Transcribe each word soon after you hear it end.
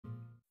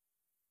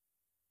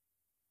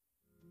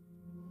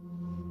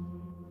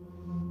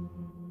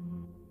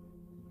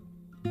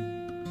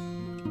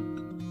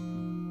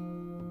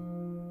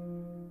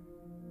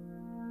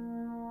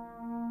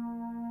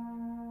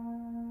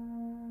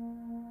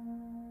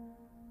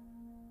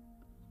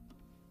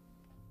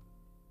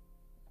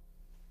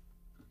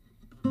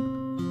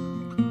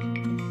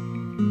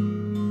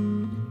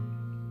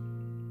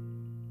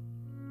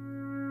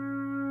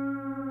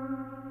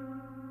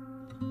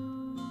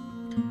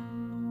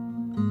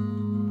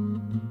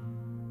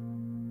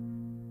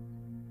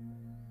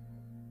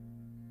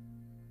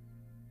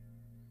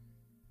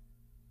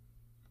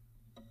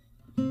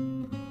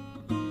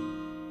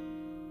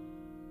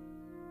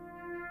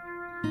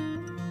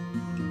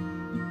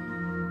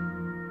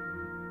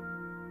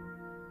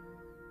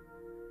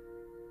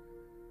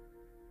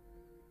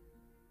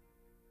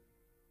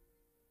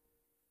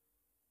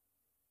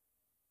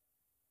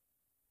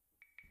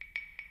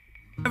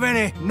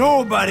Any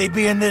nobody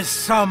being this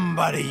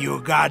somebody,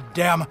 you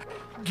goddamn.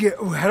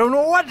 I don't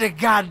know what the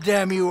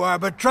goddamn you are,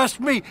 but trust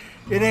me,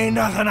 it ain't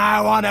nothing I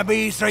want to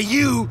be, so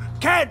you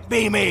can't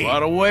be me. By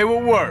the way,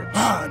 what works?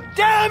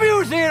 Damn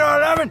you, Theodore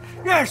Levin!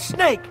 You're a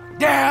snake!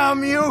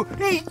 Damn you!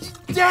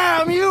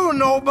 Damn you,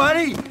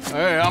 nobody!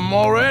 Hey, I'm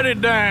already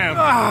damned.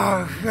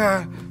 Oh,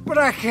 God. But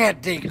I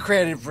can't take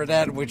credit for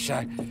that which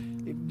I...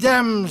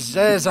 Dem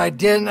says I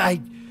didn't, I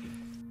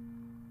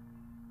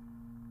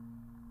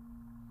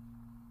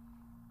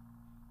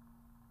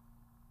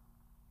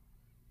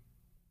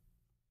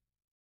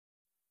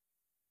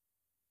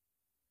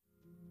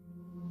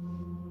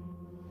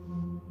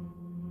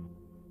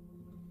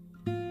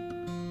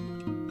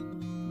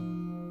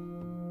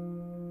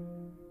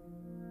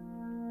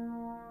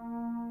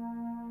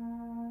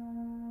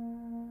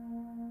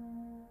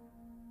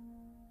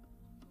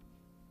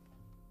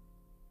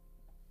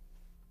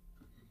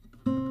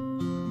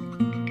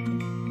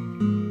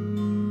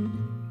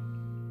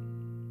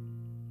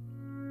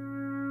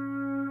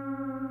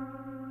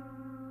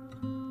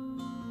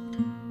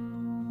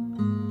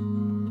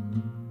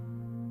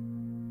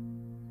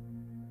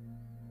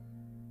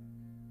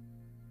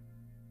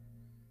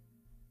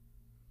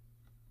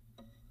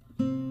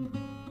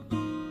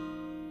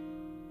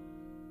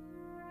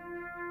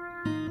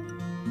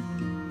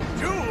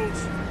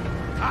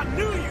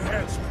knew you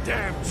had some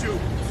damn jewels.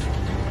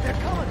 They're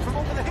coming from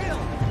over the hill.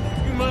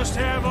 You must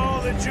have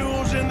all the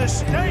jewels in the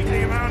state.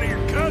 The amount of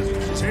your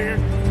cousins is here.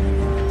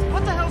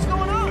 What the hell's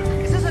going on?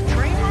 Is this a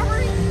train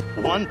robbery?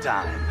 One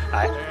time,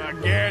 Yeah,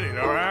 I get it,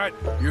 all right?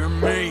 You're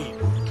mean.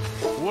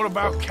 What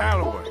about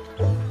Calloway?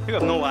 You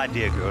have no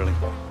idea, girlie.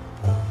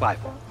 Why,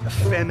 a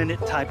feminine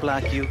type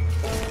like you,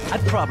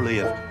 I'd probably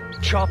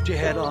have chopped your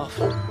head off,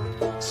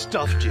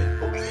 stuffed you,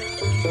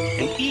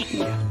 and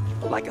eaten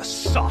you like a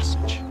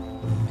sausage.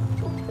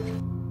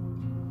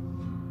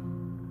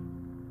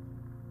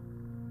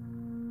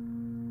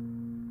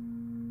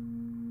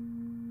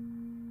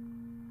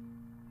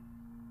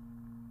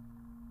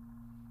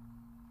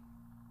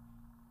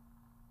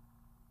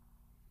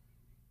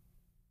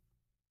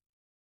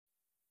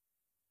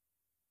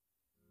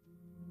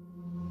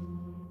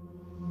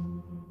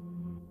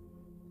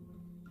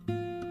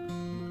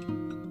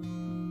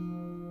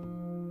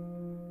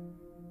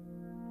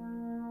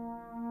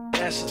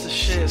 That's the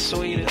shit,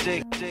 sweet a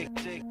dick.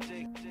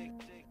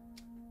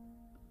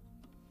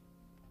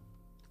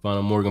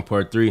 Final Morgan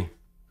Part 3.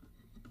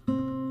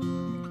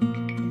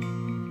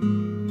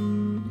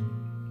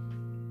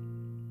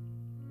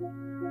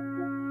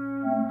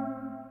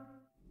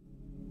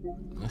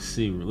 Let's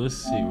see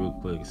real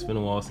quick. It's been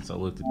a while since I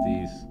looked at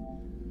these.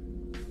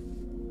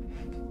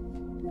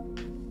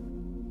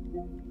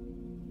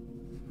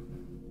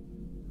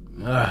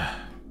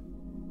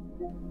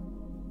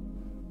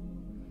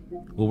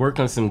 We'll work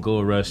on some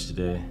Gold Rush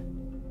today.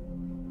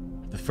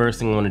 The first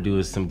thing I want to do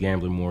is some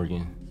Gambler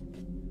Morgan.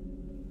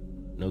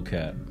 No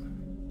cap.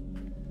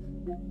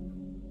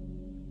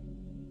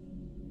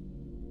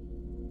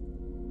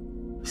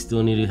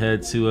 Still need to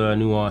head to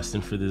New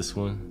Austin for this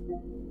one.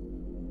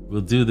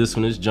 We'll do this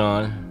one as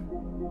John.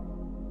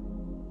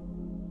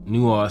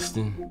 New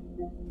Austin.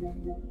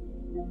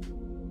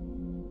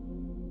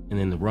 And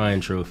then the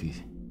Ryan Trophy.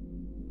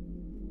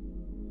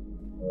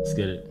 Let's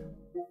get it.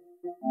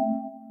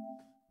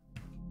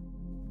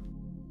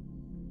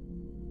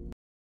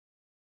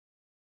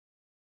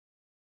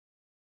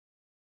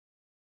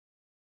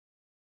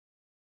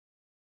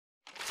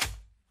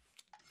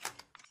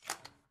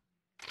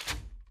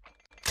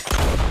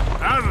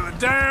 Out of the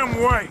damn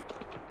way.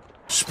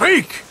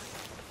 Speak!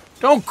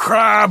 Don't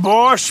cry,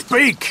 boy.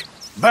 Speak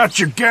about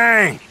your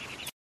gang.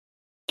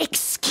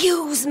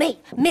 Excuse me,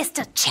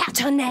 Mr.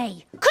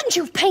 Chatternet. Couldn't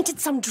you have painted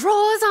some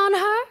drawers on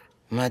her?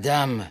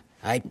 Madame,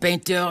 I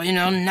paint her in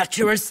her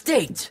natural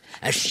state,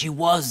 as she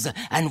was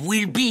and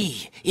will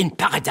be in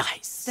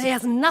paradise.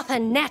 There's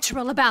nothing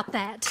natural about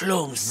that.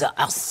 Clothes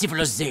are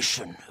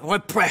civilization,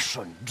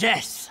 repression,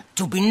 death.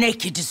 To be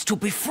naked is to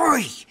be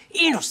free,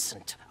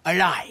 innocent,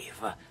 alive.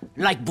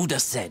 Like Buddha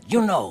said,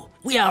 you know,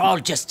 we are all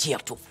just here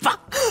to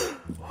fuck.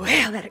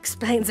 Well, that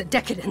explains the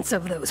decadence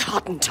of those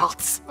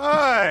Hottentots.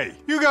 Hey,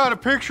 you got a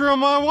picture of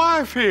my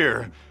wife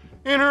here,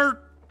 in her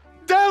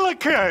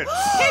delicates.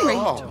 Henry,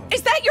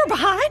 is that your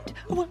behind?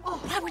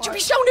 Why would you be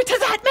showing it to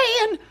that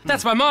man?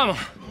 That's my mama.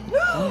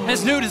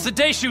 As nude as the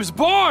day she was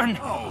born.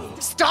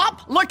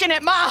 Stop looking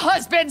at my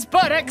husband's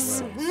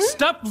buttocks.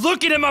 Stop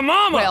looking at my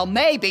mama. Well,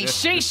 maybe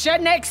she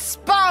shouldn't have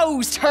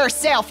exposed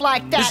herself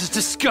like that. This is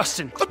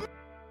disgusting.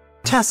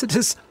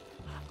 Tacitus,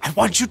 I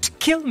want you to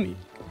kill me.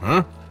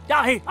 Huh?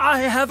 I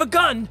have a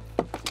gun.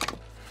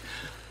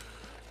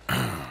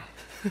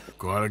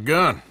 Quite a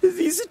gun.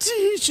 These are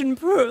Tahitian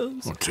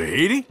pearls. Well,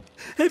 Tahiti?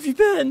 Have you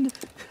been?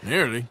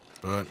 Nearly,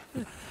 but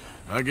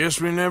I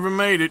guess we never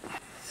made it.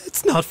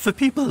 It's not for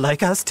people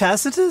like us,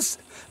 Tacitus.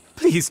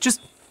 Please,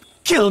 just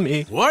kill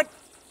me. What?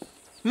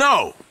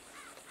 No.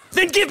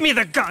 Then give me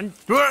the gun.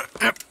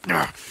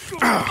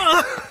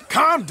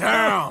 Calm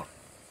down.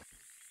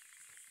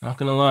 Not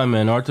gonna lie,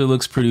 man. Arthur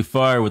looks pretty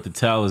fire with the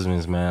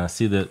talismans, man. I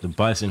see the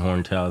bison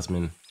horn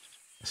talisman.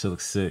 That shit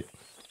looks sick.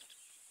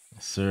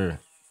 Yes, sir.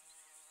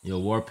 Yo,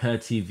 Warpad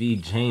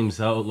TV, James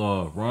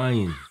Outlaw,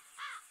 Ryan,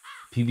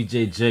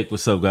 PBJ Jake,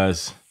 what's up,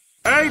 guys?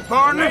 Hey,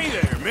 partner.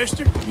 Hey there,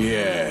 mister.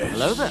 Yes.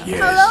 Hello there. Yes,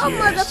 Hello,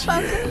 yes,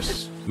 motherfucker.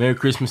 yes. Merry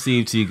Christmas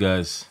Eve to you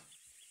guys.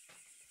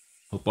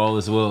 Hope all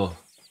is well.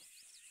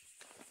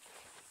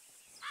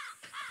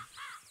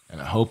 And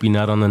I hope you're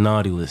not on the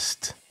naughty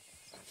list.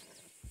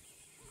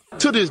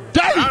 To this day!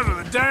 Out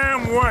of the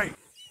damn way!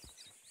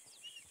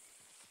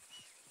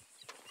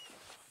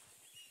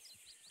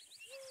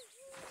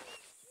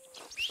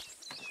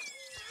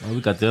 Oh,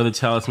 we got the other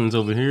talismans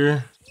over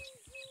here.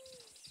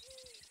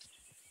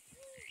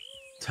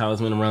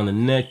 Talisman around the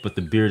neck, but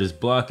the beard is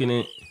blocking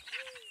it.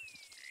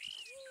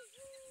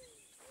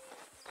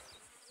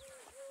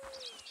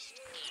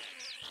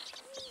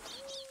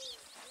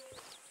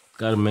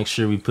 Gotta make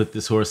sure we put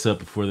this horse up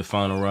before the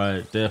final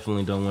ride.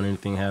 Definitely don't want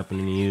anything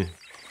happening to you.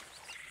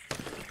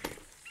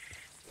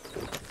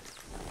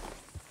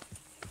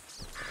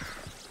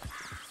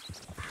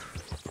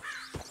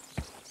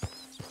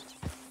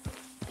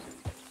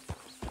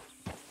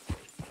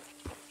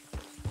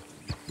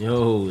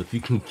 Yo, if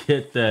you can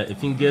get that,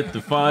 if you can get the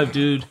 5,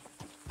 dude,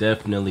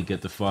 definitely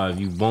get the 5.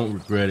 You won't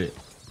regret it.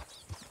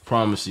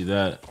 Promise you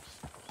that.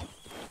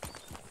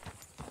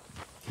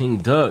 King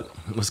Duck,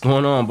 what's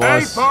going on,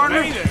 boss? Hey,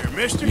 partner. Hey there,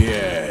 mister.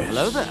 Yes.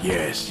 Hello there.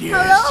 Yes,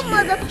 yes. Hello,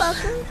 yes.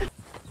 motherfucker.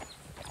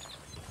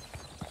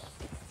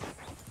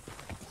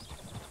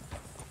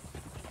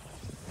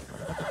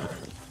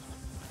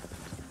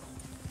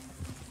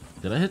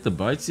 Did I hit the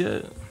bites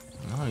yet?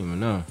 I don't even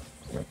know.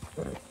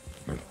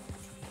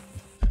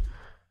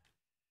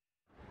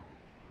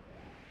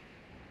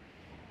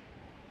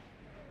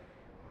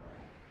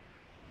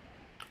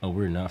 Oh,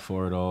 we're not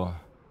far at all.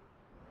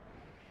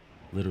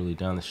 Literally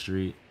down the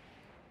street.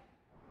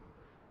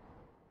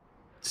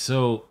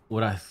 So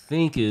what I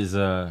think is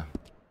if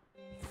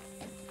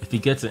you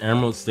get to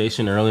Emerald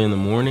Station early in the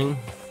morning,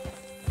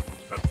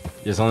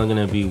 there's only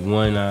gonna be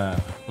one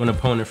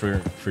opponent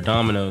for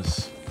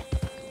Dominoes.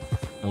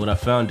 And what I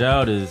found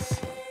out is,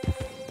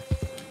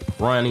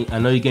 Brian, I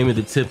know you gave me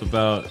the tip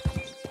about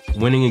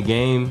winning a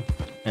game,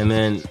 and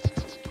then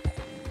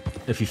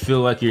if you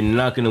feel like you're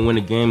not gonna win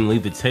a game,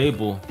 leave the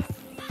table.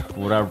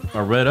 What I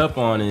read up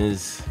on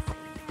is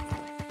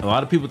a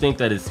lot of people think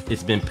that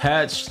it's been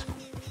patched.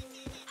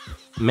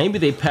 Maybe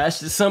they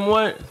patched it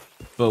somewhat,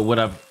 but what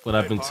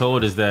I've been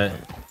told is that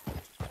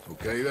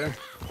Okay there.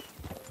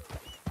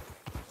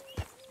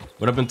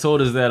 what I've been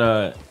told is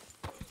that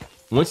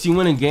once you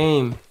win a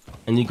game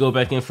and you go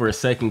back in for a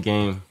second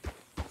game,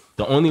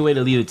 the only way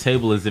to leave the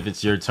table is if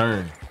it's your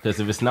turn. Because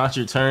if it's not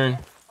your turn,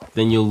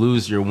 then you'll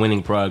lose your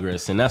winning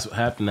progress. And that's what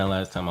happened that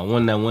last time. I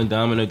won that one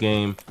domino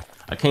game.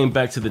 I came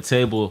back to the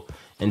table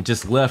and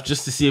just left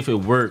just to see if it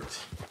worked.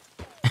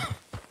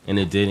 And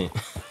it didn't.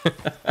 So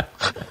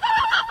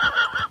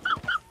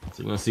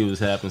we're gonna see what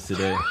happens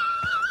today.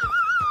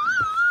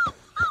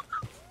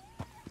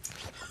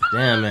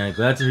 Damn, man.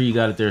 Glad to hear you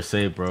got it there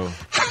safe, bro. I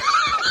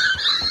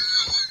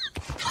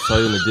saw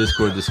you in the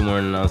Discord this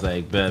morning and I was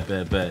like,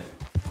 bet.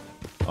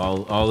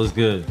 All is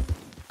good.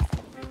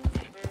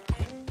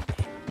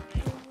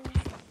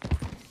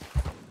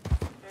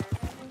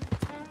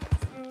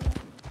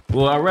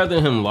 Well, I'd rather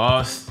him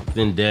lost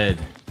than dead.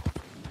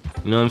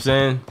 You know what I'm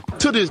saying?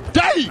 To this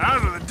day!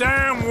 Out of the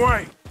damn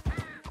way!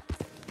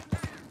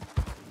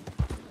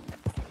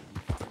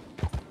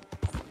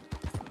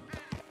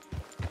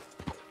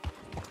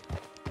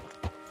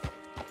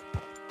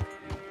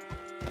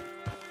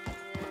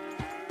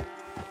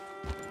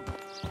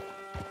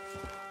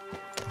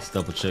 Let's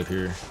double check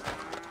here.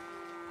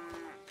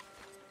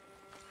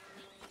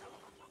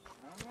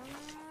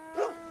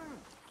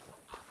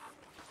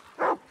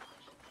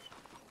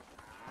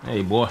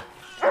 Hey, boy.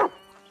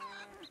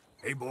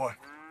 Hey, boy.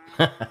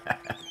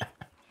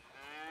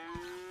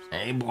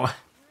 Hey, boy.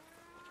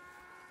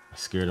 I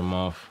scared him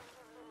off.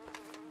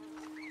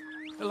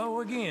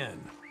 Hello again.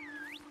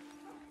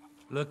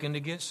 Looking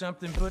to get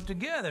something put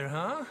together,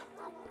 huh?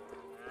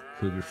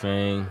 Cougar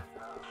Fang.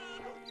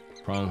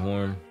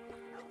 Pronghorn.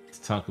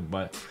 Tatanka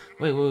bite.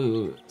 Wait.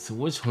 So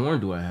which horn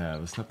do I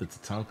have? It's not the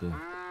Tatanka.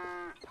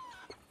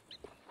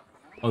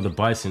 Oh, the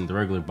bison, the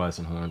regular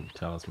bison horn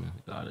talisman.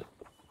 Got it.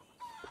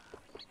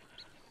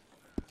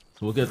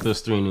 So we'll get those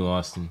 3 new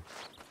Austin.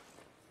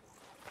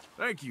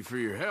 Thank you for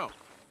your help.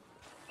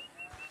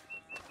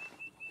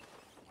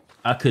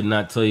 I could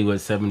not tell you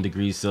what 7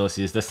 degrees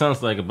Celsius. That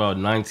sounds like about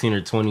 19 or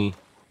 20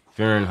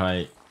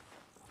 Fahrenheit.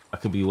 I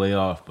could be way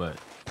off, but.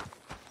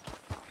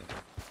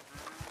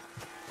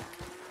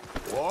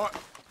 What?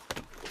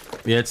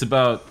 Yeah, it's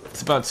about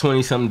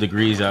 20 something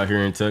degrees out here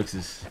in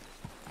Texas.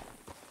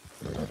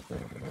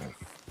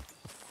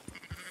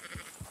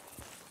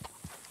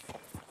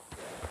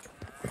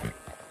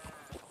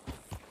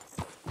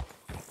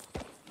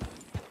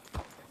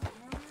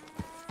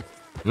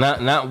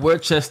 Not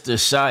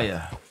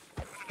Worcestershire.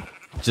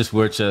 Just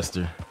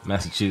Worcester,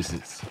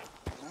 Massachusetts.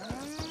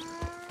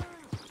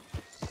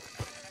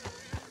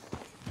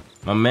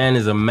 My man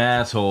is a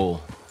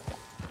masshole.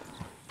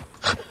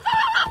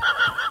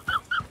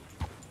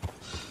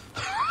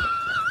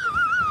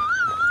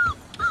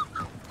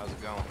 How's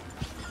it going?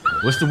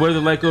 What's the weather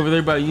like over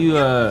there by you,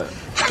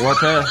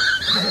 Warpath?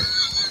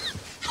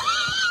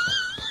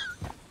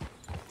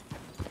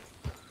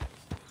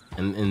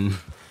 And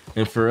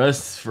for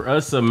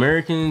us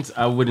Americans,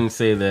 I wouldn't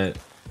say that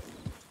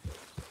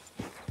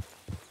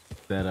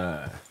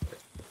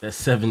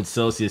 7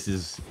 Celsius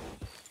is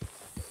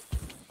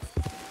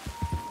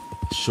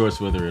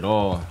shorts weather at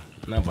all.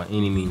 Not by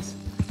any means.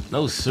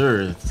 No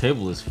sir, the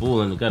table is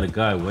full and we got a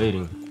guy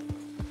waiting.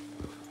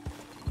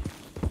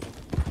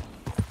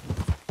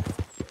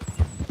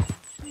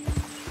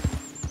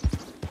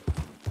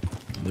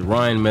 The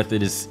Ryan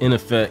method is in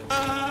effect.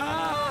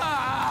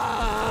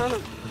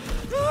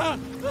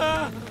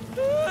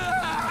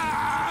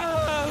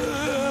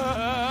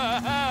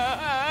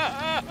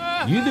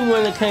 You the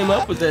one that came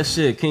up with that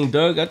shit, King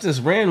Doug. I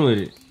just ran with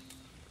it.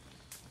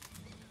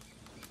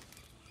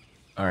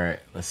 Alright,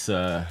 let's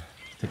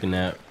take a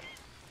nap.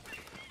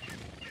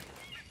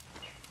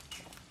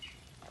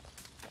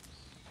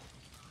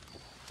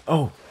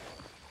 Oh.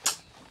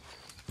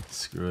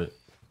 Screw it.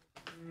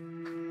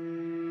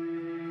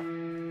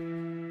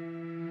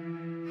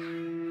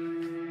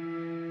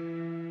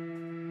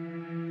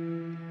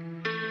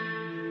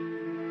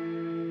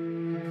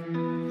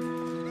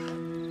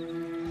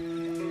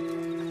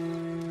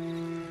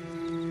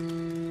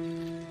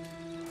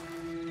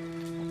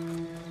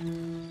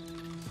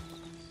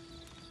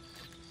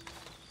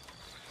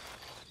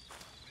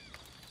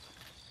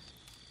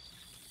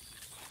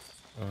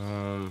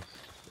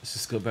 Let's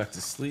just go back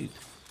to sleep.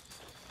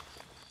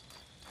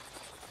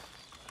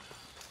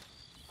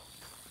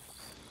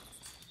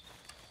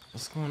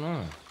 What's going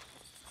on?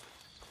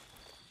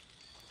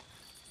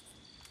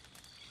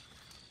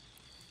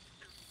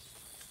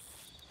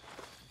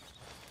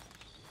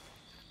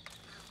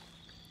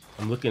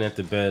 I'm looking at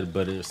the bed,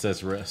 but it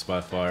says rest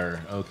by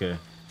fire. Okay.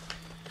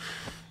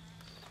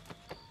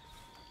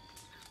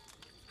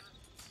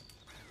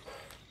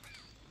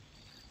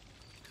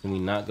 Can we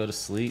not go to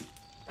sleep?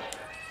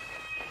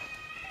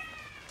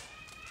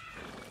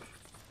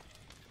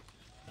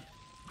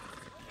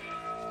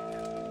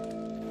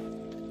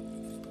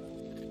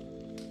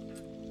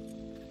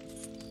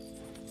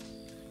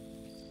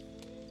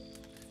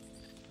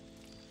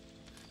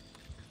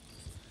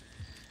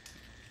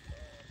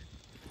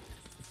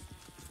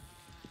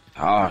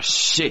 Oh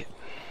shit,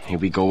 here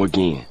we go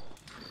again.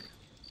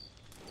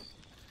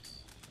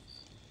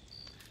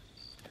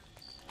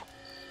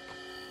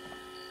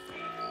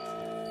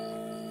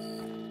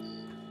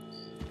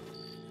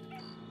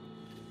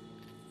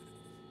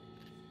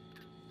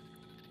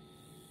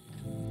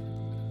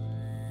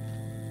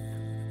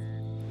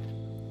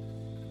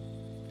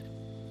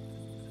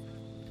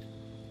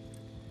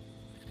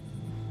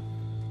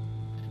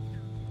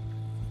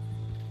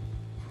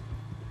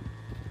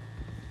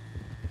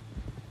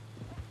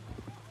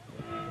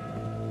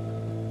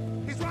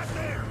 Right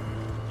there!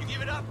 You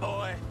give it up,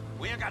 boy.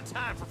 We ain't got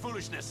time for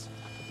foolishness.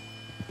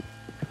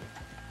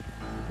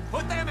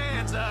 Put them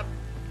hands up.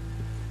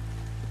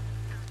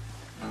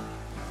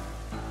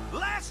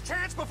 Last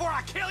chance before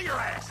I kill your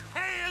ass.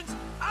 Hands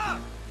up!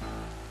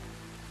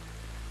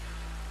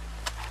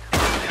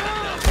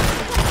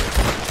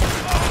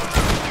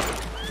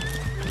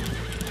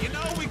 You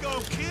know we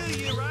gonna kill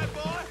you, right,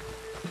 boy?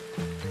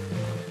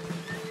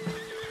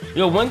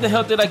 Yo, when the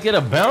hell did I get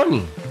a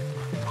bounty?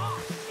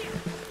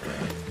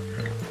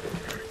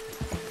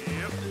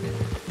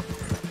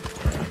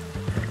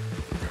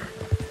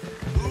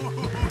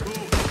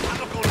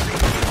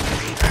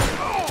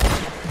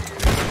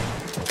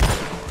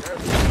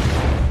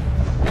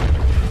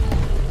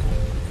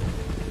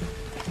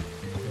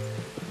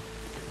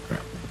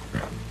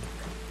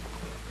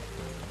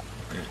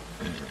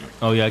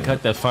 Oh yeah, I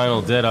got that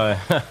final Deadeye.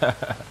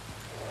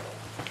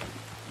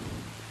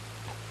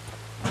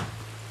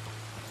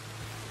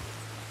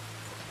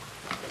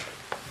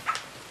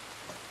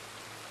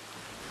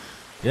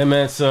 Yeah,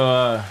 man.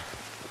 So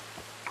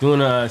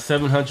doing a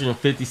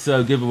 750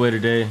 sub giveaway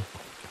today.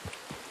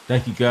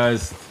 Thank you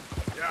guys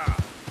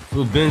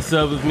who've been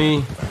subbed with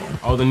me,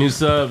 all the new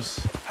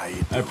subs. I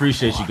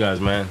appreciate you guys,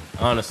 man.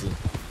 Honestly.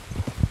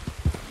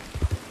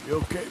 You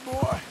okay,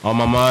 boy? All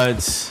my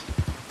mods,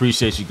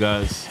 appreciate you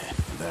guys.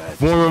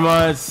 Former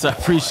mods, I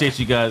appreciate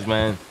you guys,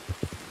 man.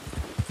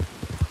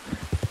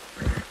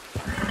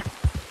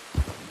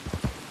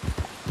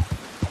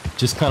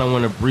 Just kind of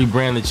want to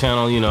rebrand the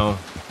channel, you know.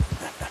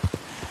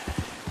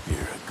 You're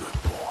a good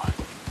boy.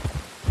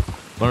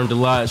 Learned a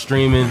lot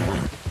streaming.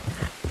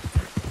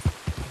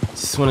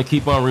 Just want to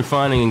keep on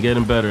refining and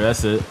getting better.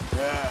 That's it.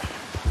 Yeah,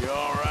 you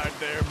all right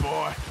there,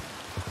 boy?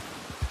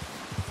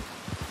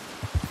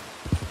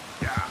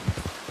 Yeah.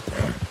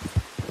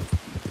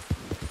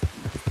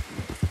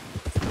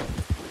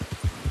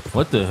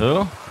 What the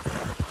hell?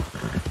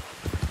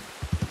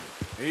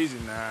 Easy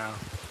now.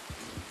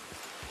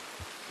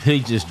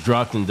 Pig just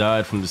dropped and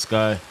died from the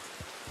sky.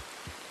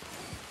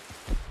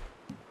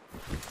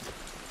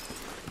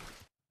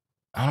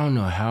 I don't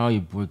know how how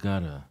your boy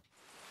got a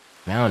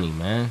bounty,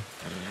 man.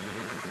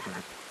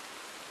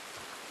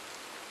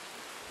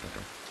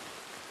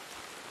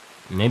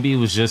 Maybe it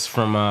was just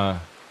from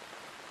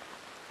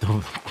the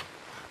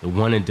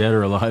wanted dead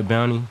or alive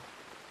bounty.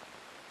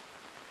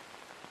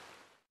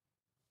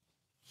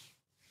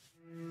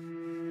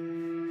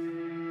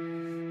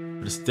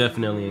 But it's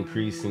definitely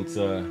increased since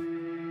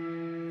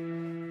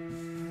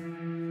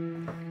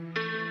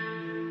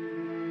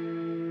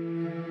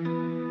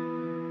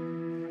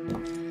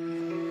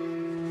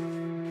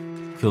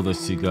killed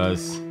those two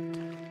guys.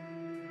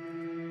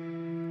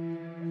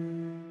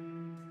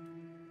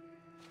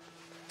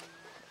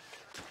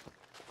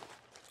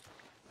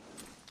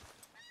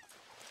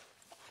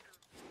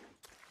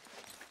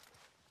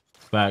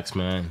 Facts,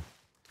 man.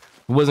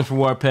 If it wasn't for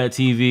Warpad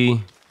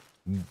TV,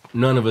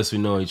 none of us would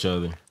know each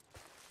other.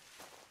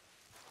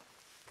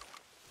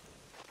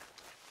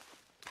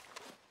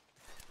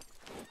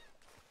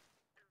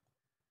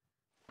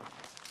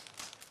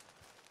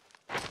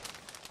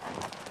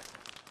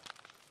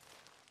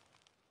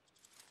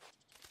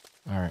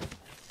 All right,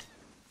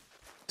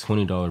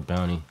 $20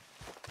 bounty.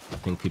 I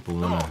think people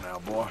wanna. Come on now,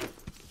 boy. I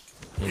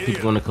think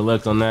people wanna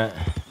collect on that.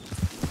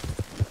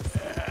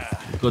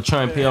 Go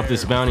try and pay off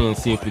this bounty and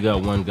see if we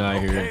got one guy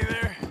here.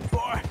 There,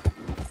 boy.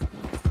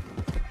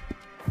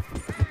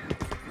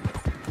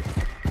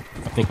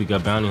 I think we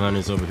got bounty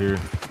hunters over here.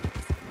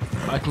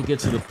 If I can get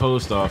to the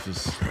post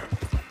office,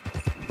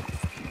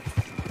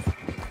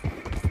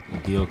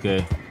 it'll be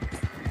okay.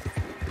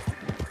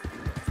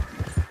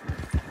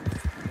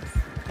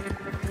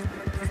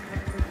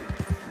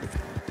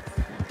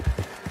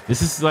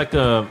 This is like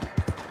a.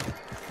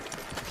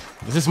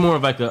 This is more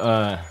of like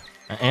a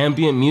an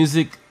ambient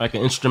music, like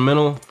an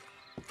instrumental,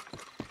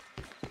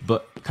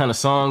 but kind of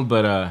song.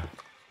 But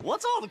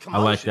What's all the commotion?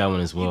 I like that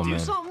one as well, You do man.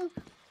 something?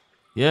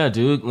 Yeah,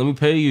 dude. Let me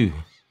pay you.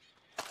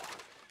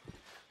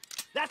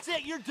 That's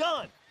it. You're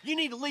done. You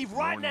need to leave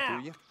right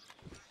now.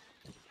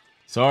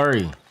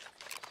 Sorry.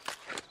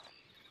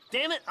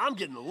 Damn it! I'm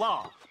getting the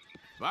law.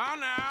 Bye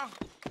now.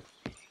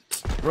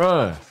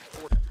 Bruh.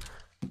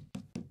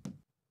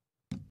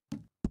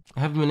 I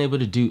haven't been able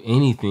to do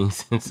anything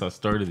since I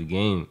started the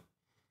game.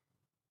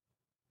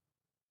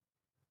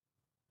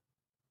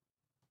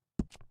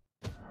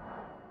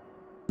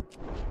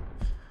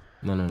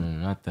 No,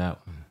 not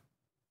that one.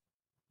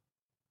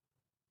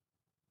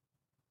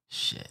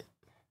 Shit.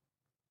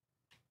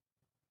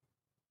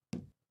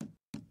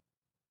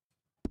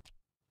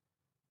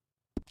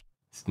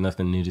 It's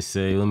nothing new to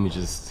say. Let me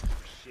just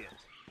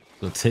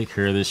go take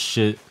care of this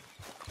shit.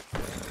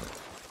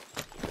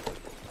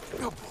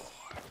 Good boy.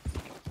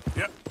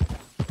 Yep.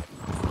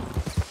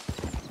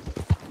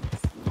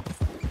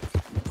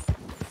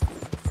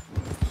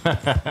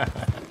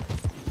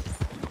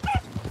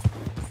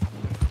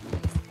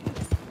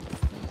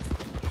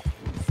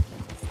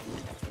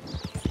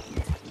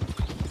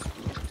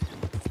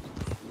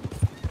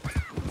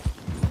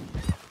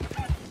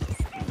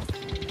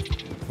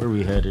 Where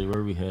we headed?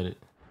 Where we headed?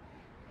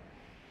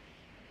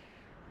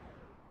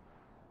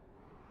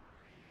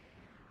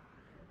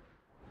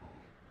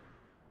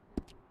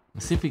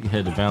 Let's see if we can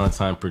head to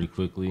Valentine pretty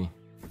quickly.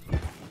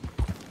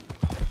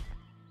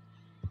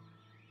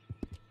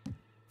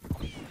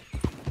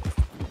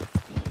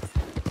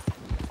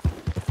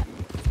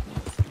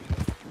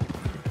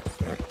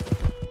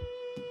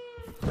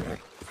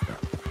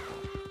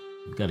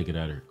 Gotta get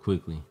out of here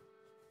quickly.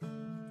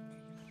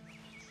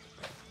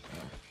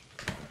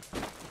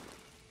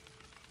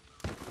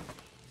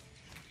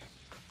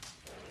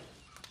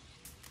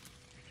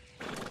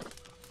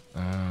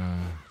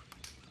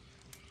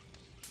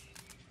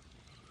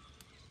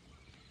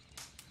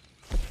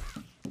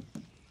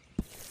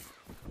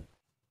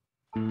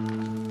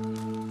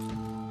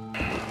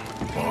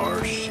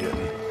 Bar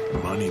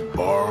shitting, money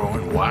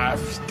borrowing,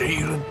 wife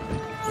stealing.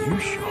 You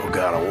sure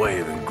got a way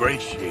of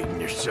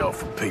ingratiating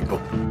yourself with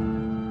people.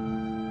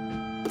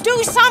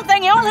 Do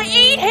something! You'll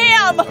eat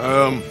him!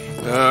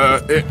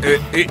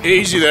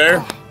 Easy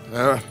there.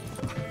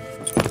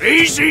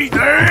 Easy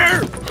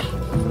there!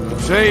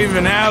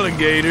 Saving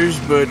alligators,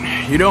 but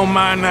you don't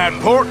mind that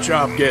pork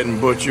chop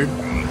getting butchered.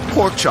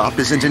 Pork chop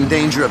isn't in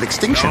danger of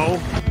extinction.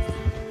 No.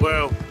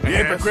 Well,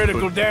 yes,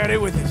 hypocritical daddy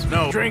with his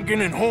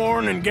drinking and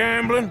whoring and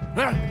gambling.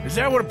 Huh? Is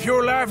that what a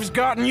pure life has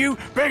gotten you?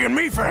 Begging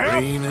me for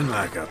help? Leaning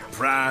like a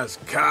prize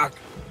cock.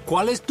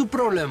 ¿Cuál es tu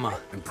problema?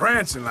 And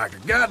prancing like a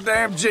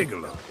goddamn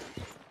gigolo.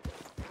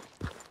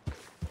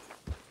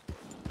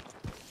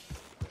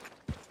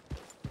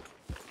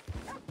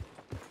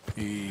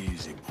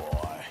 Easy,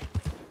 boy.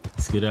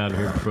 Let's get out of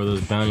here before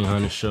those bounty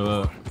hunters show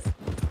up.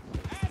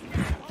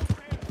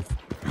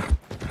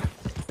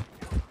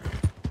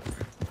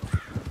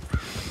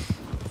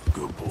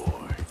 Good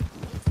boy.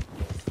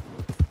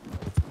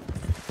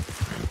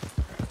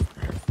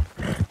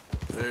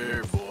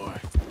 There, boy.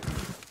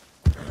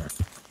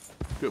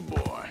 Good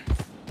boy.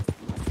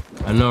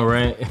 I know,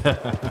 right?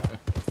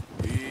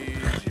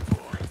 Easy,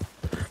 boy.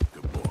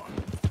 Good boy.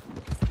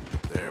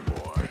 There,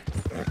 boy.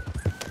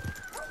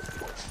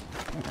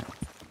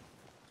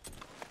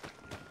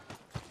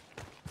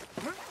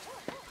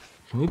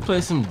 Can we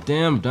play some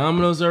damn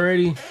dominoes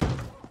already?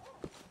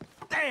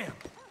 Damn!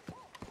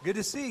 Good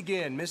to see you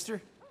again,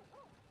 mister.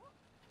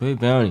 Big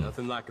bounty.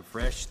 Nothing like a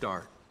fresh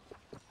start.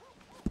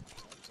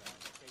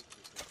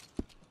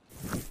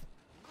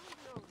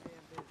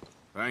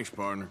 Thanks,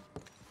 partner.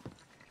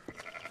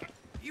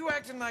 You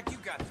acting like you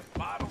got the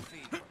bottle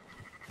feed.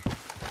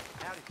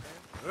 Howdy,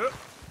 fam.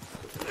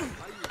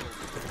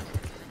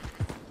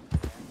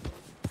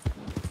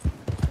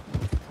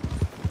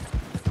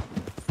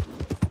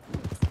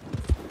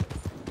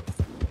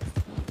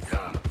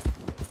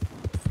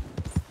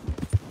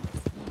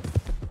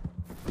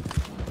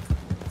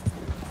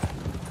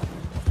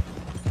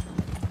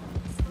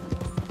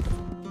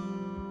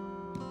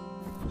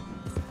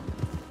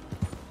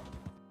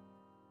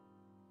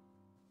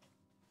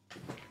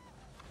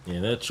 Yeah,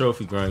 that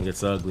trophy grind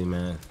gets ugly,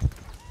 man.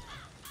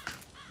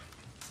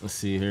 Let's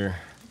see here.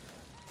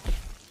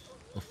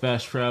 The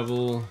fast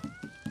travel.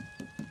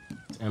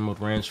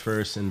 Emerald Ranch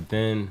first, and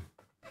then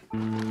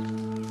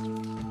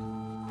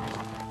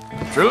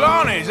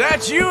Trelawney, is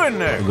that you in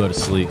there? we'll go to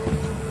sleep.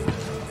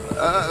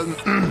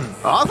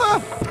 Arthur?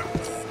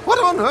 What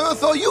on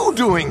earth are you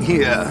doing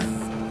here?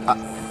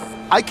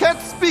 I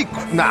can't speak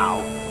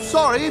now.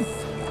 Sorry.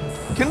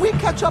 Can we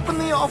catch up in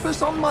the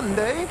office on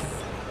Monday?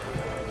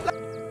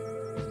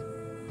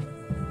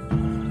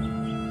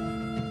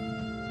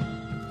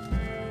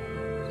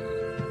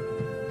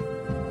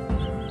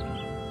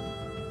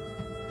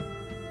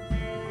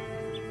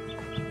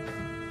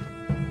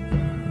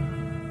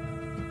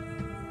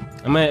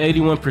 I'm at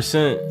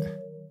 81%.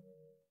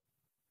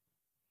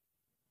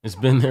 It's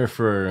been there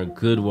for a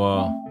good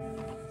while.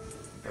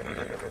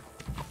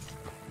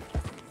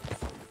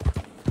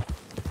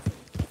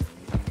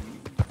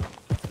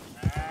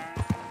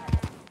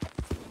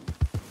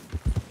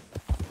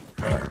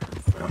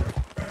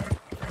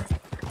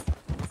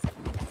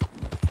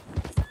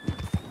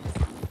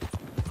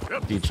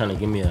 Dude, trying to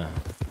give me a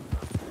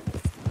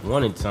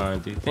wanted time,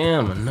 dude.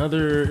 Damn,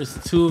 another.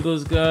 It's two of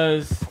those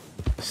guys.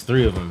 It's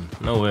three of them.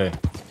 No way.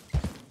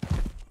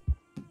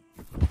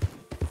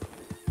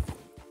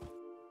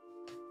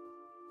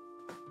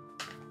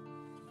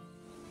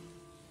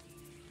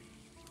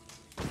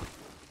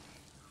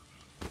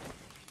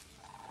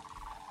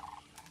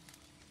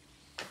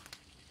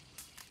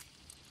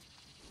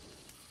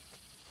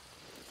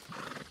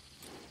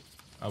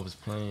 I was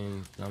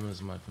playing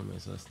dominoes with my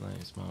roommates last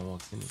night. Small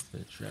walked in and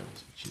said, Travis,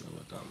 what you know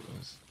about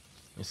dominoes?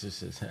 My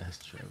sister says, ass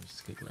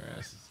Travis, kicking our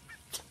asses.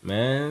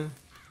 Man.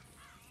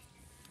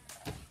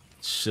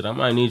 Shit, I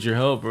might need your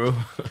help, bro.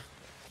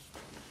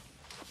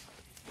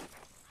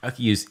 I could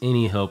use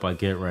any help I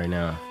get right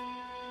now.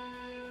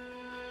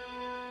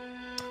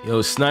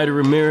 Yo, Snyder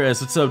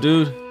Ramirez, what's up,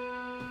 dude?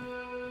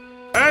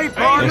 Hey,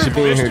 partner. Thanks for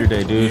being here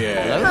today, dude.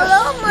 Yes.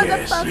 Hello,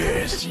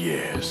 motherfucker.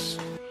 Yes.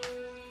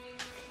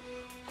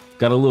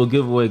 Got a little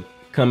giveaway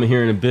coming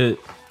here in a bit.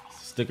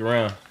 Stick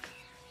around.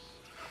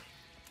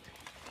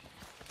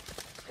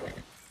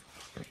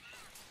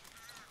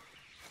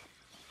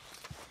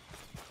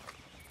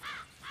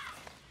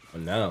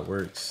 Well, now it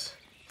works.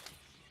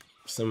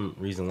 For some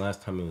reason,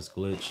 last time it was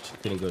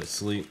glitched. Couldn't go to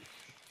sleep.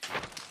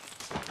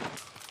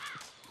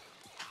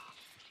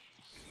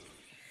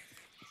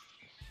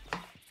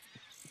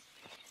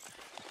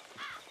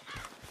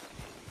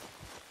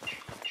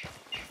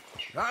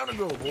 Time to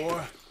go,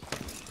 boy.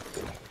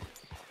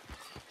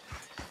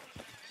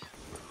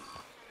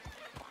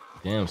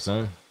 Damn,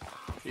 son.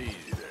 Easy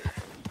there.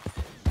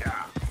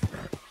 Yeah.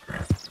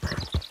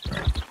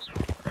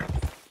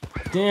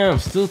 Damn,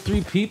 still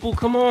three people?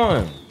 Come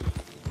on.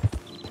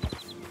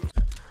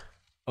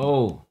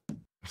 Oh, I'm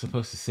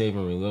supposed to save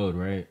and reload,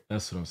 right?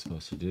 That's what I'm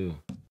supposed to do.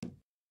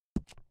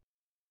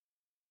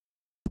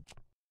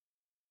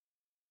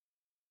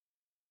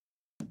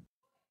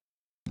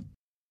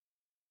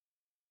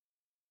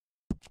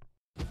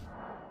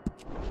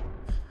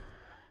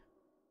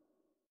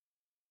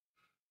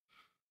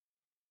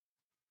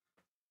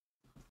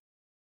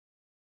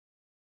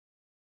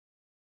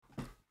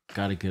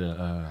 Gotta get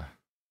a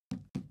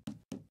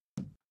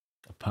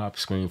pop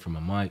screen for my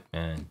mic,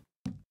 man.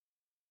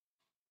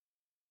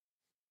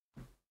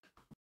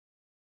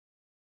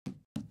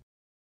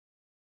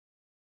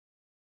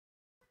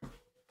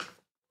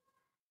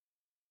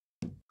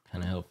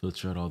 Kind of help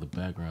filter out all the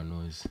background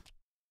noise.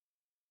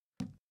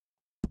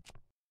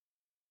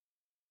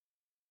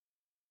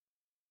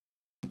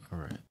 All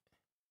right.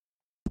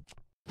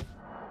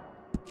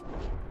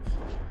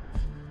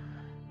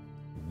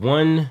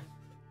 One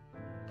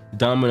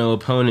domino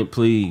opponent,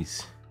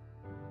 please.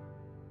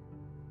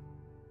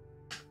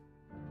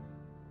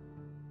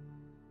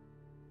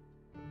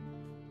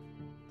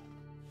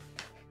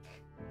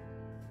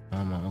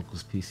 Oh, my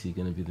uncle's PC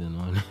gonna be the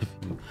annoying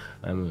nephew.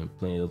 I'm gonna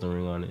play Elden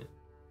Ring on it.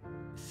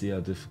 See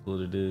how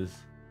difficult it is.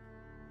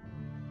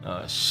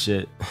 Oh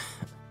shit.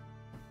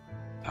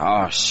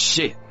 Oh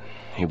shit.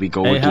 Here we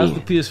go hey, again. how's the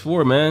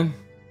PS4, man?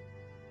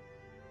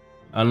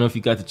 I don't know if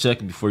you got to check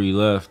it before you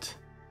left.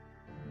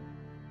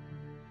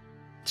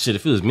 Shit,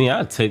 if it was me,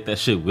 I'd take that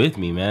shit with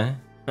me, man.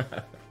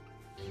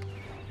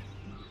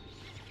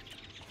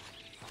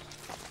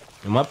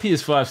 And my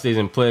PS5 stays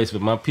in place,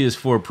 but my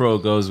PS4 Pro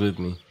goes with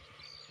me.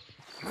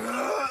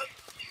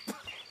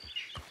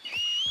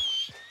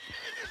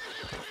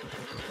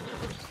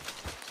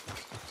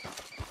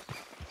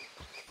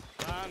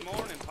 Fine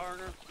morning,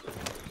 partner.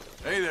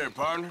 Hey there,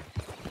 partner.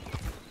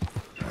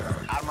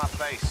 Out of my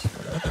face.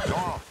 Go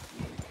on.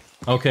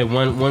 Okay,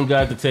 one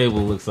guy at the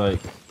table looks like.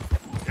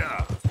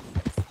 Yeah.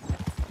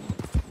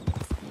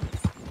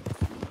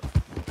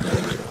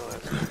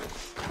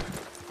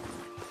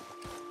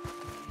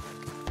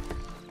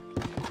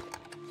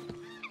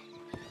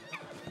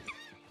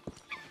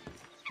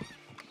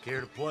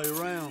 Care to play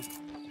around?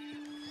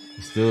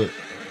 Let's do it.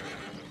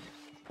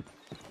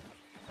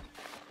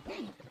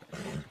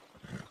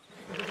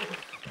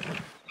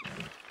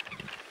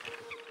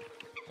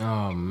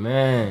 Oh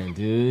man,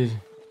 dude.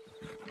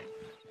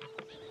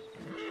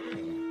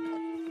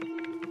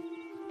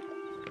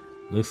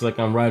 Looks like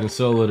I'm riding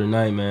solo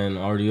tonight, man.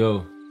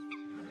 RDO.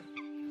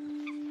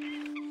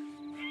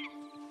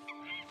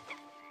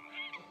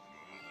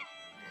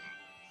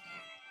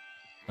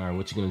 Alright,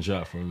 what you gonna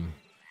drop for me?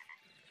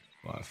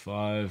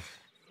 5-5.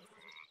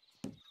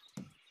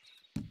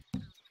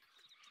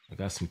 I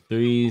got some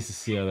threes. Let's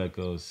see how that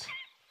goes.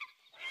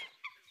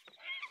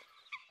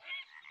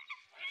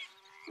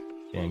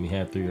 Damn, you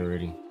had 3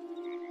 already.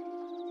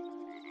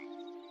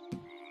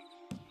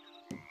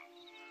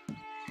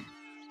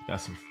 Got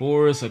some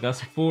 4s. I got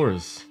some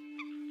 4s.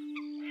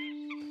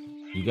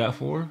 You got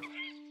 4?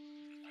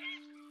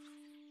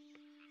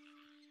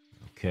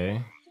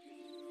 Okay.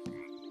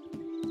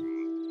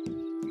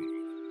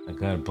 I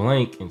got a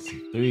blank and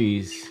some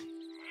 3s.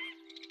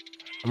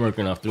 I'm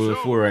working off 3 and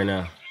 4 right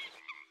now.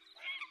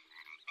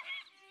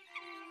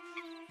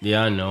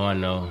 Yeah, I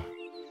know.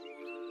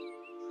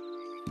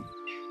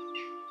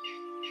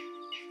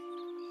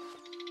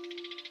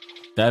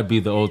 That'd be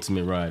the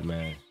ultimate ride,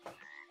 man.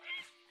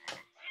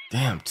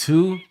 Damn,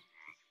 2?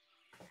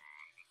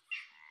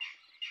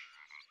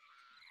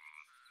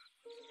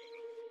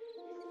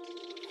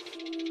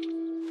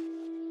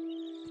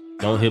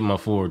 Don't hit my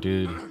 4,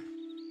 dude.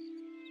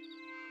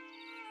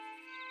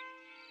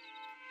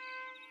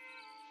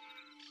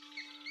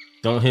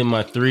 Don't hit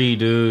my 3,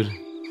 dude.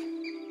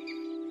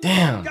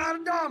 Damn.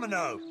 Got a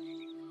domino.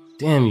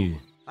 Damn you.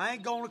 I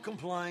ain't gonna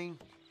complain.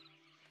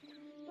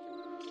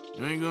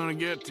 You ain't gonna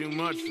get too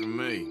much from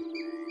me.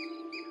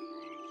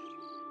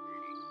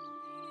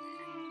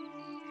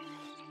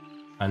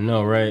 I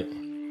know, right?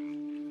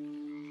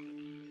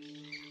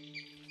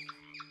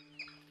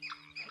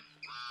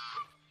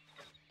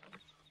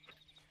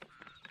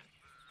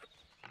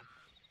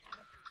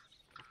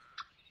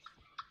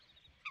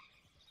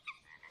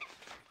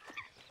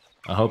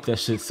 I hope that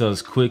shit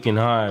sells quick and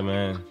high,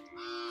 man.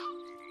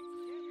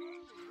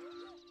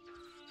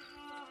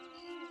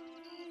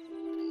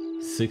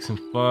 Six and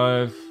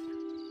 5.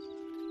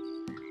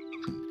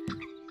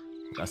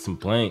 Got some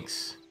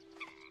blanks.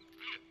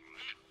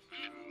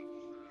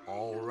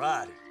 All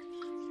right.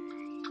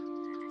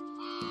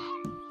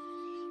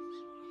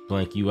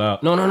 Blank you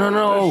out. No.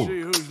 Let's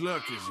see whose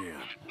luck is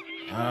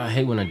in. I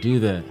hate when I do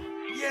that.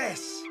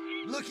 Yes,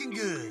 looking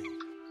good.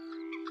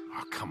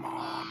 Oh, come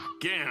on.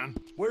 Again?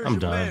 Where's I'm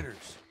your done.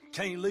 manners?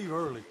 Can't leave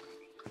early.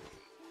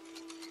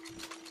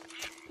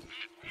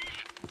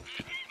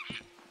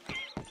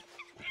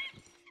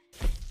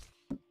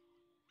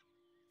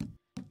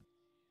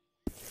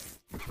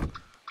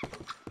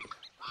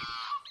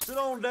 Sit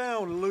on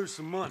down and lose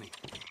some money.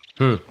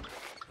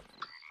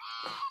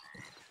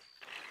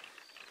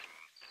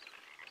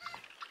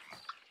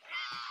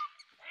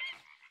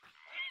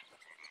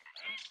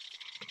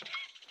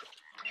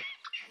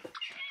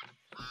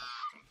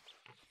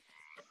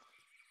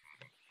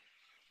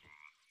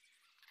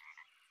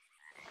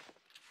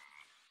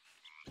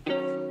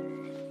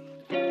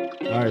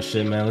 Alright,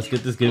 shit, man. Let's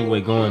get this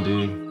giveaway going,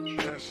 dude.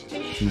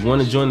 If you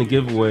want to join the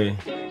giveaway,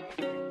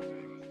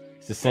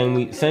 it's the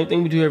same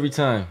thing we do every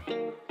time.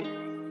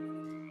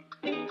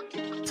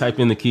 Type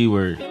in the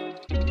keyword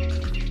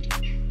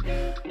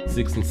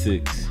 6 and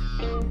 6.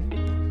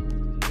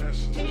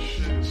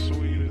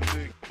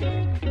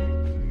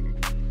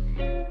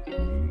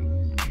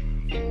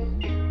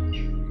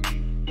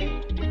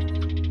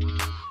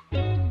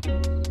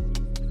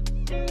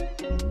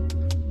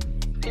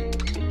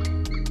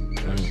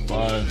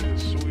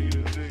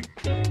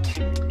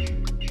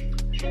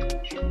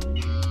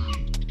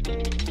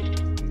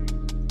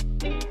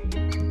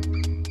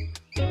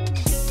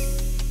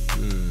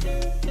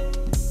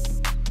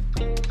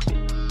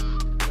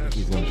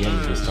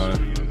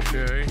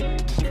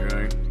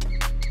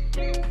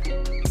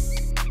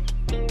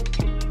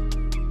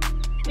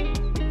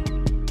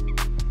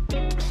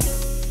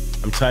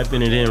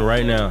 Typing it in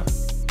right now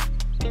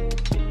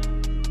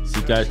so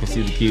you guys can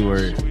see the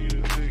keyword.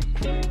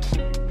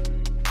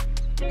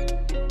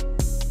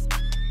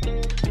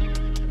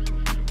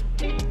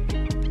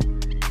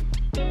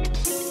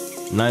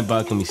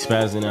 Nightbot can be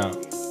spazzing out.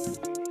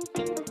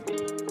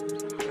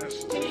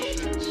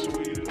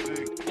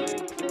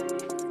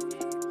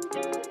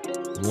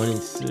 One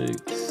and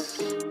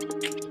 6.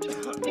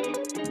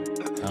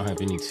 I don't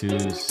have any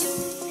 2s.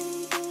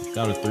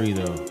 Got a 3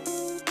 though.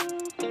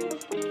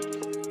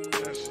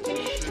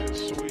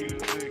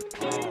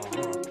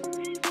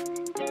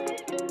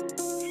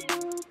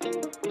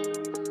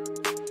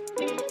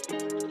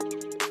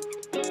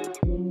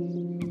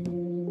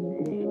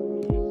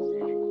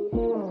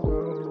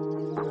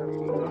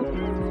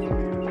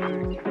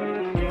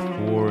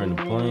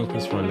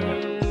 Let's run that.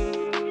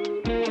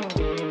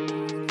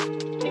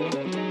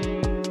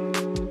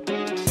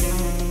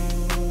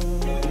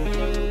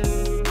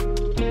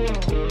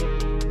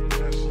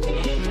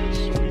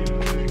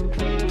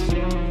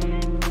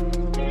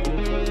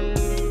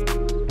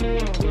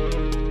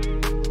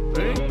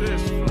 Ain't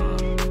this fun?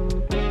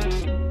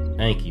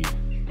 Thank you.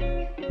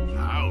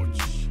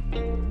 Ouch.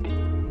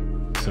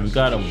 So we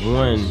got a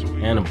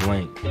 1 and a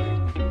blank.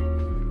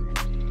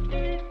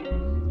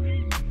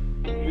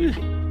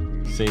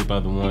 Saved by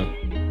the 1.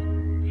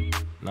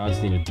 Now I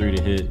just need a 3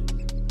 to hit.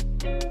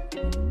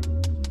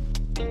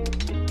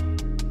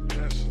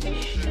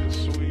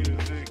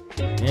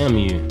 Damn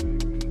you.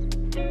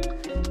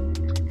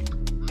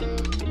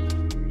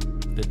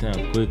 Get that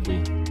down quickly.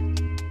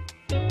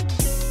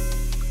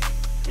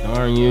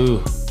 Darn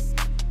you.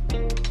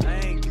 I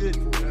ain't good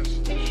for it.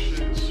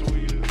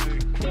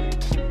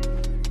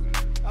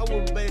 I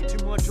wouldn't bet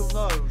too much on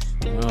those.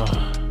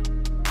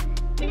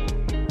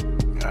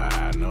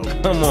 No.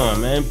 Come on,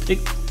 man.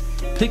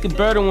 Pick a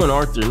better one,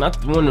 Arthur. Not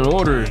the one in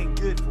order.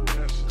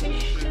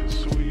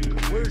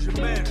 Where's your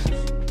manners?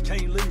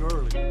 Can't leave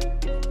early.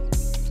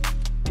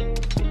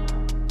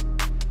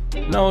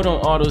 No,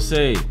 don't auto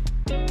save.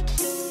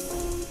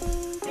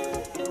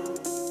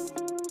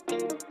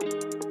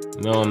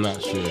 No, I'm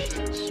not sure.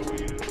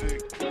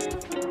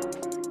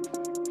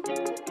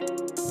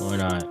 Why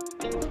not?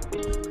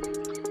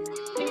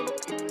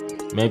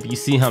 Maybe you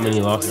see how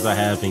many losses I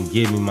have and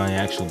give me my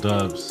actual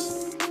dubs.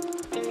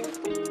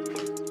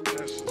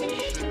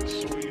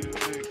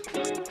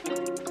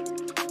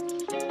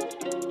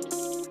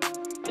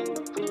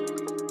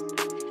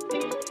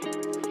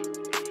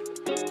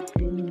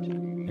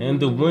 And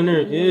the winner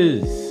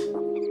is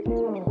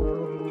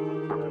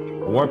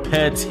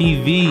Warpad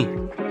TV.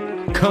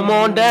 Come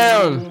on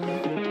down.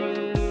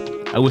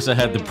 I wish I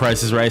had the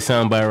Price is Right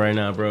soundbite right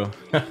now, bro.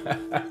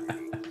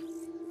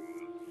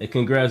 Hey,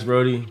 congrats,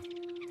 Brody.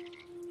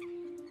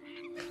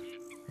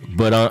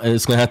 But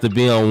it's gonna have to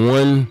be on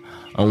one.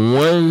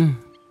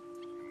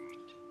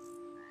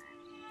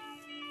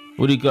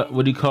 What do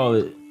you call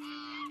it?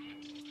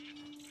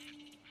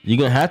 You're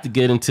gonna have to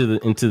get into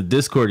the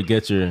Discord to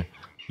get your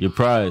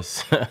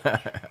prize.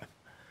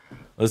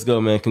 Let's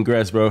go, man.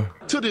 Congrats, bro.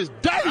 To this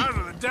day. Out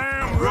of the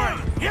damn way.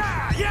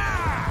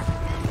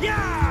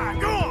 Yeah,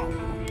 go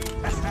on.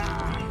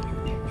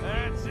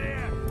 That's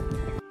it.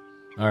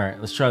 All right,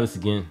 let's try this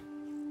again.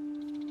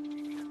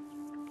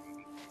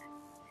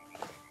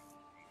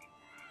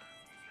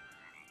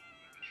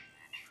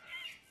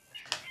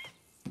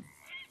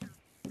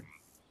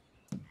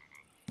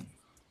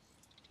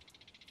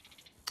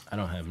 I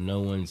don't have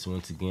no ones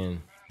once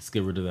again. Let's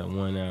get rid of that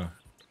 1 now.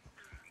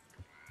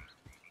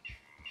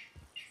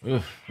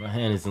 Ugh, my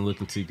hand isn't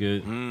looking too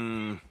good.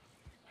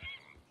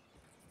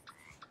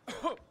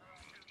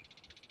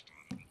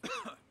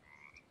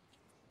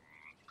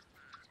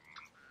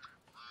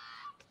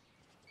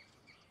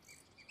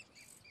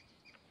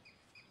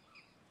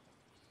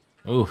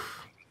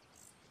 Oof.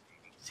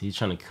 See, he's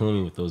trying to kill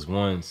me with those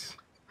 1s.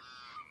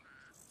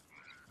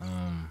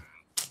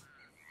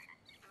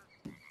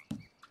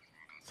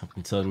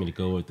 Something tells me to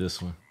go with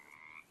this one.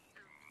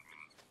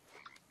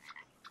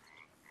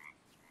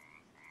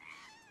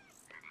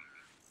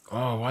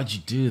 Oh, why'd you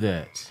do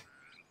that?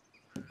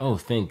 Oh,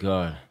 thank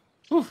God.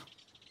 Whew.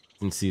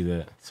 Didn't see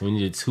that. So we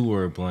need a 2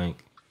 or a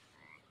blank.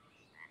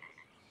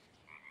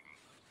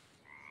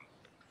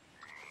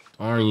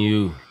 Darn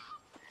you.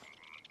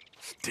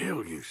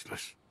 Still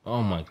useless.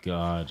 Oh my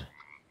God.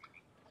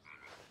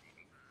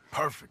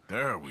 Perfect.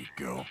 There we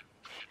go.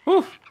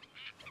 Whew.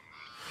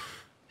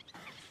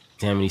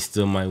 Damn it, he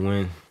still might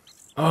win.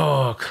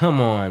 Oh, come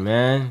on,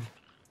 man.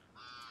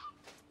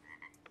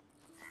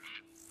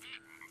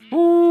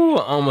 Ooh,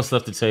 I almost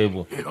left the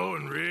table. Yo,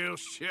 in real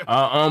shit.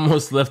 I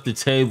almost left the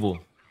table.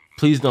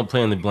 Please don't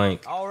play on the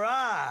blank. All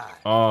right.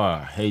 Oh,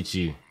 I hate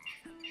you.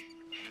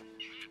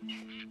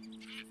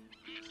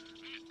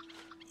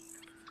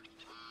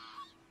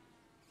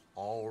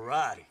 All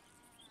righty.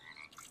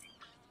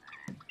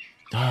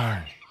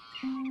 Darn.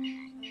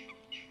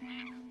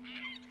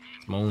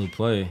 It's my only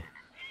play.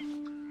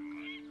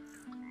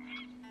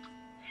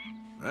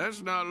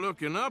 That's not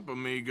looking up,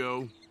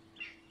 amigo.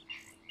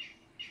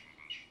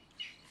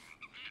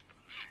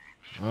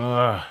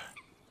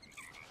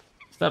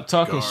 Stop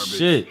talking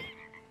shit.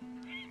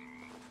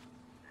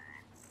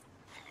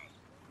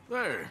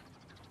 There.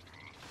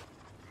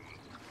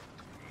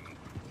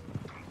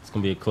 It's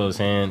gonna be a close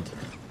hand.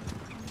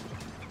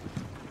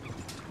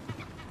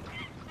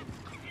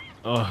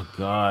 Oh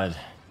God.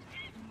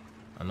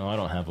 I know I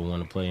don't have a 1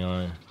 to play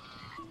on.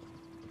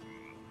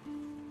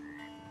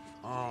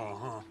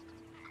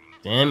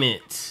 Damn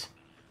it.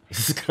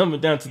 This is coming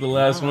down to the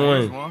last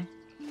one.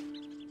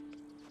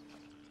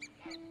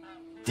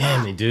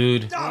 Damn it,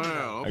 dude.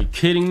 Well, Are you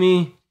kidding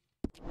me?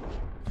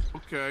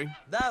 okay.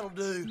 That'll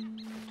do.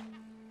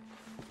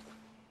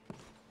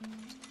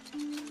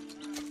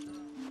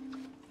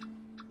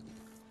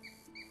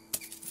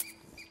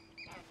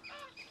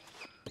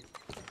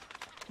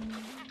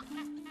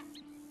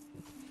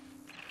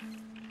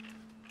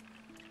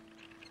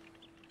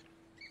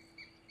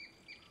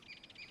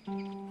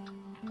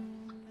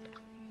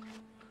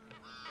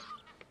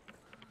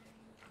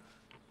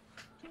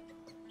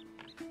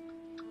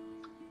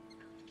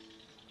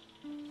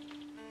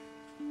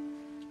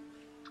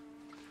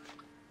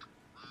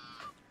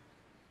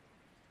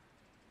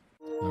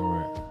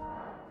 Alright.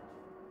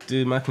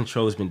 Dude, my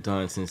control's been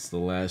done since the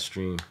last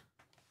stream.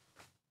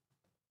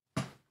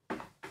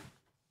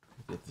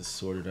 Get this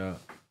sorted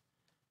out.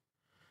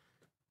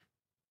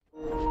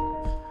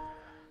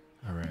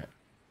 Alright.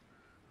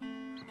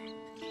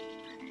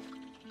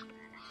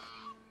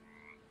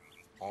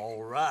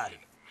 All righty.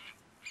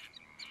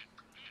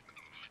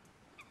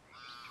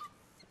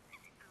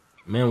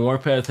 Man,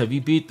 Warpath, have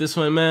you beat this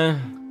one,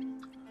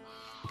 man?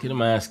 Getting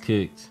my ass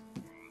kicked.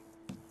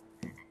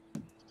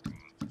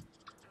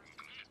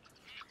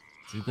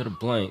 So you got a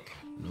blank,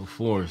 no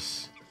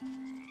force.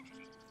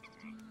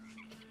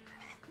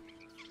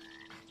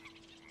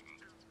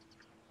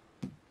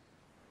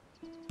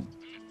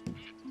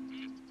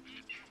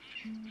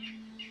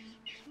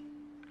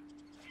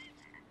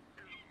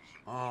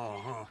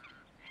 Uh-huh.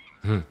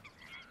 Hmm.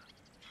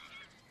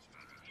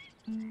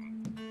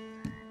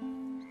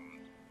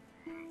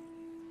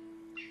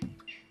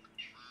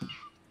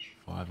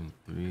 Five and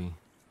 3.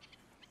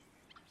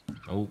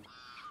 Oh.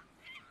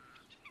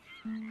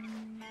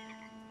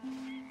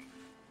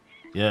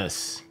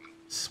 Yes.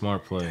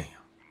 Smart play.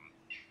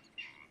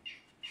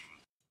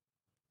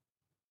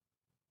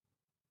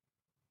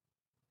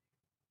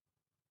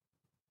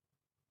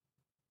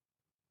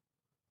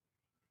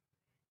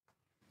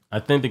 I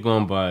think they're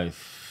going by... It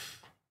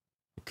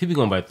could be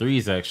going by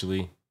 3s,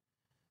 actually.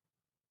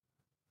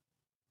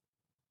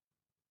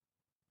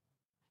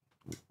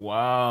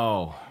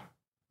 Wow.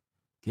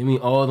 Give me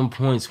all them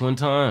points one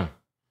time.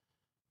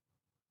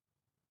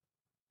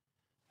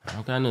 I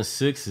don't got no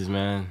 6s,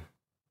 man.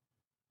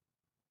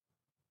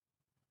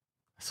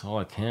 That's all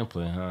I can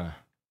play, huh?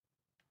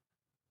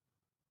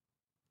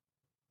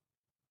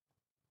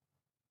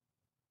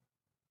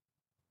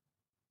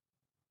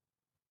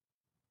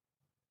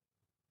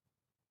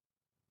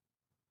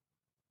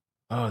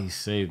 Oh, you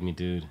saved me,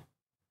 dude.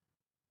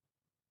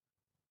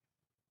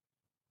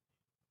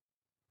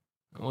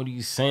 What are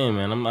you saying,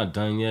 man? I'm not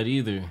done yet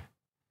either.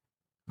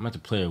 I'm about to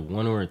play a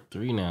 1 or a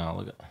 3 now.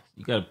 Look,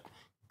 you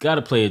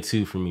gotta play a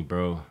 2 for me,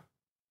 bro.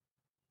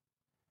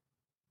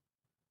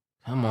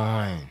 Come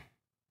on.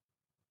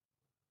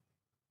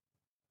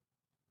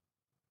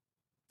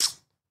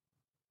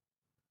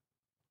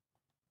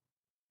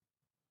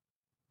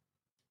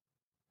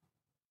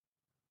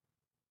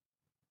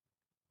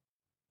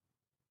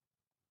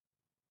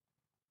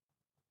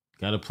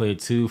 Gotta play a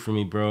 2 for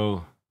me,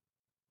 bro.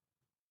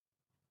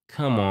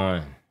 Come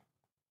on.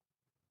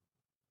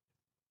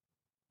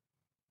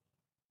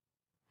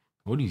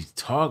 What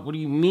do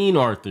you mean,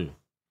 Arthur?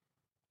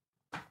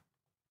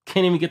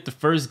 Can't even get the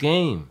first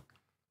game.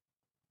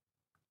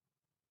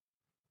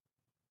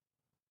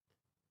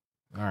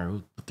 All right,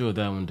 we'll throw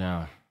that one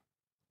down.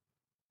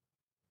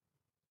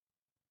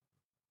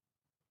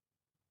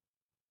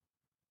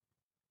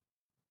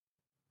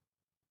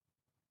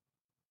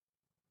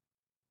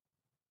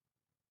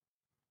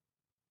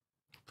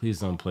 Please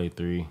don't play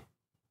 3.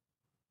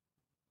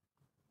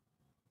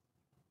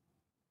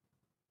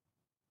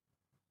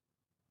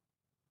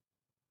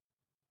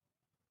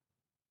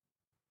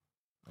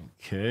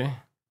 Okay.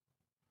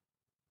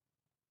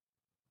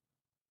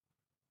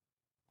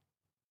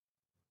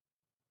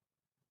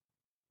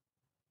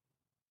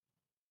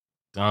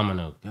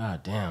 Domino.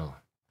 God damn.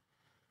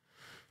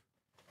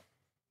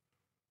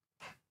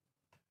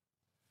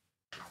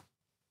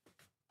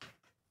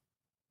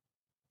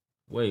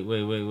 Wait.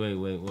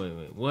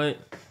 What?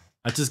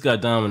 I just got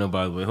domino,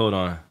 by the way. Hold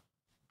on.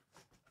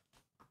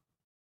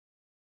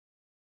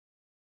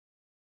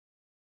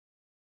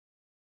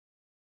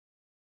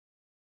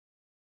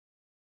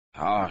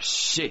 Oh,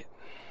 shit.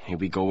 Here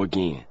we go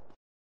again.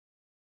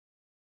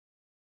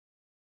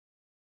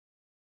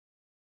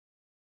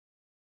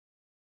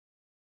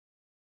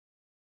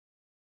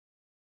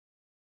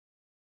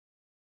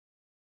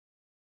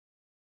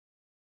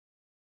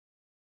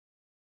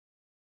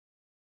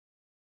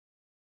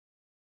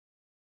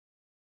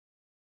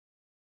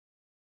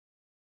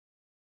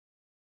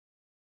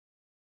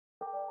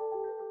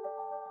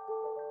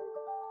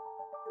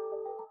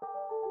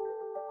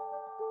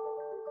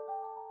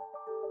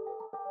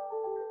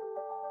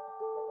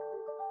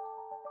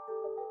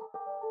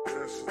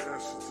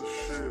 That's the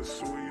shit,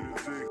 sweet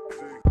as dick.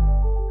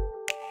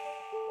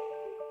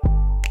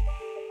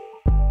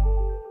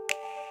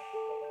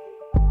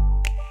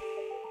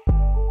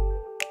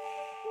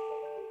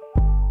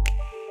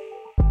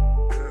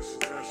 That's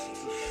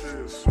the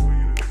shit,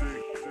 sweet as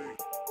dick.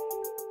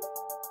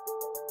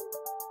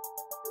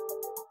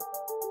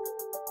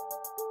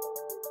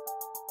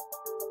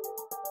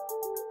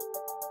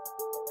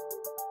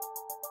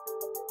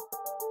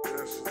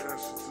 That's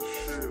the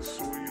shit,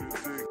 sweet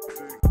as dick.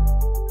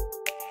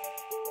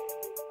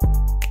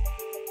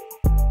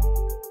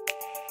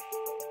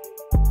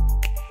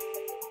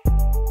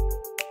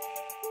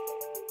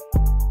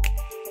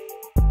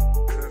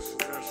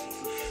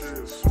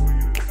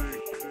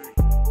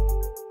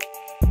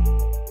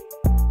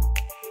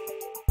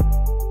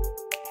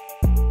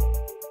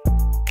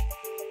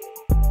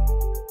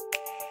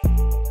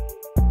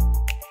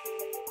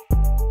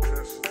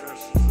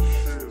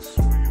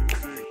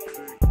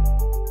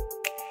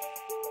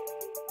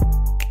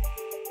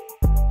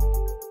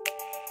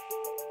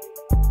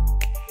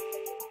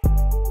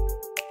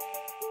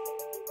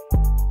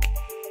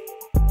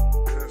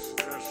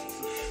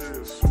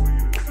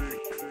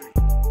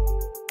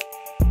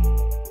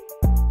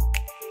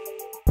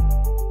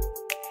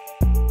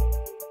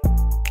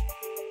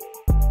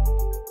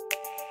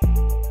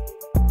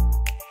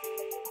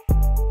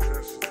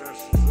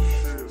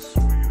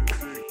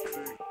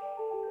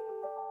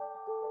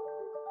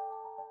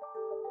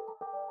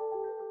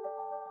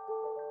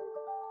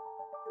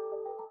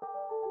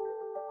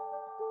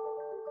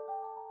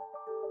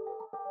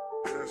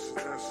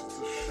 That's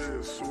the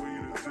shit,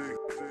 sweet as dick.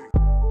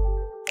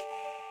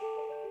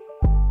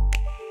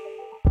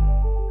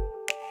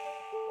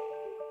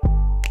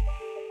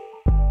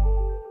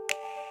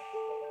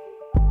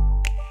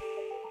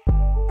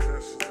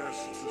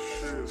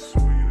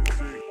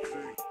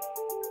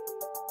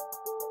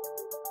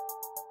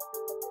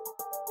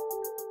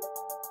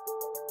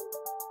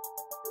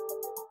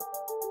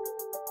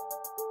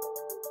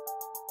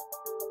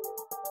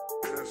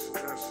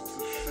 That's the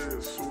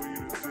shit, sweet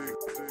as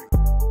dick.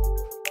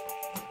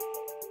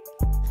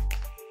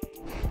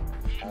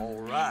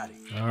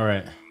 Alrighty. All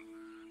right.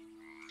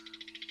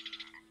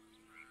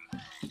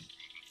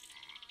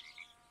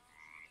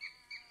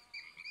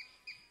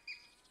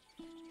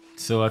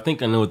 So I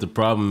think I know what the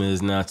problem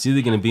is now. It's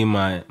either gonna be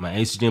my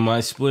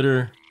HDMI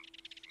splitter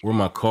or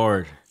my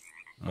card,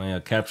 my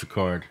capture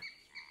card.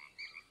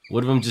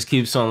 One of them just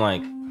keeps on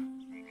like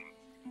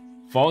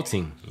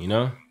faulting, you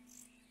know?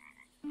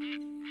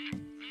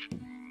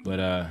 But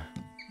I'll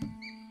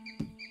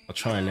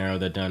try and narrow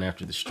that down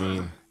after the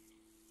stream.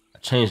 I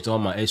changed all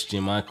my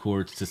HDMI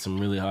cords to some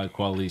really high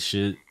quality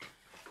shit,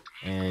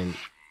 and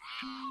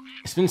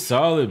it's been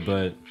solid,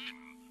 but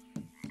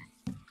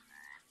I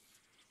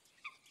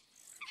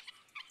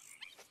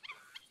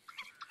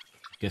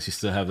guess you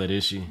still have that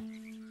issue.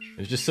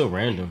 It's just so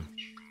random.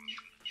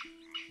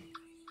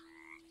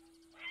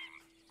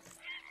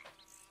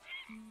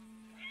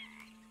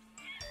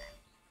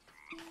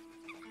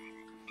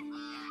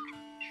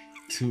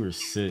 Two or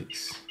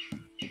six.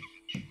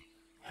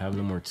 Have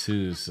no more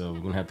twos, so we're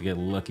gonna have to get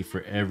lucky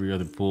for every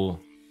other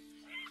pull.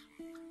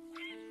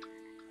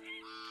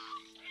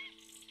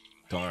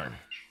 Darn.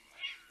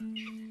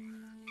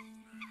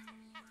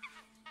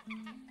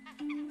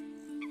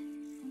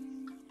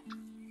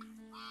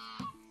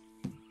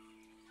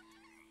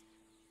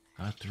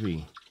 Got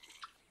three.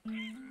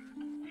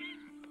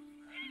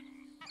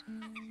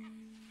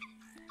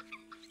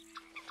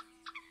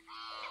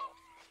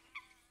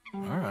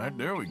 All right,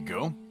 there we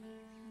go.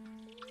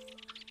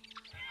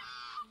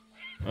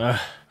 I'm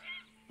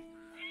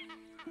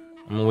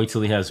gonna wait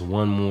till he has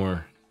one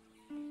more.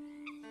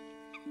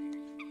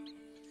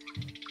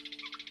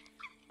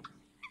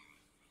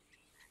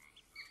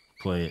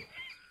 Play it.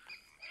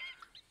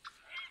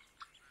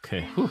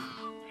 Okay, whew.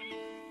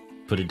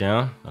 Put it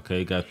down.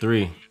 Okay, got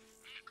three.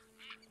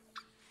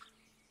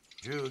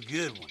 Drew a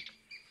good one.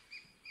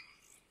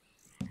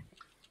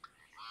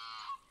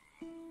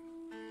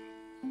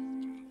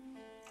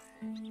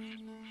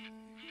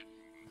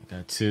 I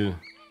got two.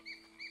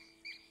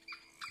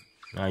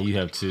 Now you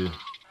have two.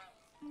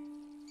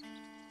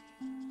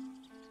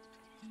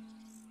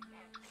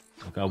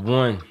 I got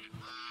one.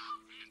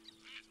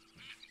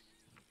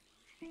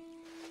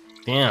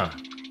 Damn.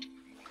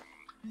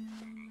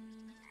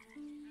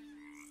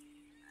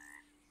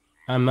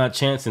 I'm not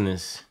chancing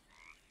this.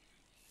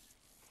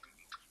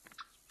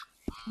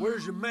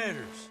 Where's your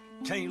manners?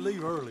 Can't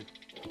leave early.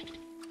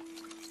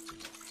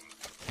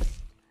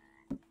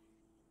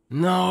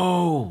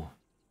 No.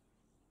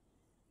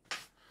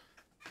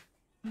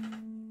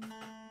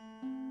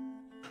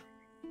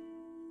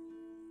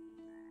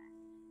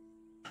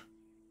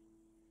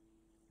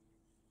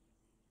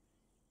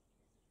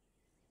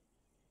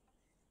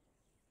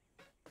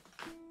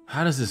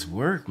 How does this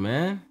work,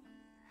 man?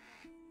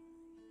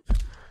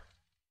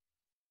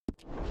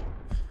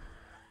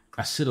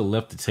 I should have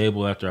left the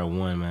table after I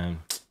won, man.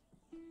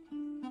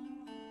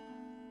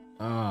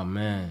 Oh,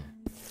 man.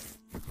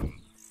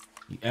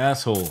 You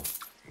asshole.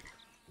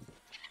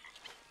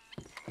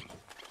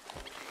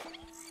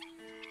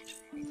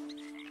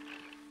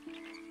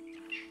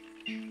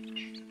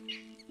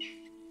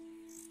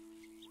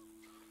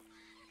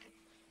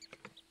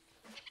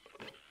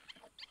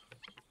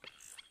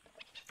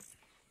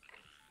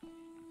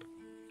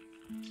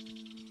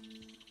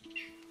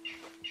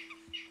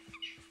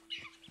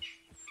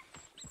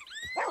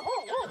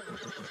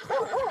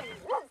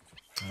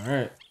 All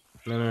right.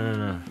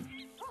 No.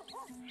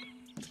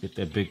 Get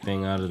that big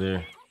thing out of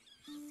there.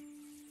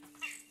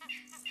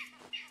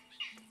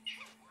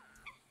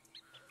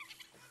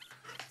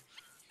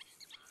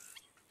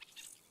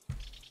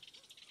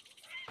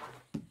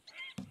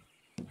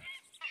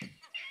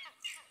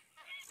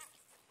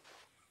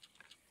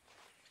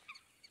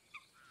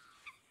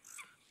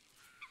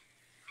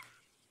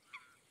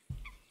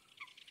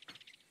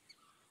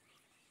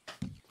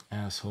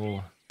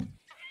 Asshole.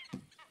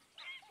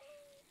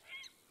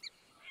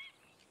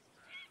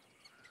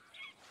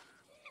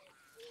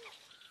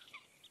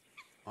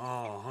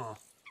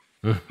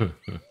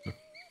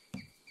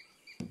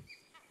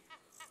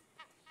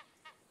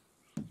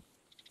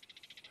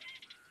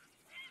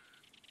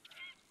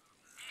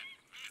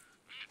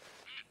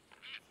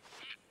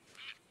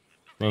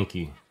 Thank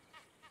you.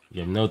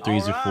 You have no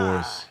threes or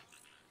fours.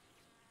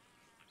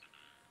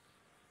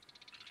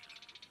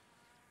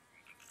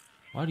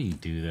 Why do you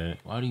do that?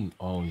 Why do you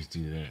always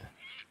do that?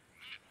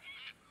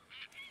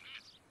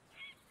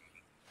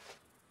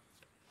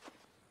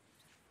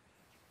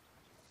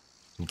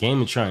 The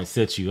game is trying to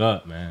set you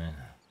up, man.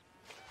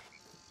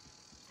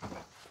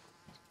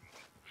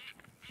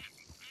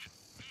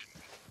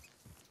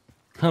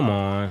 Come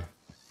on.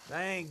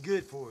 That ain't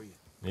good for you.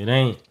 It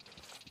ain't.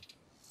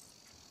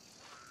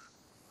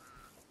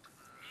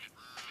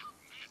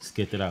 Let's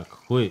get that out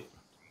quick.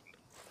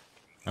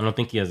 I don't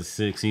think he has a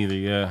 6 either,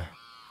 yeah.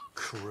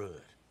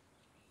 Crud.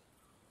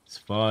 It's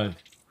 5.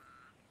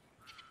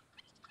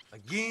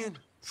 Again?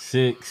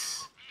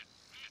 6.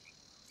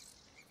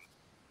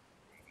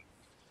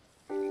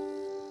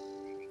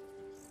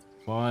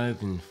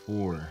 Five and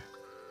 4.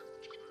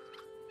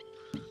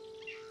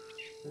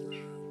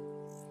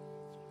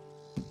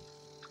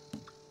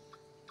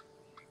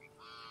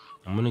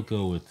 I'm gonna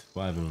go with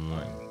 5 and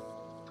 1.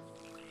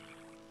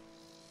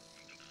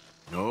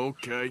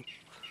 Okay.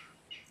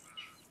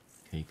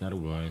 Okay, got a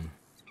 1.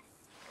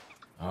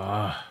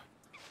 Ah.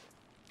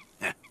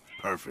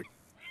 Perfect.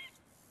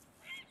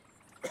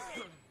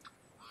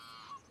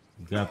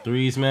 You got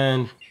 3s,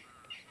 man.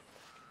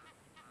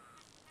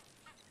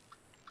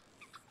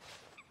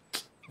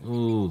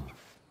 Ooh.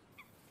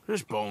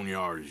 This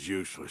boneyard is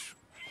useless.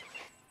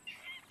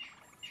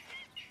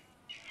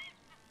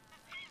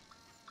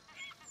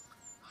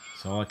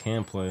 That's all I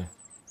can play.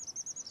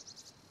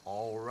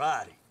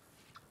 Alrighty.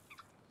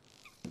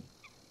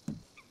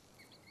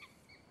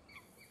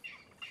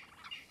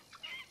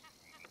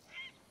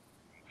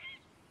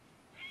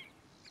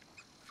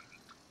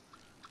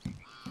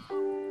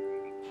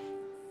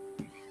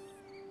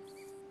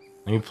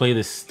 Let me play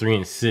this 3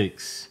 and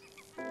 6.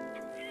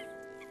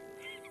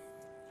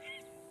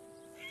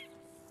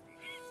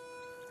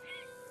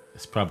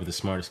 It's probably the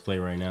smartest play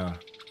right now.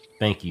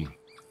 Thank you.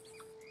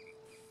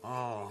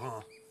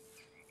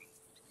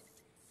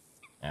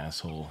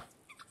 Asshole.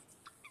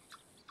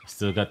 I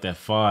still got that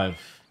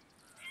 5.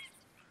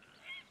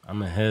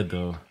 I'm ahead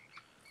though.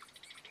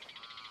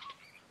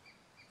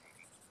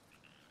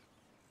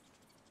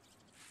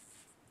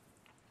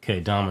 Okay,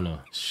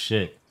 domino.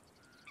 Shit.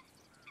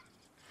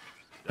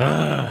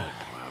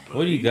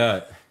 What do you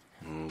got?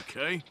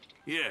 Okay.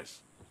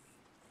 Yes.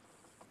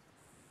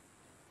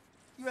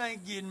 You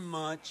ain't getting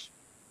much.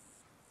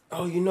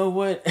 Oh, you know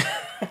what?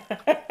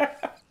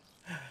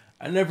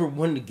 I never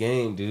won the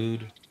game,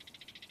 dude.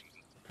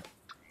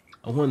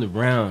 I won the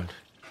round.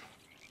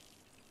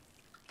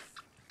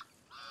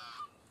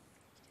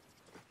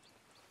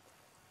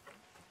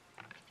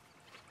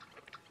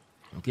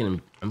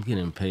 I'm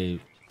getting paid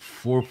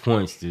 4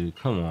 points, dude.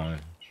 Come on.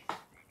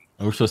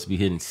 And we're supposed to be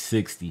hitting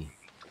 60.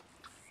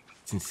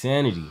 It's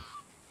insanity.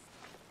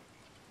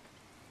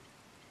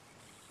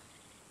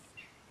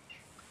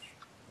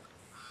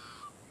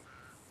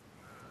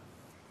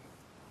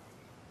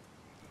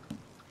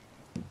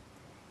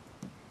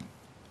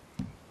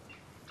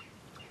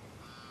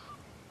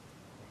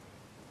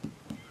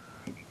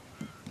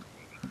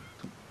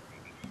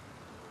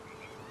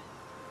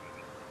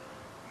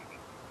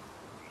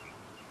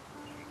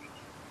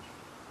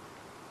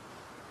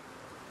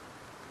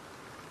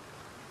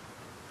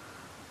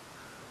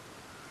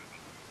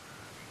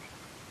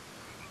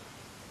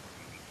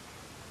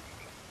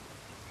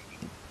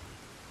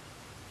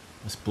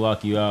 Let's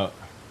block you out.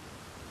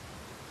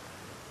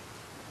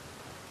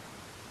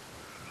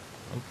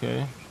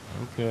 Okay,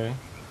 okay.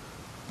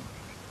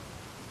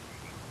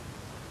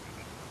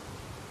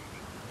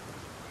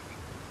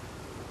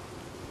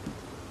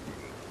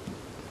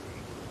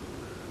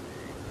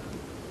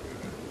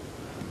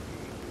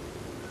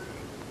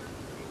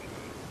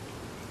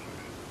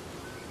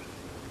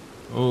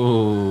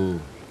 Oh.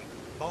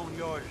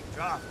 Boneyard is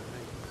dry for me.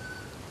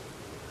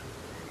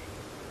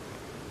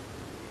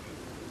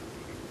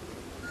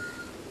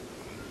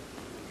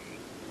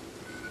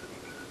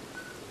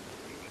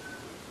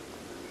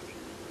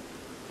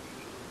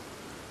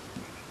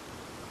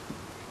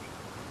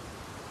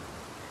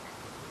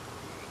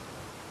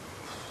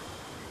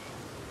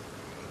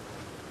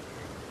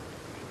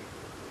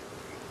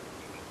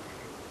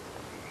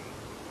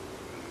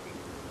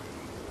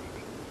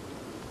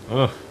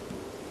 Ugh.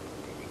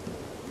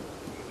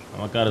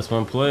 All I got is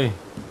one play.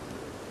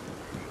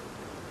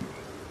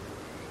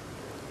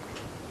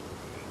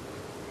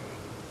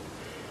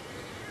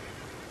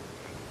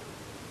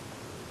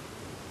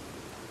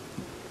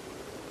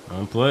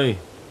 Don't play.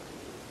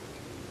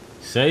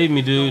 Save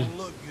me, dude.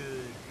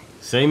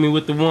 Save me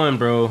with the one,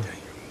 bro.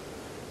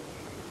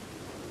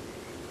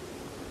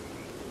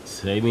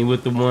 Save me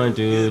with the one,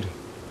 dude.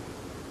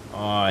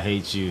 Oh, I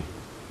hate you.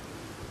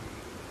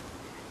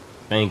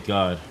 Thank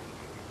God.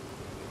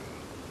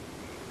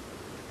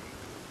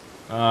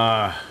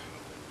 Ah.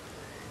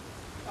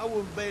 I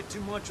wouldn't bet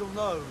too much on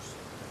those.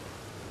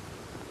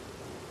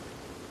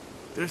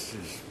 This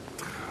is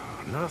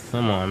nothing.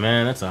 Come on,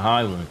 man. That's a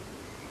high one.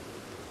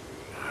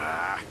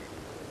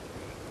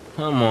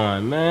 Come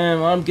on,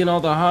 man. I'm getting all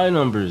the high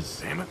numbers.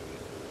 Damn it.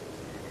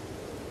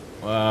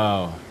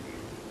 Wow.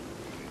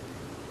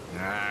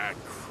 Ah,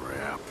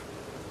 crap.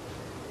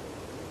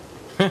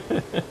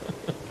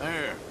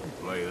 There,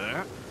 play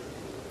that.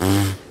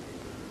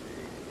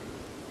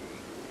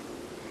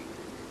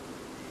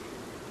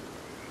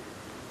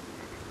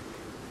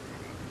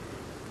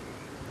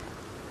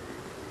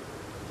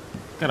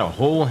 Got a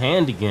whole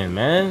hand again,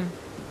 man.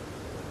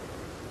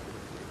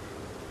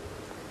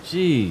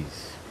 Jeez.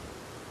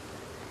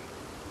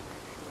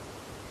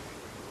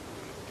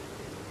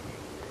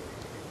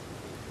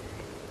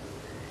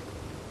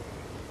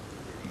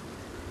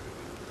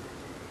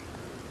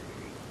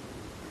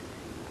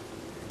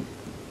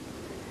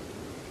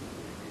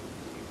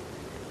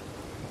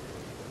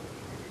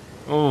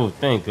 Oh,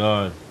 thank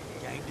God.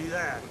 Can't do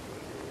that.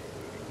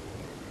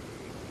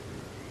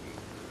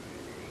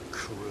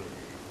 Crew.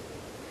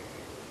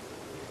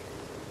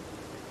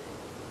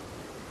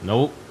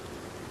 Nope.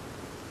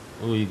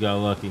 Oh, you got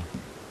lucky.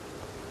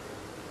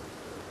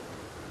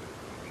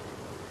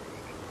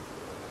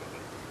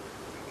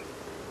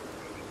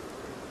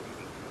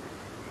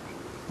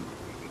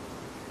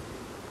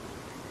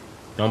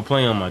 Don't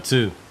play on my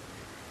two.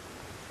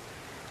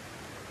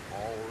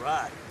 All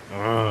right.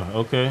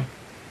 Okay.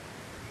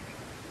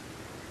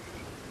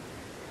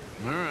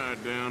 All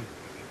right, down.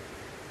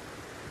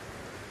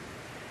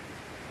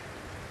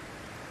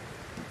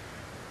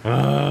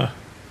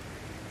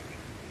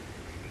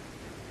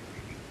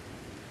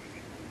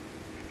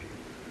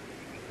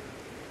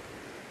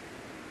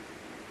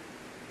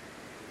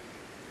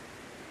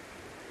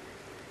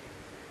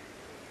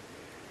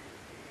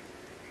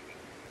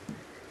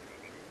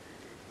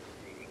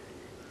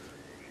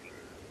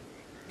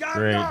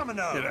 Great.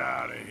 Domino. Get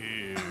out of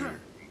here.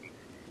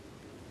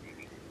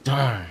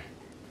 Darn.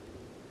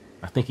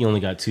 I think he only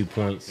got 2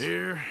 points.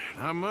 Here,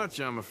 not much,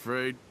 I'm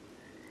afraid.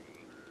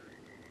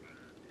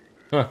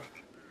 Huh.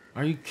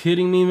 Are you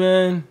kidding me,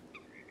 man?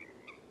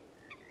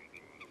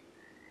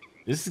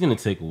 This is gonna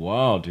take a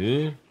while,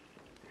 dude.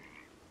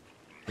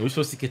 Are we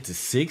supposed to get to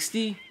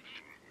 60?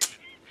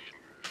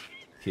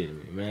 Kidding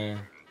me, man.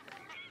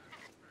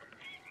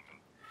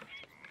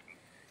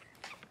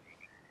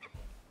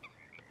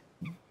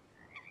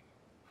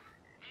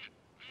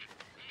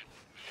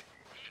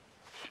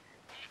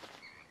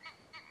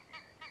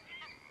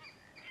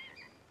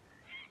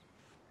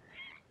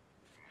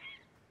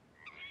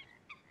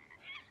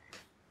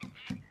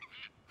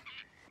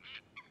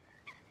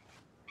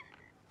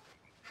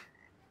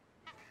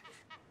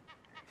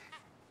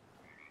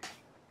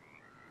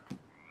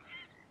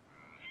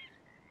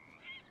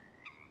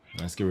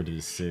 Let's get rid of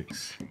the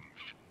 6.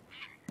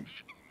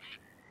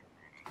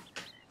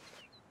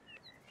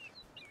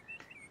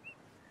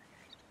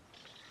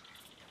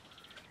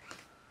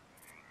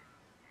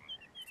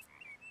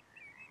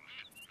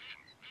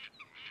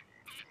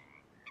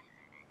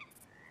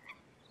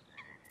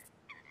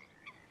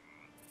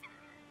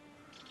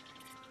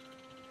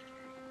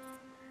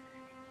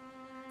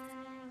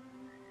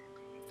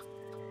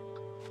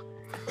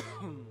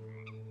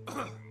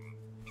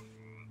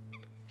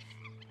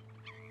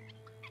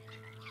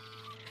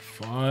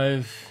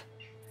 Five.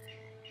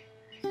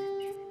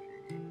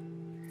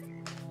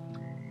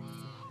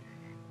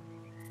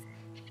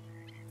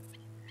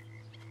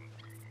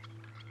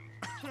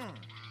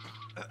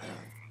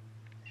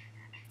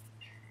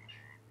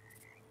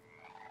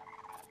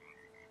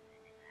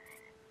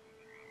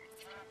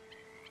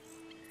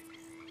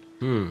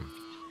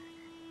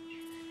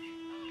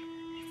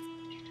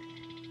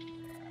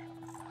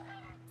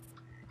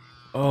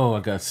 Oh, I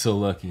got so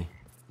lucky.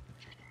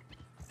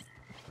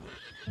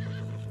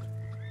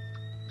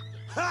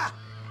 Ha!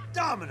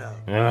 Domino.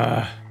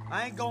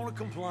 I ain't gonna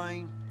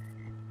complain.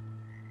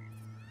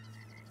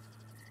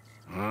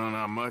 Well,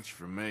 not much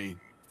for me.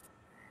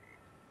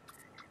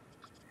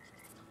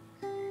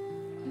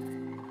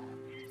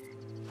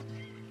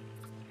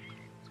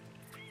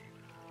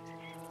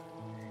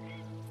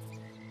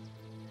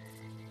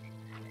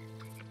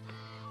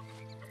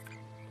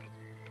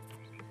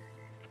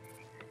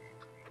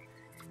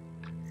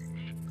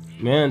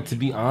 Man, to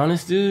be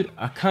honest, dude,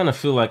 I kind of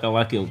feel like I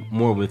like it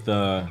more with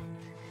a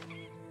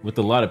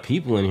lot of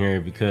people in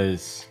here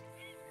because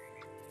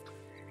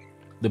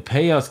the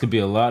payouts could be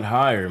a lot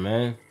higher,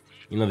 man.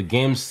 You know, the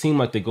games seem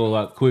like they go a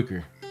lot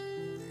quicker.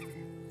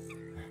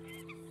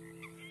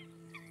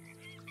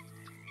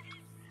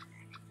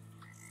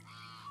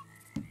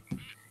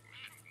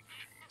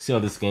 See how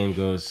this game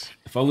goes.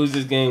 If I lose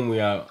this game,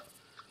 we out.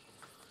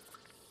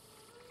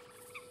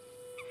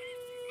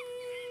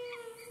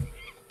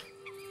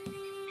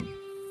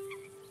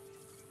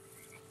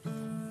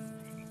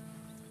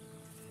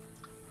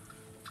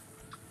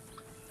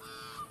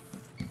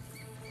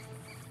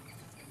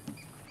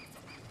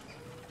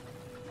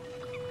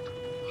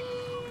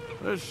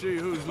 Let's see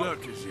whose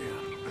luck is here.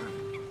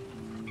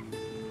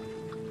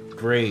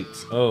 Great.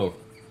 Oh.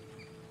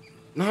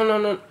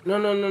 No.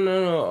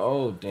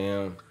 Oh,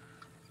 damn.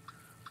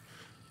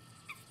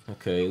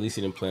 Okay, at least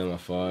he didn't play on my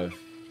 5.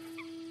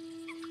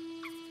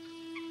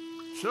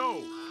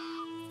 So.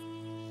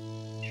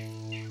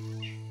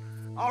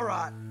 All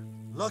right.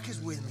 Luck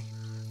is with me.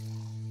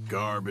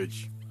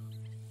 Garbage.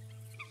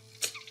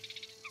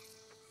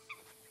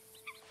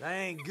 That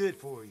ain't good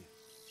for you.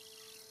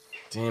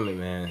 Damn it,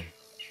 man.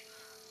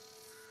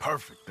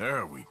 Perfect.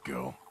 There we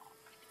go.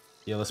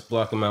 Yeah, let's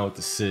block him out with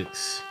the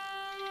 6.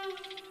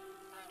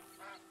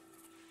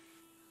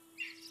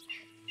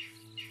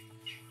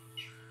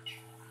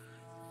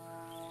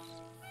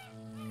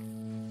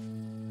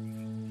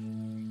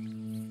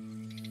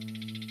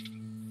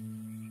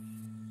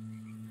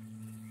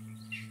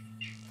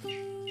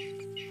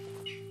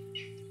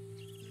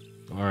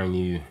 Darn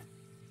you.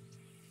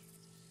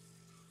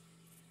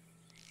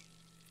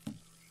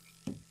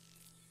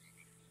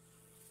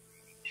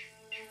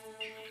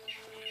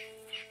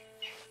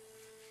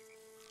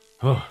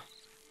 Oh,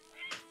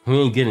 we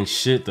ain't getting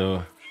shit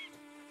though.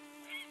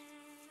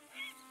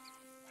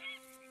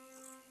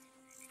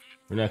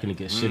 We're not gonna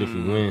get shit if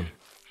we win.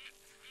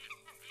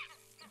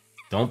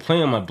 Don't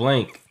play on my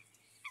blank.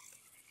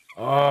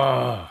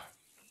 Oh.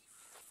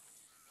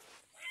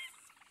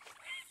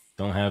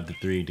 Don't have the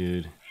 3,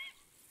 dude.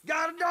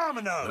 Got a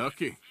domino.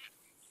 Lucky.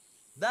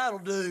 That'll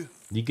do.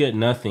 You get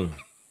nothing.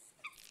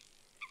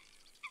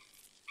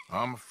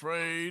 I'm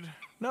afraid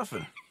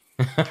nothing.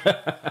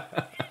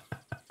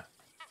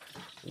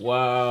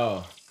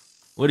 Wow.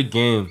 What a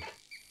game.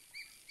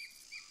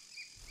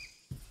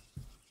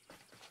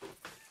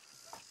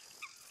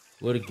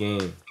 What a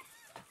game.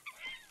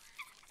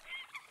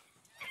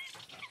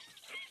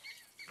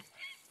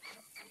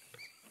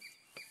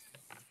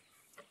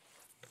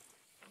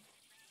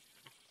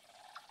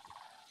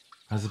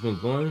 How's it been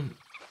going?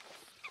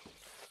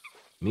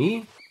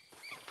 Me?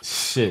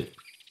 Shit.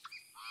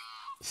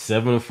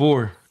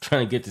 7-4.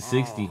 Trying to get to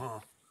 60.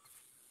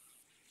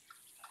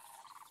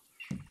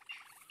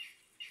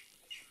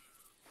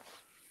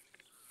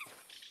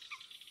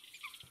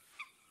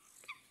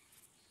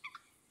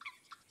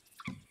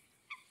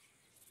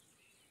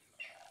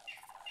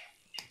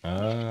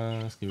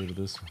 Let's get rid of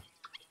this one.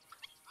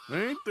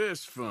 Ain't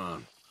this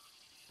fun?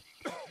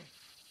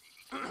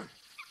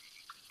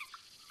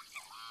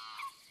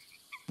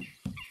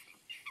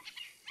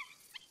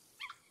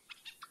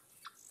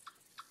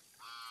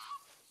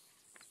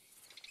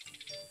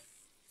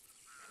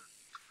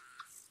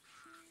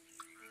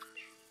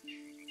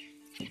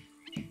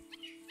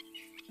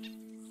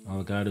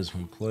 All I got is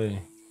one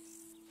play.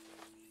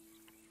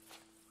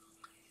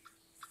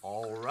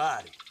 All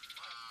righty.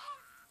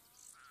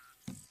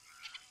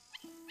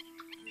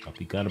 Hope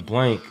you got a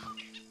blank.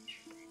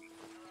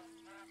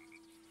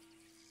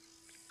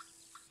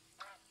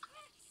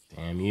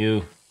 Damn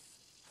you.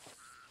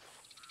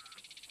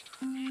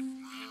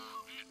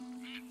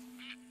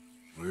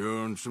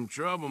 We're in some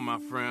trouble, my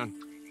friend.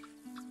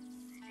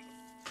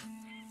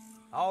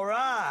 All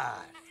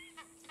right.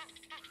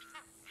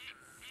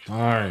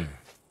 Darn.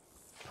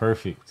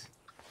 Perfect.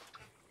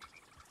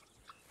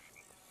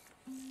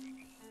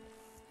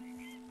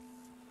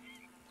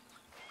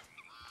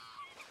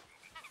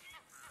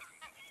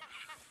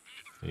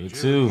 Day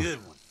 2. Good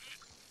one.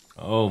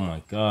 Oh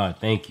my God,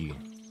 thank you.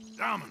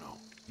 Domino.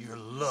 You're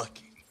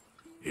lucky.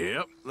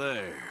 Yep,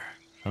 there.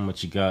 How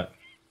much you got?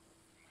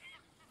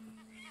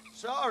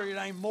 Sorry, it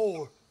ain't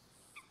more.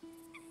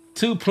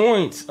 2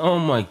 points. Oh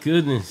my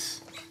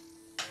goodness.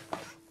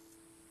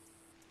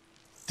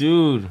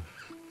 Dude.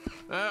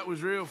 That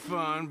was real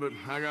fun, but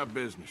I got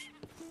business.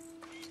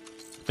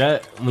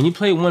 That when you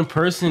play one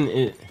person,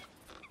 it.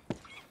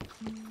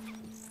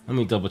 Let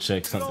me double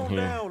check something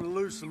here. Down to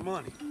lose some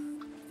money.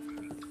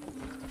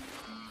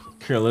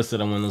 Care less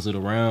that I win those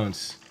little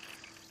rounds.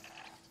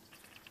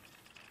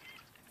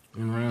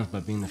 Win rounds by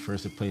being the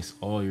first to place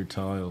all your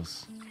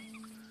tiles.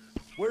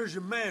 Where's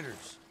your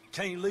manners?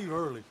 Can't leave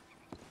early.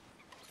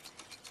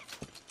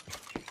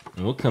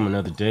 And we'll come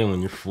another day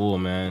when you're full,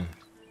 man.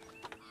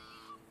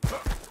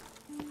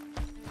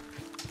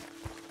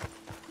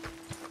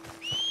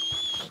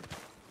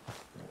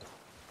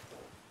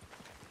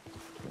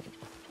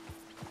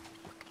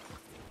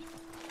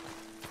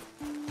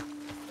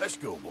 Let's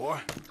go, boy.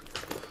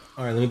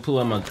 All right, let me pull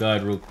out my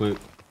guide real quick.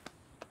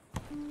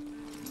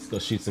 Let's go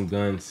shoot some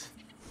guns.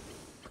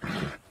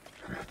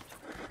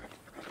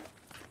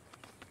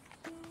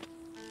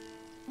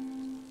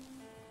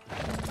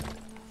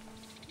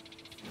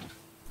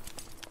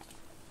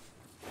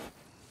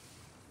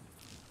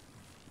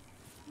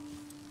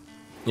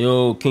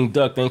 Yo, King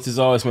Duck, thanks as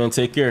always, man.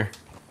 Take care.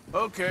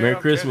 Okay, Merry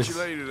I'll Christmas. catch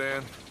you later,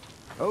 then.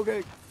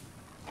 Okay.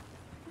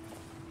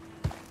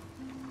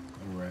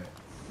 All right.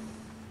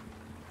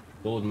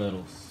 Gold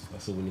medals.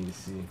 That's what we need to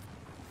see.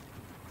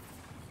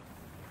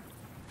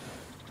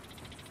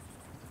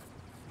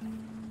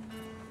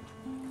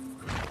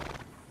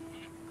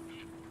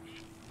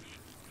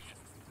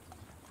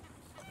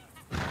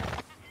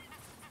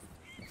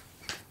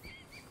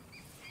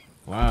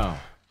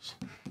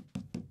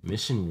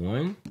 Mission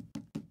 1?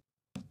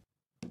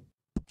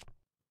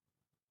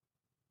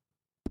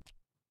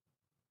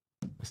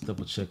 Let's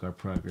double check our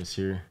progress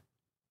here.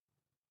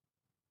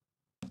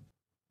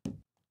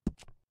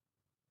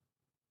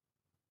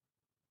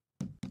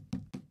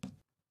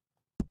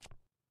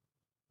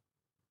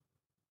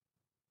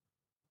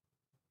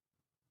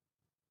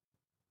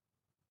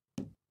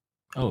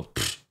 Oh,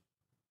 pfft.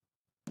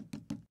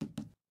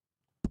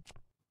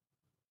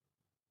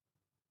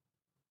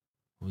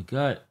 We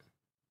got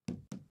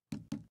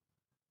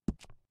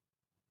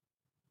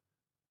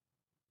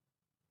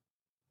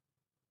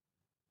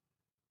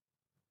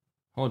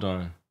hold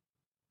on.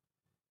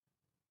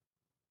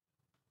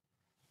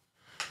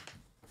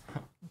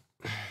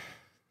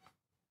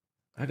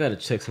 I gotta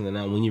check something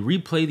out. When you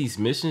replay these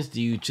missions,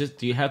 do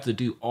you have to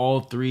do all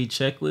 3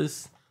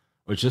 checklists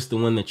or just the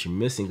one that you're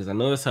missing? Because I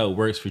know that's how it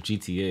works for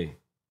GTA.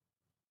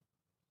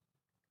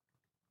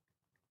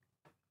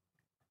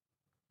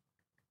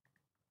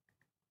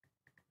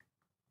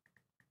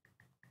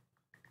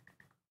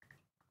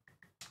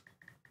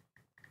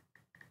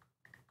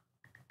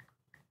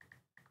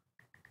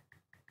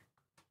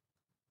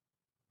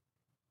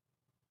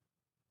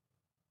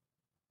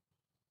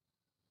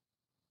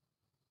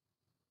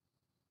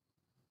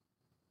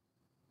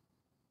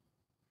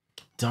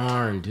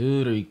 Darn,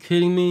 dude, are you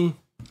kidding me?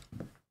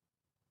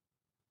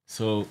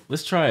 So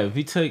let's try it. If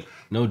we take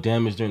no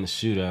damage during the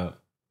shootout,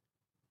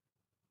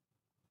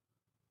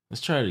 let's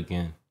try it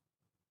again.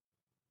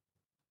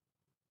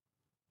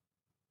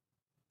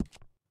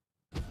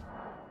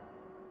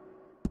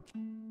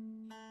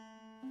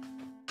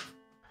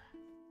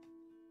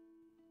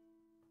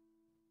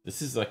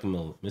 This is like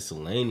a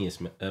miscellaneous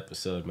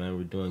episode, man.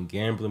 We're doing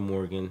Gambling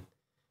Morgan.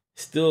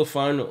 Still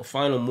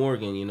final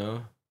Morgan, you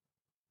know?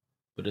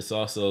 But it's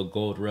also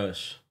Gold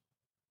Rush.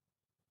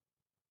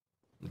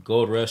 The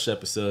Gold Rush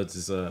episodes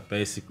is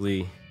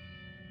basically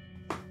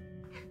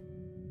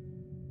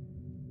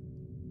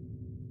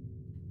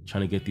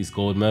trying to get these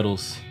gold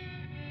medals.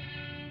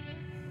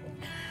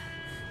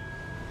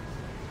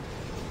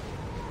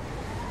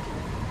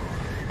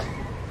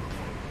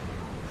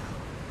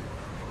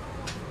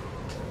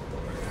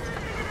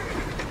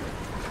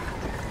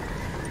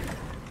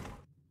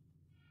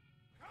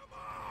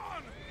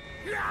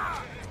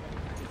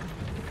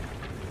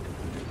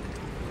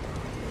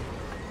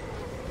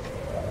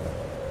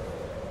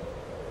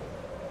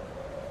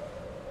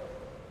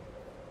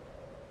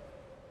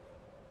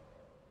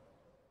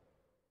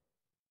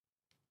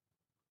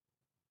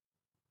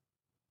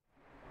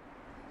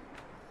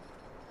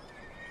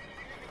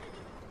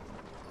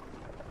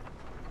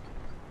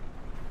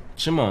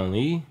 Come on,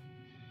 Lee.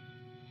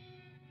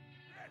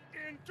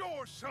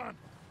 Indoors, son.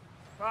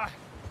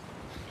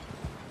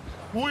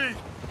 We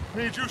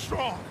need you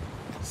strong.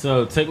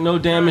 So take no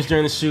damage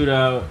during the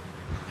shootout.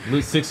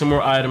 Loot 6 or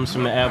more items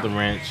from the Adler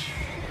Ranch.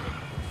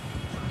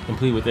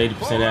 Complete with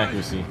 80%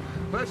 accuracy.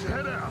 Let's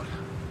head out.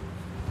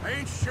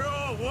 Ain't sure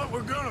what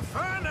we're gonna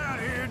find out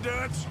here,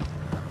 Dutch.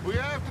 We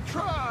have to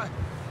try.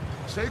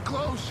 Stay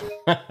close.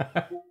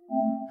 I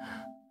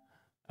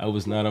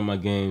was not on my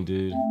game,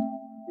 dude.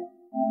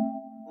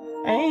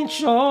 Ain't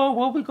sure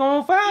what we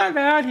gonna find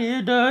out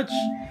here, Dutch.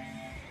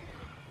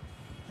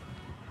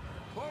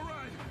 All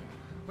right,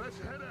 let's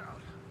head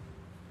out.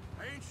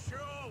 Ain't sure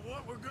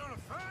what we're gonna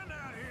find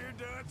out here,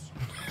 Dutch.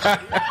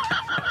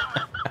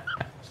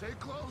 Stay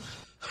close.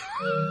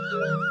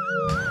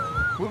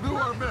 We'll do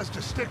our best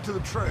to stick to the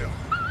trail.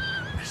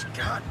 This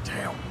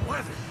goddamn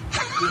weather.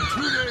 Been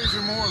 2 days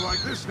or more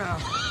like this now.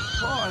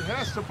 Oh, it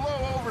has to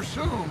blow over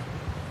soon.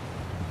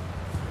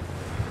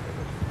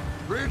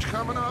 Bridge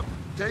coming up.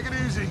 Take it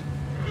easy.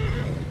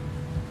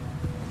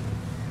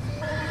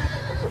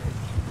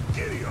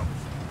 Giddy up.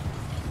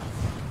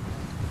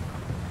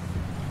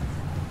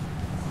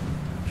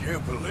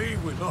 Can't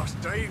believe we lost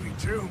Davy,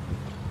 too.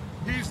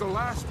 He's the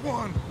last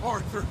one,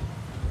 Arthur.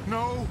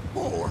 No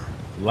more.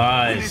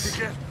 Lies. We need to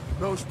get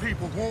those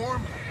people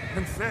warm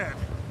and fed.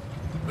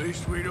 At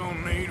least we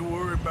don't need to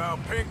worry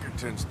about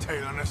Pinkertons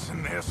tailing us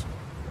in this.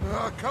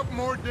 A couple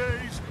more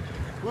days,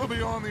 we'll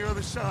be on the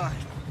other side.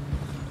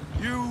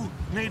 You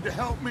need to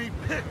help me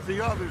pick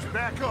the others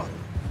back up.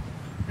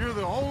 You're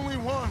the only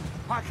one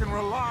I can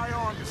rely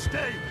on to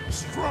stay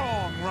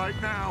strong right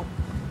now.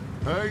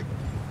 Hey,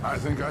 I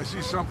think I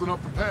see something up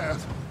the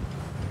path.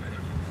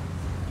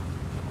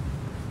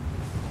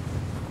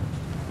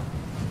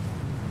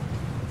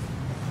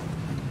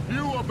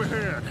 You up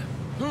ahead.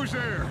 Who's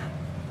there?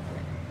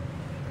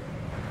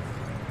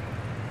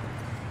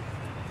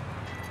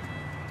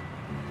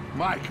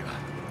 Micah.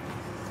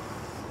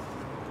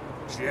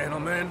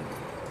 Gentlemen.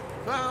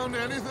 Found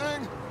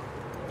anything?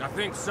 I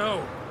think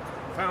so.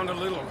 Found a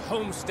little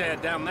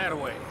homestead down that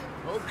way.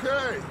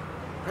 Okay.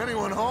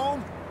 Anyone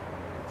home?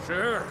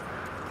 Sure.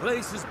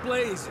 Place is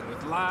blazing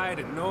with light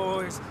and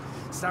noise.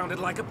 Sounded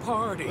like a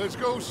party. Let's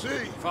go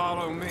see.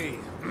 Follow me.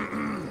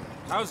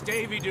 How's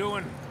Davy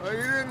doing? He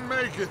didn't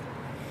make it.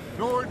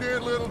 Nor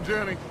did little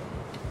Jenny.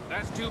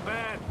 That's too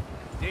bad.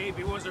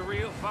 Davy was a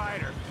real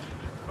fighter.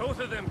 Both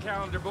of them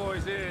calendar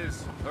boys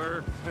is.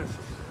 Or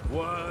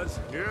Was.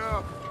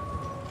 Yeah.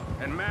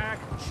 And Mac,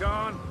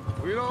 Sean?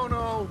 We don't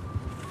know.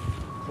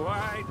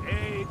 Quite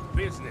a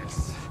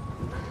business.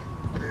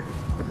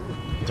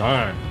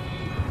 Darn.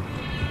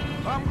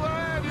 I'm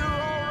glad you're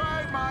all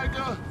right,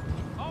 Micah.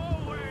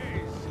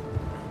 Always.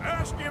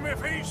 Ask him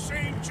if he's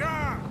seen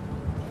John.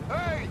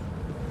 Hey,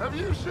 have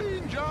you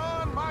seen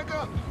John,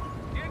 Micah?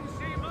 Didn't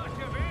see much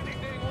of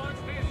anything once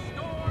this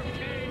storm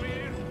came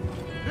in.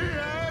 He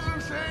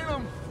hasn't seen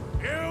him.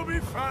 He'll be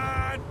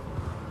fine.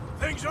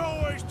 Things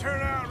always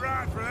turn out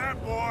right for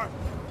that boy.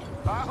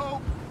 I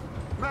hope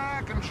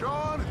Mac and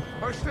Sean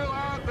are still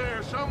out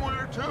there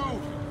somewhere,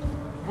 too.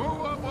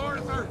 Move up,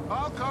 Arthur.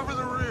 I'll cover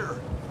the rear.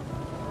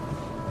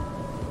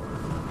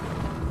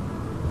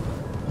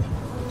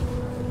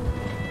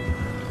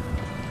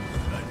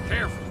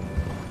 Careful.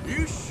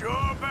 You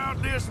sure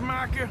about this,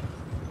 Micah?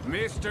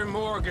 Mr.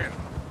 Morgan,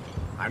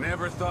 I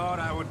never thought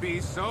I would be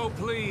so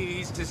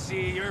pleased to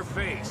see your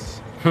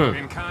face.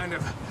 Been kind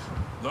of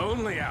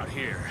lonely out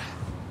here.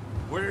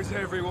 Where's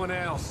everyone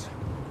else?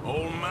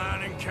 Old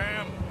mining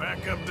camp,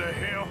 back up the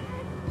hill.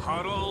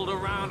 Huddled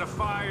around a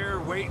fire,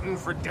 waiting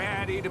for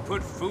Daddy to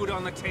put food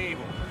on the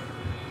table.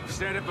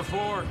 Said it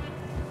before,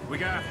 we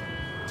got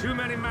too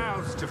many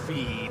mouths to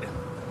feed.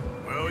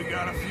 Well, we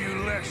got a few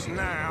less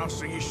now,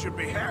 so you should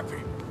be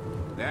happy.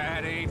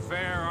 That ain't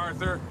fair,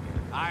 Arthur.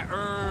 I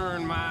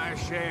earn my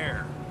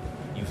share.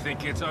 You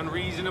think it's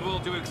unreasonable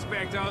to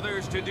expect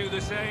others to do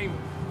the same?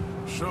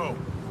 So,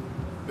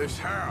 this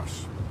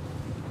house,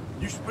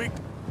 you speak...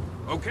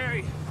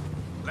 Okay,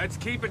 let's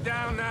keep it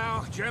down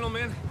now,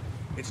 gentlemen.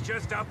 It's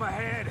just up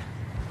ahead.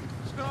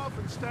 Snuff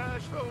and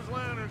stash those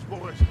lanterns,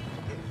 boys.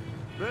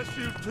 Best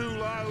you two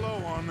lie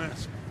low on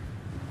this.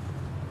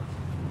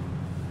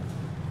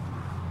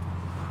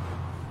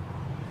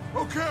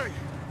 Okay,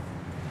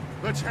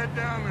 let's head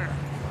down there.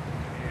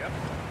 Yep.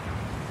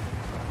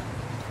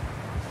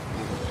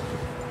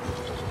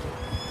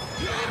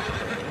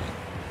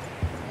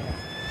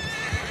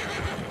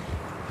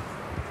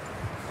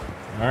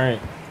 All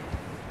right.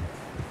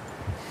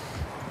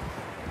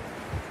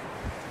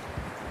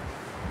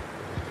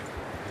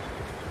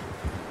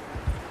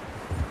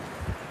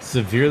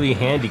 Severely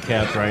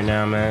handicapped right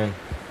now, man.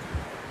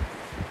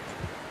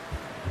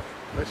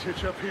 Let's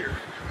hitch up here.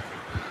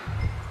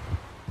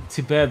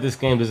 Too bad this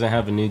game doesn't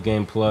have a new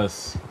game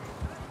plus.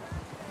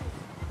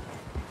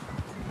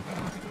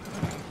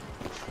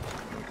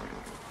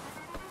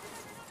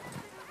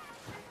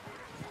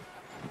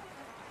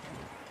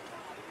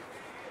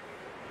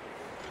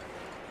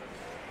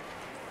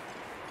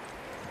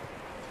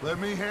 Let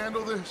me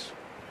handle this.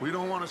 We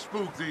don't want to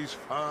spook these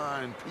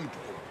fine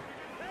people.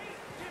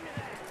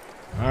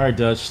 All right,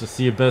 Dutch. Let's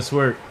see your best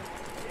work.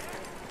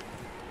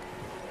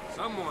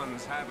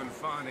 Someone's having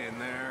fun in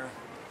there.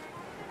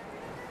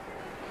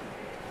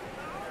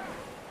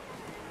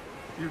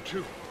 You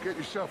two, get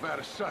yourself out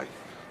of sight.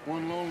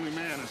 One lonely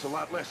man is a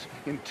lot less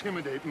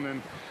intimidating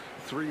than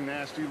three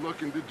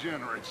nasty-looking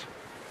degenerates.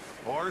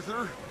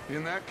 Arthur,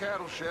 in that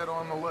cattle shed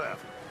on the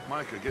left.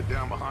 Micah, get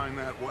down behind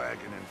that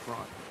wagon in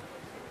front.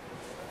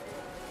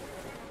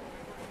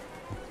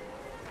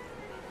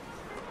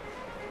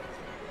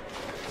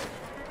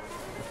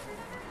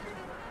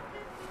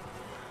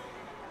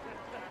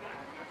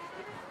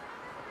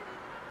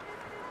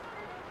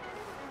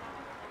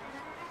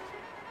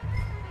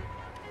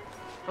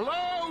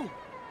 Hello?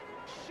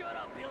 Shut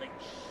up, Billy.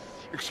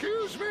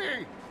 Excuse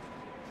me?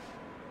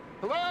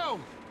 Hello?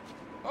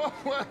 Oh,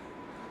 well,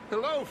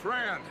 hello,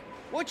 friend.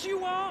 What you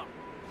want?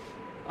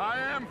 I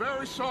am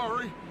very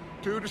sorry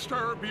to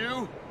disturb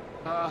you.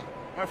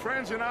 My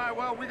friends and I,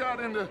 well, we got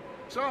into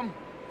some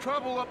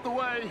trouble up the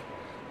way,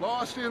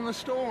 lost in the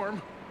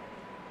storm.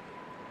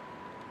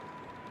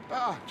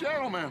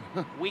 Gentlemen.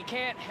 We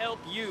can't help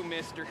you,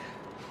 mister.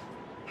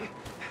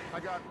 I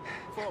got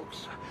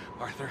folks.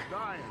 Arthur.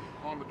 Dying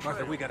on the trail.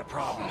 Arthur, we got a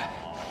problem.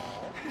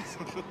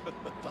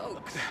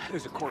 Folks.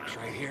 There's a corpse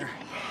right here.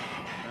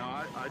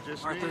 Now, I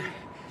just Arthur, need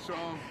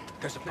some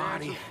there's a cans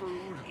body of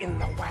food in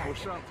the wagon. or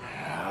something.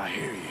 I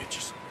hear you.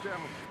 Just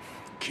Gentlemen,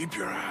 keep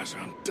your eyes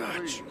on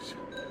Dutch. please.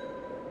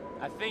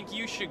 I think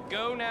you should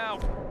go now.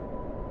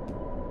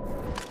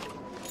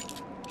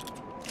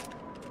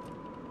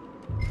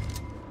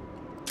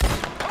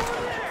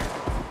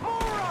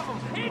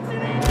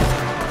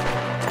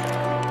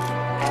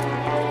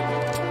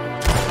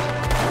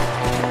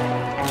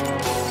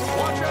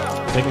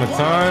 Take my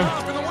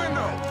time.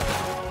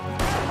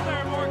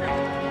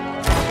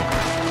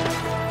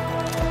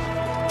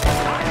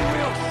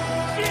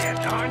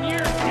 On your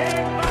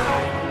dead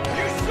body,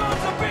 you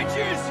sons of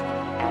bitches!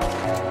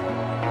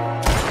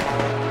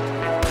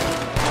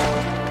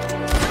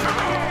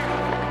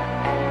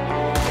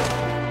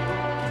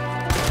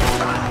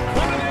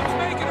 One of them's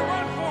making a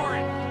run for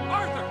it!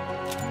 Arthur!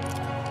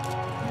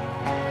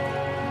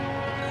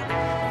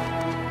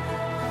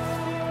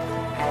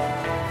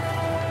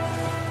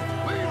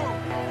 Leave him!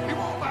 He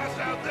won't last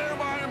out there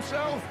by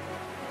himself!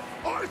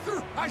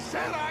 Arthur, I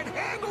said I'd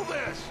handle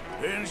this!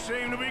 Didn't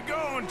seem to be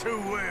going too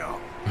well.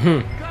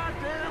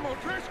 Goddamn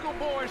O'Driscoll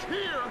boys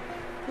here!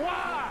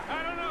 Why?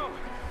 I don't know.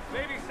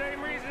 Maybe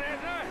same reason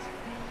as us.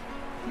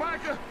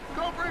 Micah,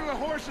 go bring the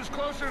horses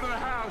closer to the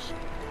house.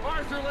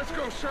 Arthur, let's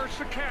go search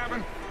the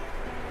cabin.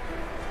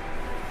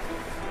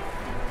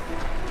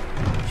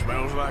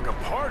 Smells like a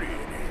party in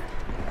here.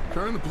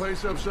 Turn the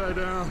place upside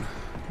down.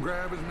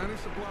 Grab as many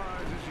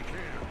supplies as you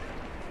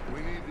can.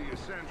 We need the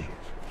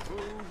essentials.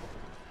 Food,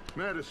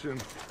 medicine,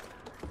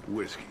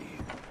 whiskey.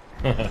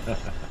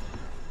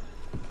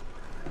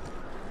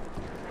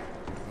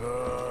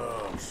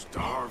 I'm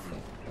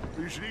starving.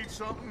 You should eat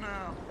something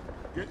now.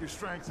 Get your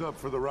strength up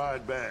for the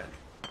ride back.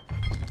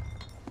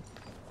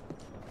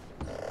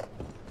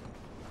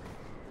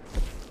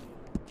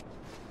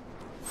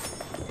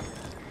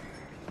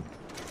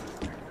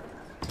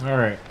 All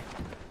right.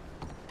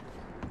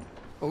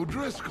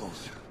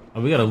 O'Driscoll's.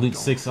 Oh, we gotta loot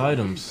 6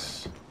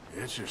 items.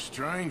 It's a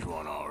strange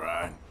one, all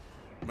right.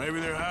 Maybe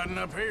they're hiding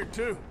up here,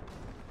 too.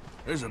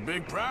 There's a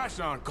big price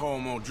on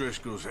Colm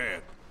O'Driscoll's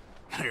head.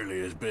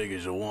 Nearly as big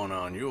as the one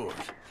on yours.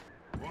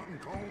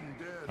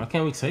 Why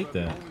can't we take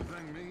that?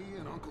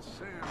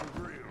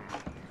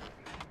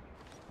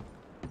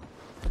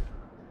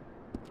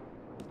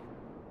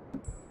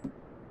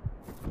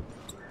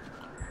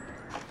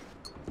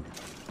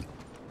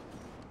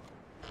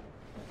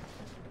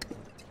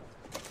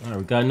 Alright,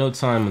 we got no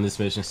time on this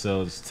mission,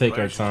 so let's take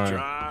our time.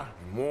 Dry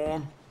and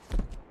warm.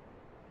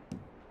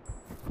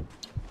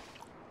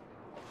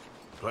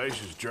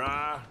 Place is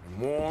dry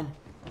and warm.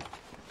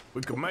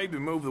 We could maybe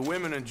move the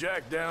women and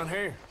Jack down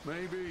here.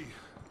 Maybe.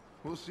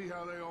 We'll see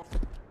how they all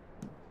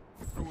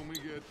when we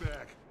get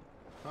back.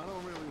 I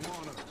don't really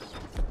want to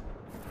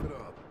get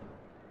up.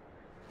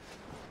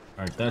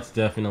 Alright, that's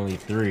definitely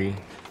 3.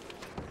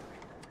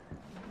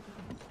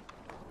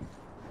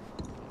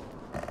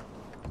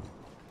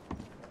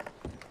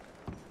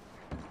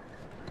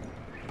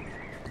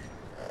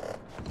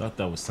 Thought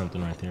that was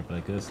something right there, but I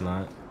guess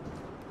not.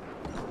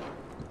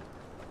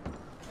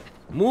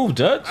 Move,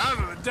 Dutch. Out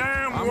of the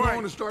damn I'm way.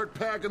 going to start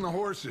packing the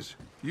horses.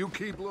 You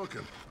keep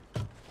looking.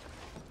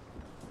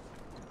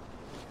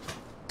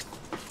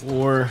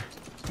 Or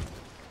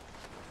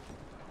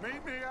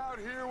meet me out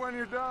here when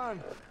you're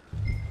done.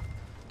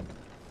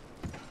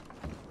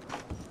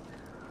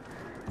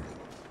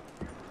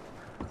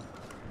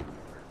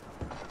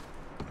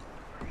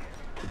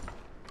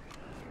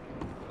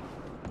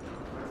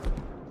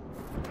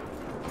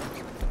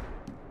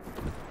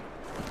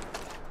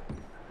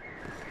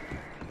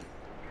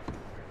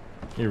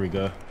 here we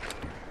go.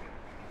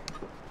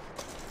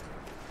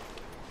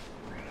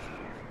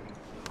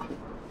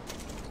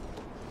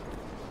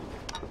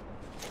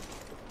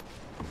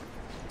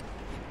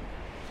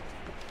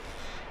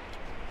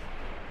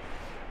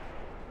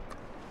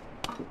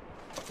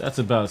 That's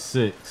about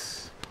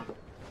 6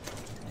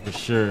 for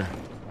sure.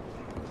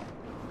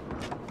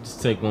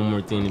 Just take one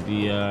more thing to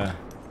be I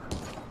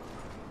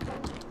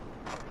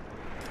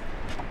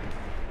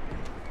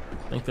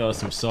think that was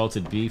some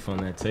salted beef on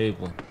that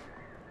table.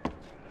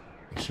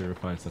 I'm sure we'll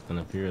find something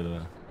up here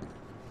though.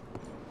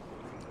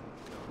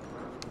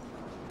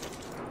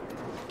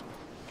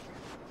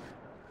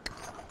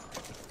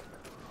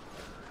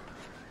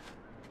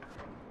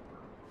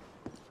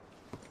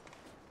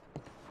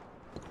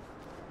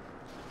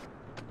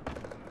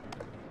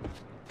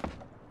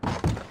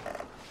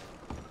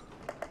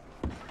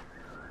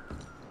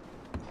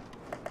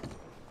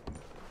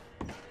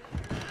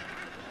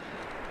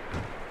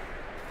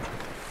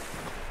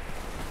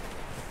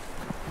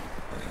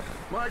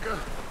 Micah,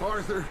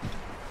 Arthur,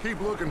 keep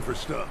looking for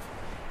stuff.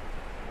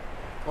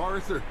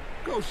 Arthur,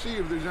 go see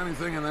if there's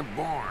anything in that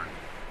barn.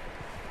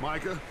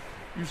 Micah,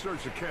 you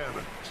search the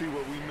cabin, see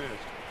what we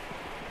missed.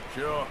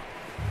 Sure.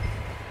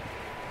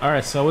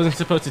 Alright, so I wasn't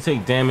supposed to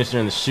take damage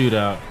during the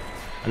shootout.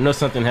 I know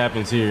something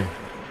happens here.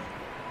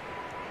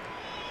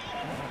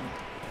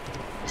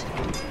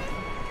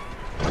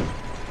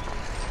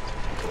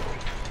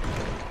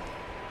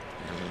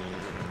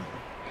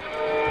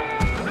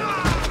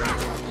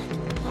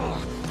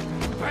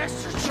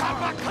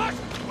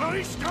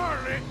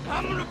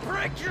 I'm gonna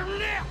break your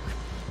neck!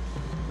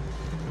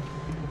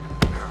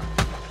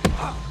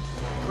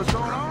 What's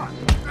going on?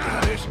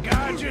 This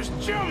guy just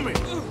jumped me!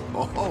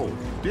 Oh,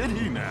 did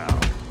he now?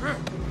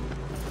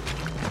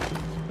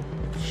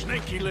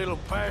 Sneaky little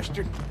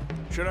bastard.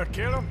 Should I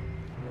kill him?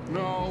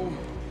 No.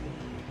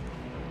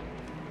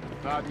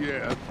 Not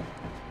yet.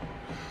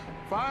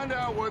 Find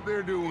out what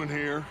they're doing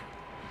here,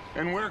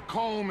 and where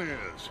Colm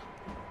is.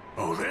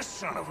 Oh, this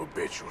son of a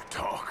bitch will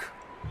talk.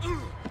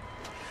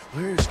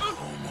 Where's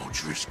Colm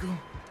O'Driscoll?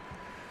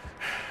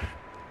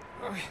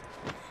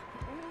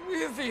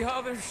 With the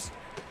others.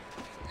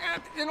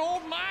 At an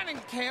old mining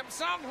camp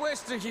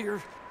southwest of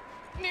here.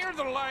 Near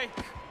the lake.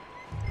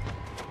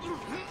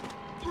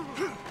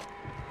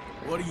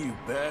 What are you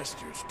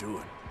bastards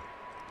doing?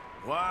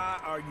 Why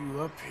are you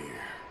up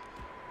here?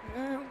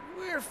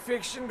 We're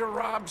fixing to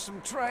rob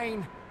some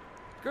train.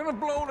 Gonna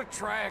blow the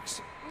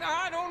tracks.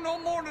 I don't know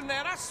more than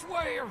that, I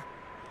swear.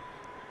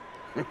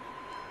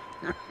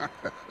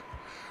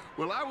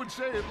 Well, I would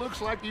say it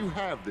looks like you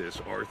have this,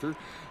 Arthur.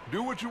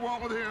 Do what you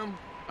want with him.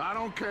 I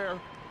don't care.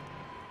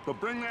 But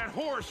bring that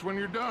horse when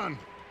you're done.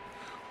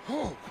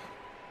 Oh.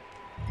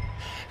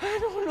 I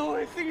don't know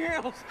anything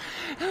else.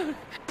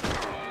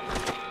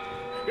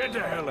 Get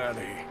the hell out of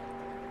here.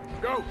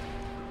 Go.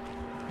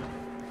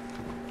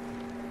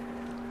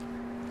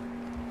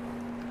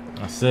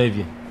 I'll save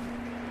you.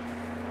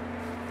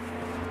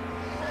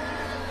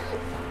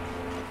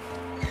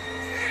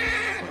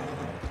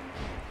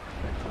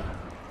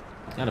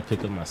 Gotta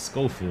pick up my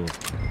Schofield.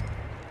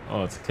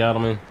 Oh, it's a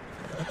cattleman.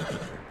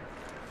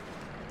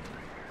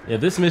 Yeah,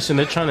 this mission,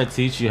 they're trying to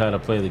teach you how to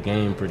play the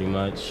game pretty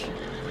much.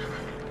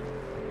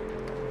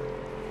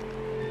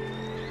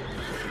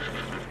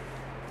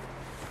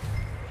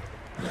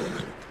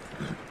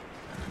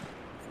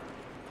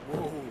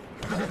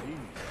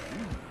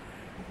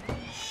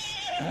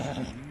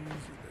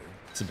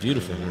 It's a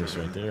beautiful horse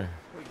right there.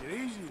 Take it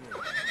easy.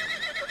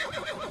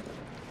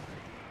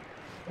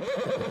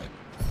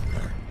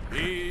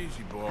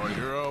 Easy, boy.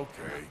 You're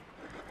okay.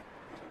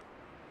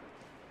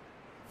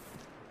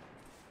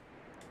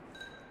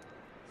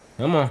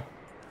 Come on.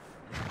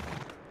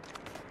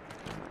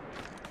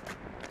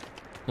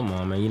 Come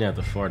on, man. You didn't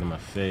have to fart in my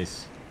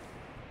face.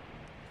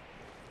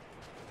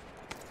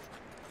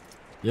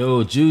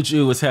 Yo,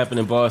 Juju, what's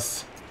happening,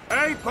 boss?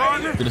 Hey,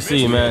 partner. Good to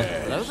see you, man.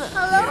 Hello,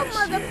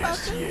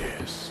 motherfucker.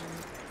 Yes.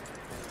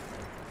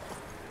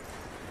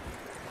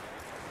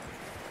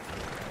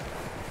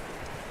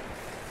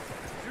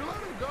 You let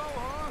him go,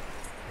 huh?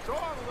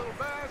 Saw the little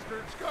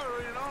bastard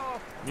scurrying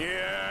off.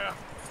 Yeah.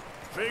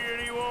 Figured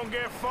he won't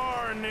get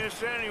far in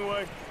this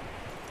anyway.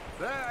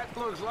 That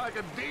looks like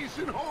a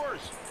decent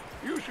horse.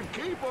 You should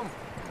keep him.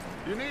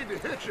 You need to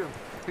hitch him.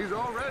 He's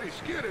already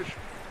skittish.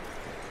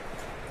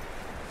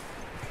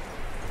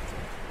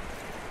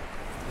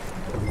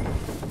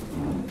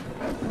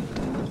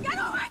 Get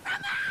away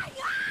from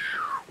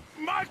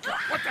me! Micah,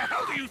 what the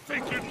hell do you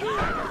think you're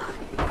doing?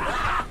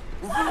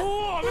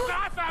 Oh, look what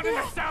I found in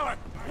the cellar!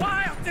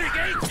 Wild thing,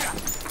 ain't ya?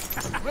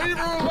 Leave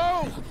her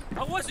alone!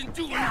 I wasn't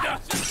doing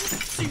nothing.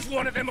 She's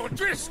one of them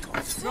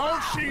O'Driscolls. No,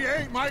 she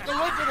ain't, Micah. Look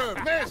at her.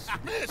 Miss.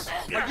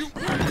 Are you...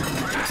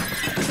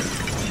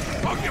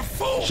 Oh, you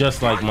fool!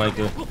 Just like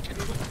Micah.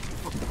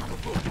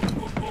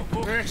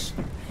 Miss.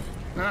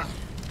 Now,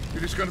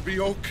 it is gonna be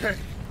okay.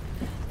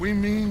 We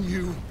mean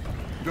you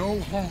no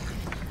harm.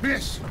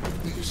 Miss.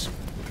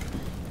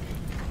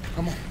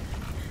 Come on.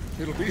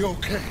 It'll be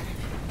okay.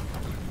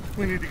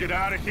 We need to get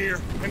out of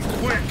here, and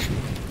quick.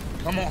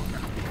 Come on.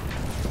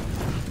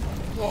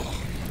 Oh.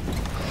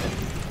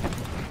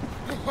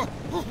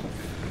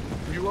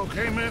 You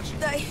okay, miss?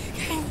 They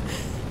came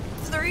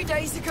 3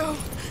 days ago.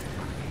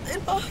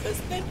 And my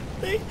husband,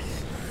 Okay.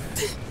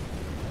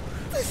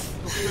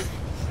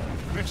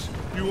 Miss,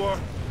 you are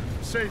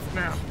safe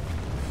now.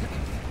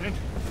 And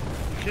you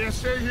can't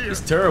stay here. It's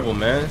terrible,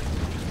 man.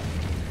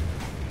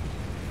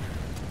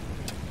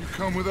 You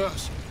come with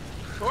us.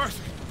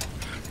 Arthur.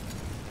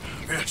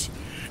 Miss,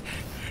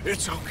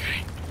 it's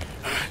okay.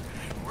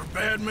 We're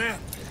bad men.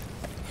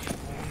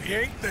 We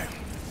ain't them.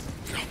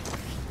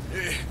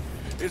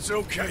 It's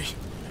okay.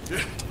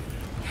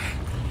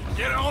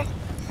 Get on.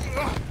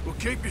 We'll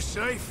keep you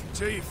safe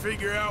until you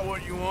figure out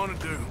what you want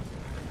to do.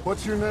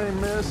 What's your name,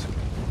 miss?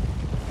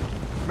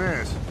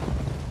 Miss.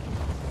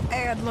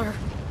 Adler.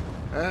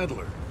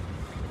 Adler.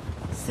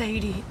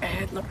 Sadie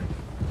Adler.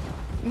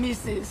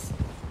 Mrs.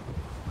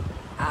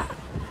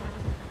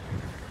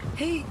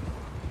 He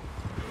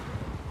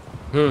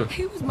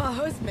was my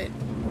husband.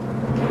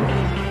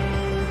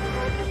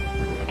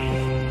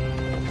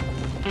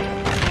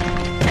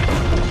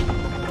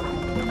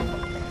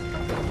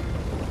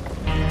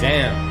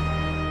 Damn.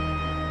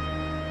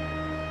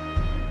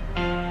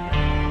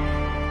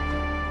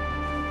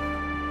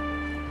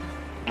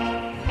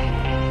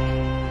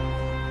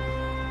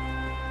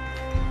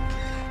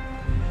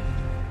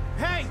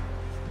 Hey!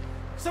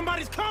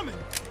 Somebody's coming!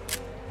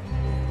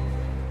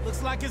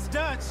 Looks like it's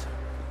Dutch.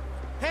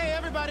 Hey,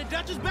 everybody,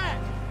 Dutch is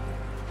back!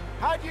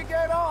 How'd you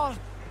get on?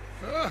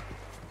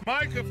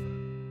 Micah.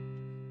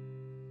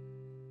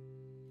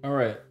 All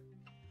right.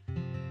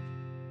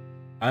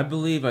 I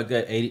believe I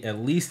got at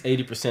least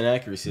 80%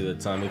 accuracy that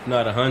time, if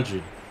not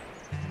 100.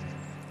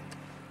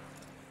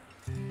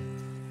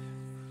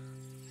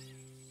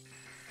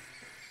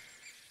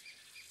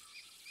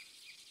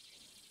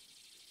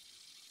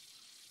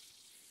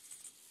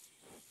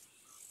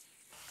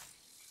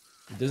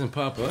 It doesn't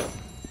pop up.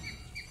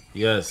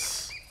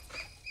 Yes.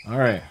 All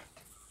right.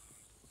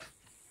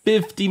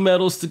 50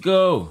 medals to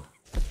go.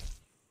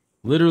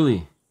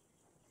 Literally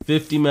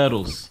 50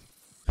 medals.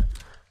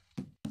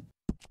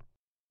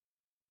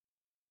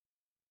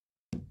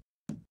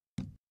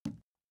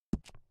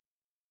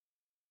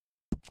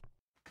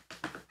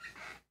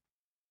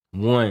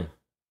 One,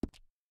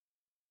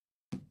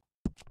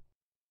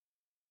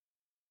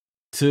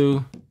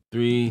 2,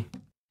 3,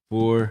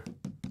 4,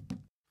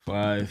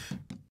 5,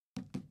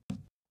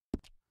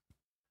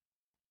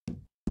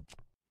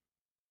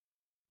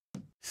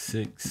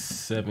 6,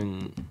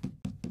 7,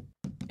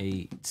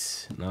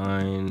 8,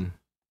 9,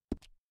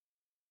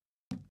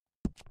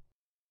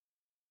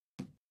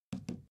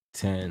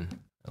 10,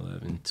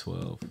 11,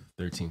 12,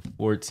 13,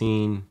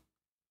 14.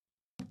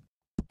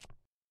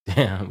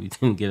 Damn, we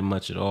didn't get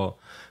much at all.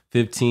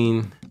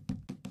 15,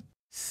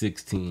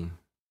 16,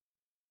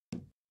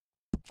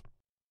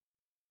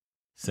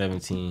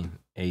 17,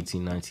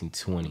 18, 19,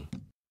 20.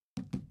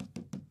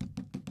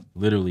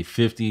 Literally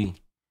 50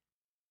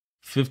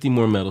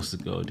 more medals to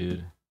go,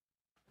 dude.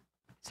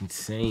 It's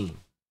insane.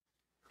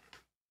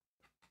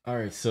 All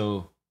right,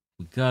 so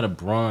we got a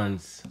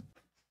bronze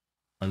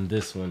on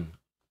this one.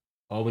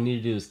 All we need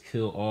to do is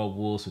kill all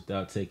wolves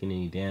without taking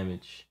any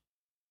damage.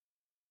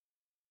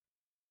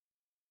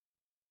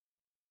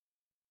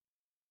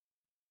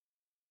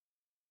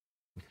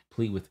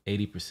 Complete with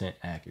 80%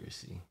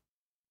 accuracy.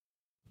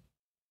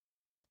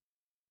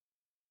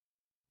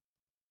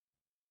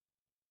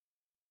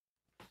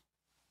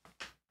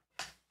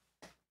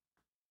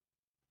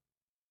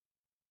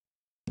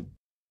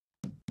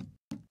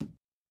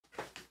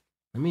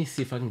 Let me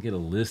see if I can get a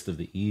list of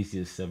the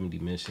easiest 70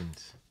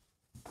 missions.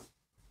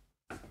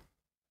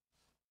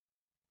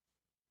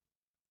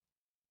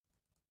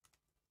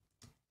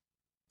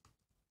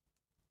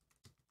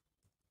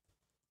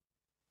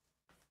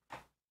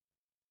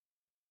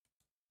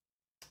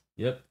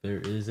 Yep, there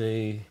is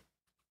a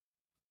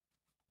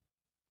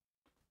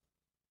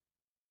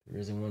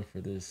one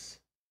for this.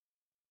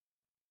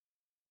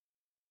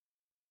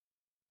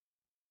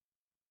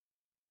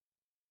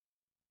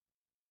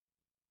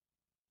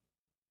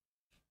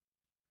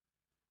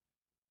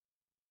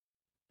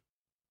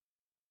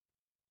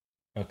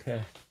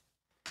 Okay.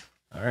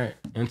 All right.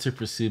 Enter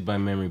pursued by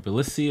memory. But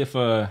let's see if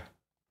let's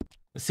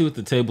see what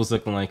the table's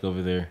looking like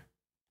over there.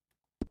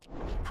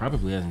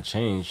 Probably hasn't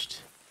changed.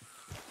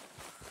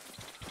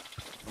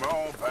 Come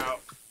on, pal.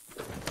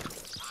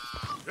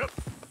 Yep.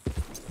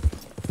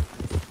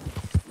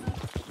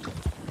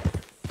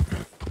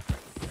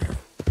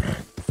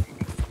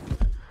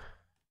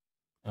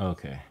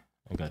 Okay.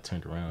 I got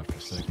turned around for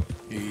a second.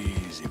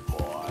 Easy,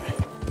 boy.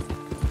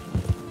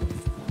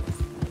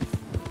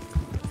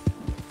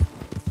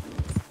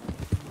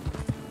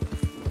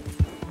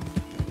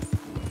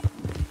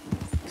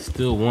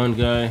 Still one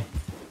guy.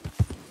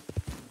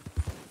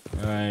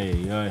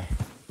 Aye, aye.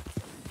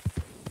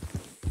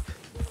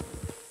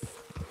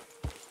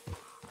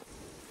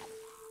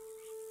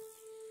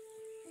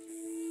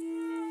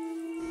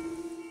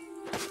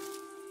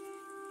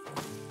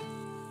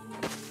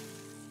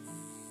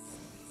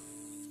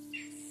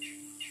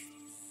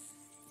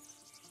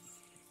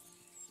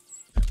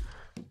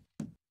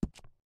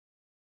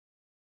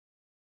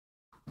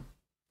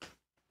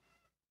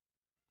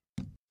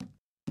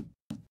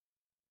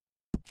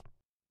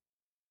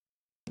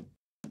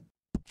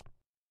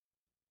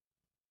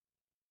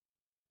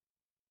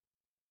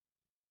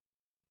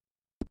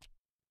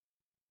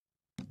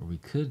 Or we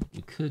could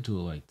do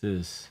it like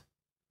this.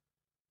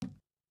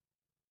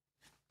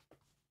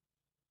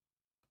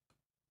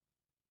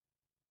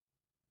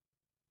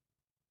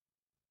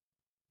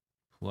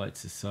 Polite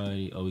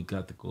society. Oh, we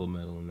got the gold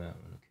medal in that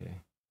one. Okay.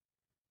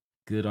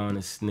 Good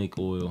honest snake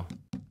oil.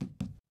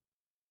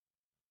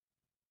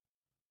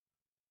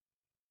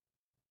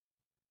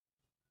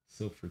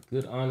 So for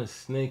good honest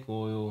snake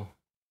oil,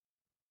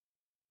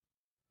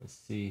 let's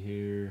see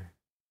here.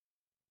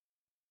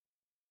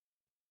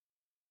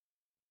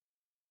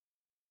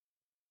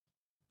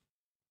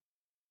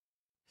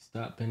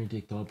 Stop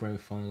Benedict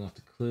Albright falling off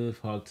the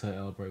cliff. Hogtie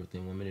Albright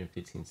within 1 minute and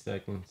 15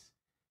 seconds.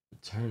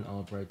 Return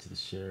Albright to the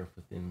sheriff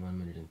within 1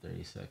 minute and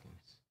 30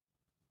 seconds.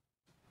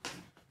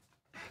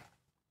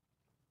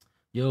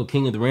 Yo,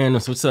 King of the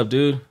Randoms, what's up,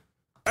 dude?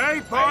 Hey,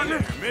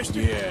 partner,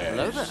 mister. Yes.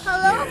 Hello there.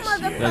 Hello,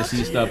 motherfucker. Glad to see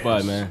you stop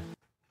by, man.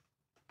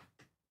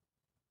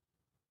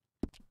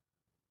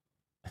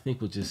 I think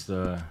we'll just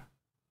enter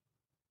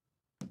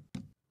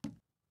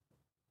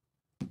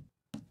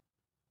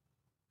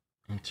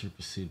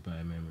pursued by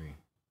a memory.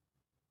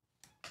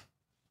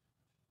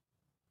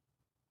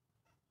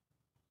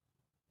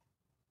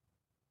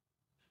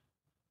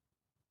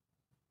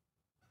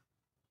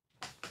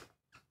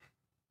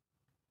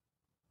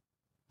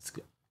 Let's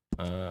go.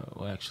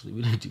 Well, actually,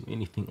 we didn't do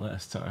anything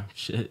last time.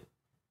 Shit.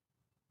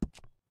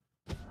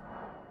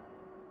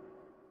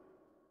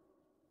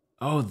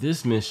 Oh,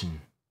 this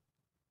mission.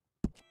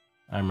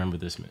 I remember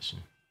this mission.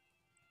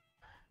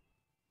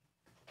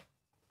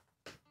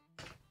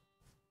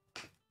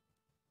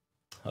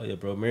 Oh yeah,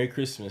 bro. Merry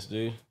Christmas,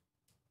 dude.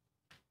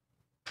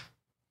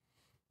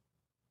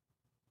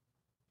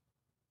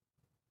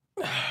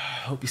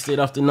 Hope you stayed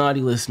off the naughty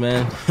list,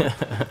 man.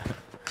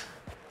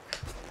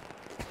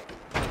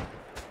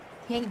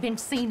 He ain't been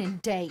seen in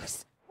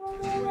days.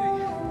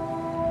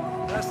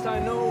 Last I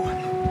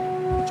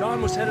know,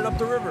 John was headed up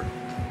the river.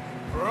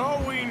 For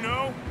all we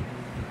know,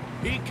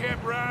 he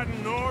kept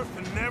riding north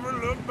and never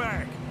looked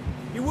back.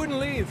 He wouldn't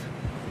leave.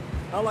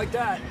 Not like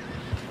that.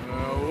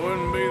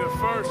 Wouldn't be the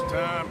first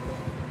time.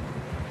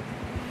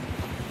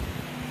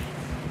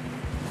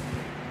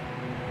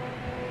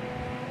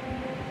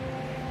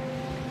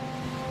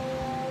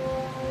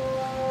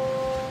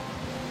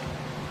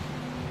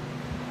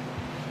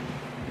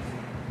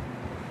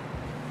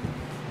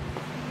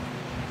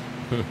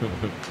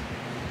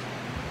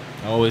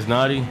 Always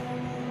naughty.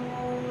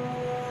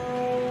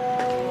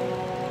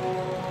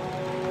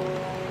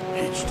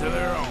 Each to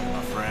their own,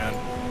 my friend.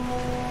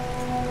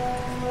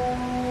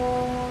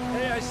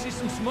 Hey, I see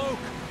some smoke.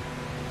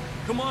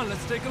 Come on,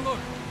 let's take a look.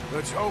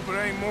 Let's hope it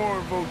ain't more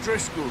of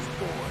O'Driscoll's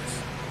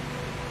boys.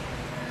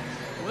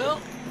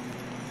 Well,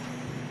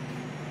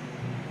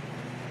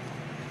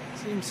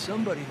 seems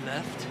somebody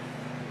left.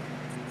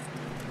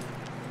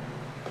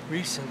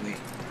 Recently.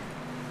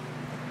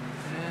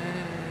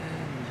 And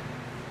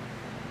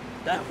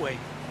that way.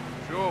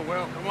 Sure,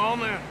 well, come on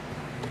then.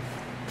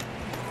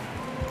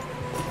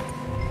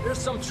 There's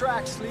some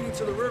tracks leading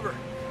to the river.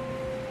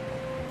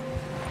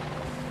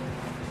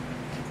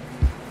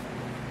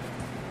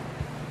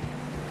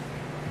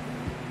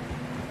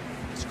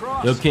 Let's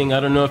cross. Yo, King, I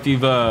don't know if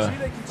you've See,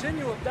 they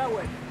continue up that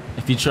way.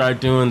 if you tried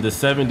doing the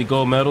 70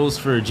 gold medals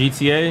for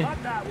GTA,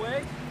 Not that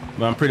way.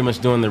 but I'm pretty much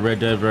doing the Red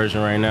Dead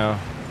version right now.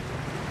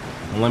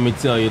 And let me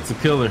tell you, it's a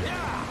killer.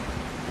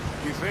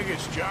 You think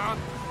it's John?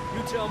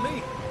 You tell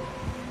me.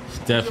 It's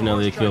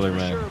definitely a killer,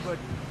 man. Sure, but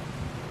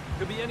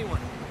could be anyone.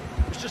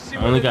 Let's just see I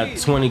only what it got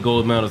leads. 20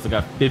 gold medals. I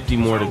got 50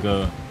 more to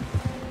go.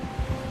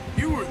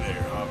 You were there,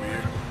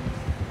 Javier.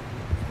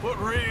 What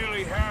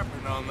really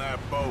happened on that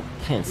boat?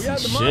 Can't We see had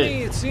the shit.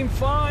 money, it seemed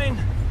fine.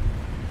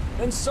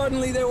 Then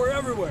suddenly they were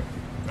everywhere.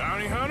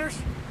 Bounty hunters?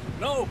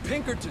 No,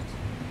 Pinkertons.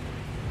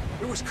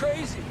 It was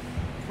crazy.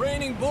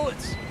 Raining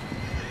bullets.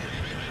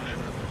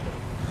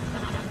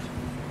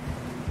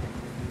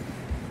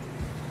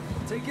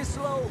 Take it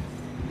slow.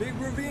 Big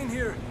ravine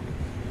here.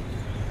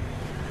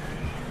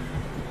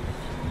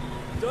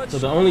 So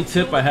the only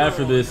tip I have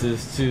for this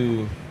is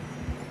to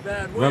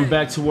run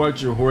back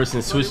towards your horse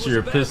and switch to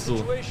your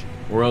pistol,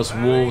 or else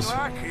wolves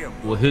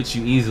will hit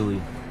you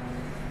easily.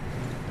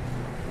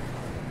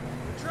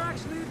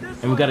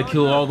 And we gotta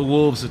kill all the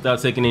wolves without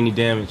taking any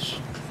damage.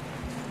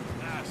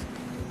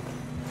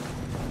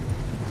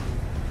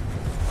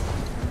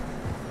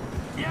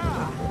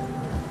 Yeah.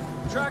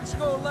 Tracks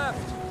go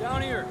left,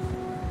 down here.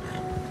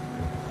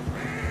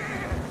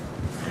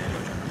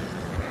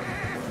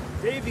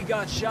 Davey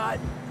got shot.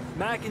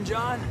 Mac and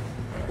John,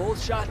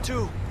 both shot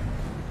too.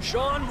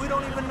 Sean, we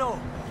don't even know.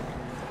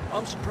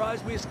 I'm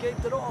surprised we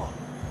escaped at all.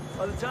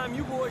 By the time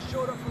you boys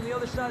showed up from the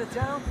other side of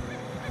town,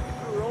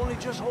 we were only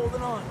just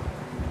holding on.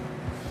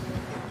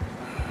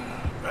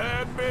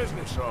 Bad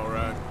business, all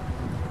right.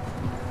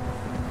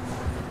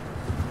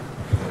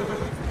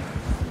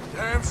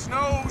 Damn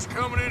snow's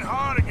coming in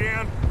hot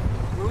again.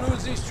 We'll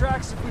lose these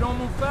tracks if we don't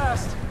move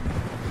fast.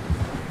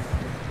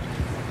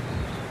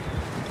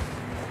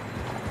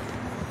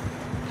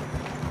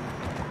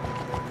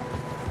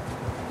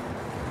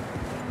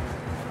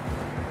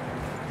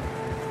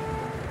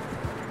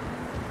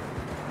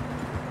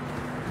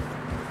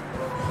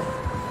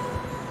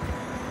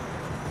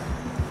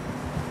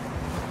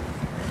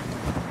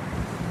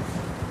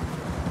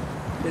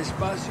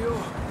 Despacio.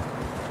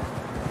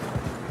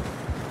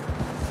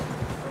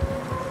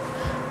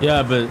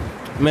 Yeah, but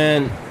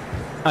man,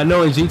 I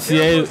know in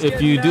GTA,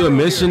 if you do a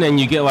mission and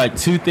you get like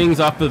 2 things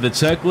off of the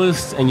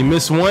checklist and you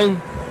miss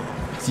one,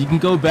 so you can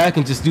go back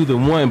and just do the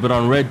one. But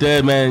on Red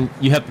Dead, man,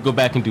 you have to go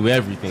back and do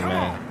everything,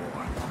 man.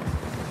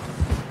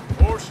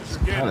 Horses are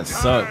getting Kind of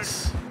tired.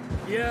 sucks.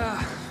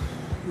 Yeah,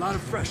 a lot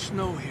of fresh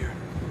snow here.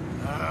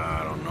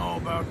 I don't know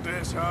about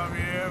this,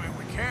 Javier. I mean,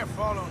 we can't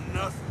follow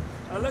nothing.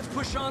 Let's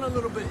push on a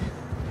little bit.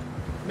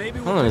 Maybe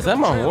we'll Hold on, is pick that up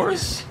the my trail.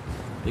 horse?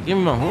 They gave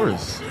me my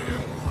horse.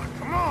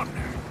 Come on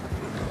now.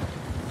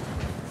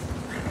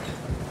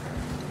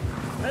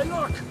 Hey,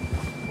 look!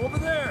 Over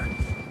there!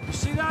 You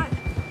see that?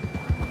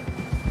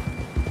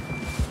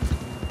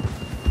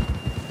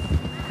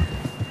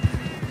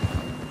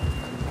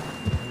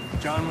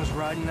 John was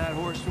riding that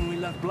horse when we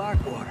left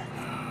Blackwater.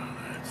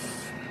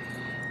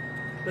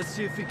 Let's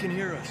see if he can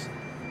hear us.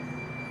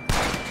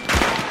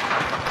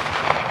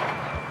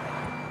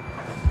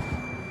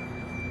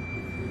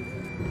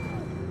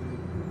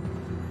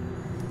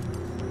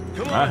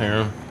 Come on! I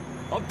hear him.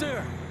 Up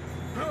there!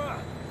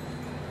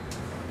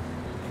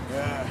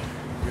 Yeah,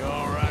 you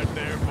all right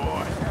there,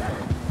 boy?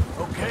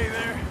 Okay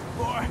there,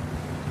 boy?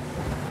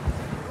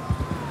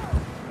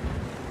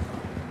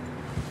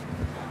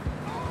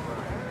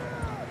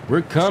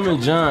 We're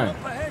coming, John.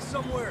 Up ahead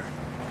somewhere.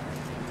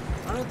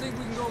 I don't think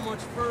we can go much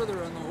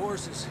further on the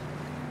horses.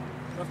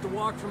 We'll have to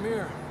walk from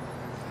here.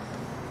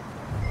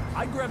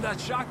 I'd grab that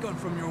shotgun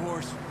from your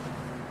horse.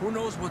 Who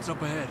knows what's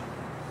up ahead?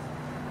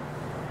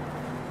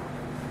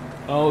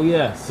 Oh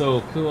yeah,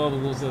 so kill all the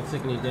wolves without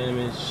taking any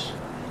damage.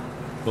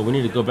 But we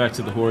need to go back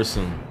to the horse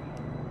and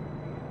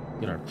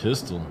get our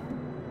pistol.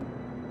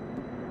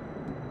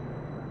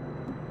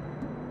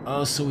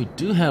 Oh, so we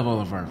do have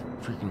all of our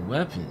freaking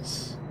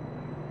weapons.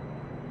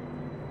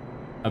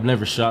 I've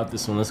never shot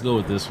this one. Let's go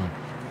with this one.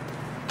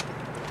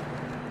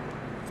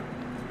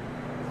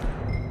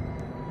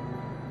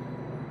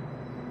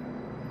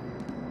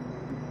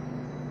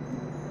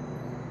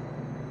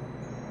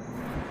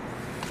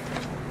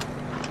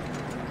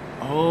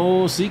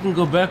 Oh, so you can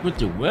go back with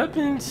your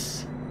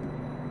weapons?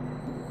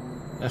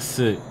 That's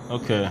sick.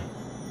 Okay.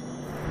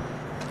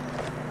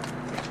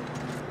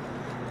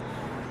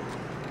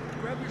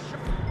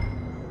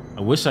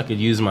 wish I could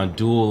use my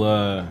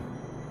dual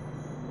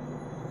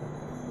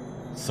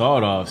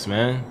sawed-offs,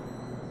 man.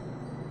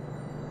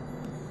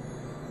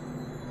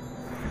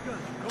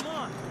 Come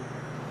on.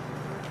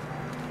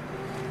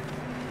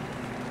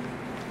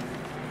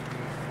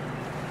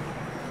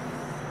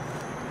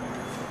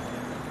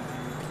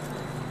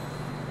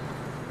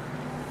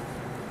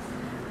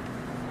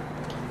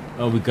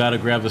 Oh, we gotta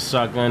grab the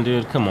shotgun,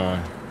 dude. Come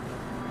on.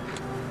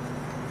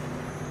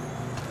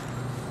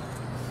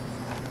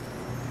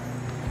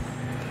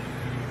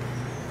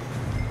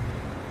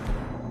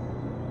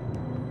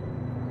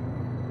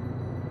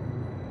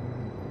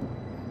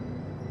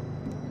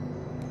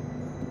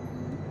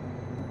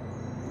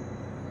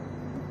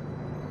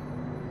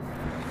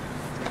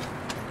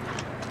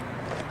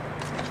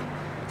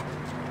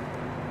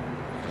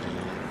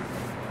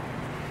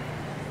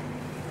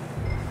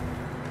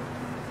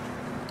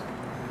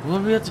 What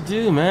do we have to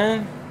do,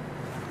 man?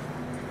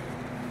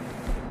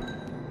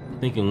 I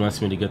think it wants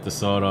me to get the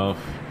sawed off.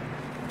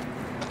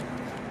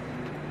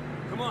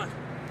 Come on.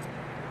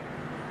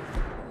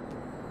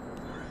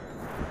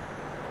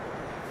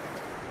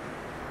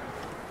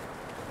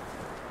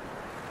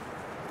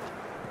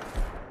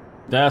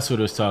 That's what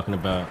it was talking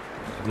about.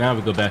 Now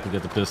we go back and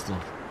get the pistol.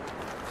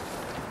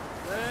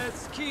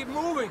 Let's keep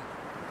moving.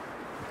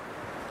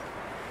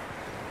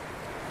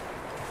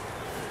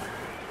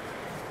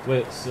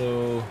 Wait,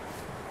 so...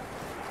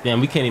 Damn,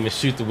 we can't even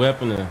shoot the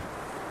weapon to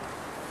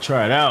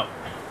try it out.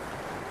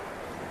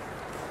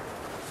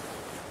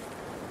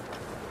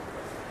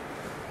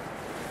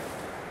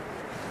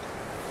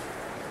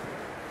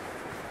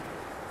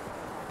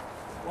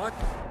 What?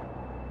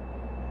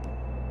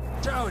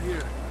 Watch out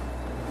here.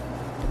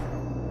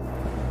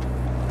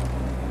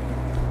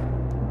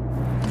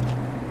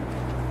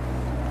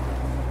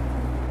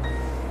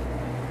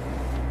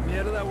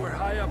 Mierda, that we're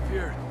high up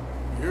here.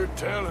 You're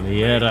telling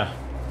me. Mierda.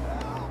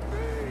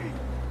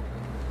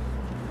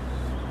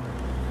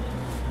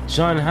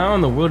 Sean, how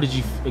in the world did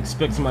you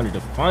expect somebody to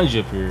find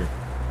you up here?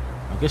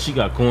 I guess you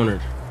got cornered.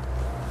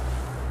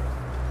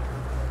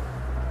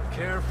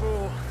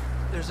 Careful.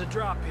 There's a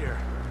drop here.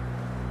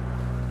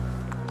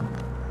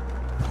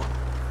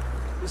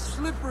 It's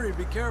slippery.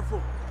 Be careful.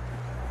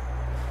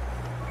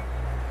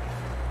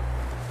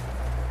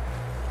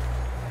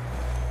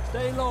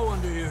 Stay low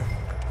under here.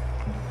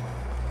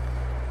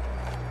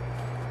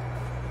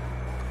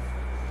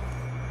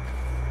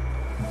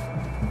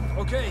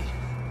 Okay.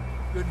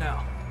 Good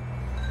now.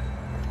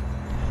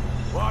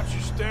 Watch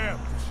your step.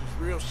 This is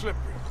real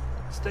slippery.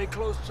 Stay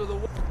close to the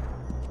wall.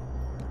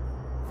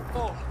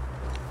 Oh,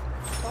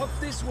 up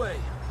this way.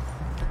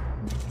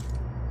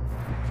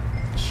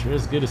 Sure,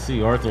 it's good to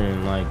see Arthur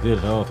in like good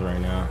health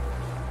right now.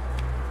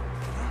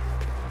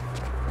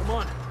 Come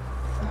on.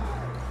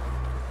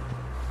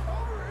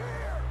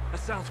 That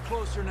sounds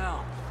closer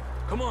now.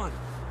 Come on.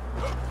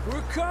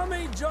 We're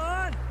coming,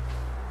 John.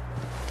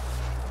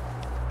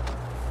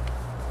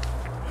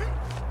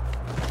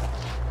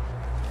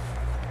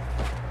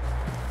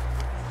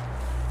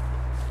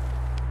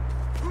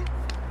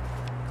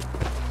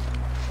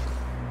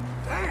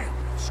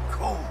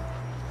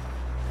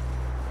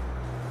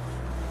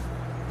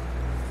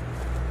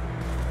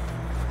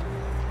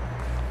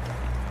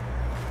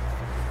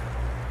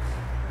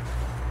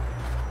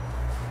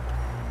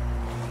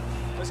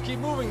 Let's keep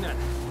moving then.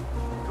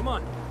 Come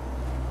on.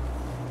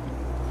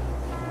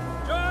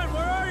 John,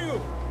 where are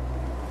you?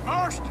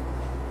 Marston!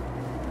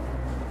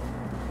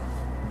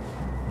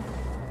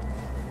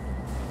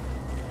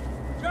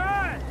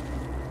 John!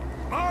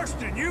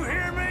 Marston, you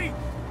hear me?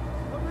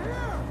 Over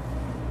here!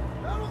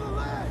 Down on the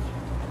ledge!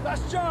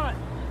 That's John!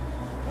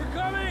 We're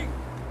coming!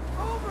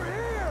 Over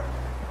here!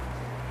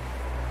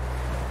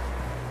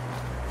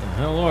 The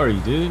hell are you,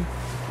 dude?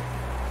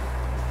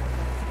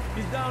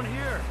 He's down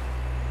here.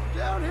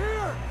 Down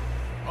here!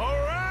 All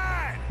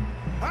right!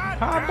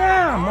 Hot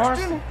down,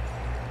 Marston.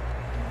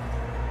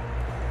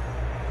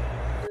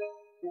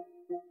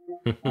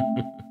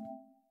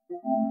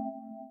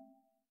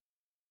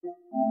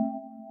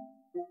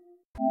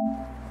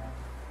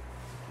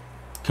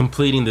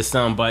 Completing the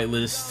soundbite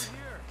list.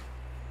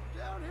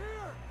 Down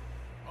here!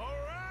 All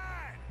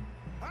right!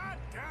 Hot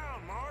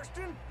down,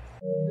 Marston!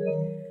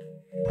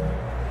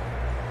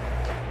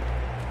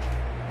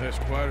 That's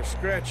quite a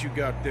scratch you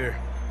got there.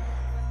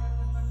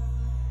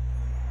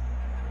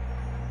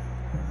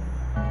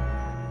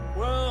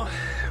 Well,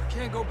 we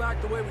can't go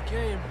back the way we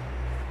came.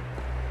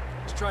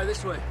 Let's try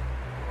this way.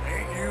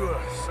 Ain't you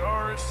a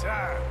sorry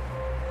sight?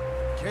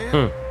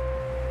 Can't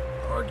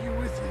argue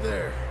with you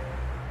there.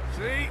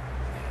 See?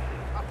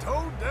 I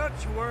told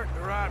Dutch you weren't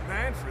the right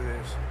man for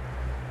this.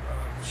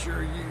 I'm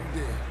sure you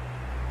did.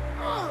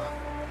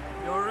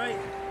 You all right?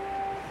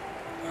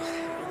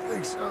 I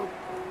think so.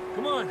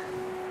 Come on.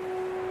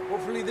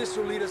 Hopefully this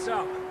will lead us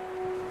out.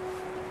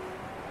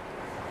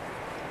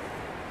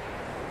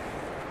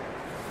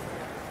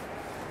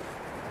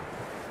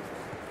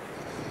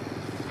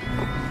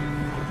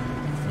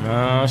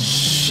 Oh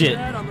shit.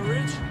 Dad, on the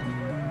ridge?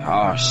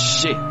 Oh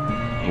shit.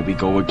 Here we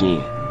go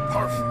again.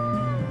 Perfect.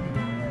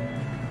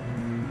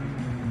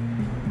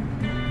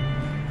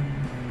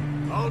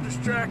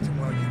 distract them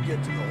while you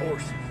get to the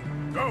horses.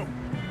 Go.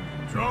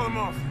 Draw them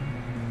off.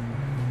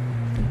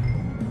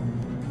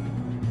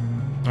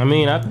 I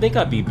mean, I think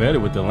I'd be better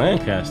with the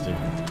Lancaster.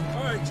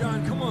 All right,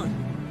 John, come on.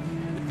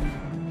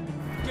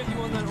 Get you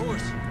on that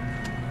horse.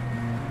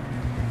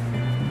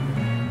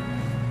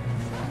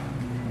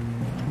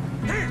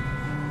 Here.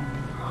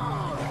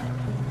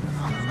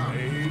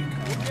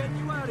 We're getting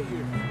you out of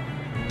here.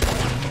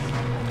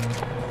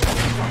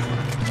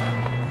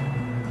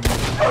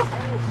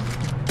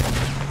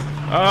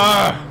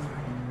 Ah!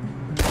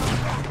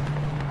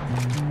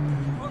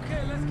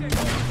 Okay, let's get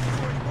going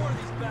before any more of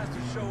these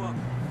bastards show up.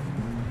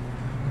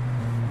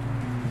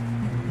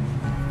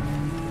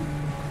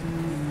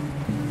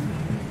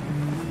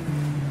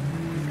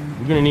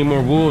 We're gonna need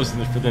more wolves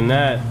than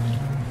that.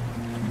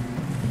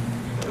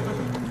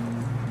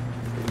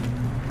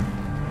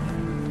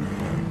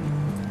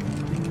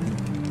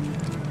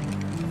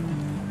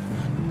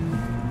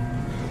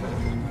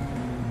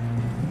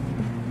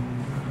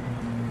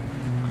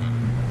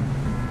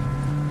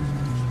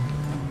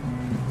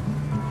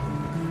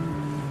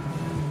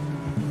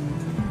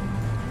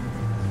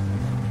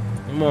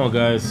 Come on,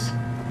 guys.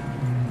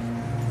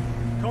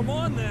 Come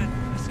on, then.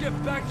 Let's get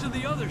back to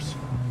the others.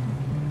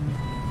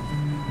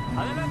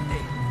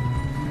 Adelante.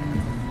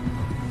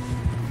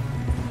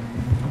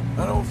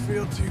 I don't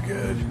feel too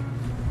good.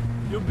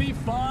 You'll be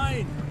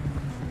fine.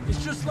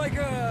 It's just like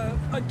a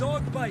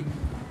dog bite.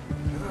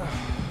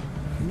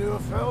 You knew a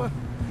fella?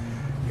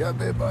 Got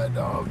bit by a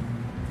dog.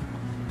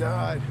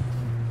 Died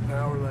an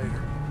hour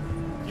later.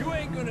 You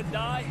ain't gonna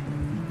die.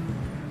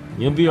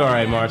 You'll be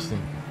alright,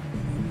 Marston.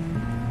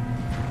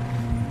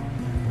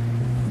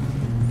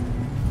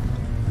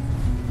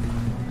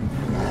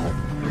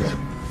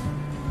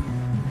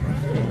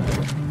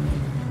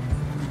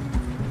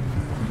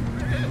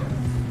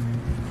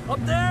 Up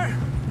there?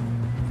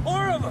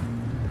 More of them.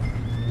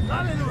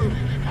 Hallelujah.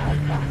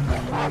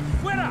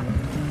 Fuera!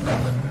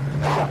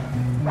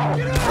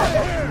 Get out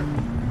of here!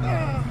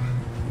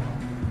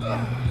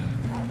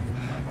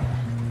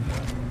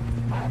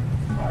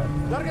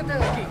 Lárgate de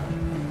aquí.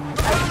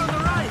 Down on the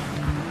right.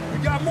 We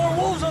got more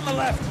wolves on the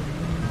left.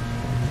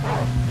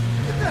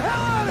 Get the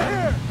hell out of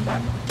here!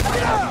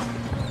 Get out!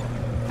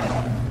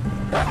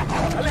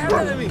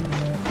 Aléjate de mí.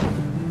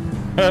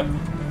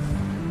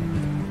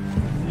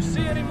 You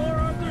see any more,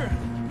 Arthur?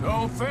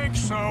 Don't think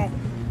so.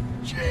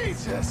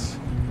 Jesus.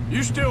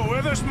 You still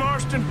with us,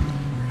 Marston?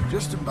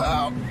 Just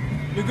about.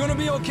 You're gonna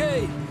be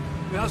okay.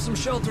 We have some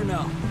shelter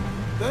now.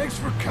 Thanks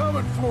for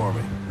coming for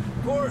me.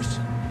 Of course.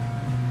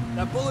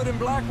 That bullet in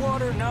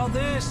Blackwater, now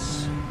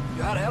this.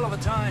 You had a hell of a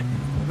time.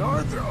 And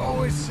Arthur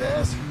always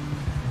says,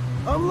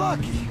 I'm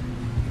lucky.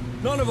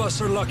 None of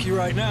us are lucky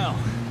right now.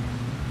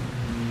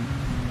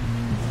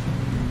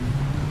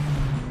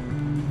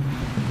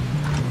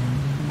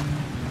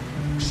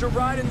 Should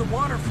ride in the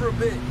water for a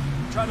bit.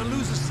 Try to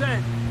lose a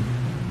scent.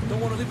 Don't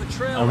want to leave a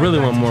trail. I really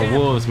right want more camp.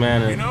 wolves,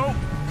 man, to You know,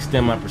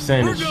 extend my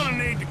percentage. we're gonna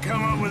need to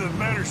come up with a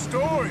better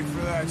story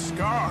for that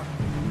scar.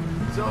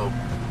 So,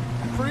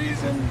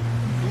 freezing,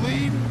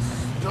 bleeding,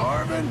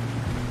 starving,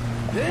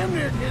 damn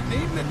near getting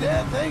eaten to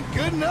death ain't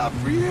good enough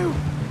for you.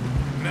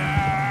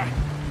 Nah,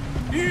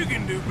 you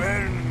can do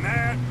better than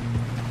that.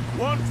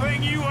 One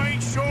thing you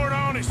ain't short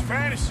on is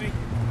fantasy.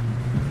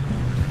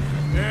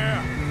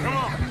 Yeah, come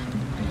on.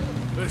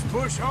 Let's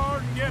push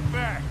hard and get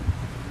back.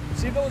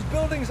 See those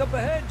buildings up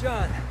ahead,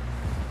 John?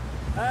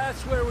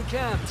 That's where we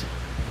camped.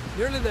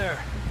 Nearly there.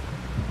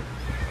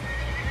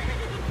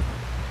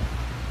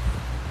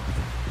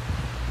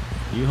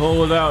 You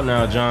hold out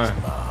now, John.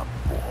 Come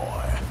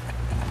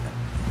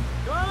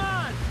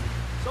on!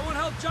 Someone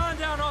help John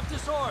down off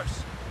this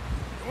horse.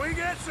 Can we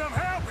get some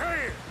help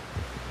here?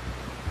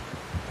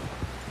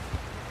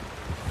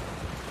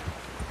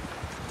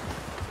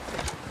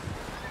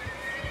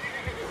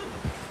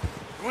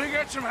 Can we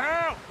get some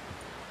help?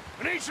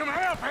 We need some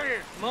help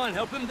here. Come on,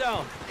 help him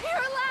down. You're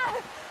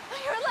alive!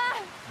 You're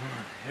alive!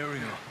 Here we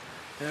go.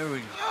 There we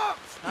go.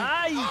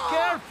 Ay,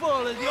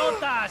 careful,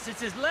 idiotas!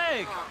 It's his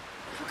leg. Oh,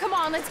 come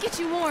on, let's get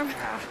you warm.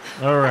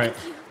 All right.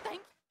 Thank you.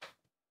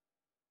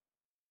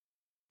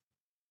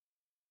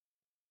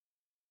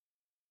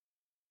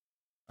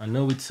 I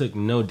know we took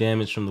no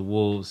damage from the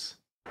wolves.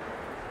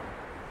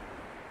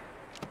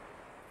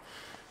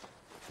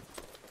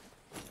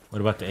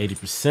 What about the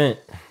 80%?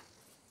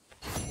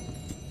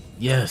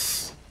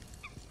 Yes.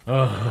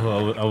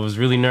 Oh, I was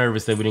really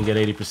nervous that we didn't get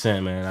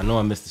 80%, man. I know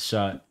I missed the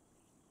shot.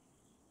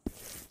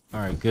 All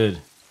right, good.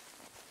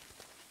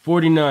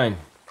 49.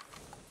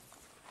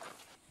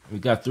 We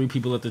got 3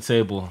 people at the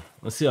table.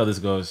 Let's see how this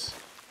goes.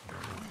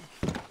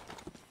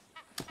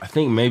 I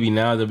think maybe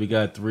now that we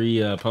got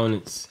 3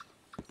 opponents,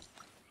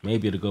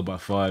 maybe it'll go by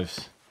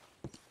 5s.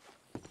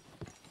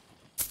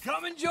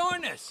 Come and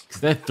join us.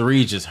 Cause that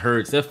 3 just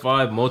hurts. That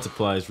 5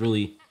 multiplies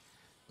really.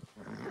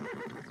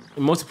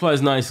 It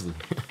multiplies nicely.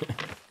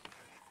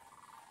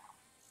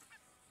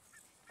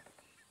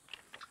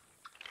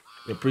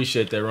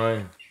 Appreciate that,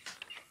 Ryan.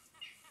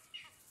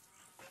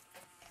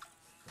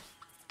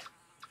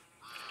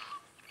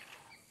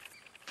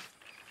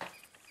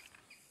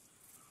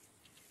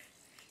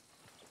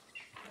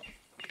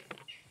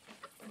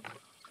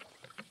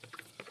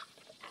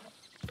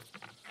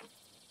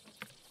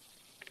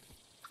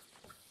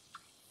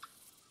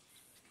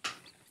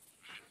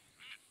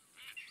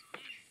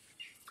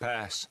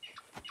 Pass.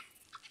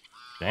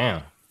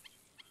 Damn.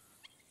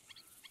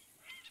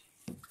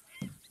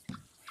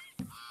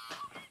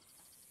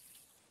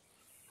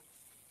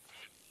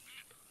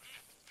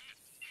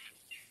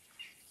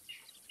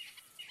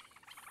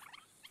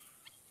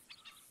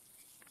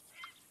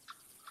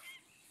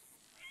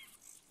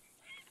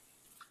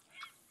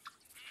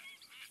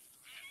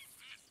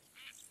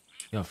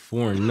 Got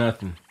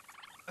 4-0.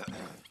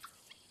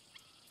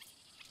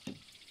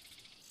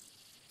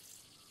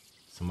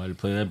 Somebody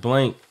play that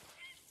blank.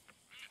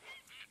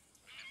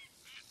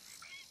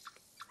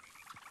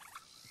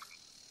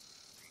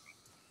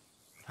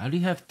 How do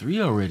you have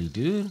 3 already,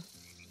 dude?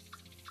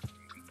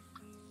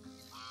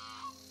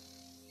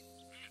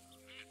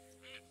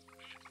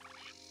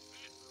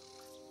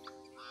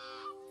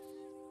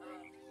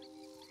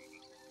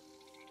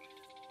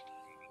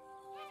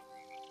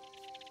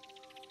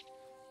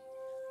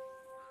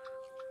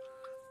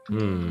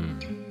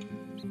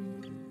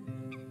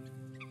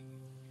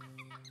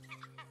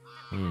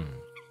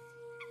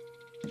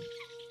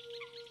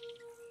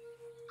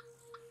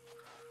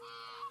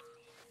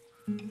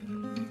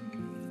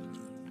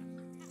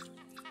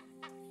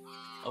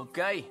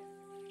 Okay.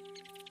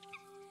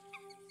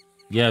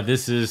 Yeah,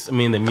 this is, I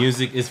mean, the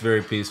music is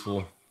very peaceful.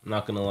 I'm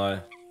not gonna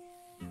lie.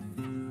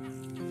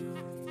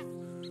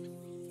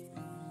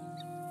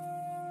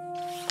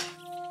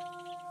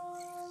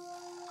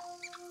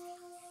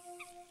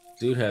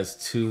 Dude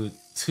has two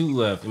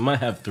left. He might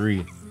have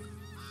 3.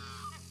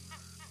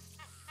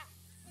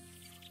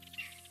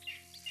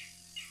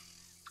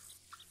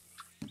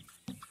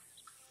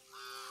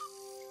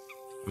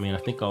 I mean, I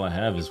think all I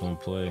have is 1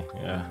 play.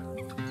 Yeah.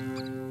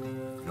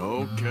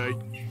 Okay.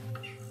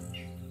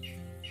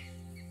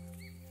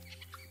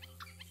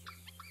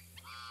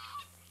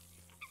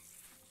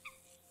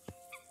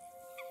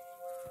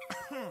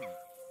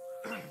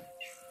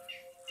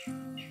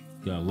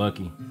 Got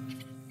lucky.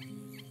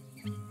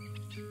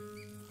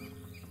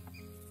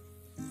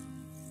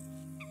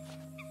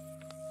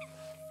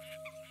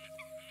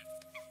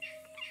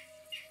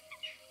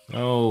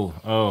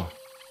 Oh.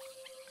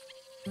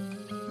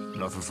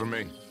 Nothing for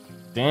me.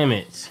 Damn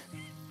it.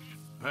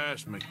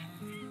 Pass me.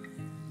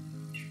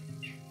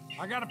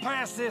 I gotta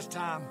pass this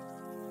time.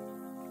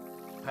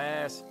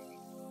 Pass.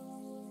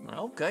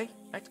 Okay,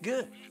 that's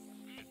good.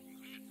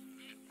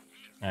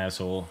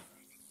 Asshole.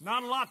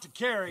 Not a lot to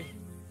carry.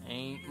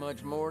 Ain't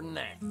much more than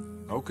that.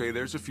 Okay,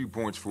 there's a few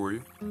points for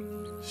you.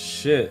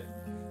 Shit.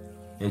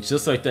 And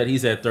just like that,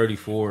 he's at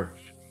 34.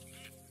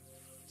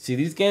 See,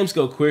 these games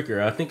go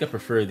quicker. I think I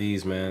prefer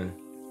these, man.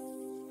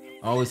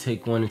 I always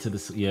take one into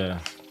the... Yeah.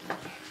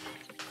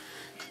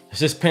 It's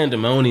just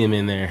pandemonium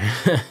in there.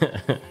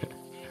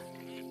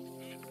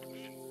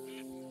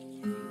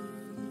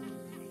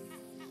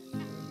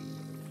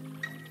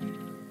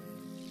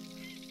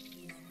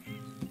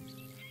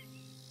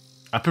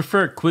 I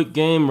prefer a quick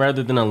game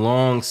rather than a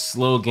long,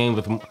 slow game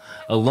with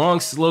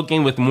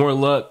more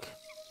luck.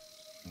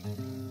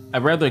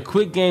 I'd rather a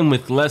quick game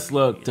with less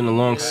luck than a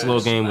long, slow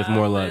game with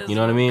more luck. You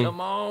know what I mean? Come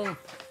on.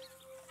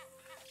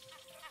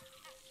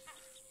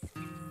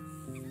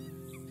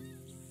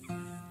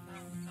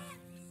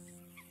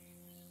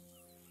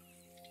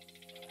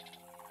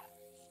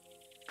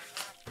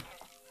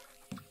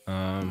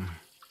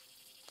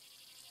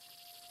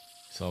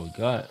 That's all we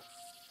got.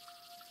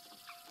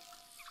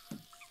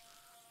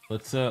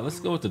 Let's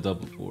go with the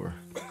double 4.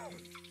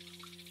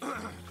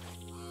 I'm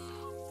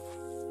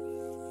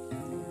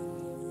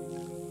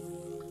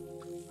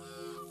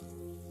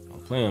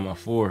playing my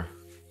 4.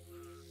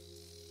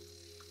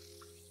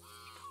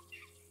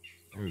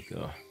 There we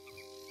go.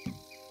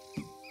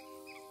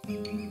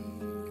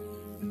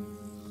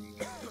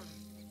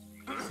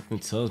 Something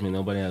tells me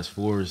nobody has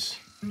 4s.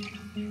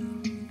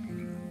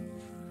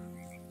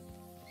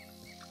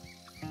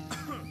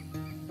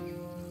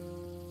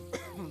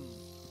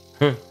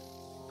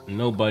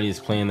 Nobody is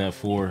playing that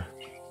 4.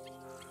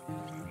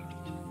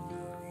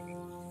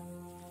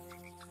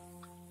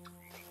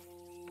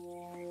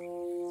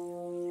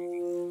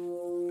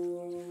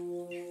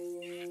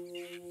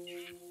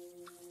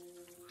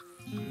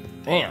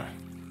 Damn.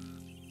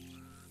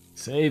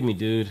 Save me,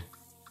 dude.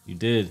 You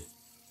did.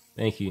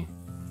 Thank you.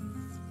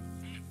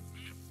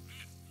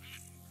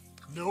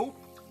 Nope.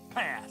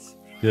 Pass.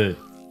 Good.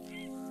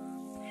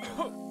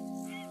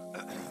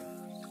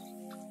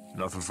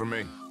 Nothing for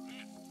me.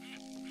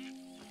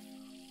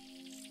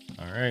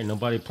 All right,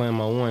 nobody playing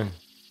my 1.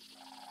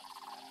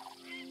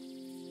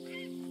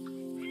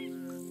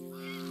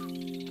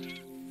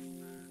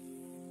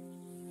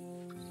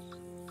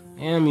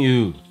 Damn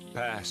you.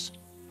 Pass.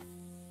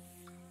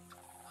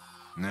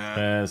 Nah.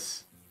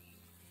 Pass.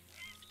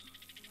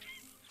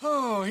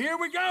 Oh, here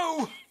we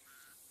go.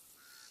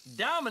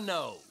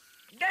 Domino.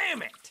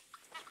 Damn it.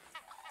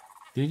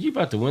 Dude, you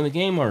about to win the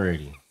game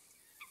already.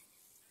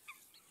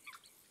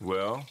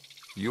 Well,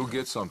 you'll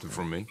get something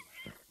from me.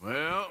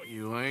 Well,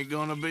 you ain't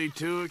gonna be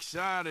too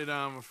excited,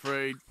 I'm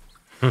afraid.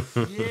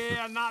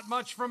 Yeah, not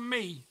much from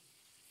me.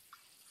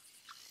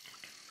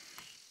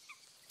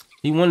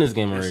 He won this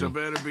game already. Guess I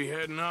better be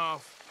heading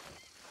off.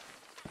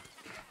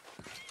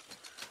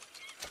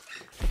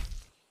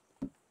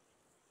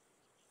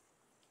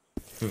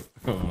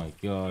 Oh my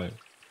god.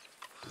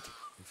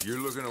 If you're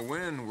looking to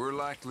win, we're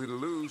likely to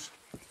lose.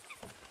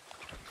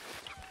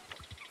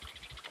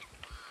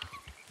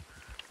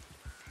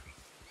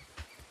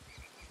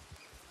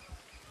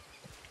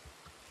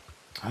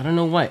 I don't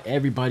know why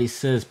everybody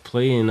says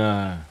play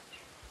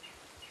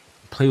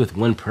with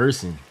one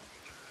person.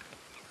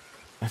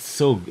 It's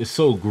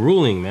so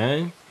grueling,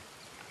 man.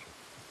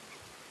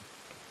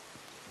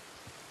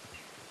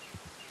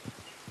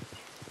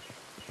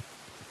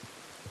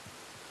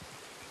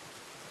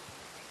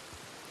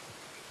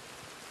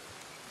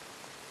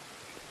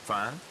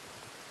 Fine.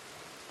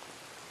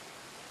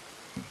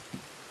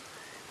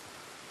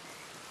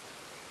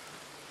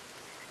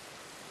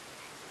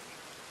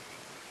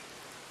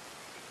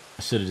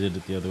 I should have did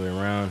it the other way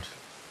around.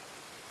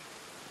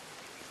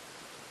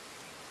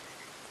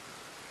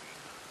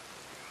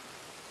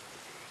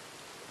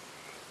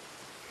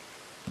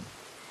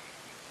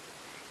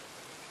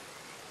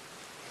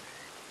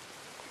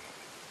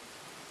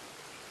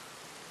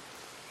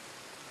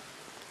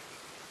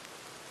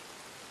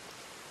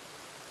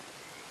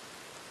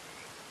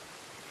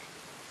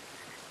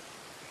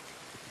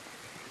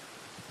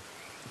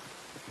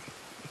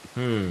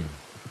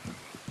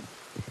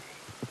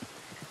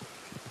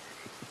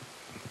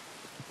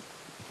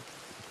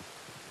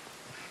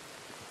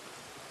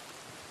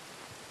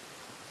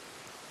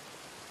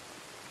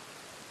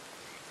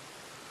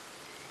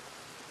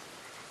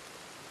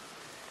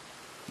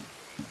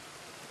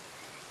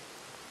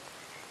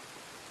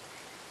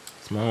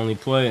 It's my only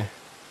play.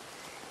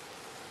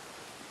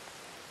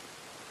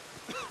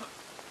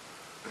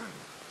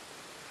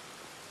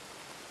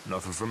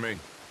 Nothing for me.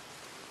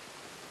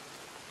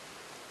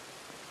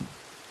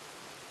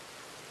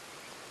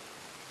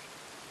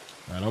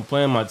 I don't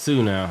play on my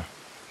 2 now.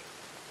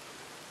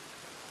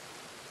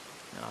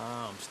 No,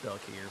 I'm stuck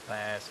here.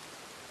 Pass.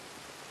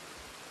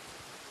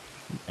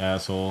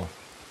 Asshole.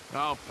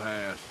 I'll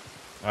pass.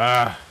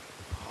 Ah.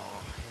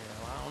 Oh,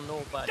 hell, I don't know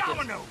about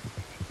Domino!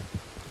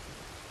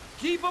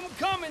 Keep them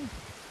coming!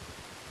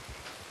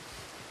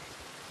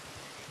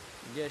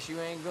 Guess you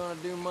ain't gonna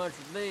do much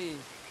with these.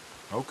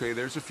 Okay,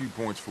 there's a few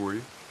points for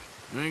you.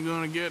 You ain't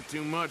gonna get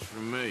too much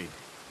from me.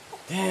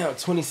 Damn,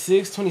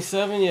 26,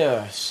 27?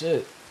 Yeah,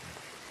 shit.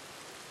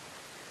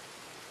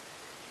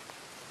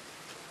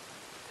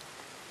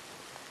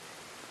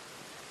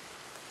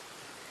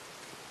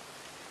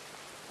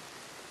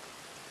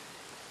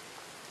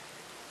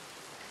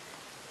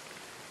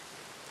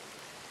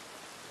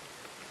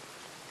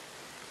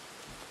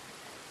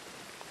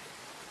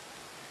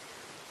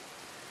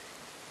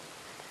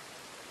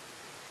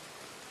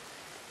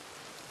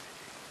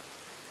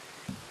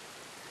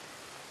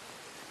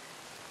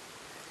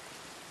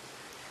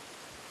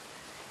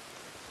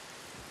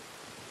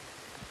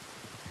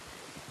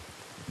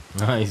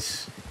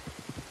 Nice.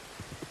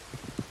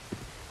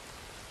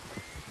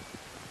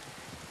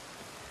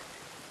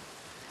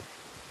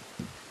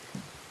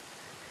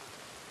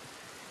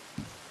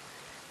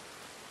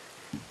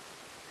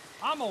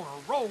 I'm on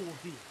a roll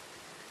here.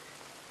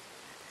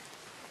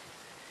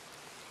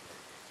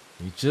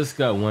 You just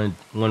got one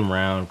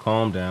round.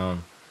 Calm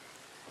down.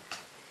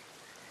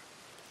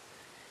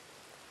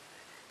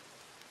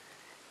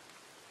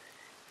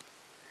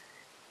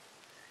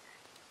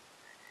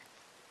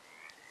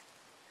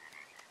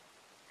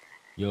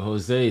 Yo,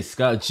 Jose,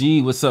 Scott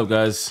G, what's up,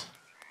 guys?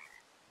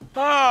 Oh,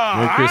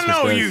 I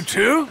know guys. you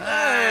two.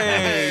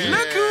 Hey,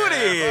 look who it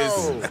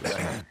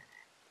is.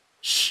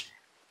 Shh.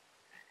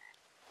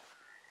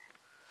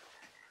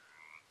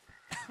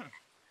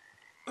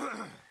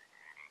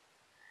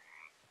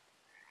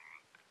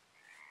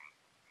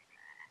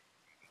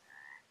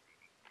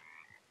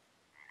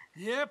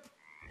 Yep,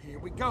 here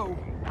we go.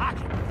 I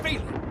can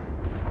feel it.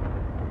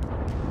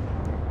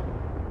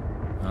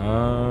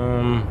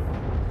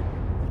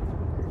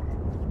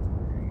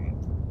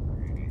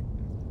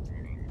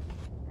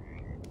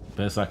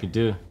 Best I could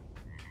do.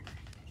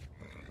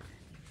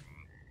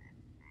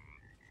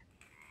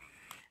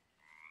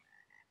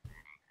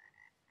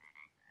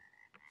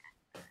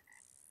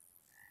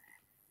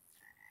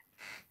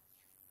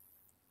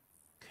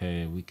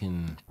 Okay, we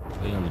can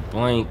play on the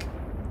blank.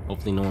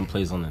 Hopefully no one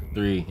plays on the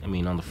 3. I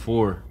mean on the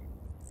 4.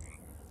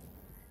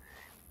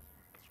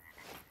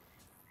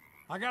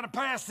 I gotta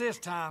pass this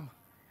time.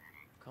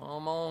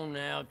 Come on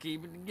now,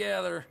 keep it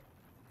together.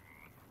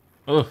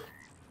 Oh.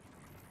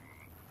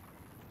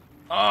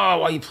 Oh,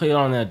 why you play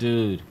on that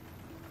dude?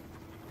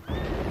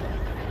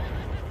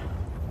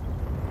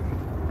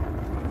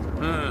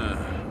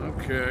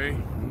 Okay.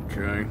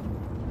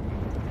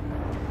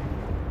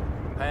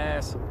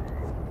 Pass.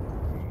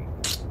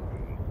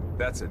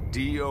 That's a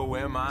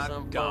D-O-M-I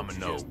Some folks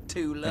domino. just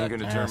too Ain't lucky.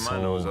 gonna turn my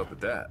Asshole. nose up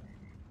at that.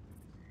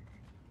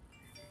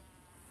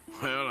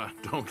 Well, I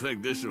don't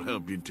think this will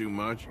help you too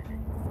much.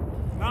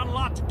 Not a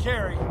lot to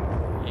carry.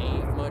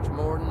 Ain't much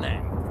more than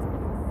that.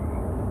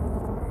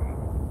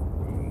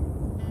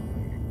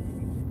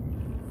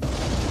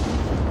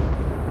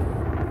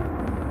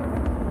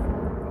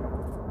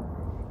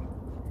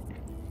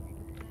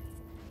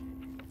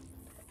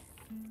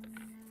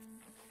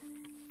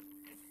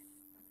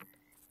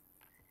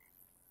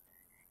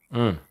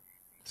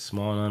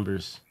 Small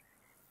numbers.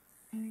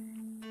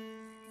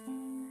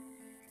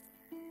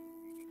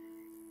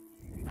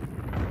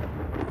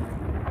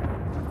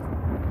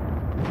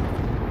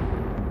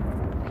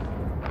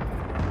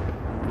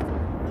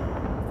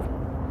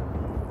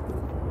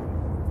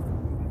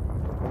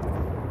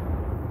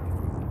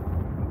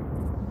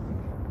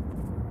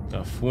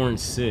 Got 4 and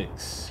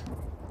 6.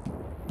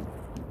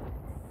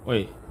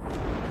 Wait.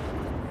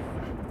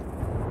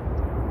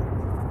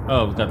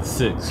 Oh, we got the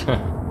 6.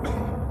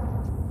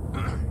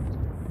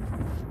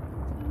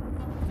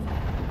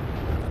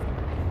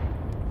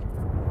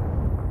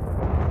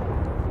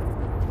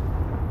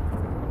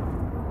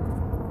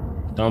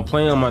 Don't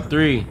play on my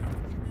 3.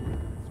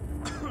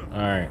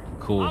 Alright,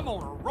 cool. I'm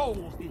on a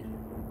roll here.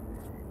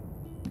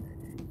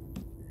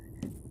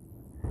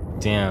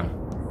 Damn.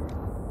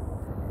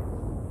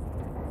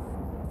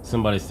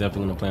 Somebody's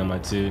definitely gonna play on my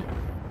 2.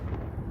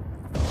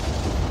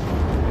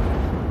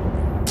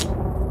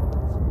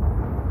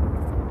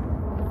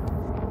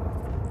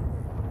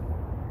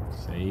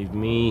 Save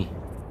me.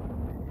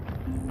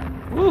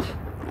 Woo.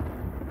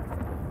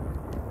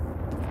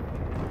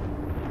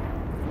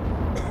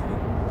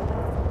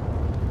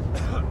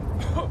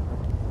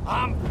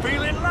 I'm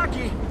feeling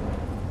lucky.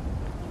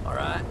 All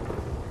right.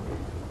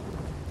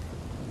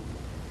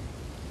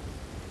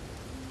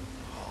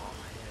 Oh,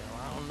 hell,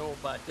 I don't know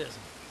about this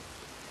one.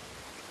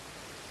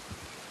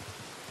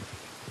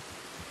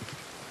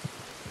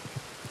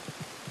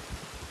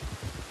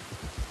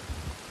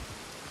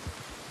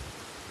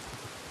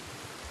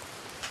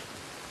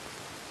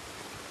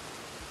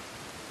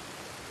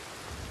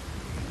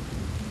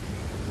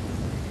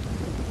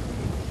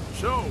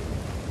 So,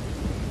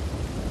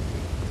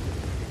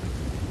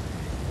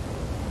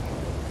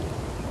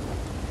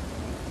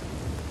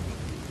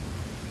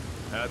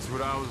 that's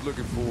what I was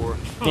looking for.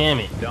 Damn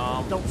it.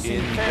 Dom, Don't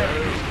seem in fair.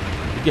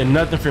 there. You get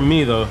nothing from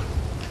me though.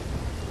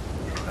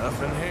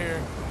 Nothing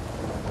here.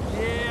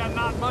 Yeah,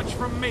 not much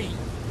from me.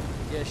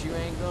 Guess you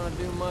ain't gonna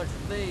do much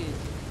with these.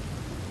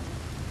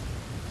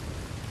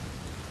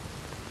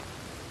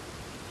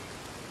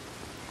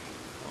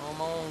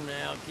 Come on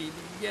now, keep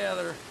it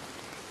together.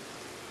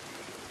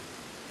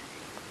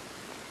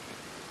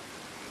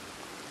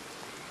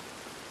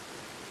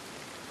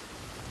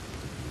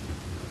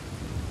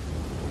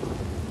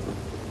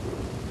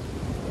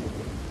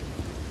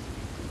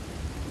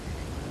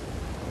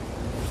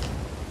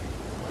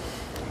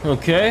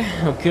 Okay,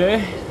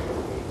 okay.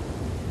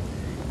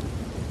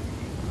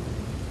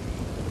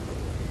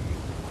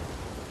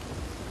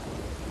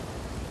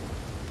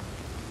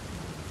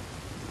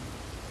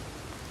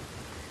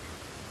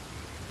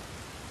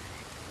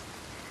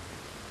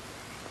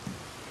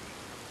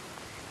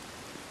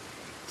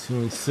 Two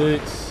and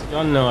 6.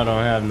 Y'all know I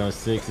don't have no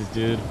 6s,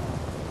 dude.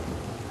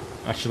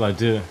 Actually, I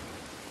do.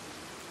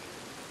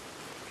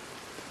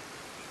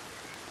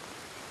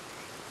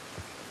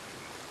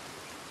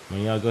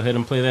 Man, y'all go ahead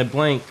and play that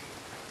blank.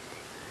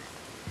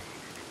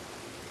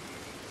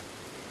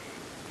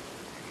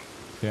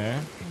 Okay,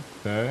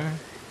 okay.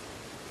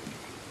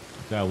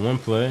 Got 1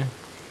 play.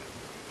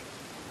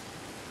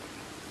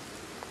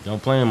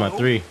 Don't play in my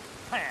 3.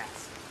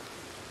 Pass.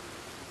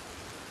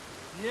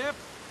 Yep, here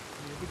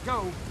we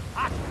go.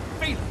 I can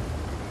feel it.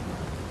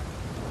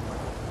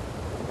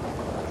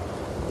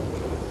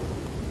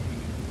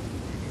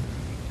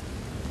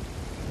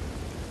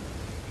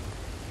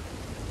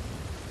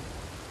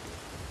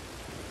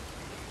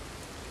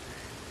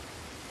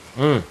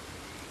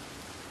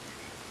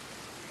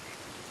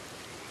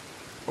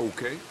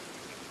 Okay.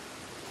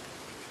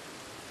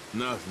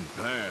 Nothing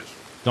passed.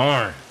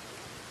 Darn.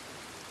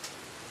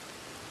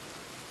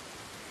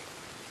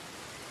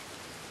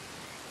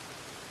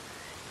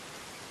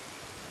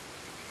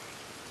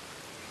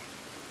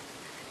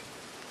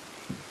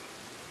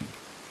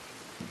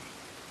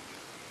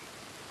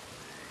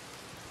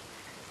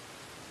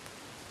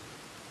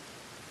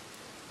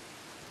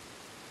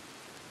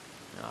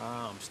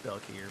 I'm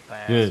stuck here,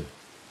 pass. Good.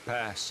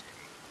 Pass.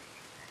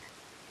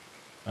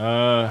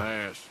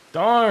 Pass.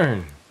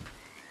 Darn.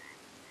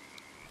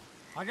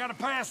 I gotta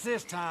pass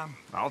this time.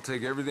 I'll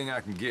take everything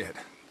I can get.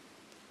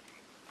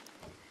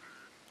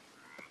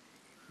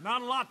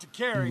 Not a lot to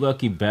carry. You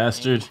lucky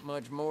bastard. Ain't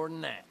much more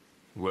than that.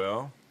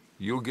 Well,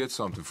 you'll get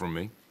something from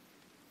me.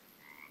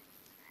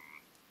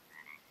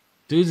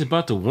 Dude's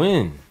about to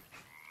win.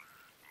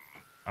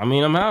 I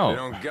mean, I'm out. They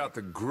don't got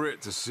the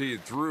grit to see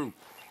it through.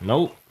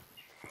 Nope.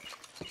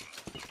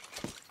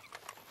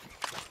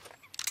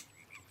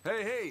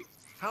 Hey, hey,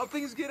 how'd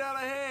things get out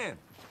of hand?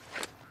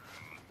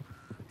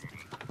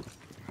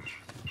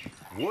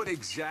 What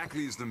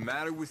exactly is the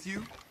matter with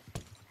you?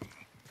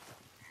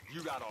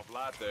 You got off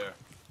light there.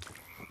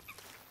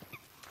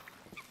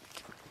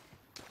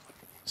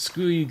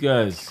 Screw you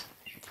guys.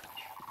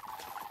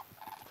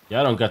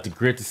 Y'all don't got the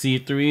grit to see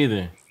it through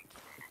either.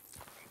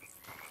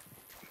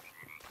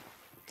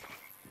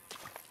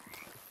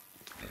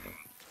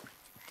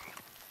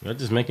 Y'all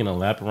just making a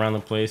lap around the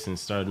place and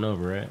starting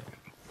over, right?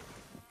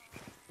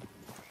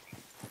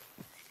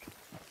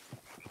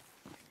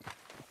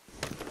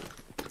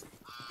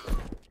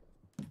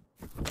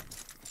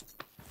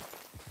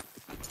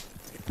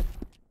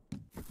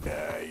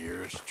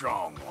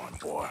 strong one,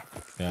 boy.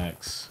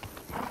 Facts.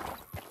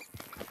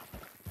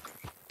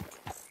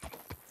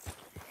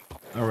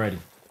 Alrighty.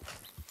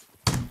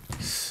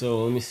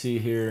 So let me see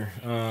here.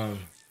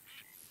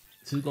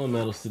 2 gold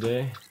medals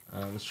today.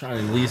 Let's try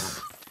and let's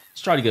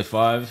try to get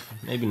 5.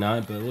 Maybe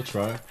not, but we'll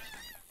try.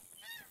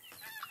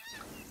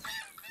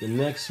 The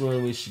next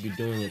one we should be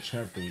doing in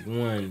chapter 1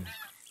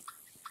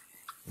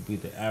 will be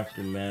the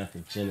aftermath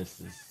of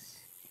Genesis.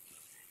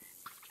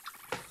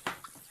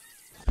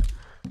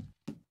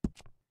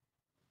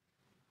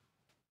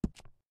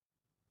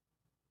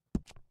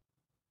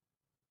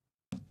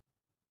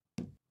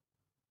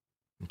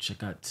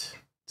 Check out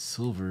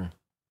silver.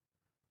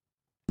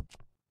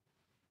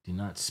 Do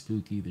not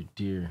spook either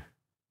deer.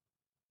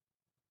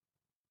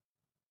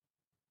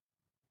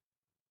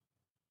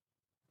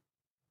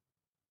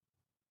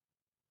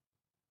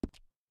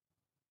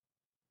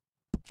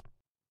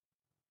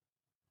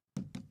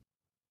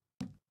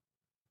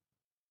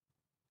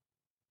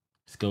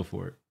 Let's go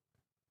for it.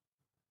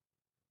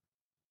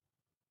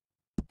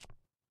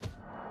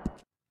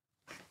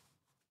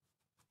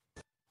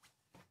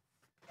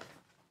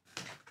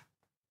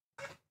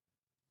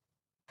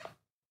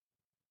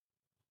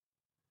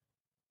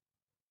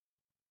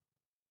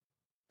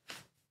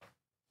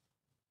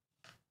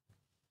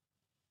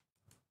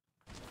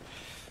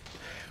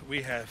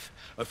 We have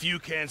a few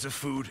cans of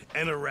food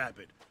and a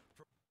rabbit.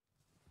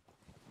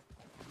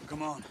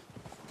 Come on,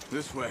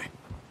 this way.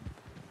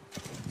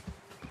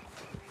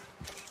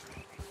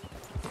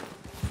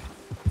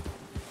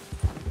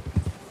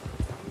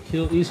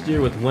 Kill each deer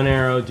with 1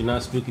 arrow. Do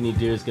not spook any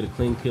deers. Get a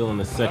clean kill on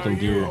the second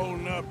deer. How are you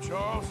holding up,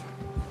 Charles?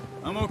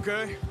 I'm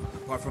okay,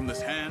 apart from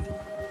this hand.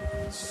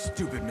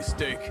 Stupid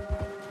mistake.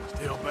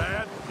 Still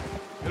bad?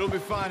 It'll be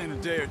fine in a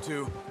day or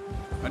 2.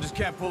 I just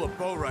can't pull a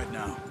bow right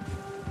now.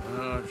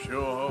 I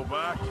sure hope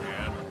I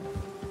can.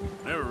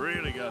 Never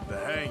really got the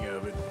hang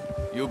of it.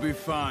 You'll be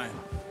fine.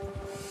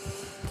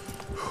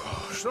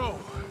 So,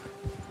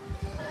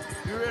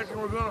 you reckon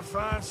we're gonna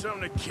find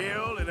something to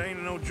kill that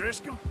ain't no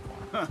Driscoll?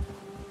 Huh.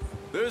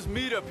 There's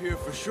meat up here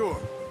for sure.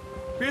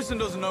 Pearson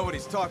doesn't know what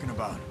he's talking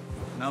about.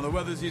 Now the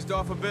weather's eased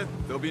off a bit,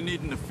 they'll be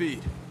needing to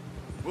feed.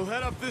 We'll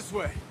head up this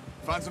way,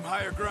 find some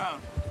higher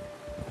ground.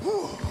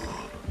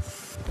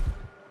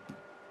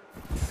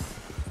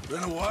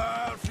 Been a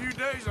wild few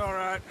days, all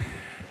right.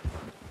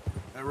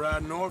 That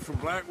ride north from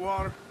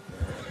Blackwater,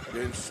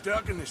 been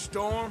stuck in the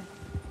storm,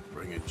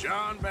 bringing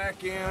John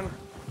back in.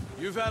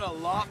 You've had a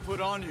lot put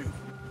on you.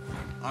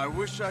 I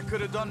wish I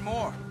could have done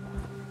more.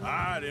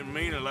 I didn't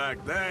mean it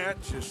like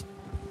that, just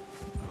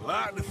a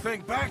lot to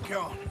think back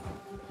on.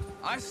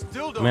 I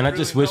still don't. Man, I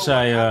just wish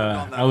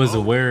I was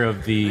aware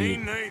of the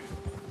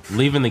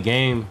leaving the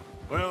game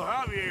Well,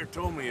 Javier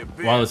told me a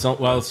bit.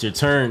 while it's your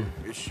turn.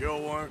 It sure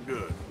weren't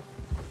good.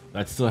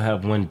 I'd still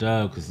have 1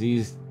 dub because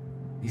these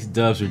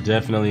dubs are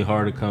definitely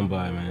hard to come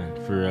by, man.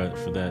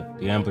 For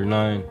that Gambler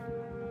 9.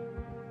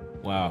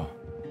 Wow.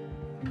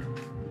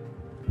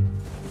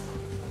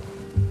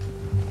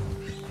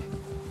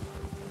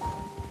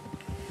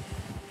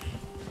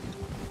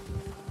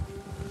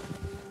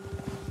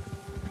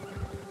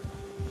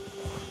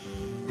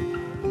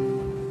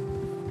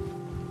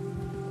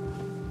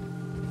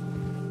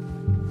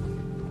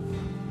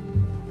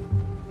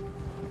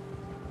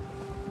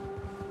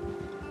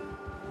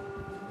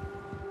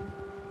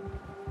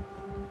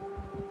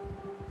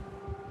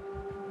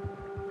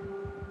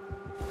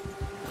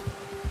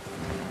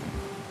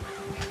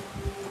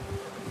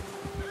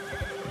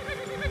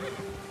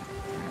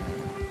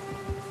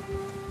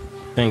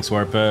 Thanks,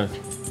 Warpath.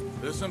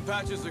 There's some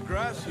patches of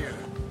grass here.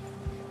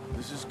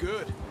 This is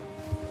good.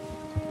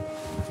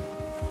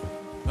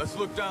 Let's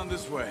look down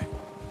this way.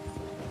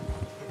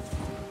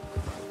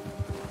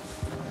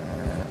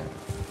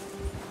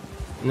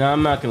 No,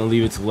 I'm not gonna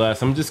leave it to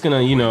last. I'm just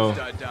gonna, you know,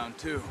 Died down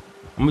too.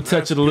 I'm gonna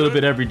touch it a little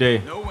bit every day.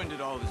 No wind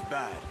at all is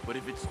bad, but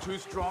if it's too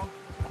strong,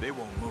 they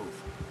won't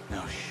move.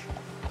 Now shh.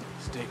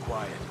 Stay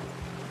quiet.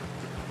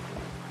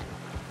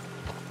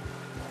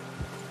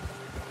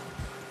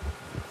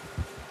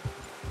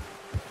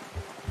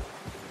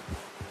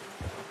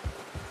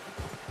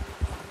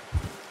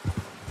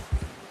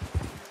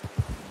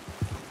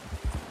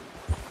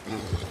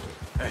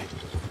 Hey,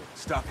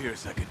 stop here a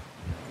second.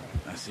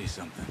 I see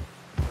something.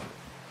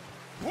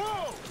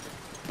 Whoa!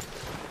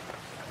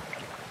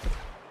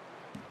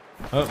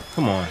 Oh,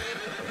 come on.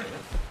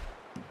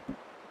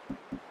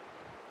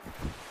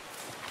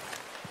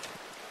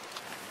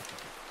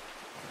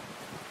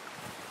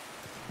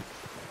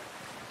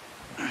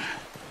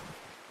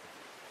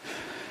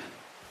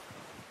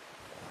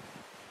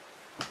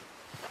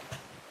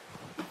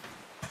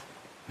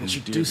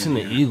 Introducing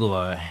the eagle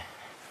eye.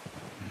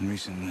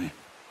 Recently.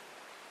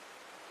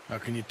 How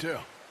can you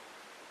tell?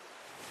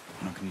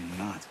 How can you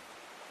not?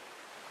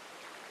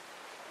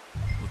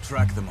 We'll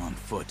track them on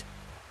foot.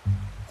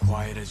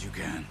 Quiet as you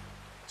can.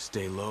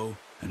 Stay low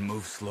and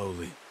move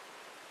slowly.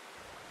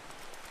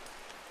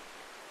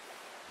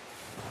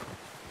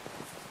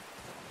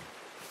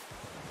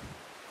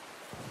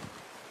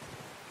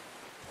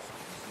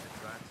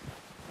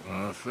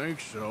 I think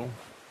so.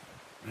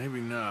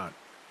 Maybe not.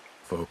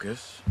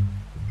 Focus.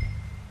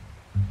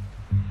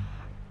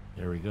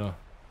 There we go.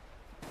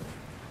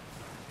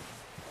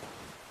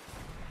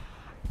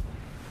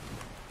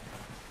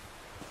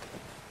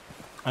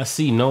 I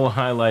see no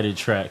highlighted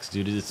tracks,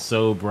 dude. It's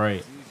so bright.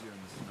 It's easier in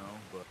the snow,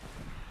 but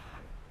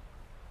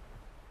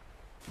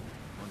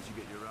once you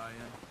get your eye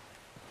in,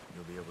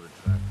 you'll be able to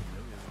track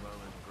familiar as well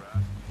as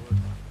grass and wood.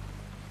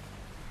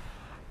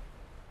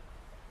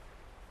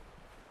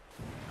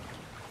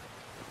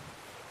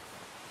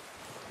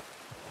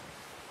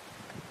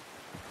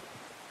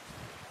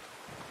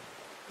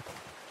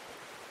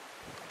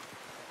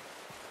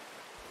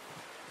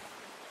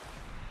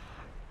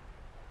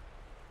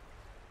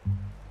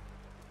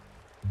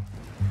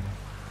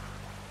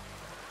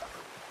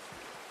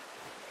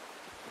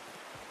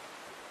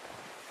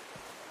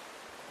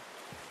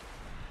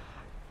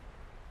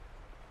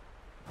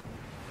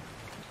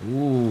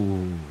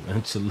 Ooh,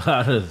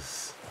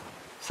 enchiladas.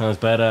 Sounds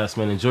badass,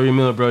 man. Enjoy your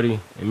meal, Brody.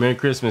 And Merry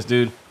Christmas,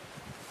 dude.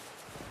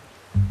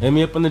 Hit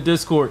me up on the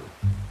Discord.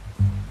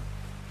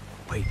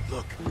 Wait,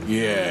 look.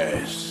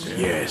 Yes,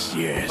 yes,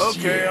 yes.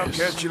 Okay, I'll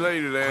catch you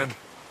later then.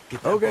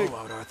 Get that bow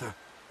out, Arthur.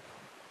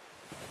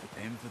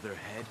 Aim for their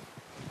head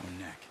or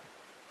neck.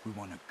 We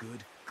want a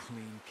good,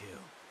 clean kill.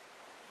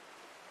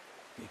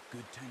 Get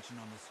good tension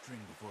on the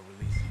string before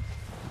releasing.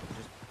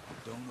 Just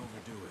don't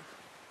overdo it.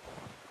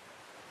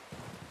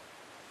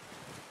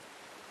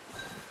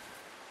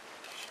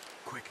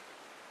 Quick,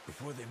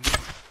 before they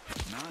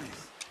move.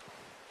 Nice.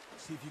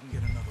 See if you can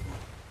get another one.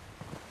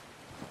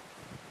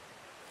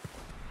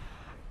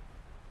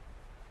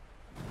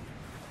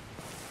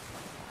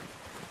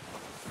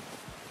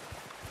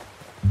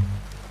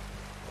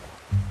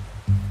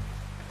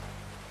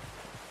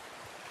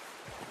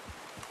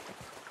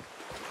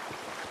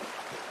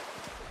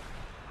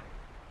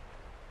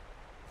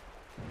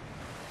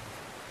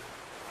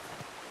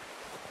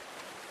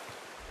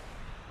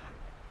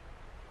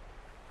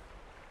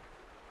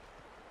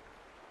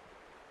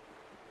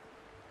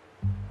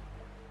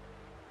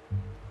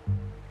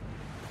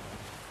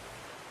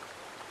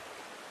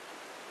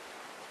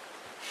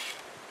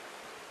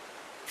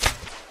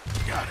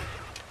 Got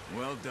it.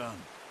 Well done.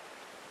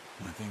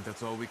 I think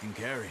that's all we can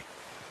carry.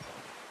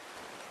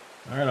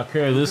 All right, I'll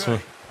carry this one.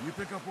 You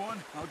pick up one,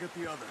 I'll get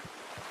the other.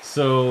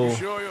 So, You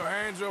sure your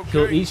hands okay?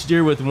 kill each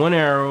deer with one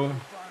arrow.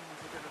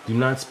 Do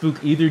not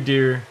spook either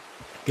deer.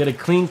 Get a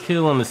clean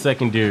kill on the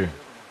second deer.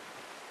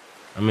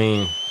 I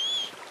mean,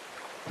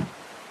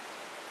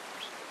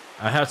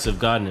 I have to have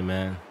gotten it,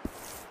 man.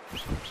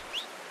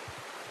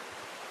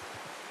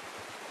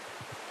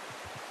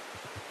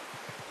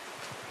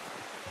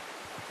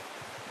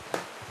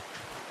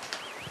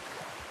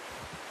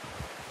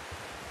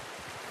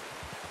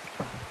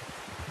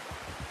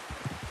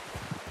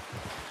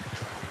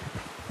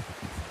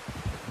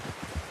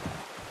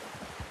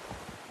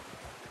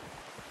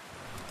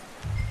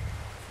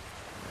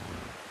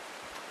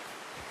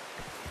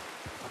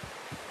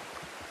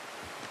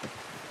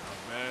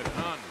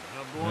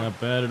 Not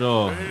bad at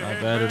all.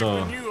 Not bad at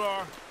all. You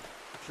are.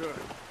 Sure.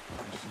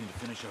 I just need to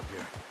finish up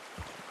here.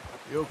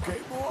 You okay,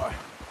 boy?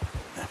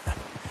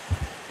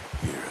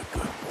 You're a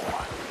good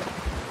boy.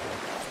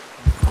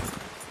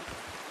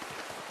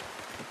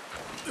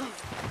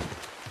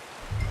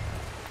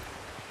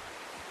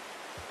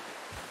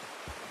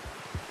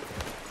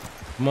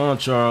 Come on,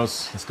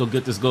 Charles. Let's go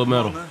get this gold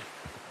medal.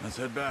 Let's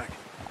head back.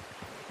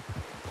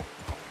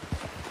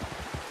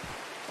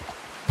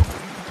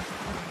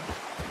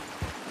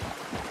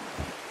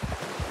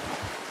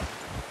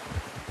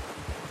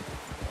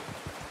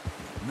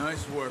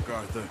 Nice work,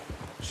 Arthur.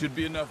 Should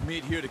be enough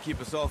meat here to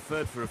keep us all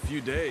fed for a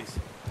few days.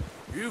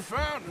 You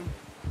found him.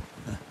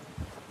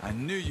 I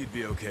knew you'd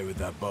be okay with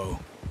that bow.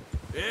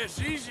 It's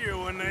easier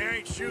when they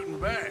ain't shooting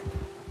back.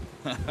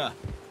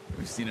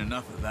 We've seen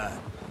enough of that.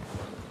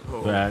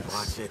 Oh, Facts.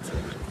 watch it.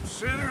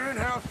 Considering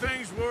how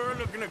things were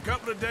looking a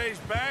couple of days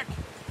back,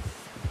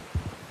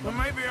 well,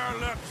 maybe our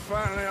luck's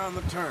finally on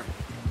the turn.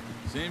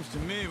 Seems to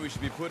me we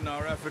should be putting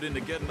our effort into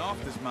getting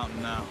off this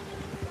mountain now.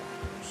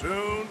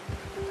 Soon.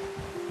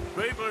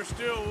 People are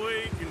still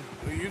weak, and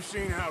well, you've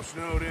seen how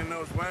snowed in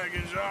those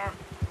wagons are.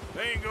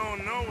 They ain't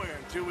going nowhere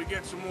until we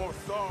get some more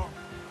thaw.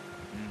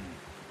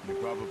 You're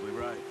probably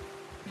right.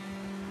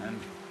 And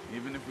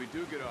even if we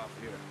do get off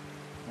here,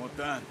 what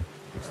then?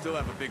 We still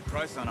have a big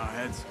price on our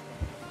heads.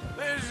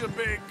 This is a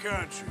big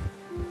country.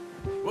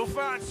 We'll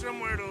find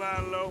somewhere to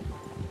lie low.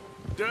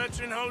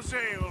 Dutch and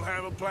Jose will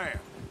have a plan.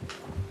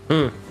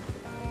 You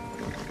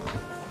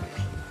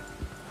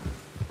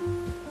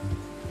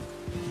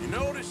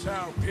notice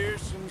how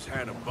Pearson's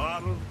had a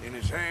bottle in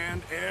his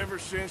hand ever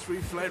since we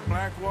fled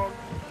Blackwater?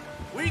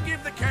 We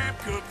give the camp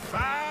cook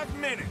 5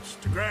 minutes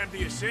to grab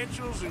the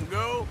essentials and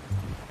go,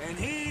 and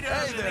he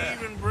doesn't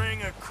even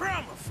bring a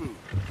crumb of food.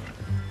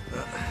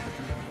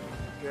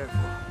 Careful.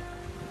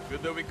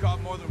 Good that we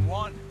caught more than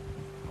one.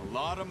 A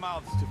lot of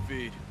mouths to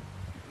feed.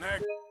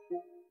 Next.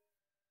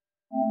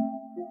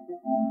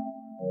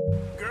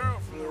 Girl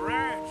from the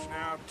ranch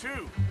now,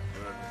 too.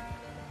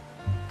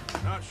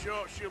 But not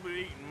sure she'll be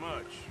eating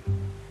much.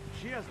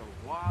 She has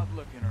a wild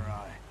look in her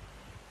eye.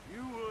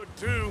 You would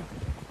too.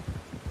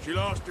 She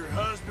lost her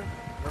husband,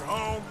 her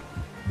home,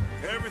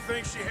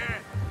 everything she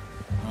had.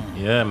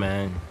 Yeah,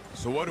 man.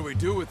 So what do we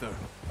do with her?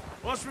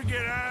 Once we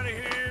get out of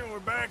here and we're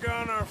back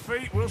on our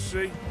feet, we'll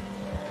see.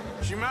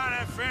 She might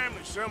have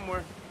family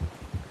somewhere.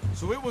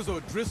 So it was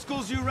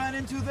O'Driscoll's you ran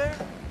into there?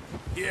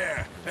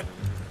 Yeah.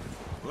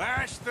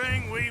 Last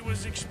thing we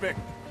was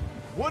expecting.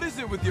 What is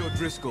it with the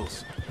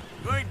O'Driscolls?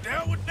 You ain't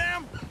dealt with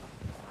them?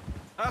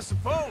 I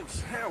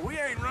suppose. Hell, we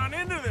ain't run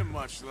into them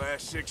much the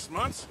last 6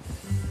 months.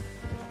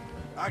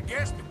 I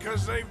guess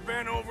because they've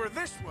been over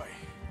this way.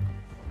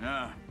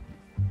 Yeah.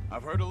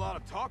 I've heard a lot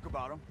of talk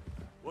about them.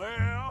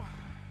 Well,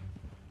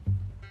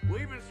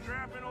 we've been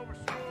scrapping over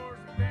scores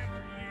of them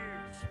for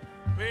years.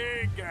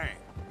 Big gang.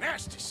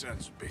 Nasty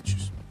sons of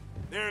bitches.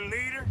 Their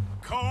leader,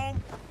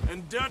 Combe,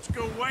 and Dutch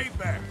go way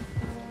back.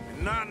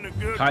 And not in a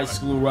good High way.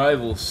 school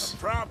rivals. A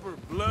proper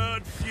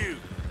blood feud.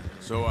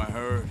 So I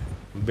heard.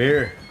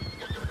 Bear.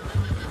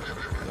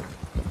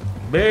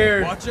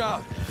 Bear. Watch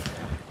out.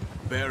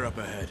 Bear up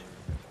ahead.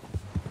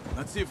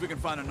 Let's see if we can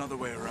find another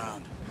way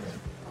around.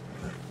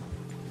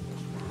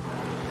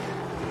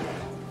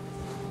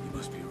 You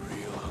must be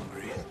real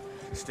hungry.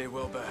 Stay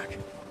well back.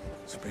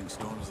 Spring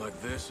storms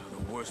like this are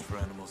the worst for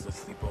animals that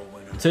sleep all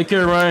winter. Take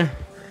care, Ryan.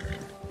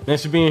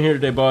 Thanks for being here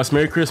today, boss.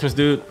 Merry Christmas,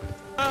 dude.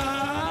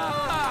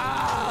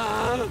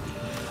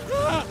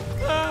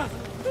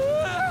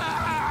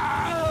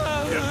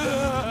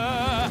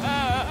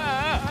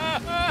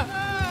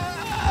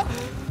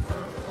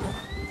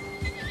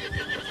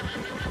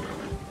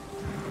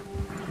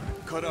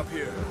 Cut up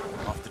here,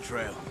 off the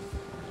trail.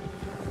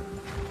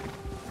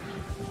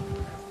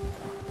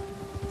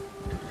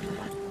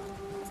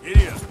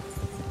 Giddy up.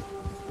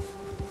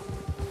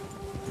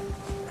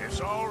 It's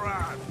all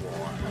right,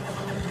 boy.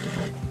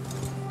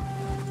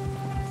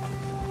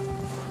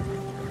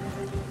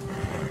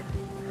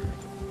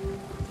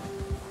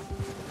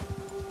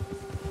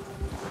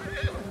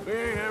 We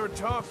ain't ever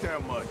talked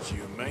that much,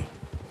 you and me.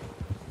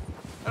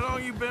 How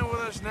long you been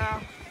with us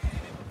now?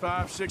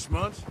 5, 6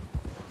 months?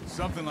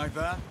 Something like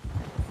that.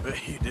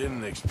 Bet you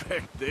didn't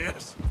expect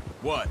this.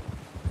 What?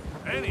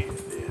 Any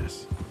of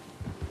this.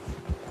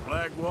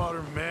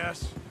 Blackwater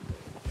mess.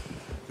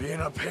 Being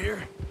up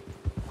here.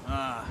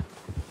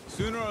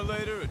 Sooner or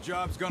later, a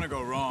job's gonna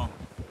go wrong.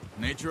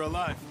 Nature of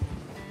life.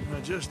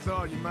 I just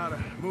thought you might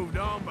have moved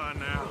on by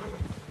now.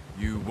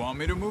 You want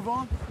me to move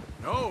on?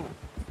 No.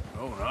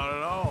 No, not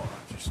at all.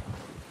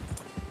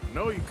 I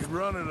know you could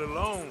run it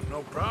alone,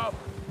 no problem.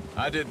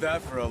 I did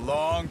that for a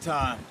long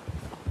time.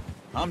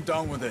 I'm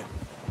done with it.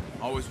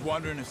 Always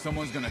wondering if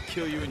someone's gonna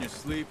kill you in your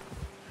sleep.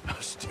 I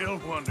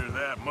still wonder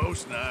that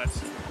most nights.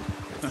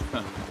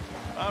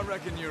 I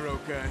reckon you're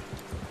okay.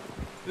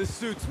 This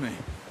suits me.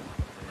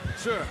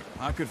 Sure,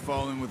 I could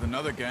fall in with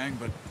another gang,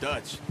 but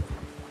Dutch...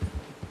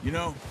 You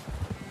know,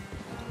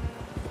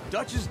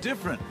 Dutch is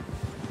different.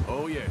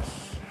 Oh,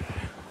 yes.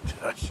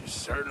 Dutch is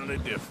certainly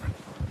different.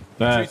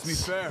 Treats me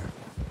fair.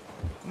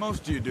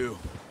 Most of you do.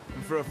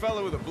 And for a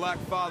fellow with a black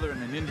father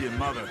and an Indian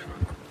mother,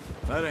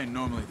 that ain't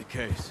normally the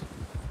case.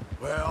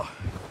 Well,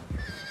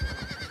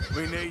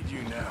 we need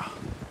you now.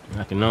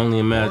 I can only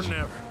imagine.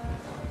 More than ever.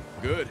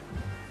 Good.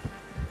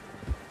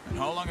 And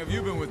how long have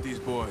you been with these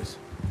boys?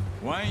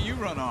 Why ain't you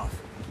run off?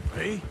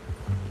 Me?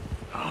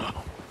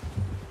 Oh,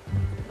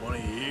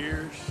 20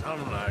 years,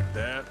 something like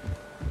that.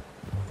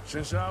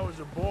 Since I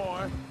was a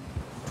boy.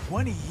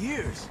 20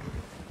 years?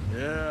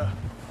 Yeah.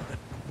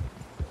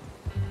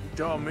 He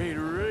taught me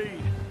to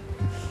read.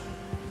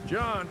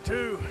 John,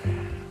 too.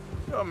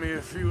 Taught me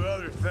a few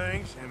other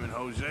things, him and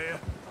Hosea.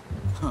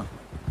 Huh.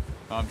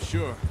 I'm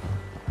sure.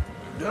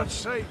 Dutch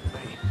saved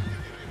me.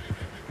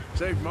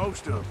 Saved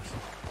most of us.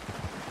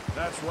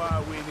 That's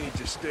why we need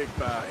to stick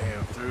by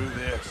him through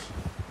this.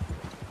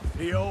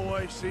 He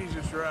always sees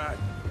us right.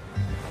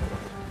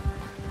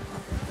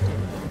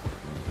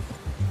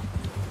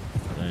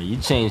 You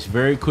changed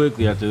very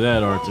quickly after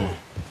that, Arthur.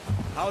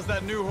 How's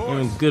that new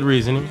horse? Good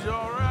reasoning. He's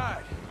all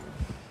right.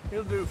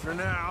 He'll do for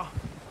now.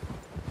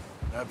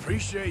 I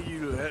appreciate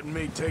you letting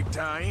me take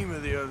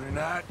Taima the other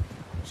night.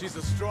 She's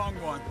a strong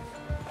one.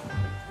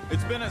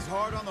 It's been as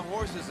hard on the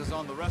horses as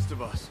on the rest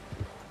of us.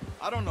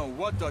 I don't know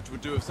what Dutch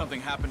would do if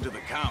something happened to the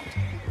Count.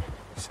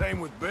 Same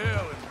with Bill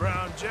and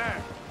Brown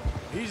Jack.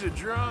 He's a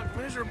drunk,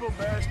 miserable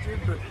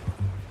bastard, but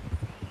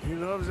he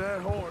loves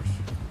that horse.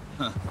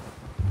 Huh.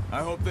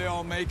 I hope they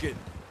all make it.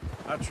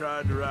 I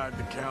tried to ride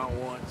the Count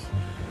once.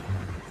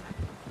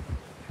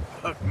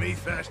 Bucked me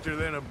faster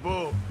than a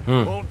bull.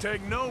 Won't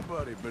take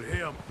nobody but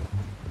him.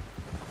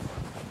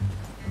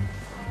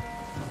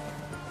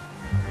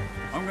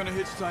 I'm gonna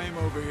hitch Taima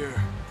over here.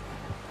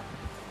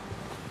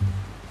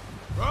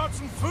 Brought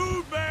some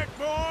food back,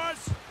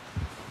 boys!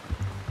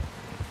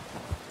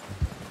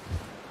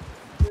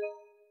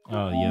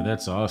 Oh, yeah,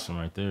 that's awesome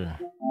right there.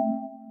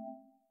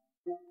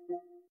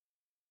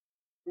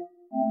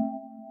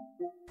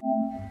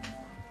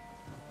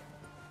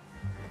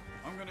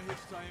 I'm gonna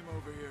hitch Taima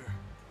over here.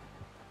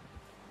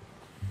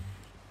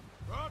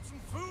 Brought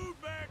some food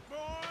back,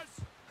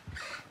 boys!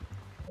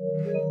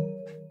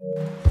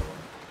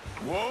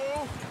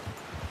 Whoa!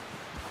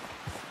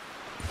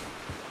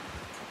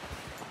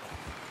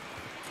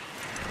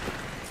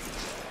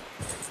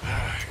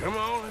 Come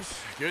on, let's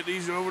get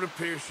these over to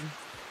Pearson.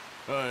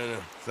 Oh,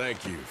 and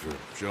thank you for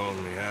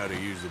showing me how to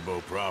use the bow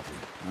properly.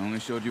 I only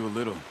showed you a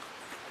little.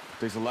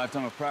 Takes a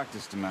lifetime of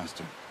practice to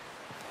master.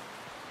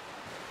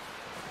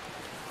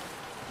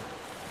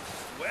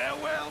 Well,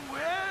 well,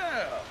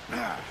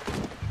 well.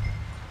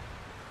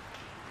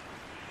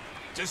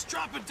 Just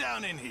drop it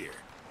down in here.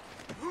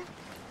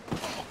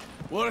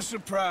 What a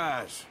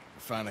surprise.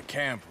 Find a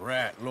camp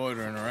rat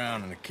loitering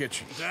around in the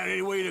kitchen. Is that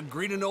any way to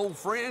greet an old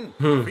friend?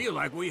 Hmm. I feel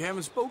like we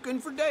haven't spoken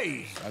for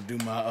days. I do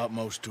my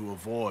utmost to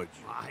avoid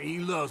you. He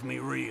loves me,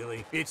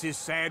 really. It's his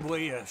sad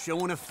way of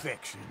showing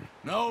affection.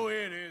 No,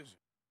 it is.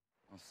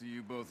 I'll see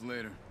you both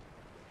later.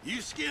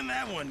 You skinned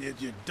that one, did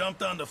you?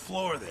 Dumped on the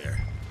floor there.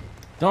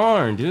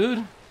 Darn,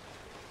 dude.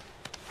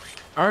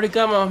 I already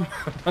got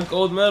my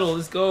gold medal.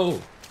 Let's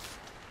go.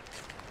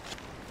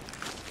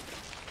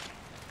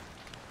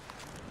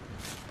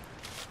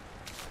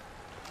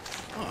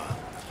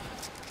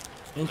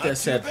 Ain't that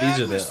sad? These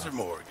are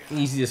the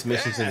easiest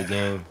missions in the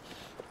game.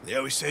 They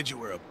always said you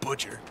were a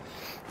butcher.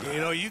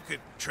 You know, you could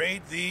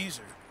trade these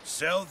or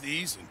sell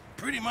these in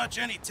pretty much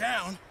any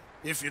town.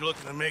 If you're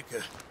looking to make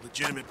a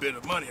legitimate bit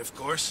of money, of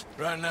course.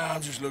 Right now,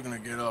 I'm just looking to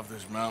get off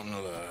this mountain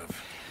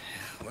alive.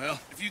 Well,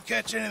 if you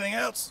catch anything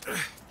else,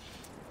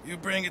 you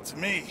bring it to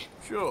me.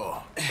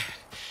 Sure.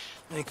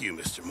 Thank you,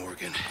 Mr.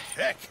 Morgan.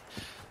 Heck,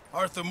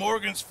 Arthur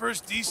Morgan's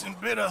first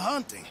decent bit of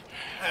hunting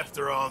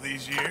after all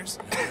these years.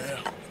 Yeah.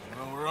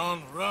 Well, we're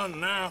on the run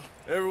now.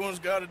 Everyone's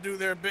got to do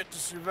their bit to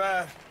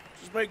survive.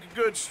 Just make a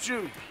good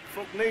stew.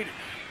 Folk need it.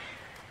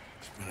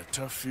 It's been a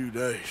tough few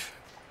days.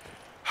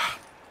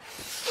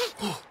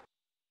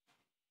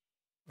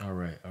 All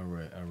right, all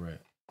right, all right.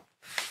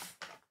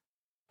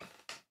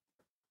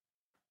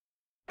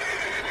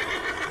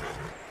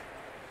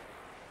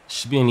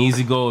 Should be an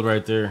easy gold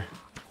right there.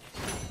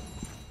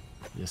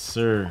 Yes,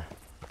 sir.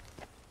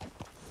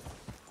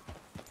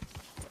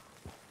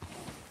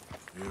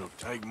 It'll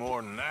take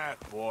more than that,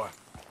 boy.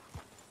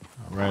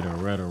 All right, all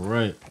right, all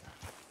right.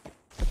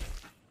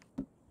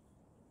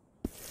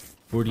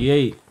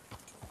 48.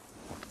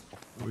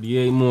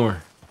 48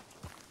 more.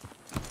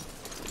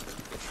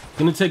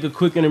 Gonna take a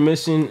quick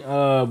intermission.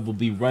 We'll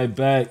be right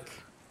back.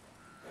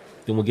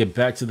 Then we'll get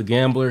back to the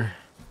Gambler.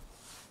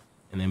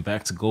 And then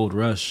back to Gold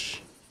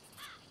Rush.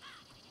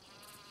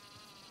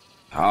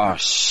 Oh,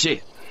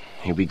 shit.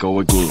 Here we go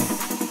again.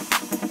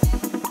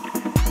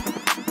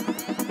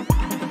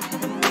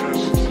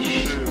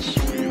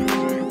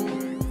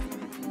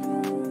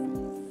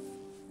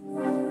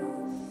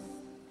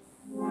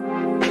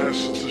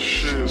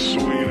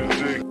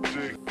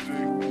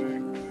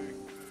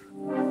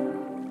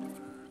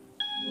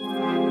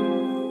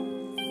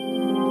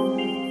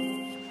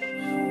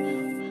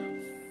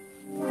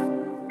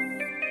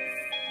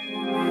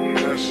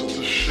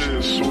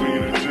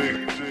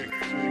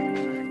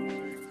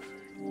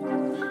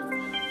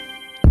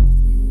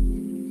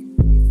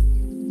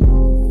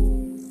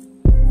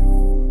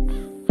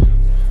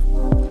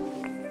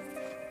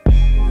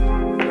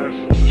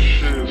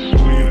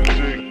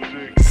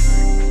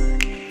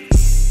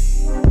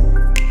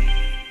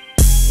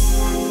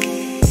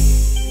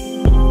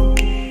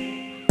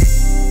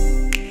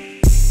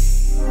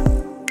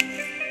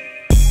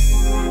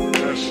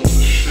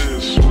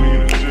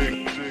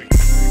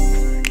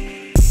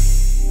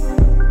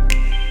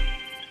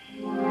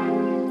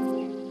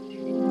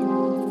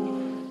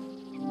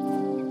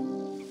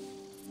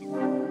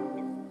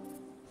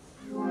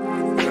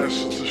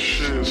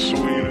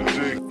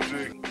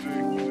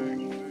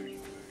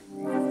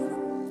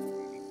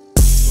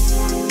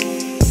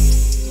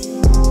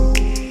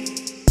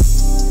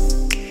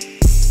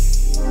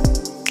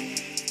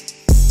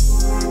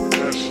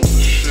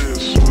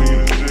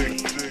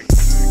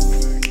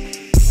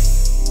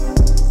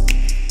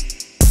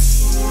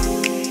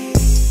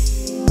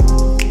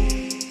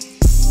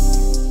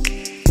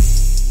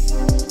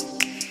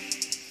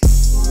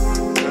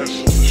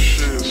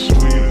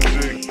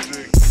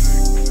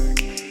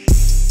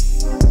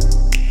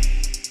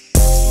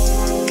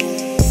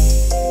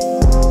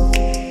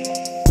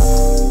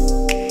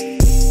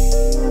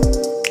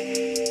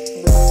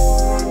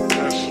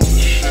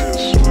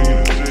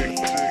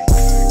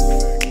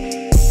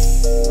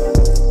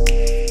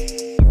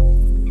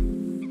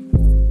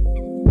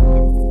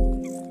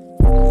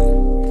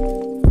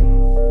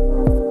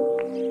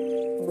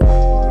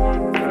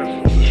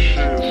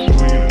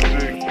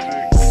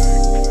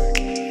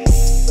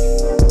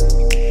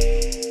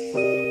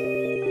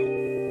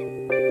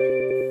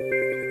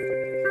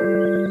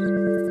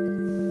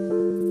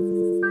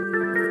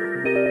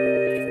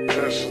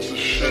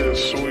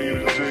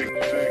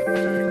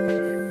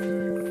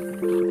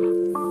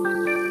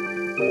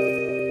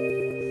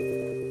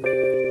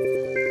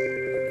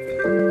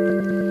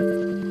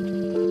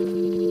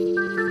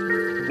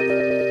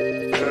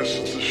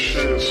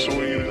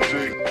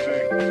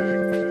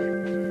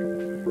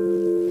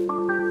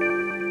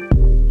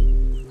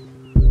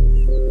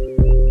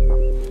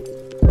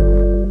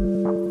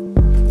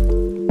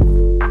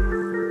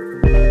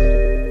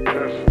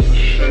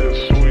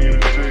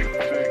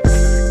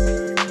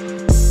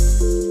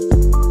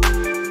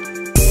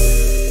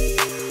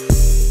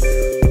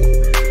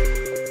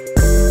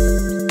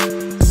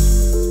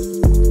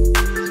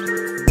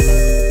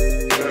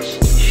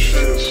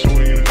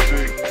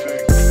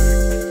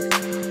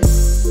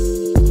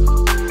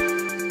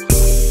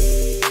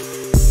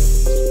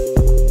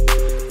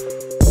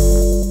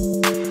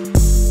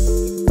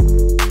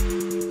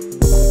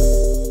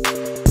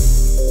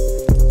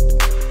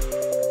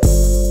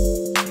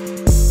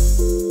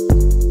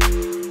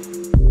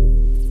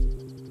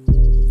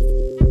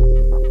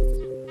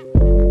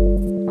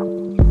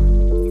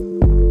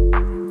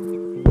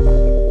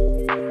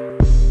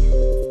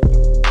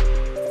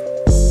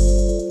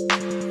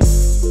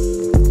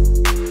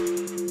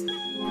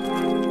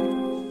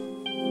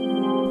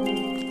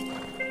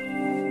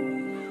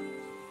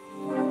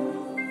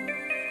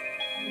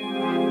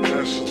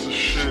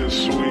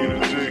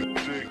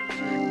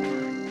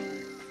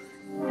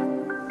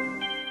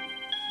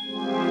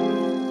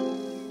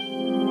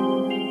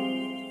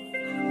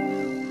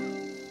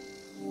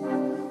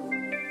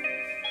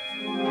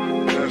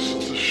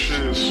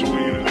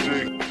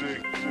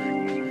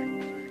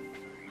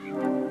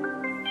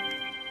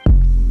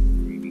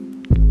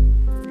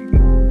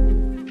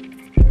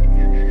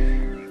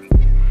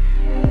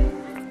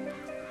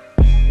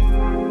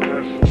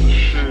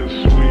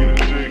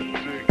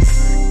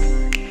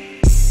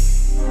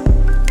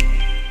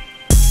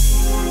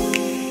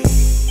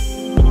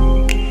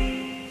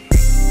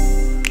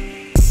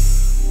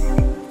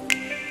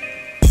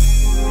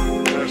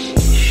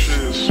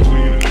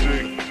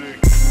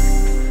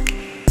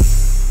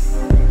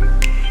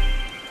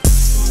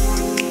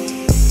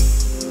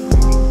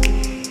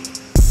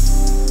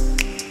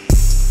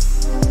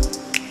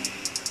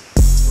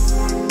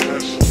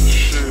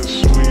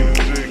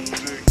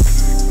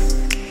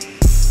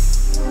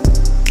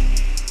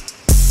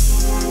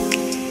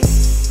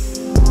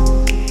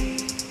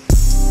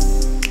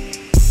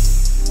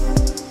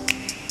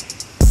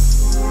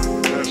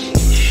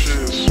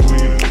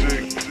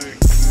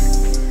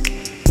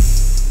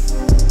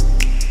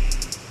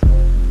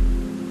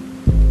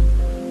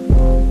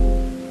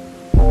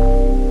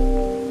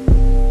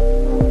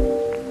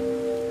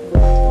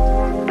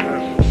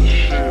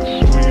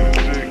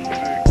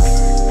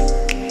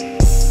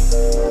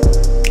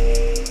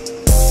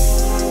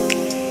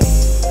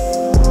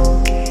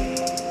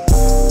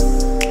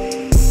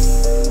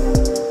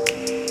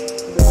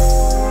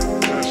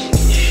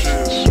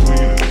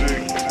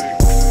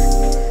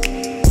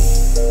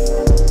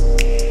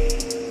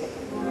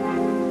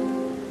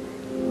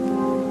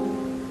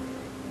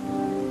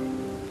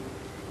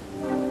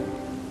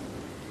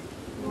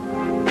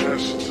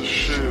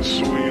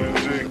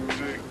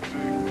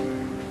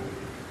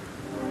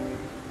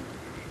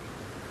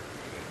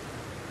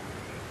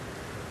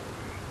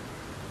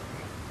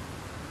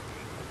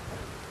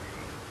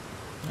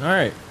 All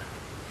right,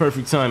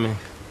 perfect timing.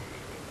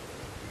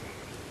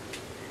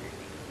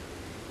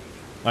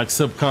 Like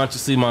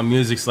subconsciously, my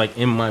music's like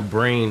in my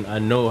brain. I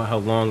know how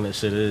long that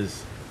shit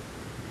is.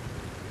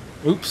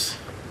 Oops,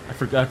 I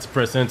forgot to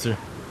press enter.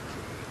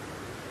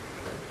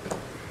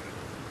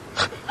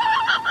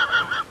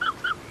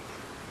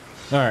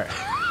 All right.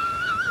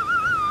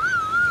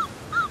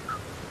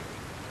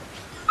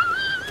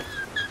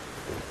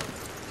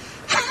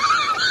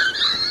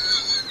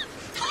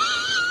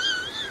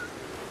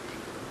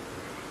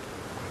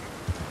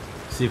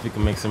 See if we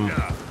can make some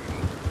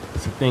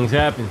things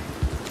happen.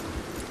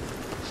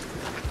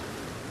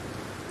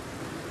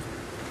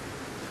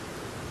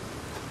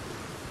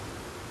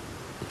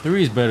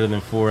 Three is better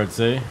than 4, I'd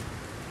say.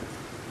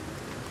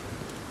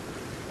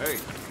 Hey,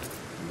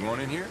 you going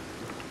in here?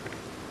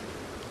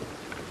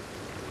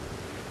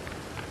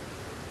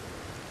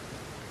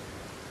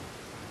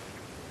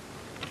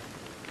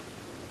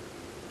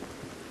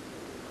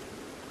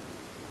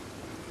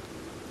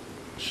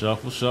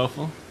 Shuffle,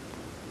 shuffle.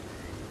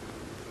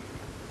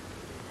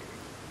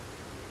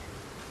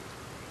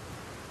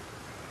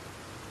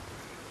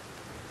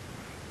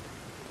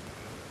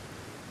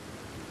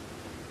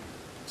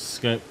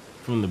 Escape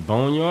from the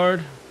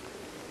boneyard.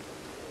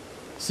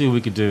 See what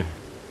we could do.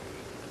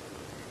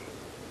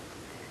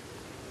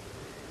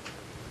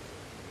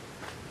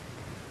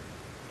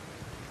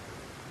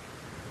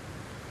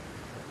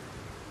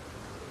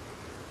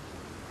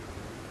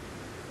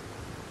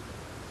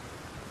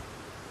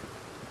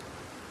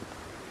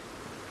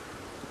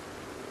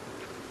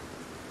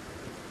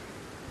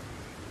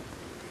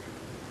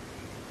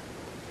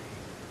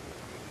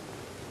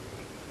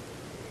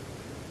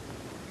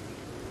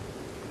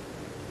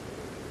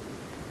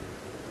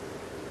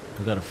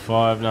 We got a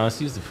 5. Now let's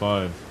use the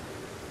 5.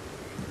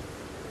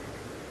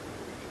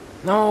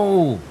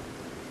 No.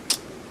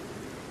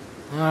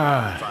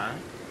 Ah. Fine.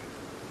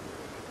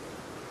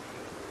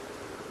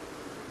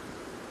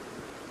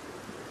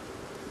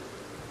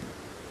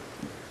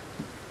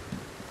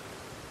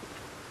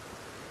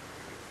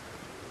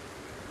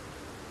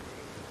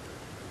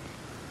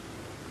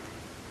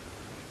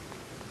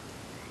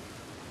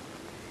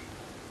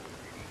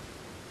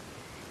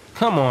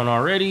 Come on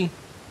already.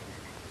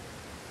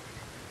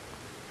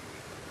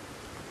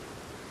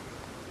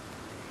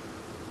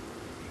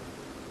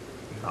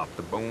 Not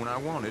the bone I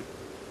wanted.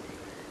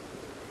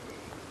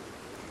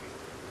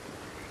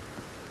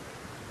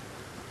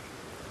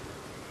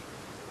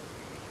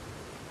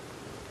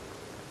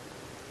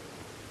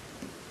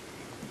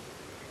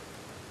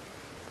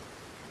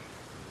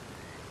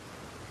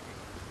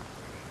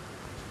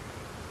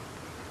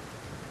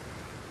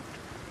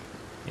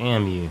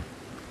 Damn you.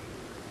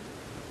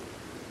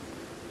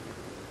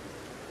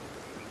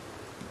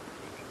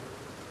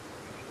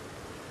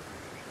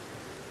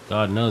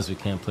 God knows we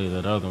can't play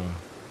that other one.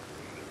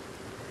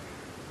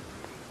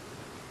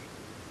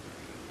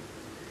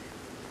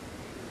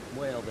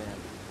 Well then.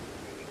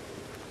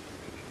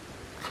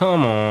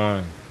 Come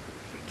on.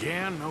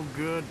 Again, no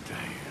good. Damn.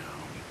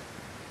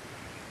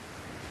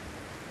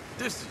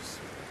 This is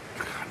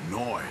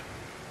annoying.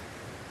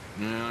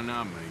 No,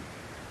 not me.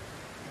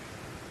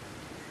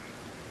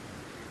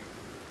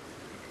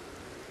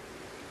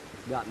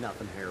 Got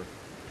nothing here.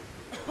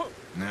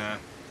 Nah.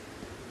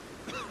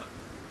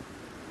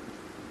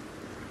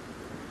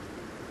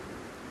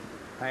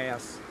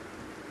 Pass.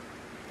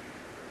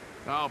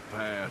 I'll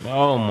pass.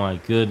 Oh my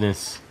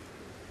goodness.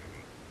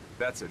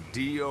 That's a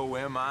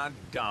D-O-M-I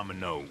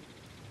domino.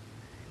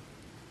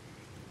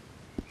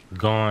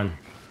 Gone.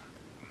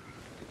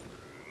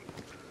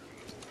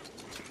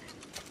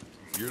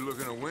 If you're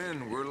looking to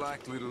win, we're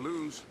likely to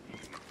lose.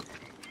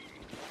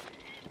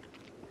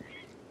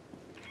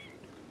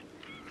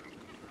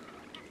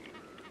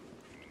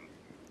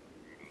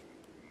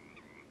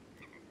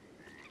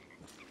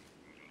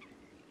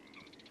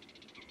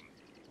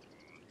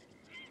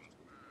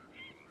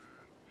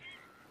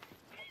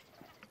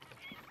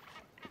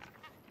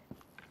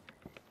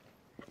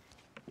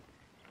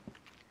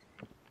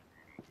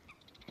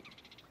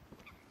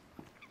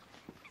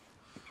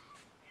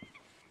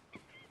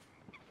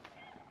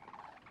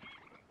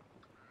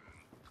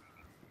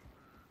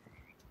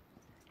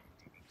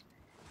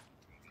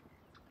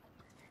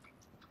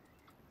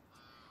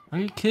 Are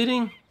you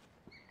kidding?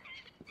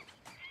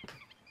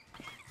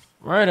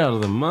 Right out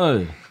of the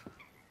mud.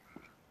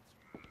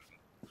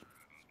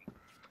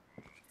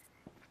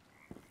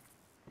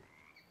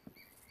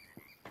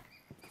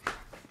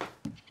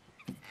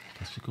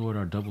 Guess we go with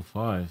our double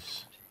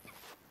 5s.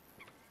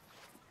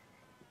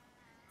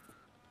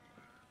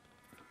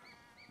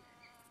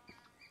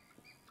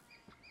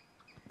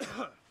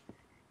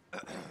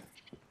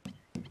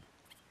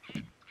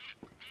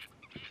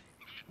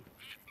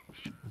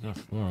 We got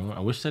 4. I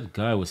wish that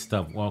guy would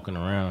stop walking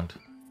around.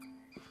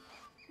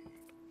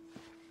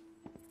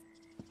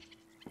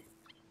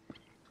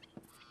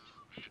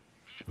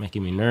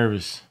 Making me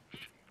nervous.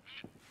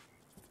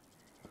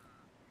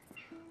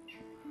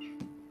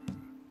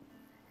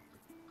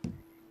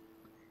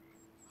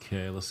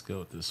 Okay, let's go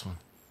with this one.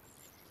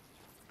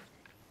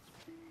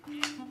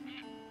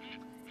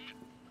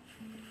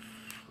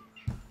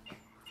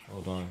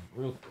 Hold on,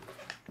 real quick.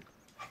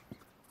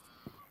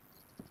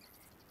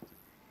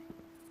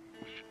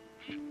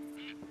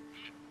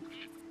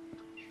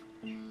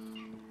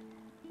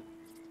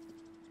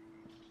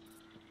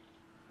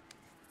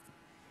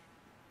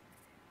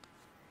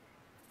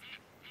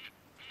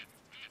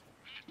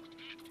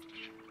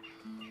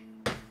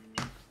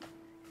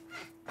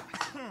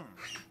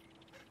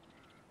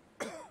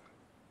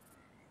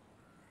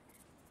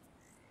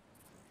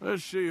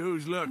 Let's see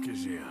whose luck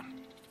is in.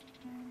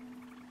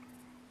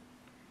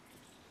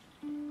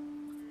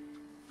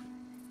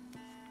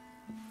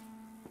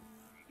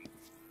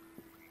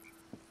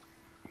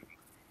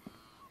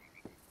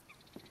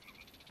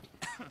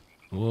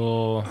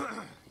 Well,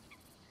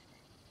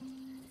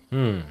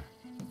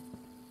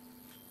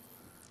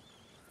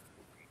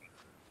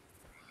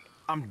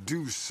 I'm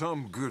due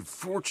some good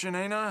fortune,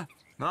 ain't I?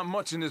 Not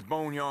much in this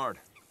boneyard.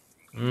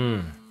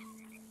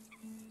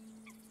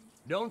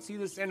 Don't see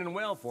this ending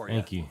well for you.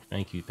 Thank you,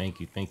 thank you, thank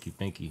you, thank you,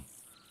 thank you.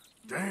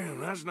 Damn,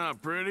 that's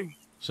not pretty.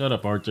 Shut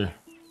up, Arthur.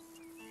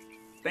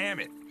 Damn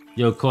it.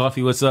 Yo,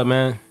 Coffee, what's up,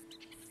 man?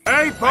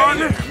 Hey,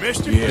 partner,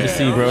 mister. Good to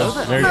see you, bro.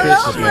 Merry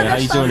Christmas, man. How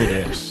you doing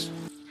today?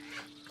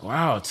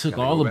 Wow, it took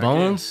all the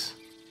bones?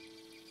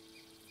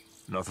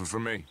 Nothing for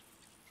me.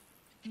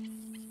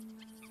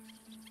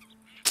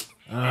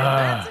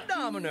 That's a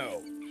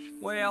domino.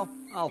 Well,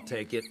 I'll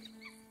take it.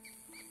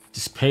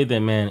 Just pay that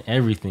man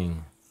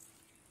everything.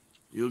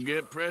 You'll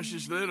get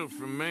precious little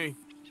from me.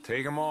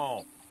 Take them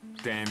all.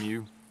 Damn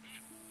you.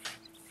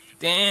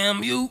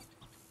 Damn you.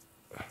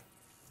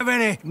 Have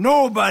any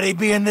nobody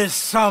being this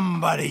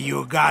somebody,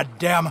 you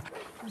goddamn.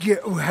 I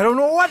don't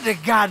know what the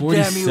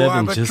goddamn you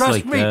are, but just trust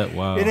like me, that.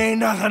 Wow. it ain't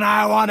nothing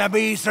I want to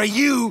be, so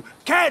you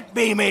can't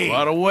be me.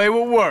 What a way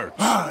with words.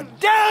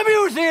 Damn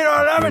you,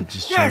 Theodore Levin.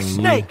 You're a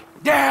snake.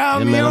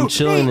 Damn man, you. I'm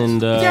chilling and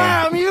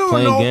damn you,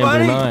 playing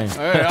nobody. Gambler 9.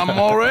 Hey, I'm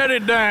already I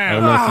down.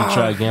 don't know if you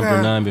tried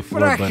Gambler 9 before,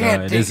 but I but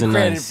can't it take isn't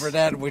credit nice. for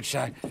that, which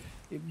I...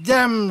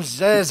 Them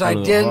says I One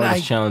of the didn't.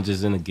 hardest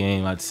challenges in the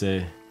game, I'd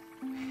say.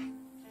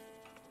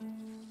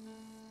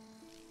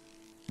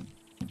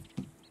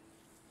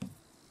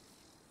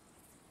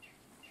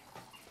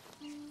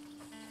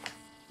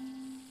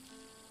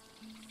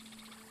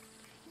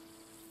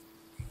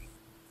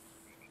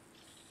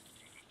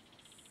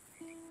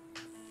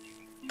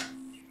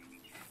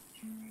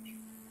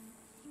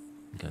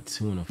 Got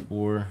 2 and a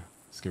 4.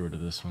 Let's get rid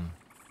of this one.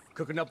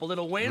 Cooking up a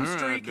little win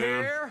streak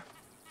here.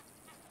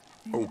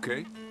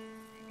 Okay.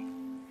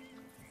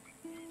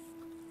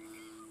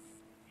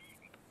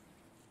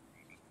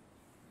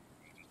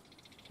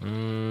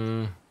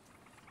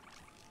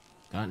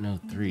 Got no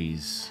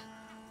 3s.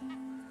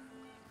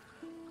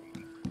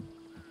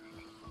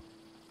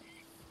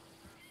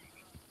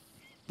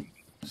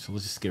 So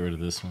let's just get rid of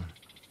this one.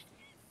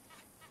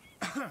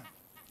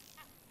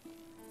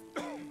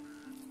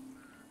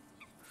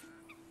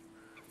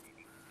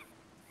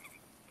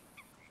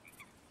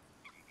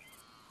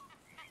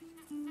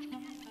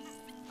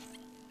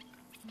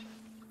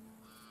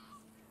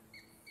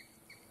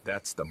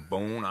 That's the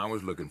bone I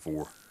was looking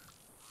for.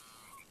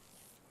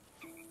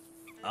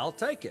 I'll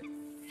take it.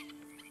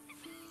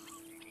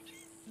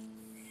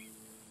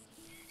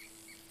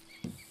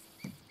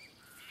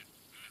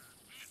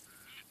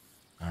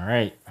 All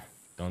right.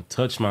 Don't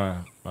touch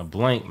my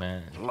blank,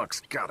 man. Luck's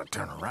gotta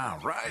turn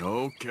around, right?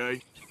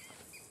 Okay.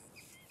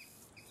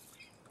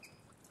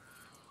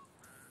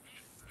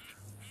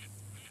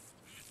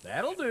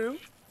 That'll do.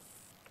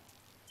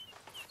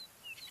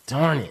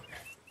 Darn it.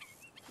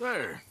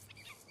 There.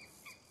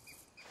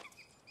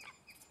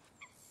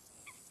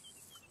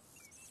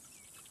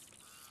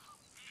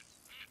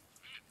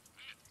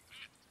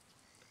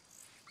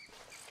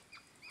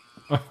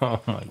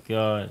 Oh my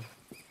god.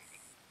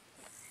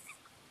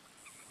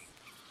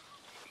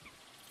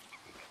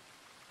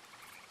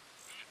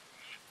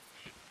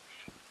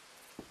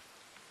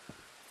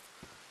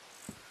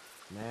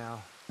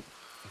 Now,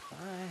 if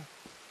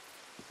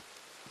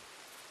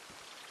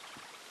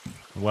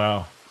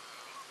Wow.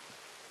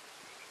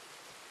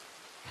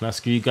 Can I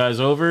screw you guys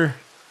over?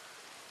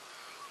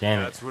 Damn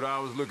it. That's what I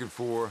was looking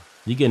for.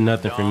 You get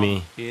nothing from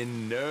me.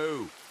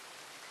 No.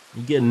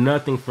 You get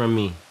nothing from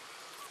me.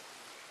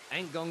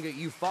 ain't gonna get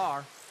you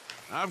far.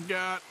 I've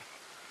got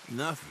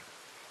nothing.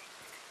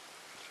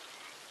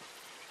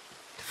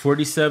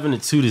 47 to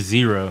 2 to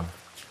 0.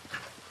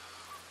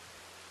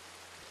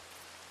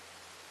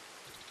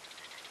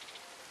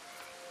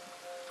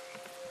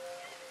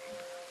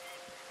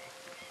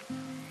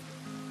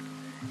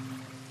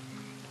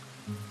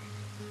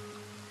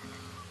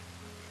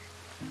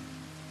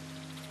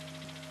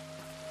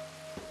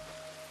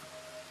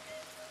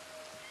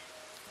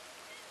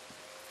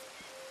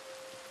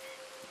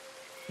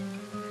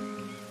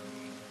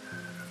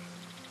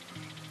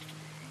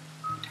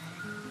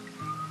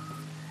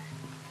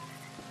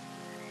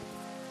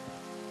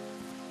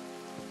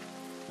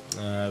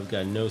 I've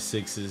got no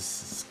 6s.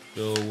 Let's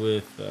go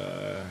with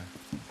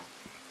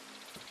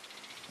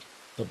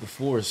double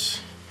 4s.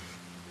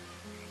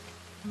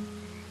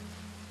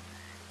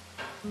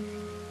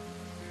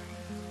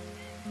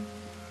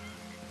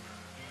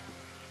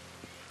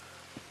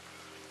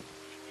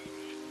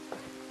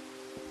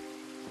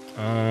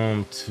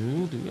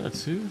 two? Do we got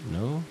two?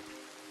 No.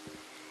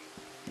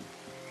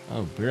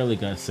 Oh, barely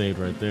got saved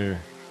right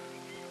there.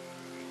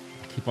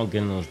 I keep on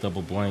getting those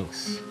double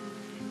blanks.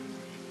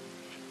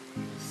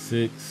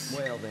 6.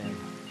 Well then.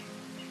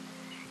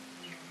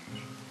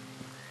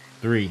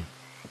 3.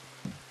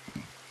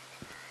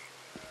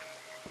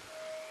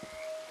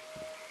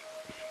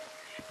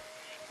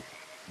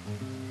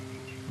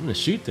 I'm gonna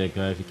shoot that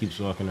guy if he keeps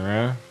walking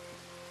around.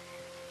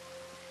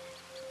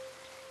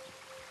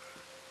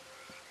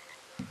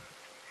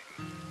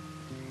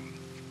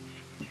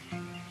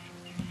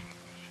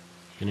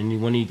 Can any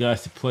one of you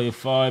guys to play a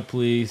 5,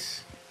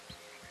 please?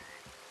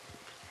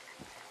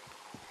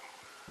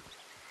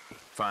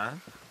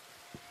 Fine.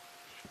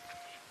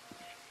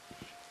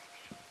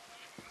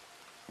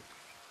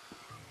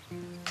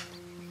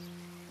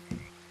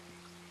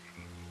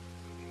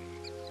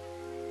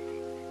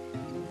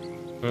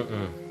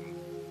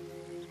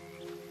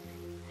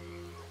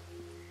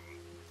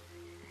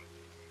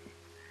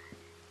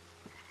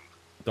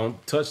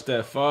 Don't touch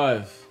that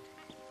 5.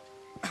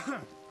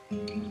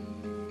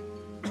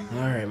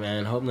 Alright,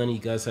 man. Hope none of you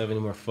guys have any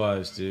more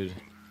 5s, dude.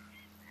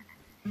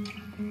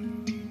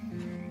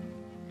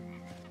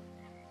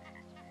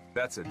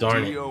 That's a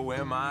Darn it.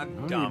 D-O-M-I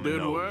You domino.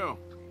 did well.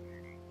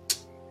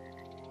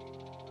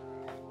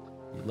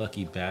 You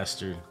lucky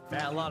bastard.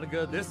 Fat lot of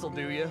good this'll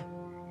do you.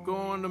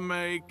 Going to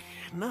make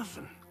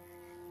nothing.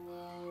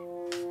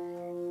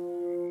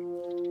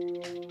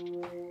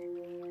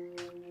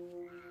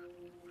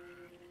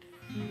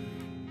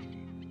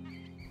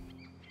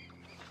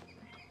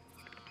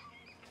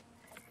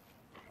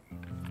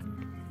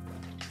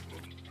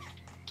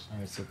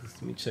 Alright, so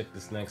let me check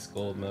this next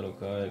gold medal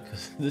card,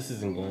 because this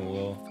isn't going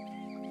well.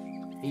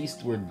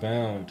 Eastward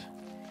Bound.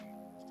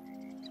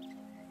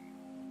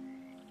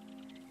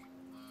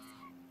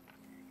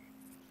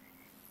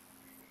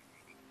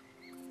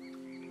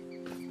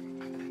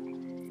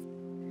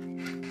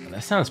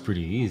 That sounds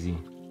pretty easy.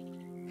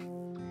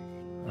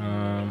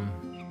 Oh,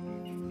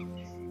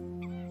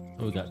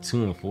 we got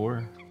 2 and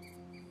 4.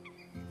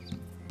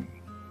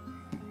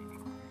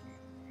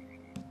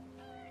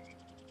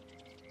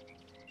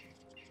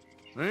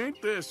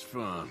 Ain't this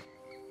fun?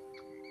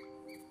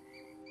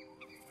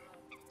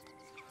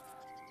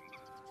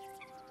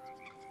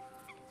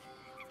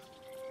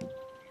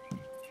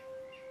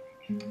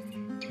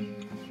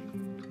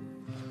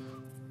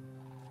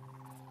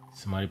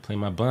 Somebody play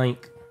my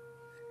blank.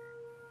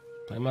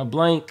 Play my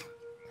blank.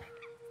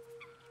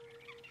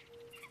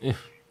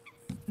 If.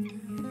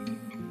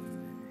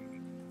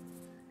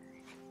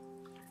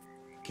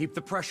 Keep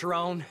the pressure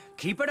on.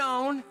 Keep it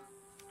on.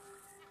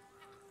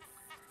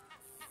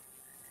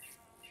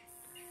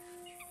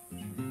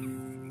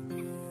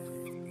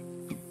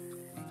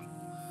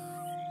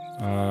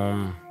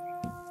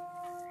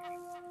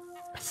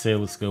 I'd say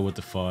let's go with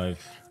the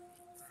 5.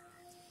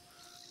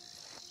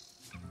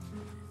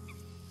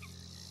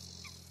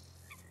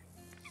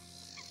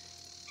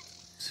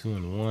 Two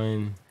and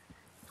 1.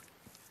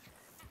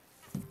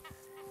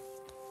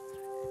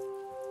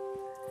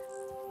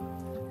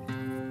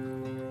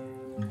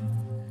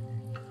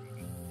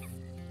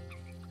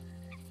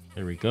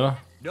 There we go.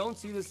 Don't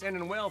see this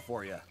ending well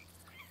for you.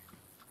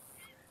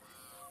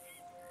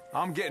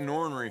 I'm getting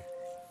ornery.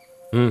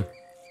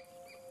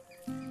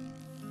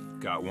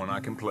 Got one I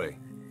can play.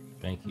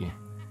 Thank you.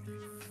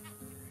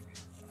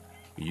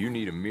 You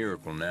need a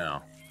miracle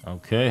now.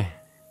 Okay.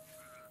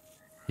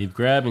 Keep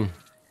grabbing.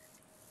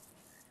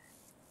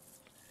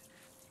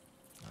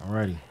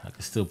 Alrighty, I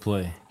can still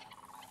play.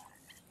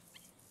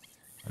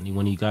 I need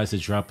one of you guys to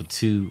drop a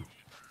 2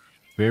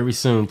 very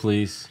soon,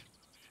 please.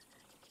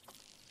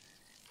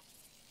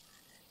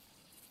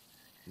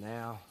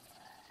 Now,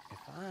 if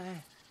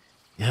I...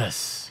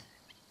 Yes.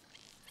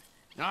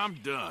 I'm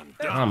done.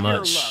 Not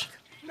much.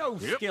 No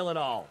skill at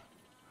all.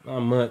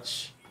 Not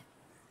much.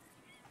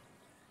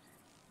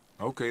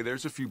 Okay,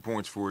 there's a few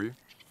points for you.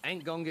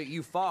 Ain't gonna get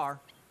you far.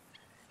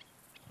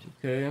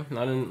 Okay,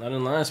 not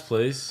in last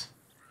place.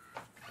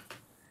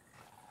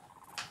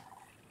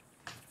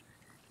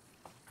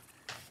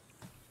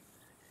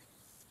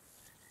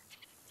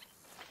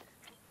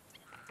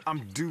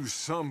 I'm due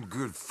some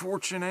good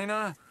fortune, ain't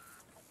I?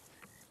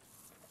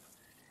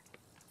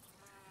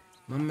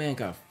 My man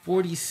got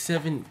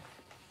 47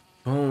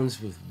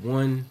 bones with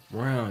 1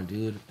 round,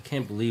 dude. I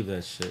can't believe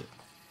that shit.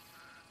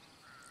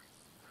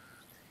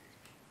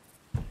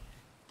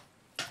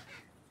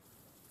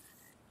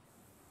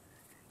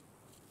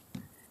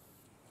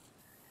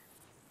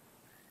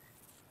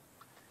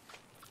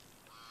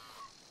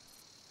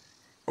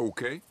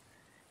 Okay.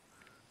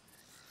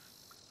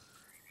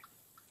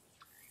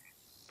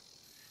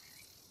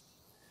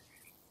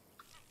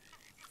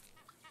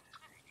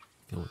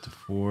 Go with the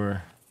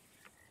 4.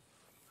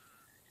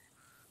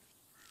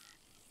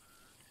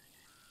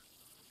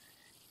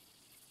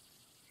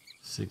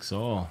 Six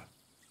all.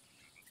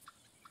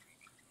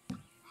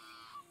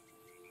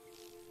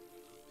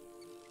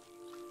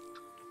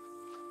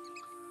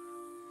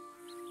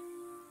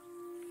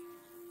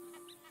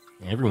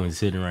 Everyone's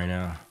hitting right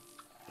now.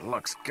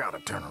 Luck's gotta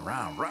turn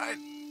around, right?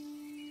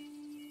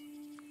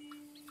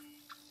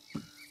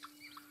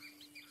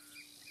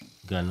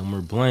 got no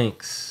more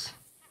blanks.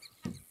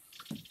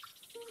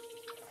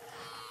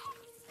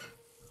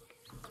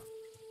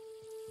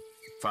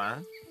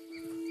 Fine.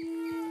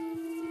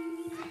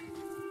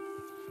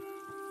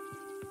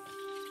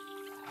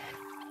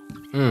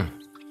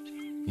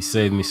 You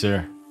saved me,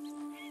 sir.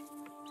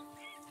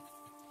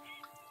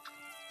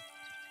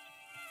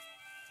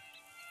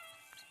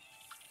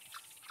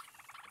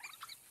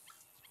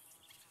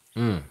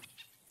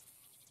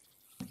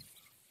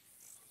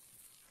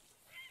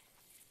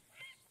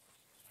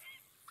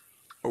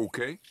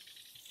 Okay.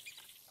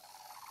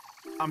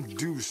 I'm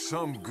due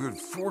some good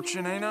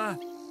fortune, ain't I?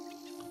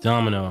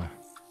 Domino.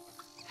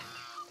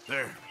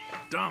 There,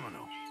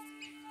 Domino.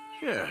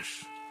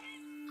 Yes.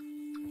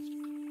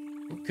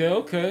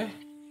 Okay.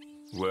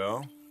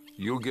 Well,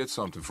 you'll get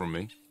something from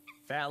me.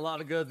 Fat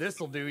lot of good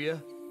this'll do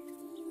you.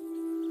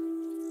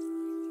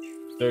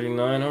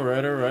 39,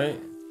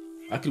 alright.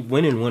 I could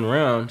win in one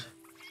round.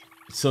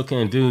 So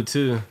can dude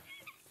too.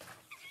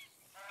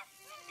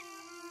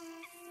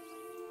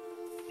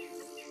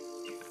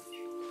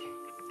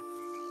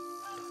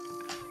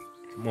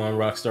 Come on,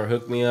 Rockstar,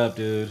 hook me up,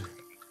 dude.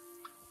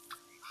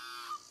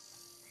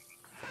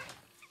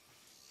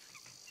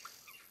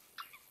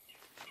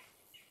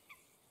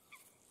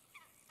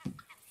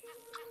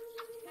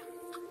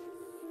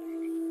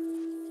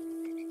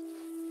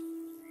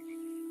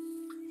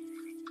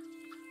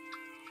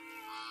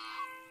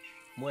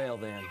 Well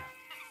then.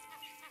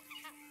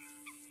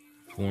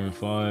 4 and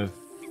 5.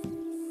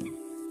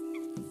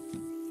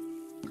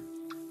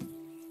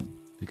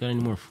 We got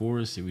any more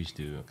 4s? See, we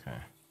do. Okay.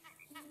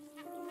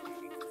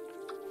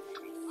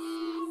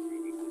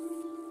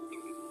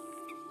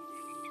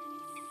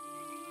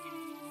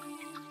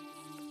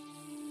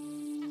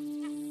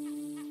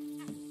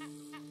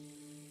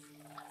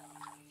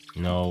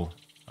 No,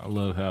 I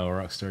love how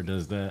Rockstar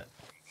does that.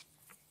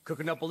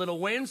 Cooking up a little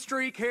win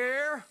streak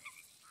here.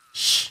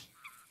 Shh.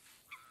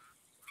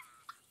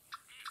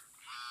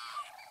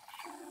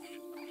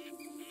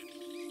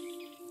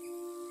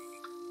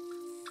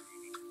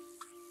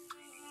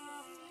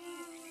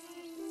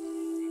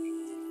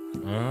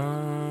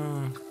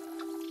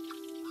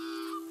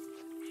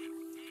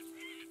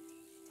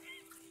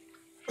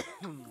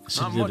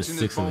 Should do the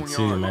 6 and the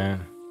 2,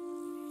 man.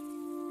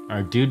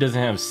 Our dude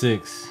doesn't have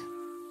 6.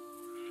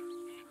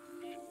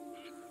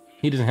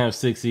 He doesn't have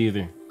 6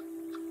 either.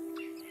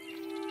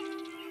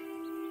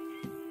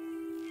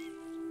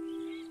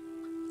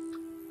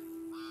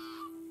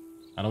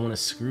 I don't want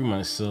to screw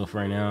myself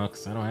right now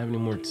because I don't have any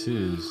more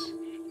 2s.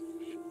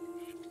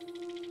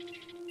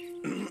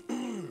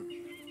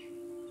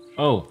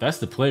 Oh, that's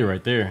the play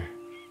right there.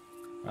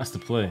 That's the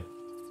play.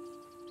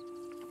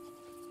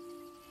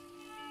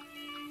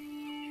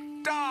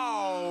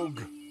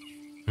 Dog!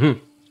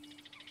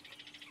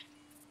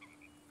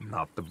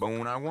 Not the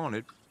bone I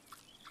wanted.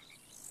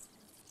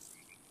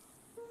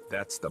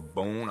 That's the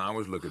bone I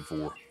was looking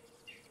for.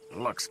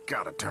 Luck's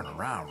gotta turn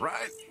around,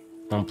 right?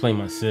 Don't play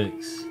my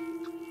 6.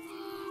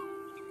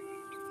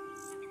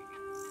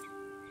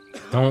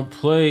 Don't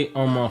play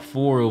on my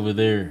 4 over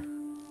there.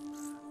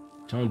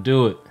 Don't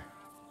do it.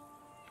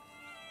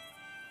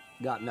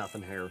 Got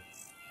nothing here.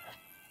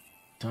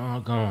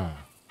 Doggone.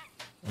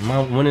 Am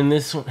I winning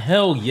this one?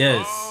 Hell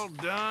yes.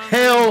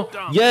 Hell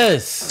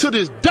yes. To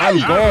this day. I'm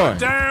gone.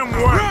 Damn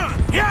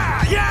run!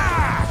 Yeah!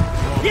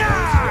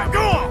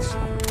 Go on!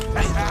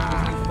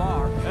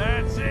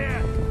 That's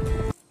it!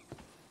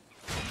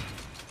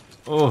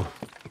 Oh.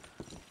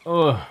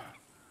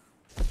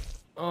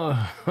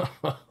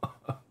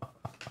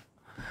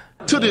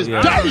 To this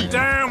yeah, day. man.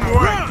 Damn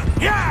run!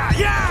 Yeah!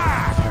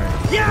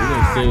 We're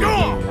gonna save the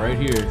game right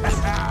here.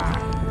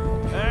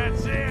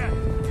 That's it!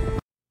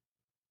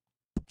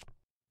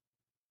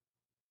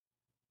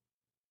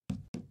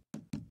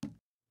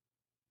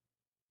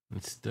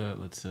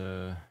 Let's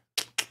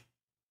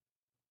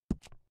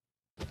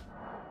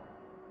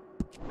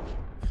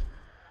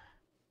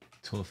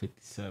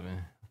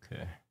 12:57.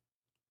 Okay.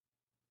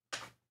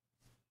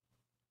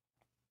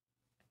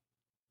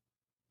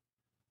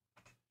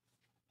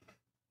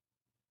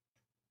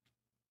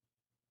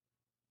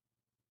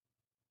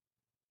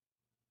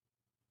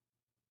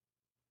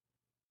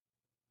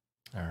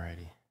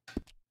 Alrighty.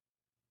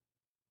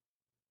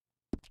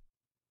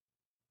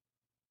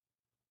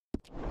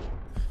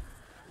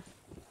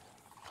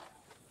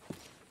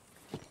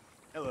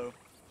 Hello.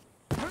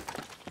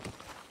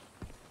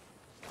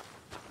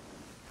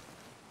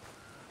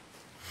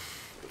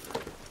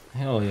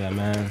 Hell yeah,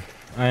 man.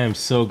 I am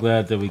so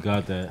glad that we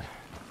got that.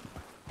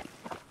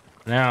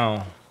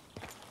 Now,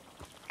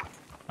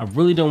 I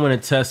really don't want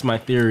to test my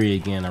theory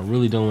again. I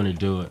really don't want to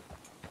do it.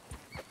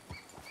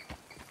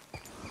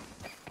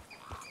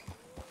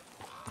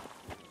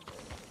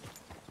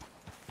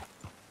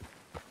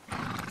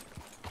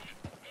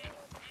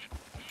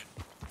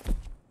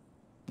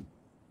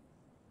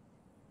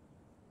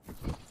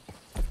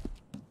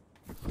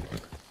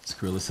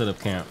 Screw it, let's set up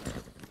camp.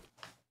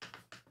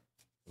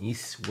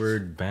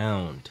 Eastward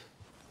bound.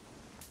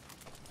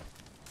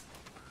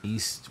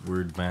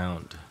 Eastward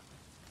bound.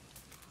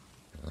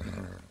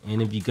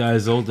 And if you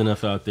guys old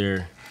enough out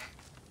there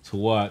to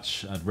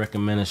watch, I'd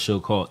recommend a show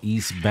called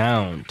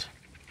Eastbound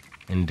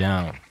and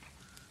Down.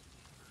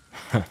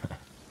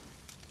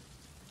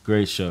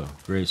 Great show,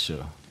 great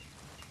show.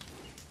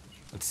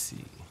 Let's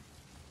see.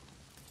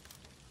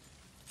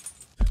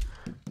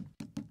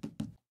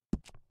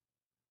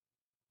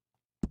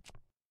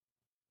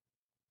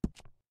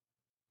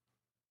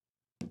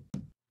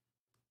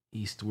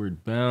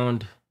 Eastward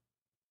Bound.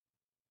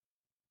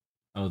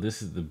 Oh,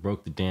 this is the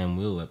Broke the Damn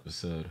Wheel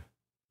episode.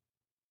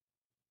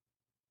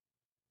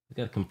 I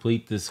gotta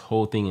complete this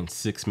whole thing in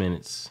 6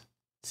 minutes.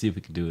 See if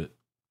we can do it.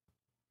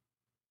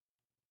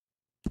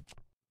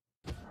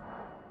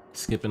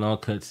 Skipping all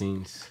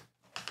cutscenes.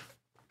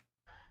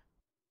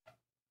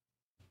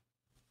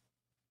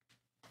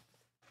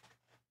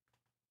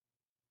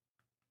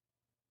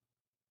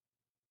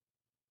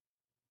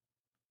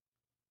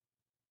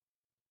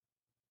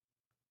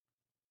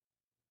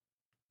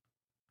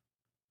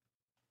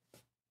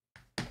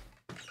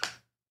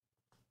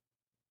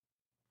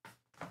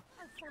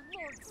 For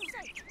Lord's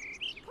sake,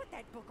 put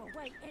that book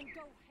away and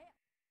go help.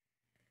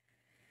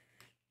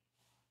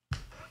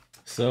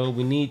 So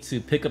we need to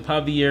pick up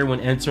Javier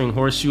when entering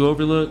Horseshoe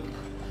Overlook.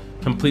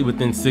 Complete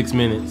within 6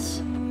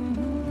 minutes.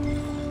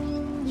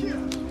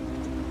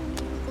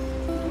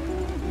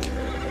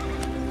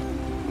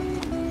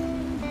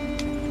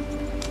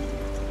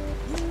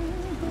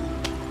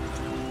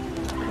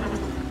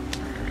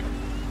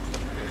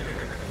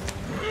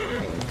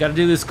 Gotta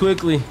do this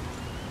quickly.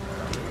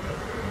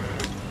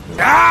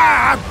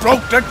 Ah, I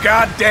broke the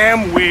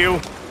goddamn wheel.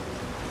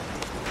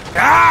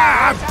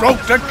 Ah, I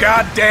broke the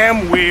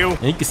goddamn wheel.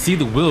 And you can see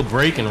the wheel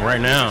breaking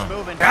right now.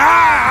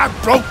 Ah,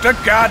 I broke the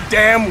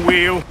goddamn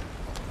wheel.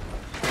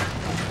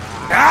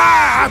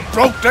 Ah, I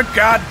broke the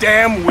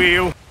goddamn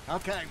wheel.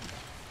 Okay,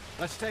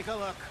 let's take a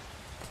look.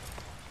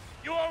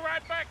 You all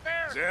right back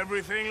there? Does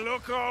everything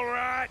look all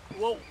right?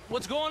 Well,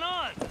 what's going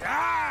on?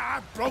 Ah,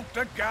 I broke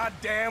the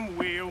goddamn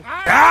wheel.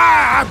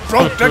 Ah, I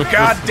broke the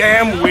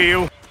goddamn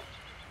wheel.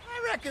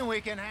 I reckon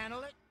we can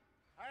handle it.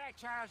 All right,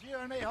 Charles, you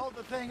and me hold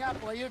the thing up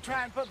while you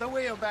try and put the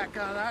wheel back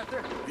on,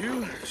 Arthur.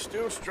 You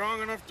still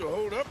strong enough to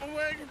hold up a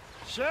wagon?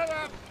 Shut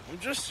up. I'm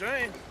just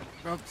saying.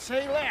 Well,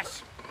 say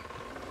less.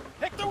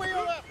 Pick the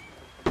wheel up.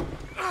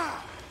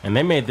 And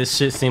they made this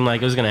shit seem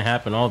like it was gonna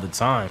happen all the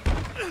time.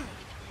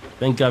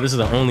 Thank God this is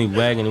the only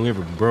wagon we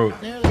ever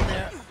broke. Nearly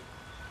there.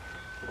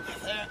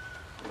 There.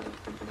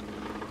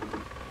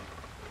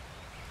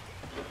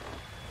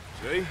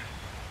 See?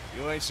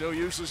 You ain't so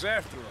useless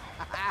after all.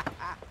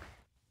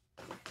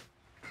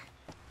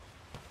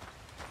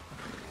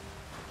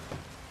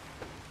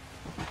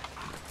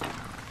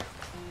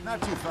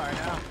 Not too far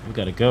now. We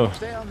gotta go.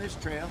 Stay on this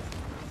trail.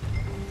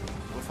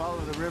 We'll follow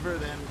the river,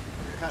 then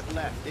cut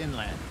left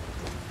inland.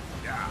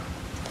 Yeah.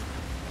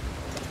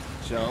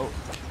 So,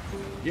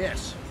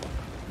 yes,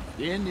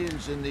 the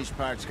Indians in these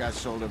parts got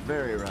sold a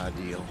very raw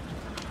deal.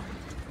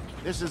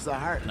 This is the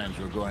heartlands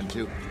we're going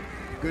to.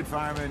 Good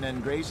farming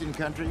and grazing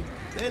country,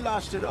 they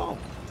lost it all.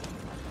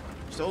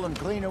 Stolen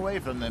clean away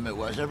from them it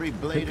was, every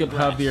blade Pick of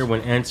up grass. Javier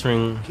when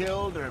entering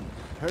Killed or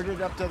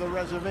herded up to the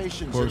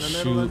reservations in the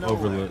middle Horseshoe of nowhere.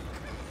 Overlook.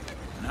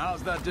 And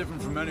how's that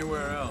different from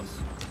anywhere else?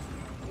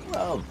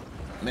 Well,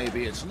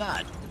 maybe it's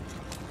not.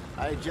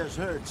 I just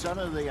heard some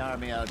of the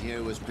army out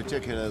here was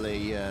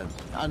particularly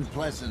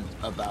unpleasant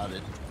about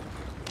it.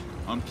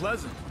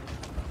 Unpleasant?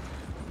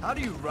 How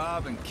do you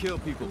rob and kill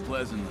people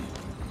pleasantly?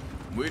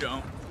 We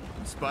don't,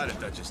 in spite of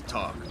Dutch's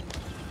talk.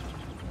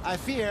 I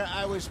fear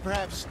I was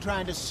perhaps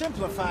trying to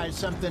simplify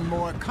something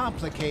more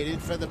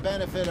complicated for the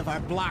benefit of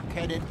our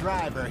block-headed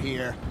driver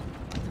here.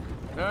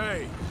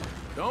 Hey,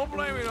 don't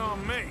blame it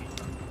on me.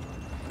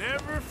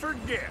 Never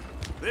forget,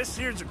 this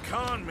here's a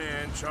con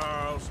man,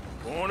 Charles.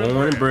 Born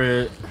and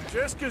bred.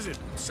 Just 'cause it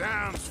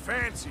sounds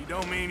fancy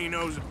don't mean he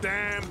knows a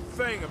damn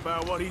thing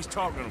about what he's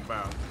talking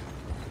about.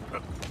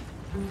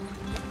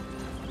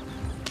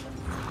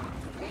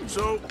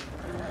 So,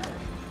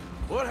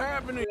 what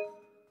happened to...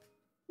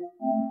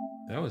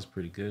 That was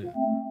pretty good.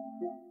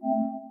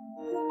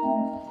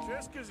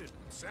 Just 'cause it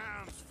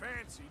sounds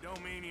fancy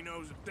don't mean he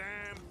knows a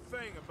damn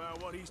thing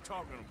about what he's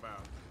talking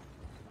about.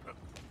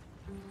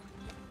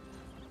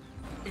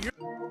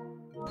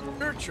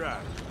 Your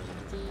tribe.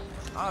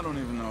 I don't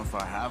even know if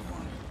I have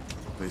one.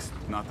 At least,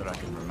 not that I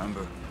can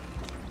remember.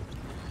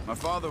 My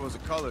father was a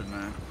colored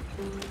man.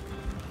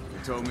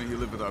 He told me he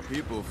lived with our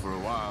people for a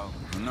while.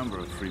 A number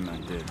of free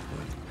men did,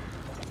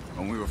 but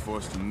when we were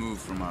forced to move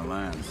from our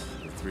lands,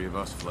 the three of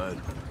us fled.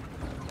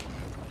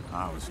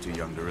 I was too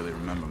young to really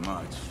remember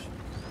much.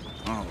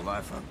 My whole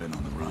life I've been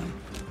on the run.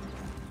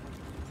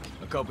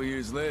 A couple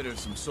years later,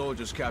 some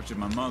soldiers captured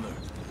my mother.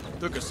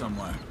 Took her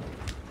somewhere.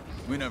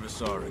 We never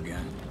saw her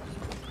again.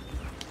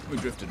 We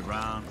drifted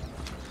around.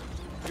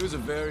 He was a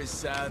very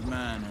sad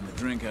man, and the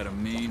drink had a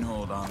mean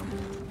hold on him.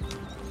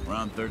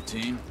 Around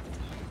 13,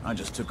 I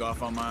just took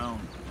off on my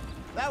own.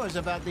 That was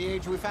about the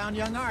age we found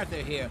young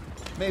Arthur here.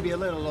 Maybe a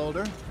little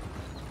older.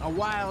 A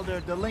wilder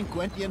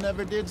delinquent you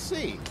never did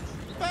see.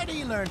 But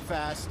he learned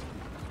fast.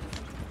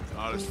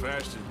 Not as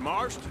fast as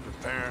Marston,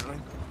 apparently.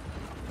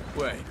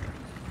 Wait,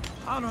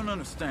 I don't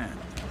understand.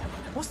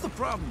 What's the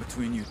problem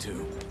between you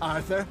two?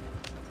 Arthur?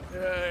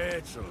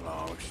 It's a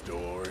long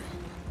story.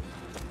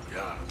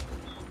 Yeah.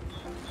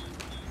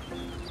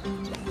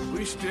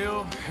 We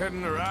still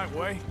heading the right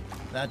way?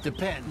 That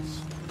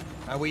depends.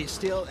 Are we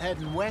still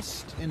heading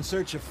west in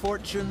search of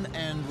fortune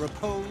and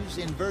repose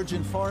in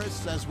virgin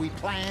forests as we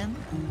planned?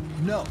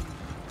 No.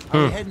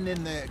 Are we heading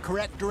in the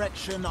correct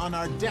direction on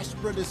our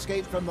desperate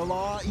escape from the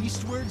law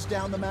eastwards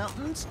down the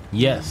mountains?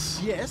 Yes.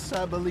 Yes,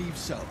 I believe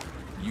so.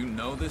 You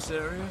know this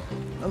area?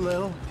 A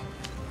little.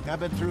 I've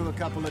been through a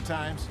couple of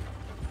times.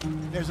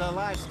 There's a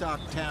livestock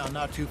town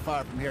not too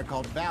far from here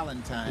called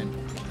Valentine.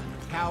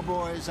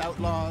 Cowboys,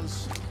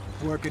 outlaws,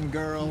 working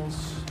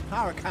girls,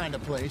 our kind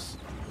of place.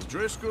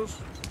 Driscolls?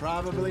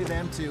 Probably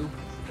them too.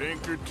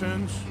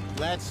 Pinkertons?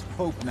 Let's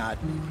hope not.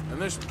 And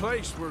this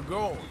place we're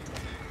going.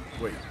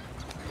 Wait,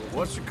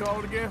 what's it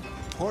called again?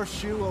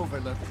 Horseshoe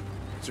Overlook.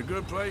 It's a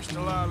good place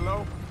to lie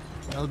low?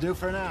 It'll do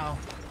for now.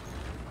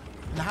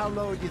 And how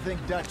low do you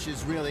think Dutch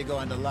is really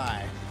going to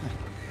lie?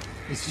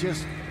 It's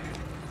just,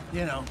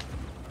 you know,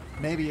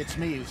 maybe it's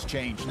me who's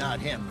changed, not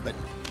him, but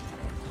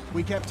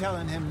we kept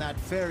telling him that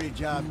ferry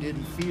job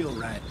didn't feel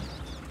right.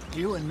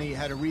 You and me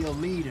had a real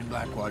lead in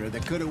Blackwater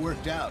that could have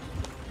worked out.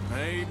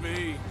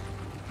 Maybe.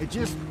 It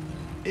just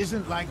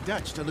isn't like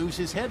Dutch to lose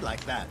his head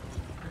like that.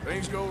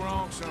 Things go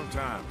wrong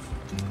sometimes.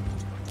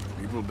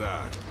 People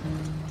die.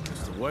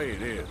 It's the way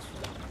it is.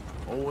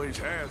 Always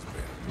has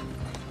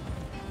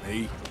been.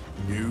 Me,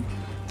 you,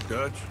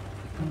 Dutch.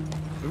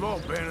 We've all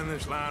been in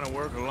this line of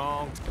work a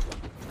long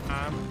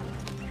time.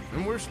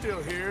 And we're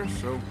still here,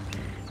 so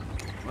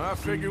I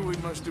figure we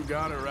must have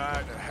got it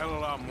right a hell of a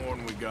lot more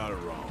than we got it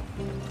wrong.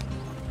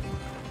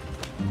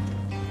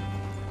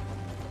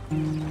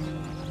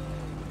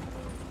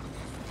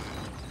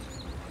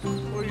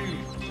 What are you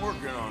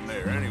working on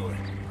there, anyway?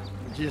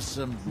 Just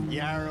some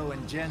yarrow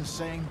and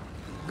ginseng.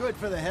 Good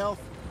for the health.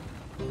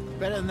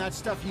 Better than that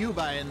stuff you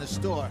buy in the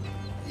store.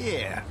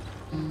 Yeah,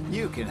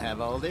 you can have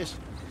all this.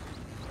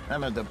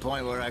 I'm at the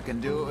point where I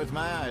can do it with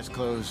my eyes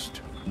closed.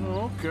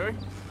 Oh, okay.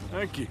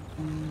 Thank you.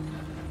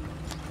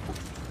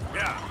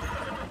 Yeah.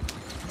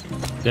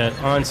 That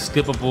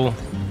unskippable.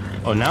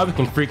 Oh, now we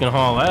can freaking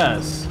haul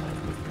ass.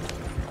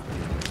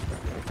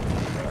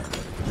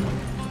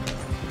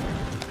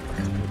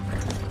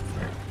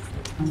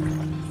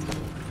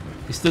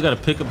 You still gotta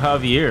pick up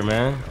Javier,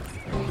 man.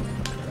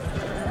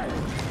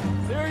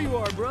 There you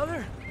are,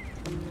 brother.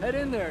 Head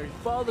in there.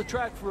 Follow the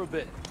track for a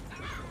bit.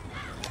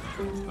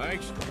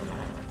 Thanks.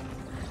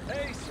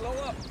 Hey, slow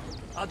up.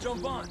 I'll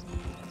jump on.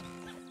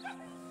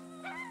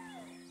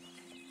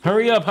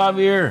 Hurry up,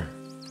 Javier.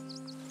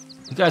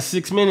 You got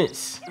 6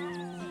 minutes.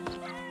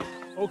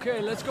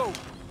 Okay, let's go.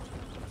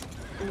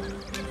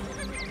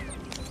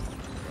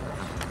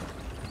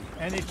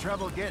 Any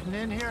trouble getting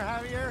in here,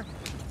 Javier?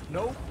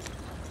 Nope.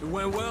 It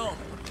went well.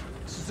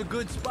 This is a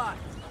good spot.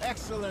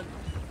 Excellent.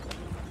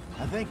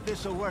 I think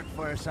this will work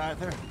for us,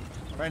 Arthur.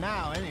 For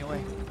now,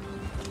 anyway.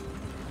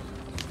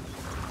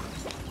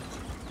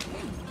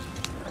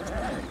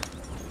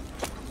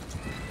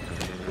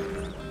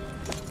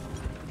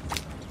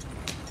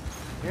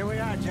 Here we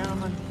are,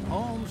 gentlemen.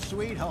 Home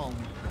sweet home.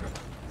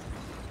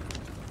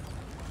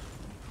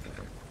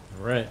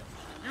 All right.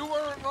 You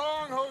weren't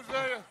wrong,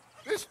 Hosea.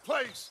 This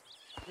place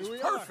is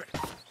perfect.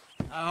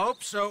 I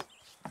hope so.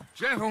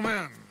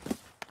 Gentlemen.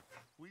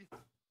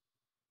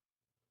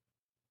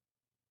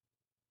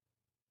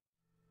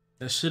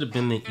 That should have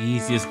been the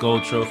easiest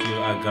gold trophy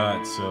I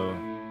got, so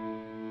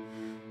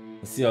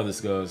let's see how this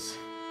goes.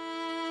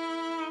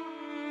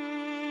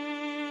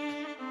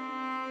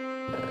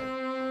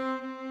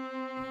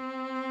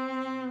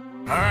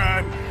 All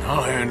right,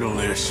 I'll handle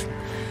this.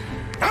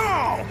 Come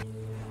on!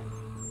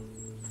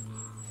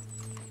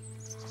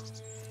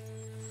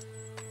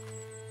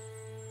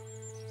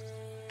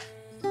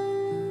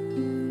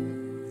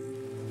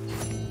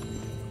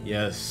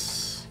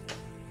 Yes.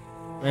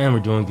 Man, we're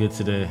doing good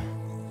today.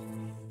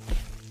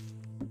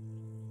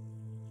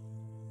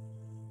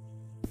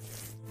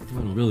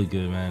 Doing really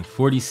good, man.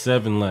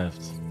 47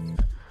 left.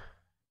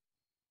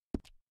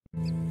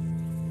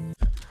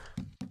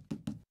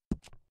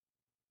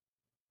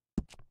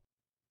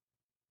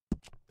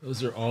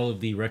 Those are all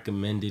of the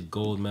recommended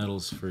gold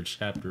medals for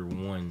chapter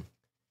 1,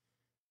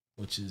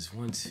 which is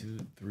 1, 2,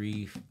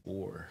 3,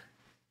 4.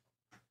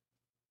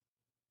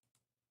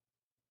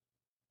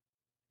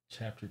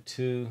 Chapter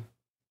 2,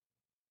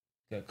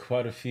 got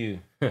quite a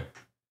few.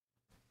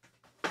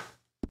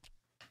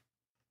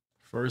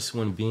 First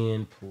one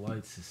being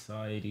Polite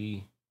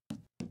Society.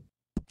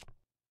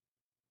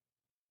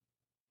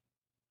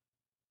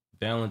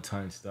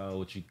 Valentine Style,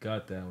 which you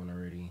got that one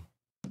already.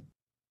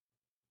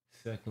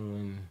 Second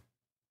one,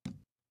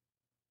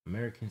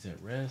 Americans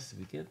at Rest. Did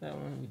we get that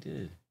one? We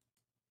did.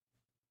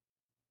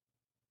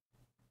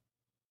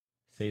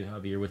 Save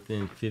Javier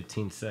within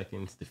 15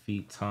 seconds.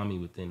 Defeat Tommy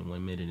within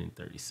 1 minute and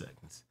 30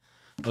 seconds.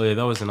 Oh yeah,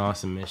 that was an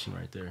awesome mission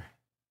right there.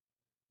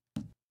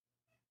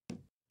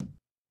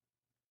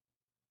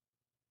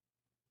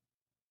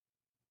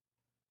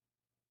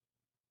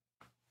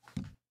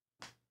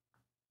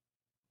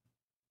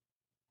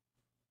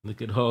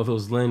 Look at all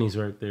those Lennies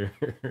right there.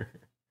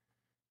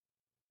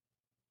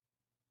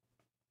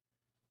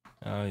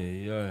 Oh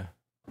yeah.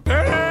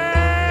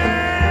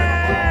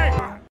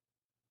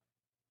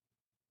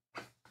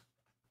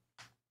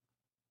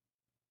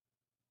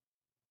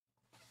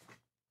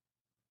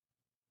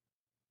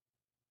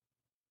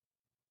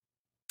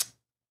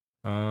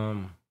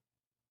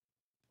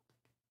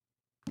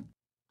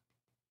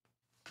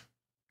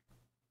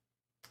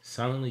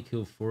 Silently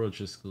killed 4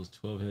 O'Driscolls,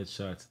 12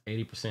 headshots,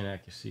 80%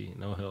 accuracy,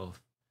 no health.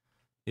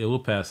 Yeah, we'll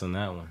pass on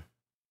that one.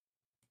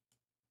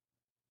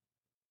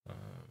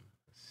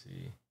 Let's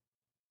see.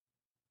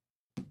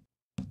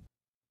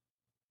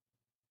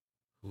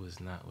 Who is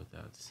not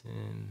without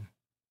sin?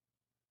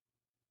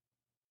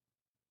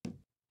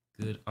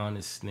 Good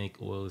honest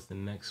snake oil is the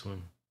next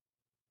one.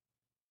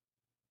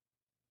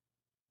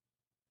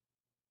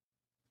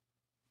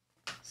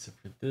 So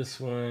for this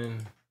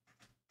one,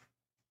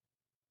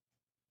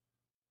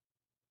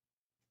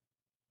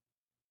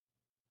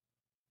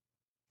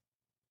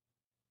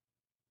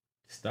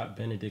 stop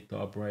Benedict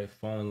Albright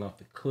falling off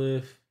the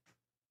cliff.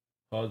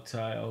 Hog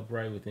tie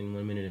Albright within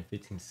 1 minute and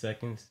 15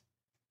 seconds.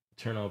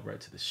 Turn Albright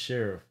to the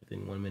sheriff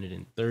within 1 minute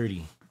and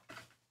 30.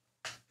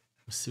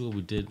 Let's see what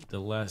we did the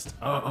last.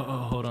 Oh,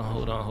 hold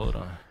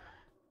on.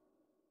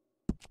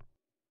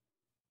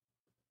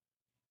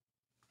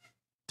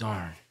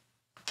 Darn.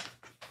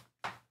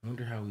 I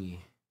wonder how we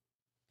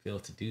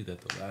failed to do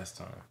that the last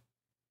time.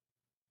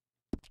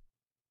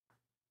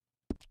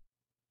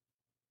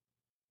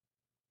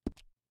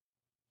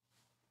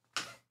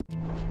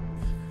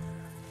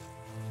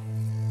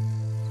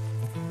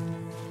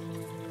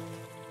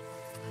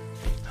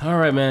 All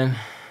right, man.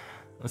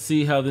 Let's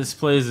see how this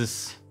plays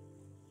us.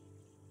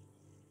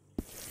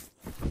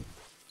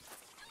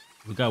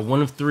 We got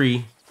 1 of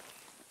 3.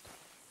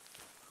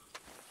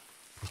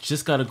 We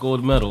just got a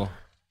gold medal.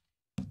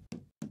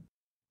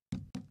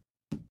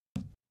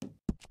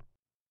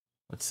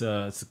 It's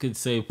a good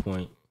save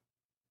point.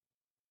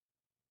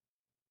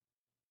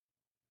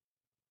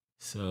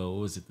 So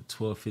what was it, the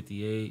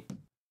 1258?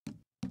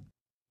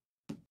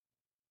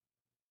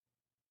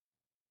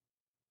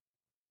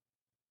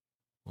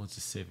 We'll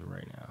just save it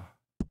right now.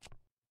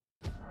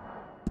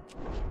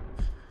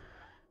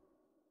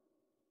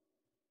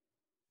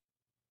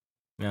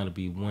 Now it'll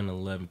be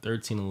 111,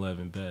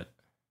 1311 bet.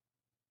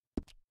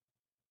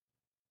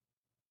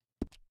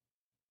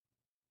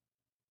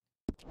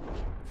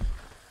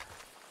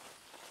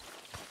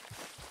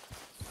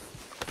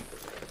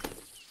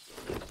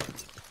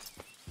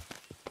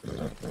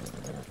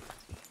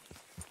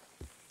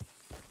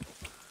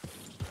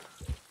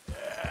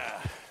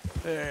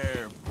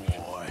 There,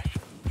 boy.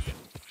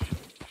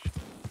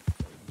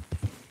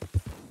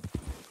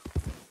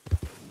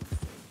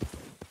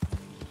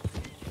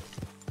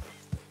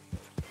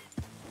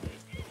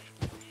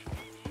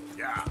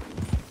 Yeah.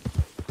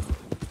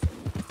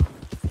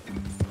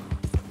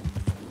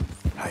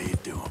 How you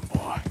doing,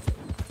 boy?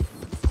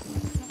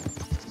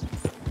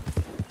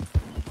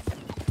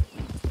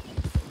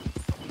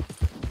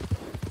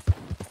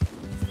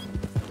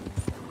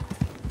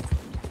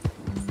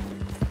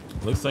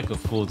 Looks like a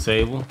full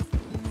table.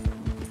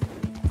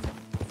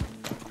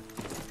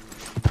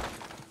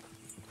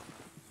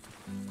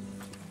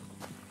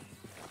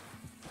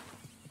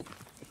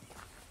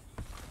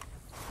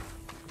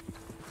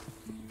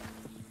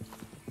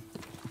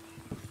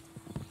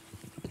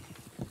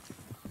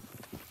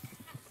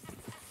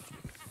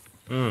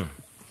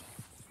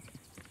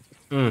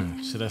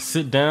 Should I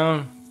sit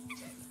down?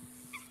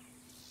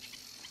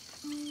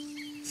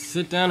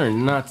 Sit down or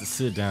not to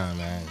sit down,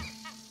 man?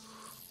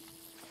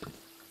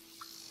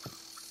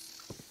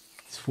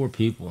 It's 4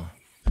 people.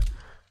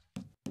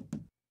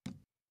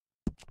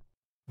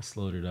 Let's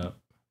load it up.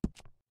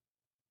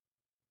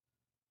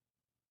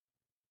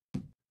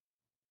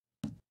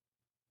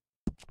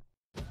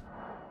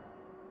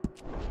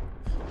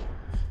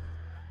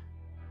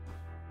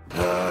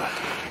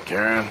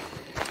 Karen?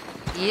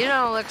 You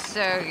don't look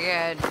so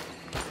good.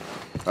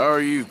 How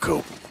are you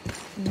coping?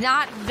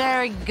 Not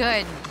very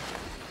good.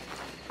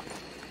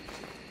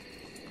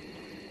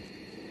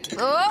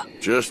 Oh,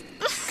 Just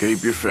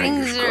keep your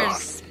fingers things are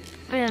crossed.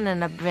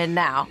 spinning a bit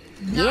now.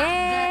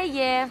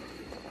 Yeah.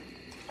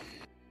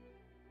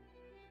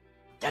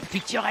 That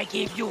picture I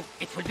gave you,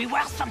 it will be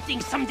worth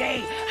something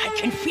someday. I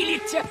can feel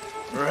it.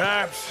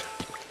 Perhaps.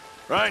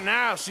 Right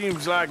now,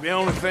 seems like the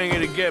only thing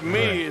it'd get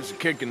me is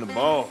kicking the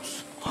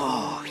balls.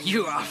 Oh,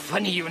 you are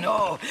funny, you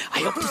know. I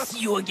hope to see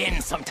you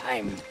again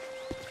sometime.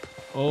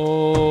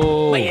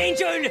 Oh. My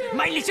angel,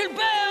 my little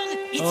bird,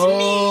 it's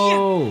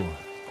me.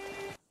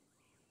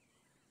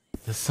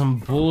 That's some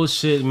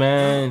bullshit,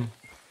 man.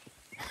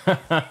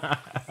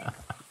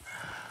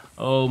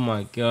 Oh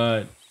my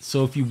god.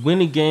 So if you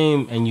win a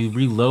game and you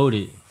reload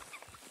it,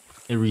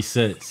 it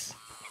resets.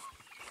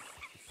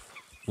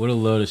 What a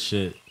load of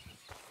shit.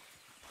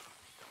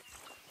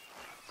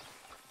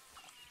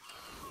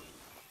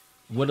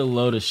 What a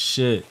load of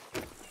shit.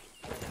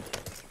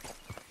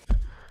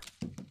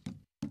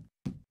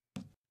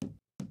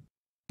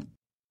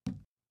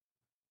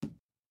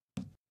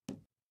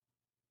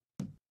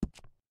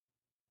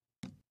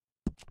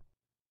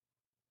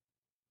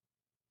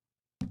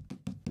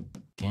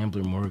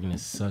 Gambler Morgan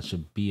is such a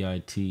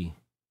BIT.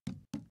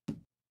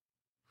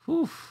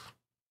 Whew.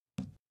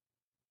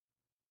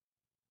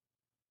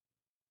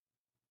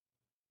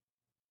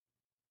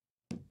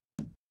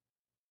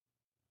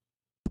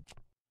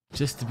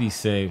 Just to be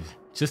safe.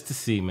 Just to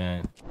see,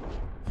 man.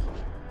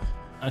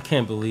 I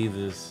can't believe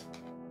this.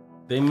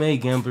 They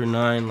made Gambler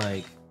 9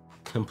 like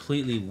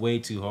completely way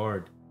too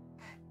hard.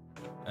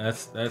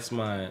 That's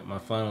my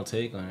final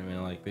take on it,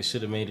 man. Like they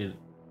should have made it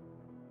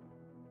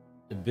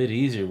a bit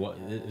easier.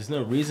 There's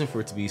no reason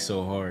for it to be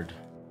so hard.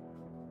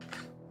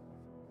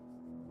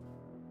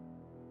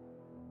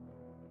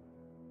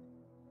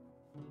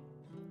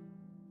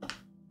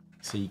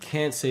 So you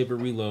can't save or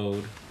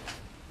reload.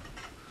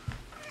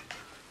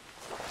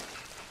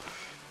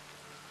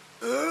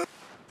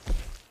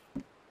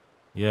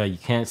 Yeah, you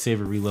can't save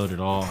or reload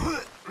at all.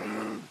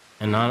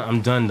 And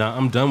I'm done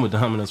with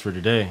Domino's for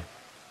today.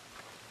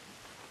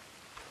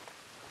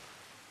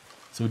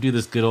 So we do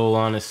this good old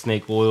honest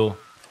snake oil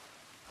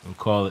and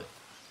call it.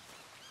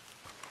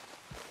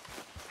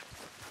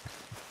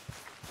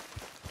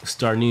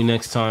 Start new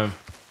next time.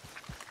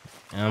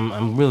 And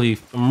I'm really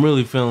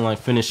feeling like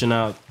finishing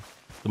out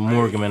the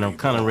Morgan, man. I'm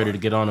kind of ready to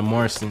get on to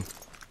Marston.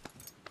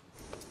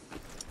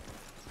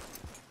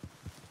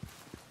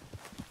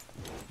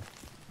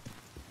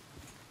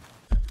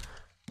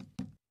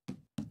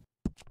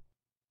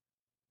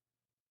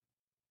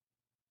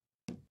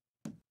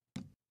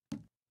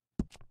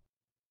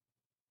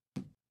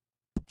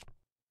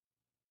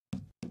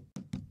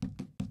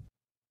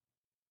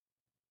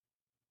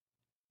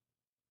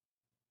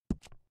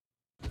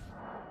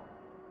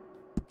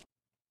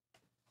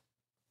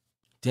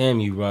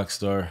 Damn you,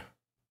 Rockstar.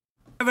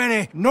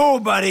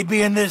 Nobody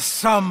being this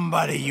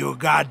somebody, you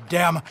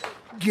goddamn.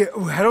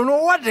 I don't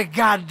know what the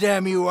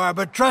goddamn you are,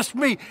 but trust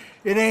me,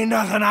 it ain't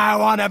nothing I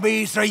want to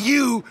be, so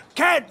you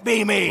can't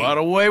be me. By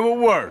the way, what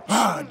works?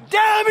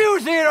 Damn you,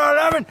 Theodore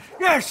Levin!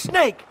 You're a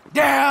snake!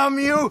 Damn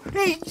you!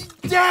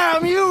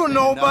 Damn you,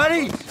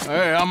 nobody!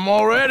 Hey, I'm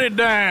already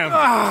damned.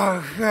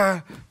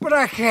 Oh, but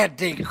I can't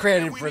take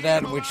credit for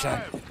that, which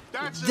I...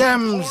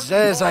 Them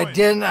says I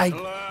didn't, I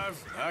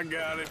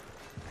got it.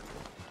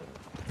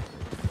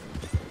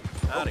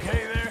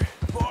 Okay there,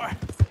 boy.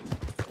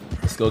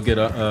 Let's go get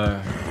a.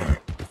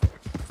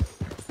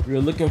 We're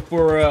looking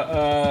for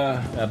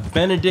a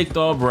Benedict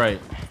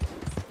Albright.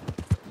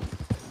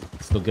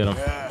 Let's go get him.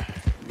 Yeah,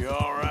 you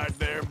all right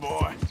there,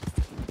 boy?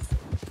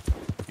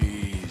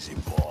 Easy,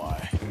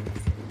 boy.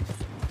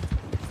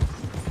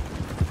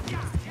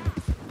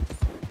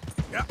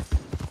 Yeah.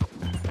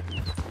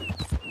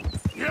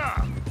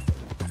 Yeah.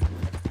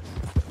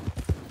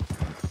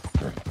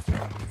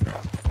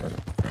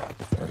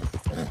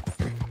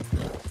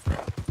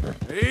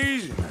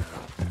 Easy.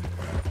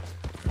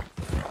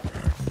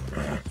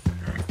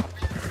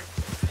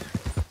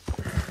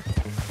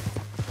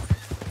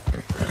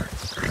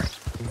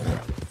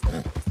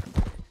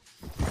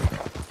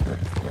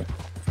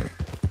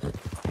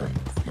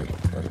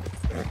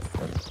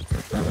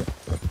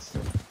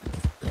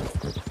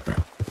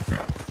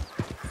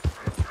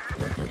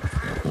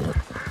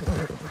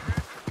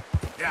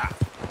 Yeah.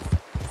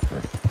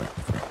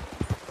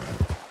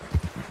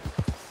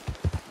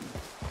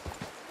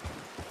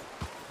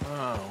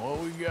 What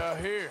we got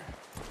here?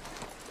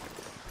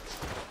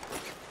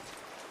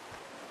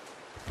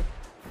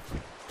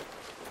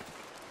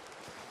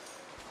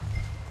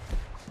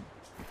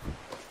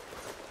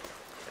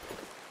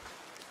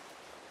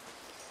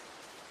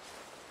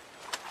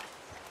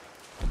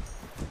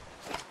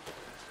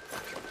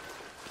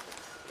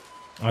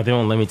 Oh, they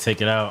won't let me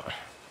take it out.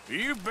 Are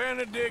you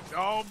Benedict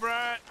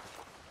Albright?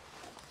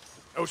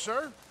 Oh,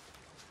 sir?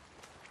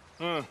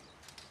 Kind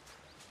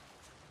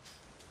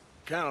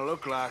of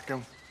look like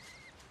him.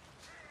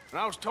 And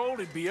I was told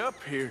he'd be up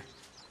here.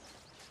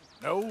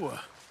 No,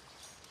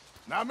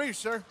 not me,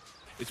 sir.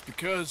 It's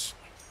because...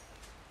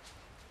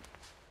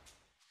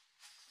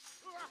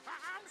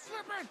 I'm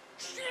slipping!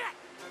 Shit!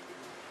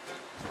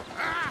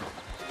 Ah!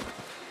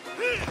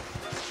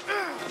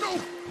 No!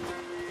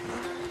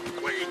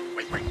 Wait!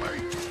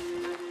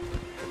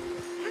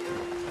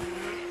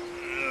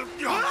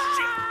 Oh,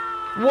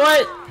 shit!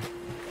 What?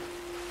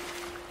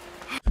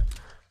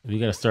 We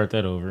gotta start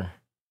that over.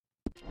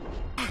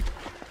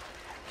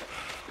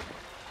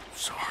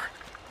 Sorry.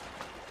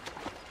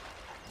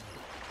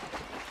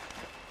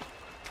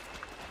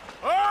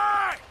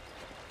 Alright!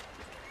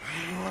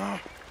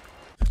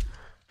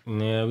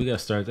 Yeah, we gotta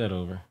start that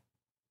over.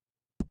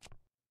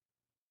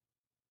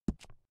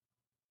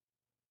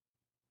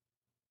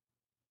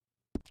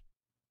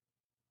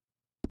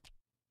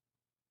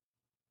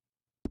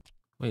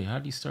 Wait, how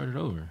do you start it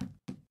over?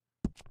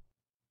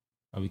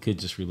 Oh, we could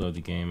just reload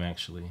the game,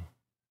 actually.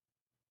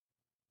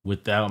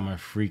 Without my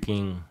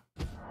freaking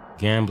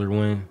gambler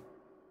win.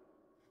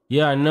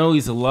 Yeah, I know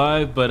he's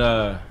alive, but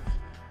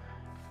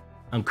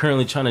I'm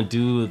currently trying to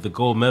do the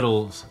gold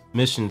medals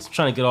missions. I'm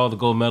trying to get all the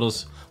gold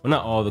medals. Well,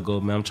 not all the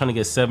gold medals. I'm trying to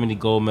get 70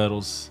 gold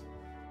medals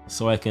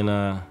so I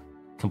can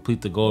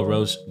complete the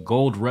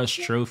gold rush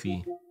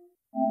trophy.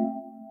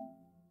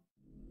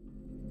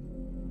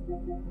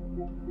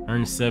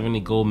 Earn 70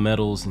 gold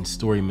medals and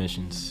story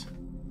missions.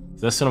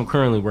 So that's what I'm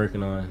currently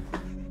working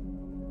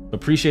on.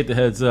 Appreciate the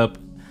heads up.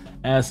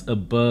 As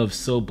above,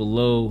 so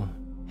below.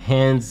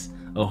 Hands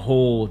a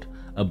hold,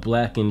 a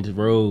blackened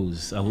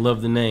rose. I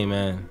love the name,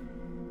 man.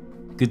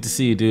 Good to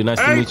see you, dude. Nice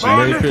to meet you.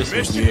 Merry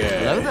Christmas.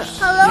 Yes.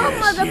 Hello,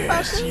 Yes,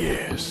 motherfucker.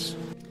 yes.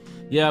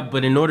 Yeah,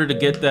 but in order to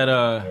get that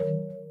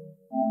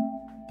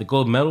the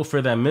gold medal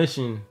for that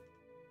mission,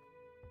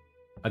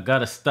 I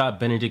gotta stop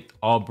Benedict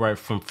Albright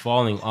from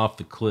falling off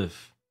the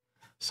cliff.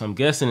 So I'm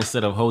guessing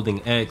instead of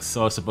holding X,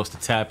 I was supposed to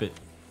tap it.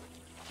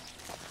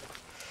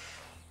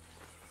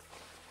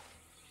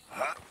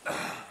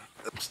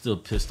 I'm still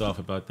pissed off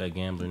about that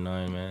Gambler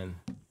 9, man.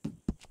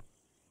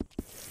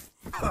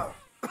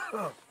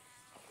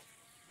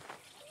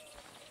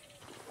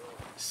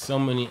 So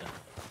many.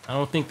 I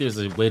don't think there's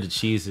a way to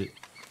cheese it.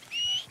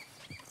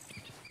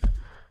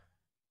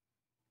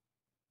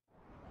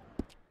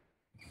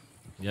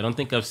 Yeah, I don't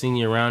think I've seen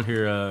you around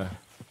here,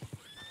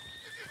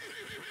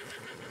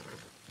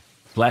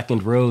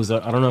 Blackened Rose.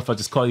 I don't know if I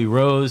just call you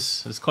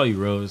Rose. Let's call you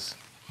Rose.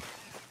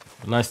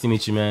 But nice to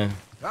meet you, man.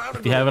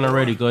 If you haven't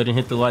already, go ahead and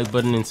hit the like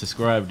button and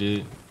subscribe,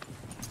 dude.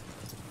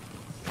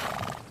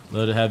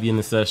 Love to have you in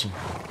the session.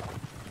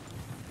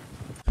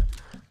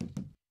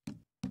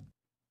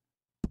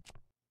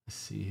 Let's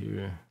see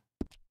here.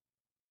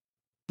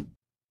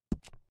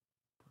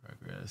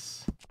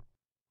 Progress.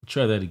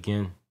 Try that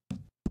again.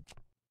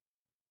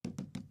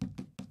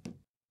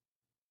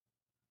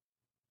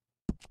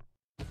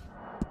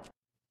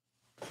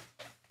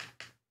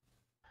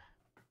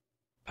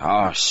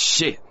 Oh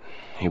shit.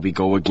 Here we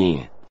go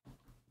again.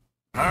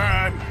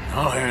 Alright,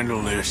 I'll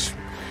handle this.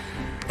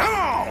 Come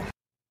on!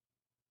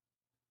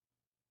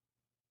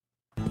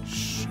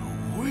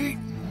 Sweet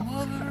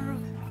mother.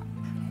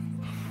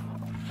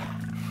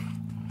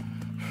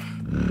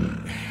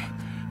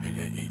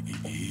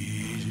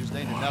 Just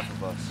ain't enough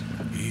of us.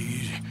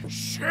 Easy.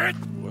 Shit!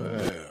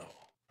 Well.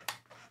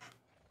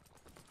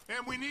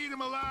 And we need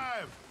him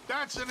alive.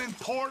 That's an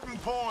important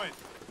point.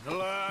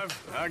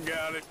 Alive, I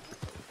got it.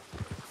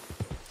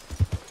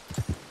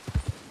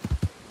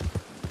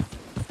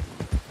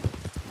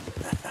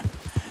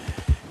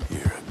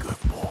 You're a good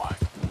boy.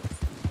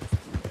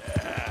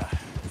 Yeah,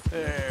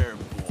 there,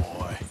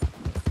 boy.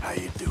 How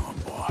you doing,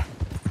 boy?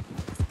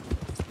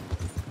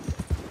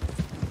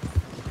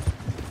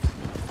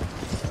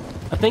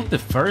 I think the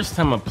first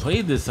time I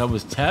played this, I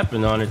was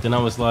tapping on it, then I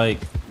was like,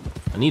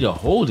 I need to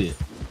hold it.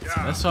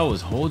 So that's why I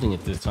was holding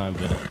it this time,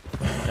 but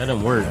that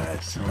didn't work.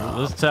 So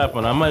let's tap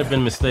on it. I might have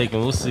been mistaken.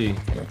 We'll see.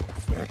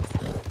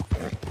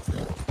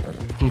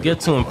 Can get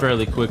to him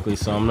fairly quickly,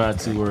 so I'm not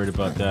too worried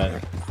about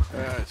that.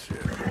 That's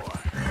it, boy.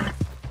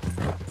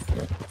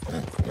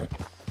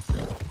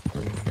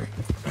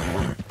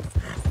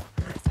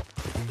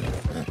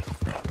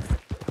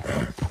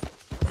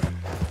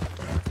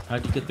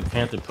 How'd you get the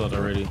Panther Pelt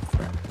already?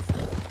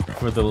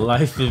 For the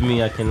life of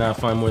me, I cannot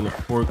find more than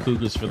 4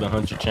 cougars for the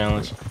Hunter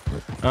Challenge.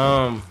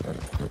 I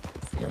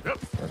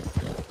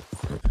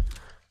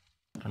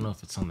don't know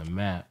if it's on the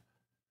map.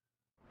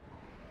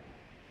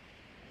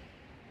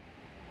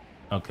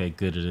 Okay,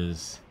 good it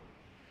is.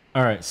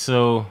 Alright,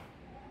 so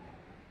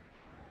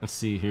let's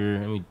see here.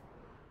 Let me.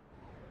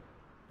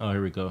 Oh,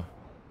 here we go.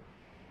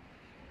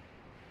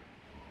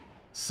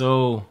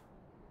 So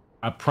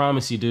I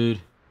promise you,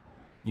 dude,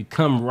 you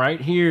come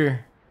right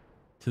here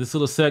to this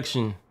little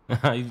section.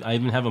 I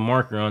even have a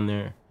marker on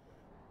there.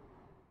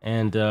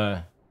 And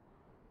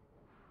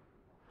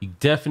you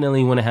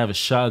definitely want to have a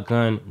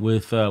shotgun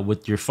with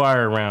your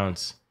fire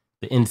rounds,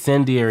 the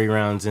incendiary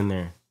rounds in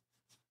there.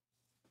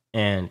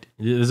 And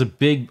there's a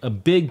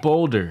big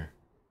boulder.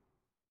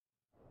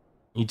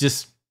 You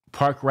just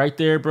park right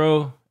there,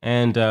 bro,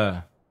 and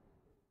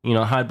you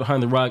know, hide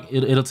behind the rock.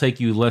 It'll take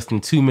you less than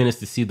 2 minutes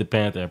to see the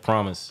panther, I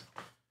promise.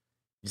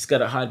 You just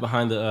gotta hide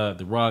behind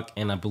the rock,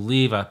 and I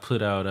believe I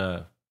put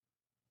out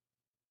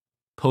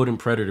potent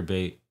predator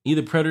bait.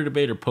 Either predator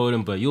bait or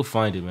potent, but you'll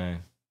find it,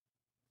 man.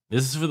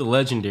 This is for the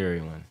legendary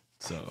one,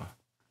 so.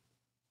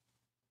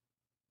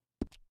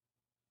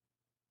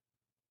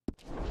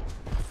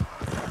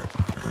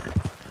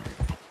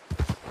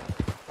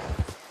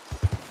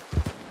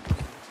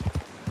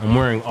 I'm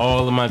wearing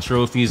all of my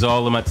trophies,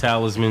 all of my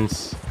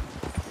talismans.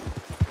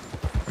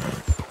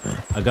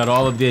 I got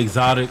all of the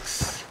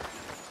exotics.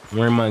 I'm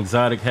wearing my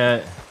exotic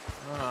hat.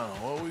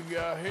 What we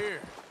got here?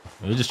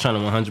 We're just trying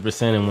to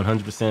 100% and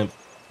 100%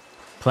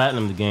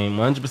 platinum the game.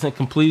 100%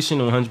 completion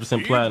and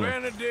 100% platinum.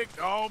 Benedict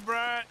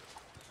Albright?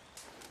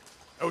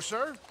 Oh,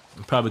 sir?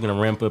 I'm probably gonna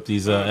ramp up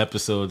these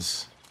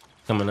episodes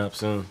coming up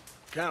soon.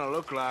 Kind of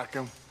look like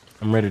him.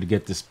 I'm ready to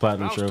get this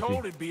platinum I was trophy.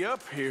 told he'd be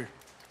up here.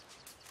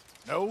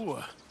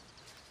 No,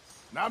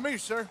 not me,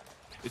 sir.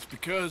 It's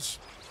because...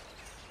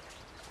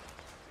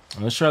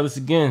 Let's try this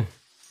again.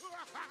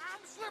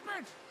 I'm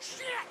slipping!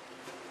 Shit!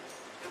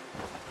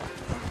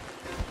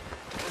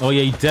 Oh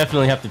yeah, you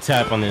definitely have to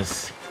tap on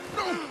this.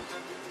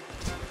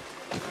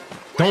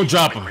 Don't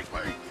drop him.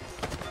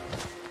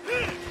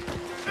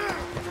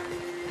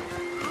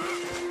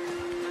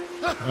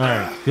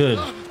 Alright, good.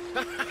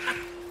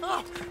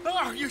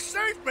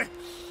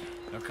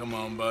 come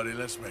on, buddy.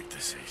 Let's make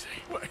this easy.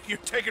 What, you're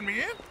taking me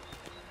in?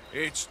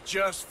 It's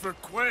just for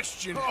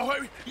questioning.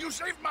 Oh, you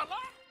saved my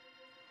life.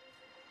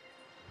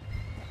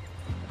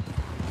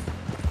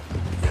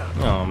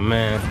 Oh,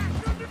 man.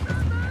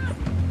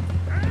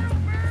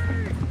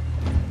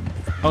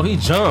 Oh, he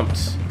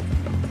jumped.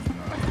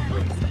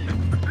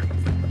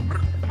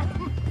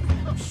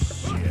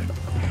 Shit.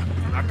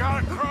 I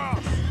gotta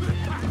cross.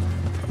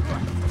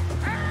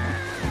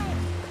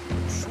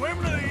 Swim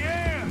to the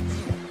ends.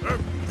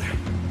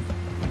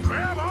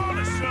 Grab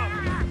onto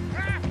something.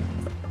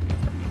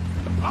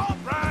 All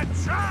right,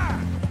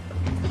 try.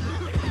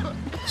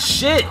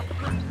 Shit.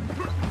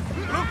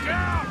 Look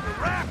out, the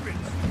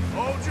rapids.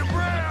 Hold your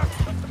breath.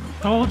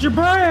 Hold your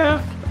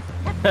breath.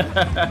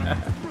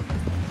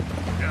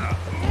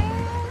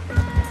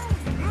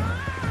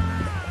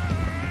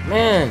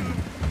 Man,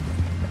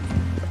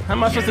 how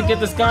am I supposed to get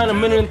this guy in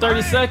 1 minute and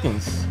 30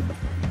 seconds?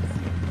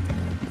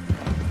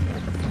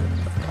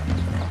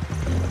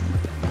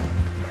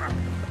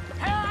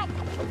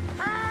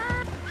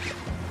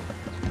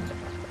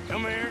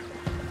 Come here.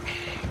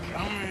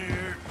 Come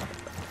here.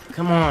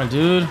 Come on,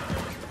 dude.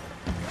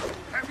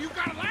 Have you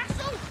got a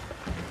lasso?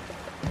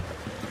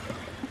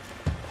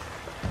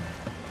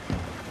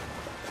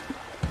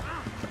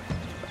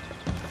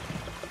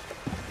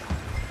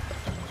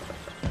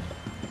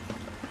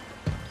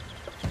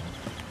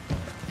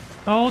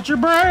 Hold your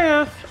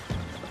breath.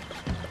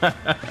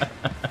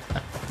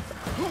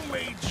 Who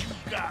made you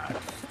guys,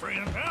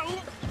 friend?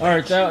 All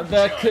right,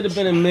 that could have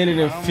been 1 minute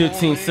and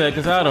 15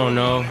 seconds. I don't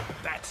know.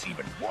 That's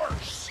even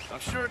worse. I'm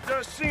sure it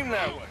does seem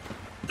that way.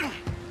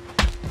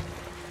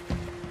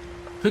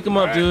 Pick him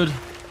up, dude.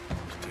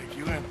 Take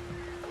you in.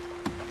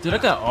 Dude, I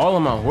got all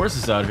of my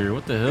horses out here.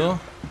 What the hell?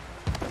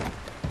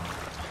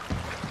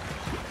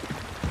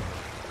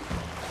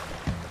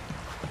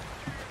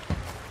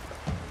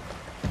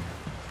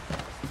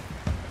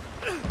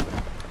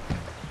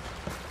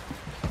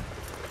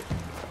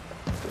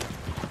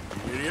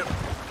 Idiot.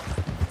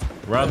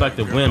 Ride like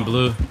the wind,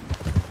 Blue.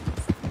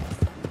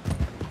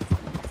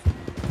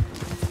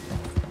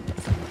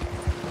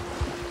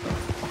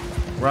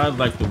 Ride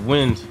like the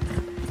wind.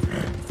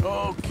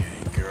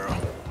 Okay, girl.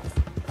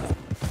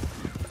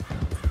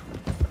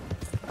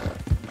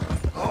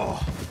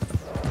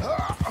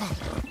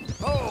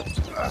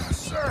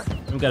 Sir.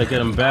 We gotta get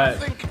him back. I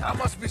think I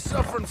must be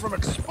suffering from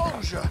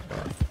exposure.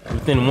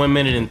 Within 1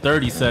 minute and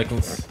 30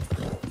 seconds.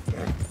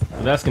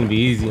 So that's gonna be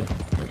easy.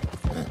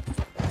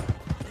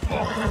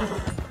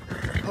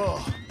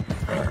 Oh,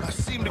 I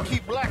seem to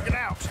keep blacking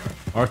out.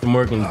 Arthur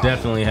Morgan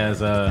definitely has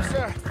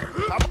Sir,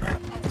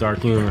 dark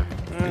humor.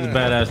 He's a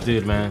badass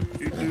dude, man.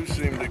 you do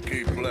seem to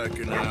keep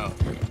blacking out.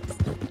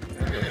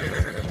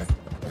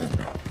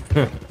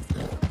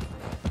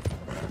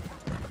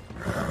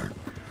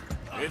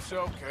 It's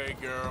okay,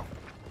 girl.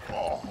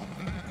 Oh,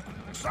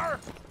 sir,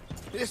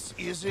 this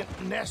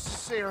isn't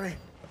necessary.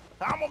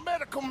 I'm a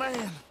medical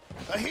man,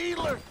 a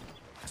healer.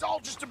 It's all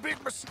just a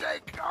big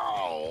mistake.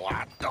 Oh,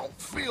 I don't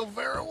feel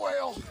very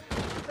well.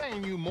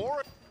 Paying you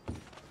more?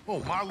 Oh,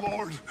 my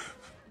lord.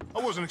 I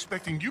wasn't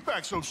expecting you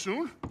back so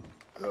soon.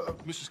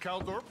 Mrs.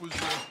 Caldorp was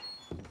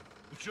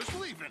just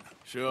leaving.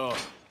 Sure.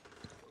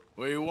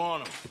 Where you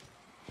want him?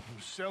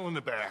 Cell in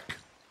the back.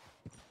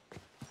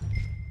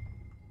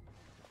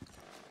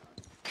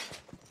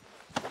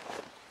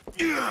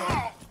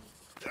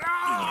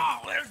 Oh,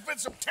 there's been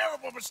some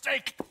terrible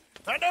mistake.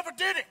 I never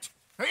did it.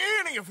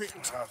 Any of it.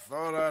 I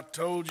thought I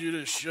told you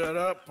to shut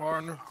up,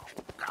 partner.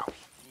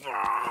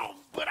 Oh,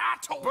 but I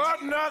told you.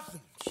 But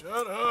nothing.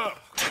 Shut up.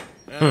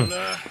 And,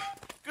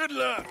 good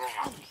luck.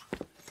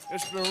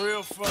 It's been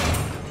real fun.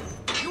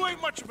 You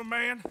ain't much of a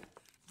man.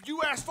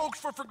 You ask folks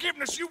for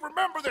forgiveness, you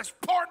remember this,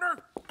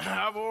 partner?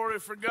 I've already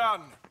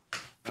forgotten.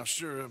 Now,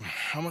 sure,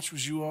 how much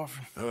was you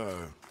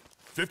offering?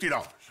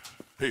 $50.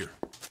 Here.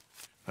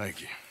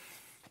 Thank you.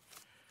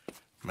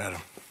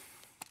 Madam.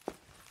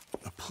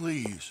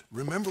 Please,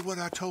 remember what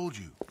I told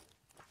you.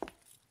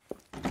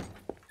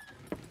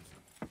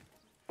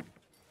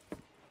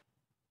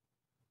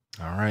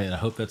 All right, I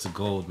hope that's a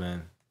gold,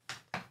 man.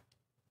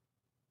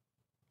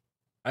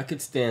 I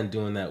could stand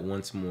doing that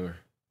once more.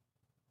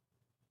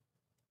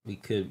 We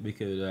could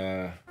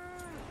have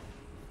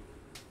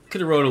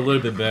rode a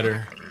little bit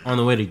better on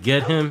the way to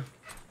get him.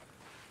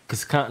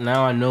 Cause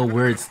now I know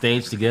where it's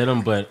staged to get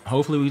him, but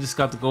hopefully we just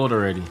got the gold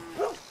already.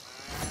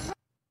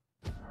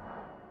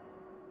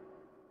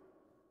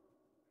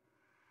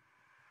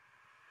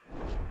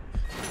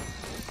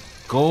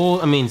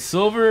 Gold, I mean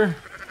silver.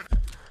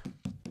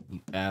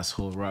 You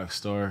asshole rock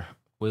star.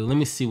 Wait, let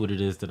me see what it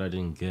is that I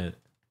didn't get.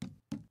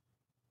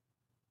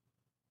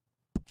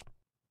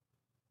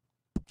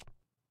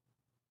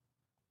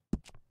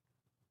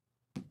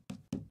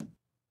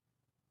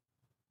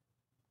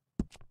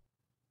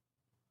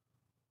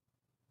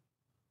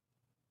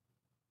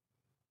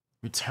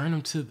 Return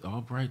him to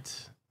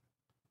Albright.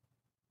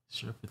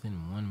 Sure,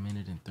 within 1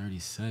 minute and 30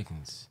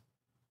 seconds.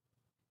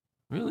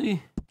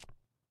 Really?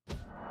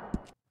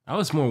 I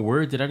was more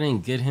worried that I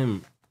didn't get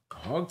him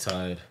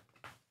hogtied.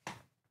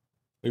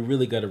 We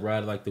really got to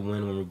ride like the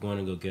wind when we're going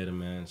to go get him,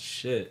 man.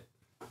 Shit.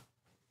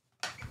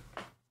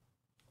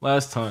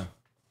 Last time.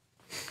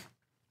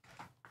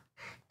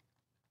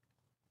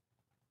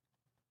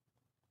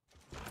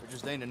 There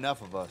just ain't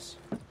enough of us.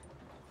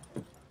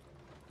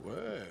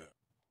 Well.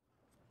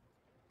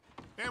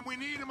 And we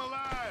need him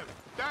alive.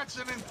 That's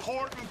an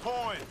important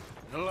point.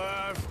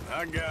 Alive.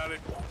 I got it,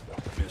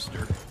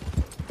 mister.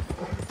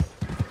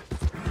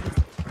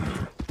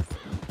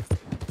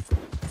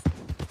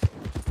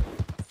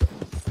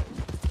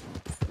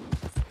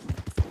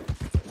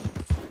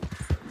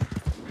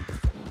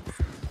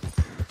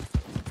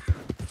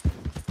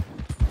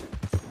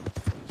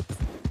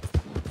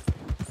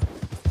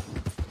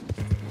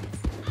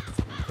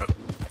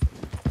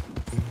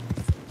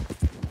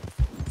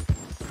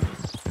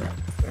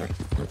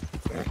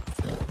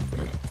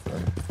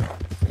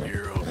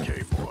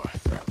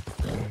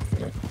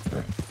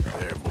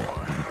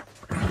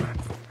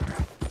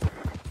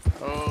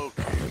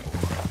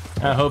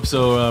 I hope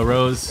so,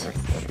 Rose.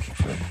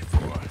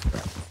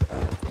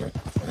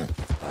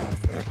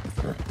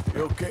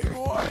 You okay,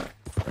 boy?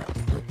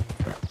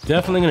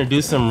 Definitely gonna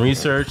do some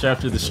research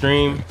after the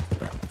stream.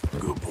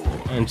 Good boy.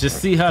 And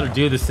just see how to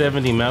do the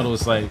 70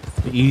 medals like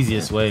the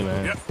easiest way,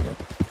 man. Yep.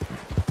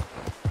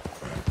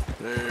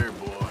 There,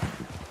 boy.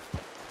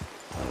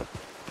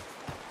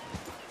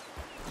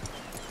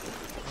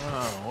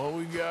 Oh, what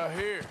we got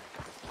here?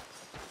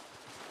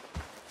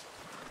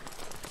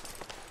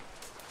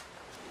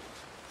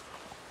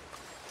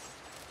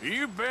 Are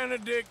you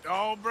Benedict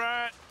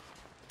Albright?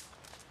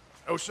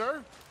 Oh,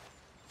 sir?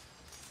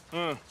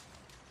 Huh.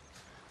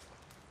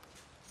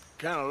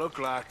 Kind of look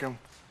like him.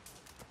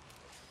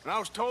 And I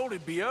was told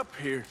he'd be up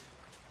here.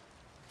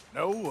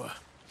 No,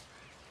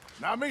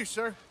 not me,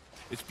 sir.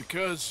 It's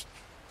because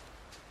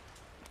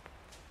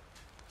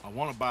I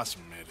want to buy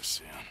some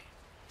medicine.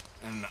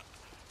 And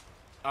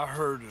I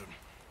heard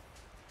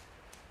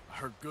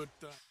good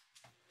things.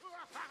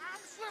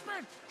 I'm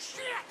slipping!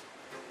 Shit!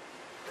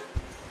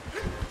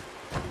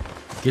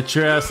 Get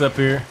your ass up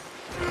here.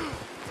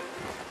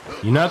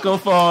 You're not gonna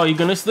fall. You're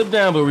gonna slip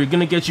down, but we're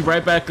gonna get you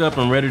right back up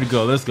and ready to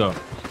go. Let's go.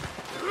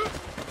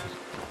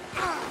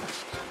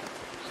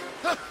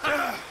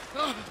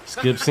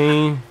 Skip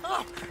scene.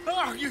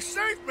 Oh, you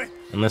saved me!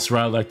 And let's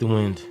ride like the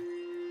wind.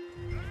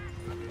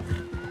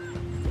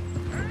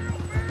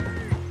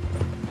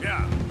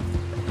 Yeah.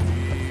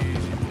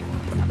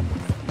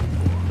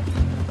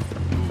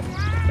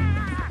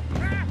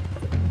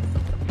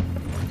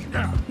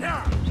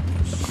 Yeah.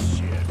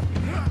 Shit.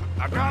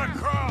 I gotta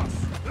cross.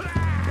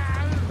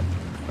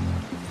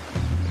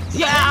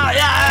 Yeah.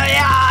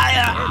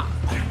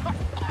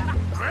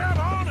 Grab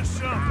on to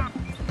something.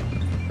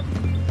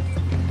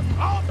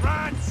 All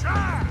right,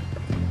 try.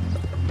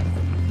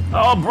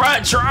 All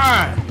right,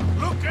 try.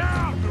 Look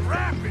out, the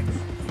rapids.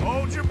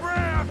 Hold your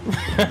breath.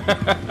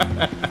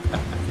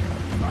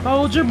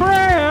 Hold your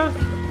breath.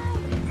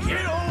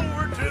 Get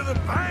over to the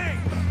bank.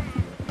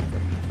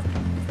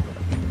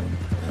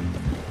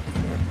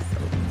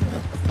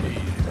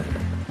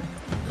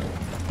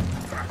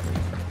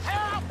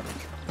 Help!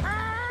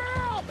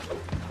 Help!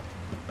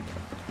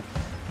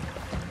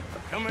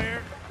 Come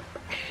here.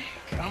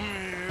 Come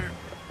here.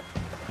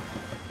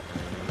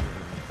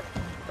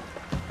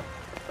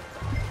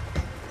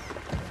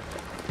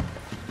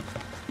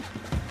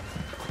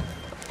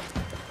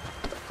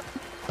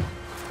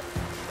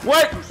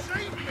 What? You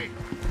saved me.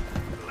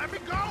 Let me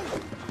go.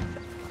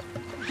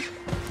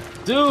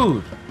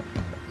 Dude,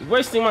 you're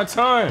wasting my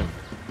time.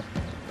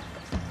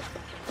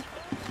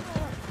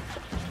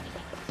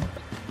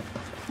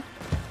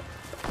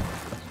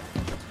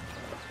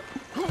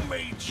 Who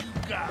made you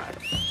God,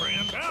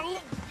 friend? Who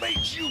made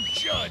you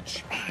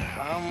judge?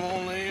 I'm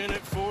only in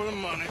it for the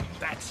money.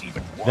 That's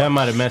even worse. That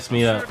might have messed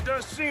me up. Sure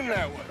does seem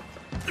that way.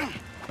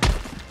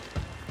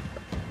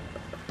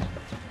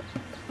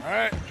 All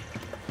right,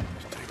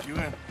 let's take you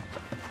in.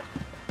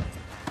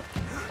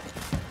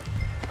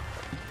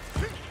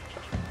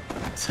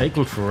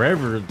 Taking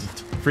forever to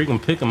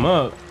freaking pick him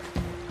up.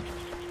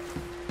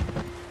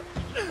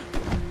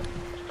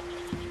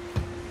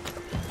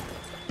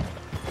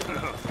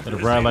 Gotta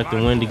ride like the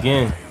wind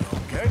again.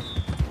 Okay.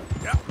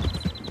 Yep.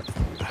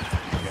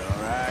 You all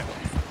right?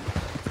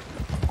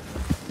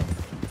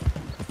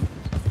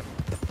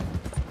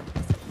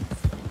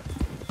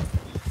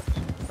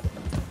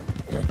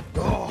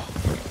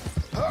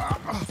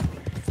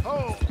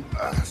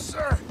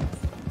 Sir,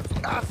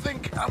 I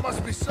think I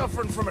must be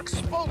suffering from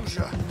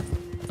exposure.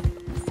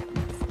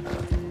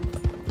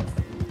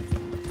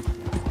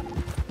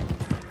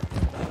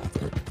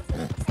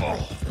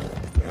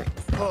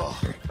 Oh,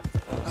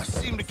 I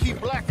seem to keep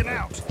blacking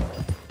out.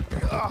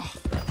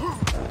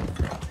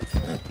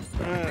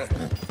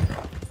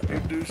 You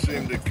do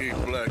seem to keep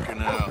blacking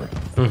out.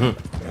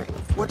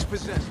 What's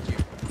possessed you?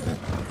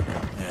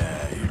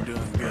 Yeah, you're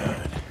doing good.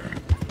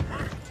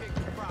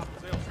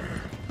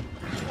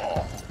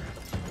 Oh,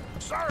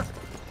 sir,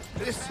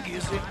 this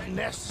isn't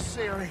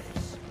necessary.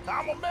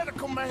 I'm a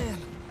medical man,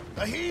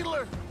 a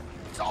healer.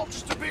 It's all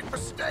just a big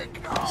mistake.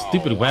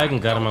 Stupid wagon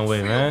got in my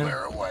way, man.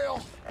 Very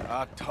well.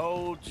 I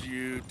told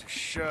you to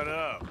shut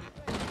up.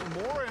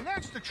 More, and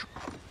that's the truth.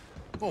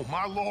 Oh,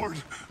 my lord.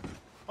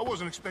 I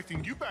wasn't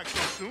expecting you back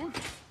so soon.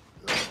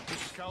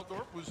 Mrs.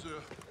 Caldorp was,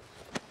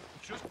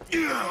 just...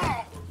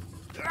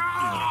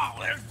 Oh,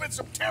 there's been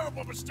some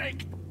terrible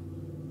mistake.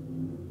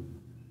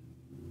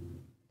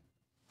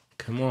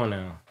 Come on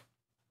now.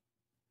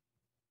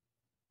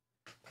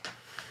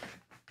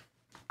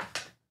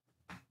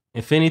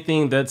 If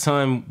anything, that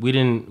time we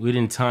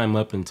didn't time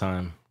up in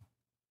time.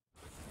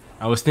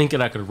 I was thinking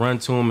I could run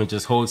to him and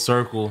just hold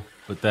circle,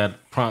 but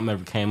that prompt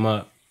never came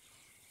up.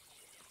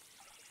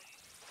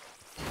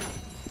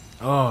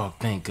 Oh,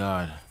 thank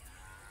God.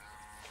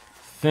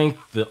 Thank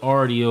the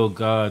RDO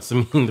gods. I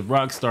mean, the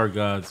Rockstar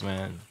gods,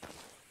 man.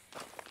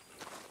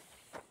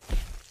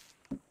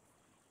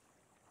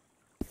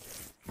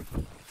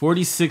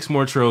 $46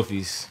 more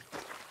trophies.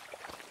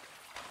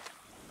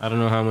 I don't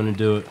know how I'm gonna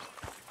do it.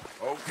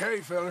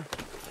 Okay, fella.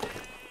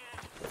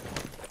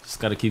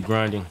 Just gotta keep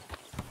grinding.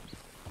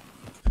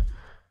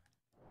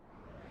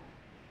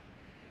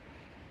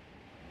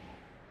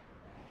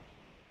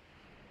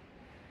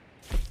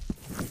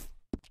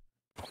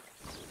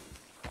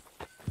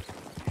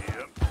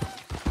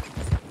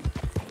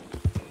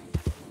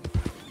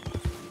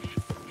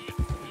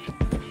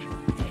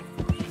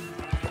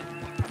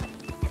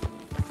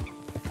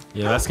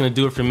 Yeah, that's gonna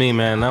do it for me,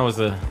 man.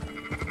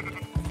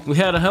 We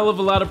had a hell of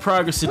a lot of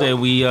progress today.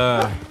 We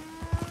got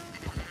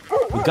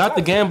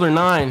the Gambler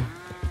 9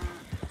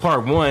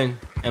 part 1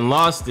 and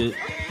lost it,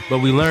 but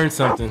we learned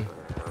something.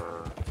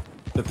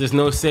 That there's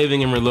no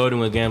saving and reloading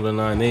with Gambler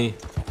 9.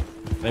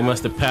 They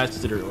must have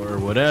patched it or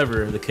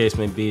whatever the case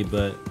may be,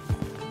 but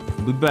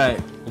we'll be back.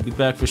 We'll be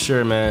back for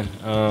sure, man.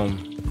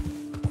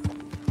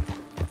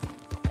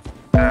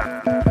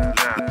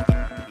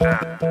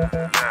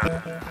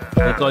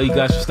 Thank all you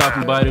guys for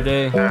stopping by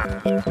today.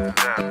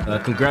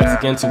 Congrats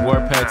again to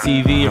Warpath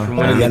TV for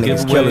winning the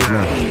giveaway.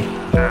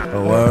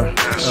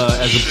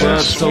 As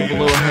above, so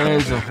below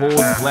hands, and hold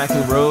black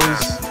and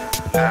rose.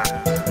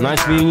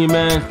 Nice meeting you,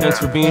 man. Thanks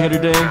for being here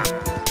today.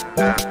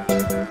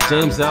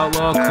 James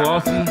Outlaw,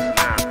 Coffee,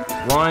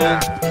 Ryan,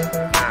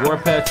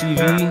 Warpath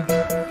TV,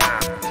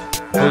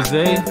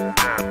 Jose,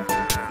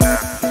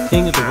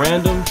 King of the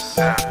Randoms,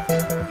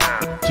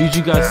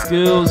 Juju Got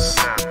Skills,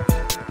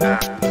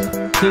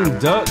 King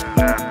Duck,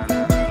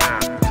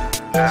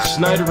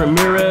 Schneider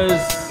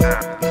Ramirez.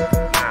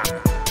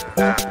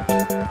 I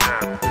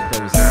think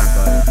that was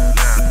everybody.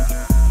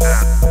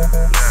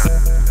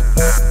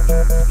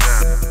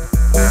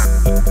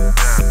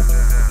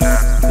 I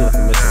feel like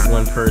I'm missing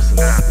one person.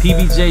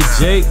 PBJ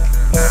Jake.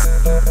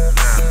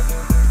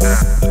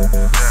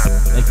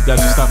 Thank you guys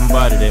for stopping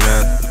by today,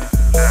 man.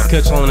 I'll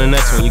catch you on the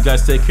next one. You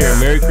guys take care.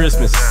 Merry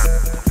Christmas.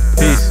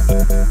 Peace.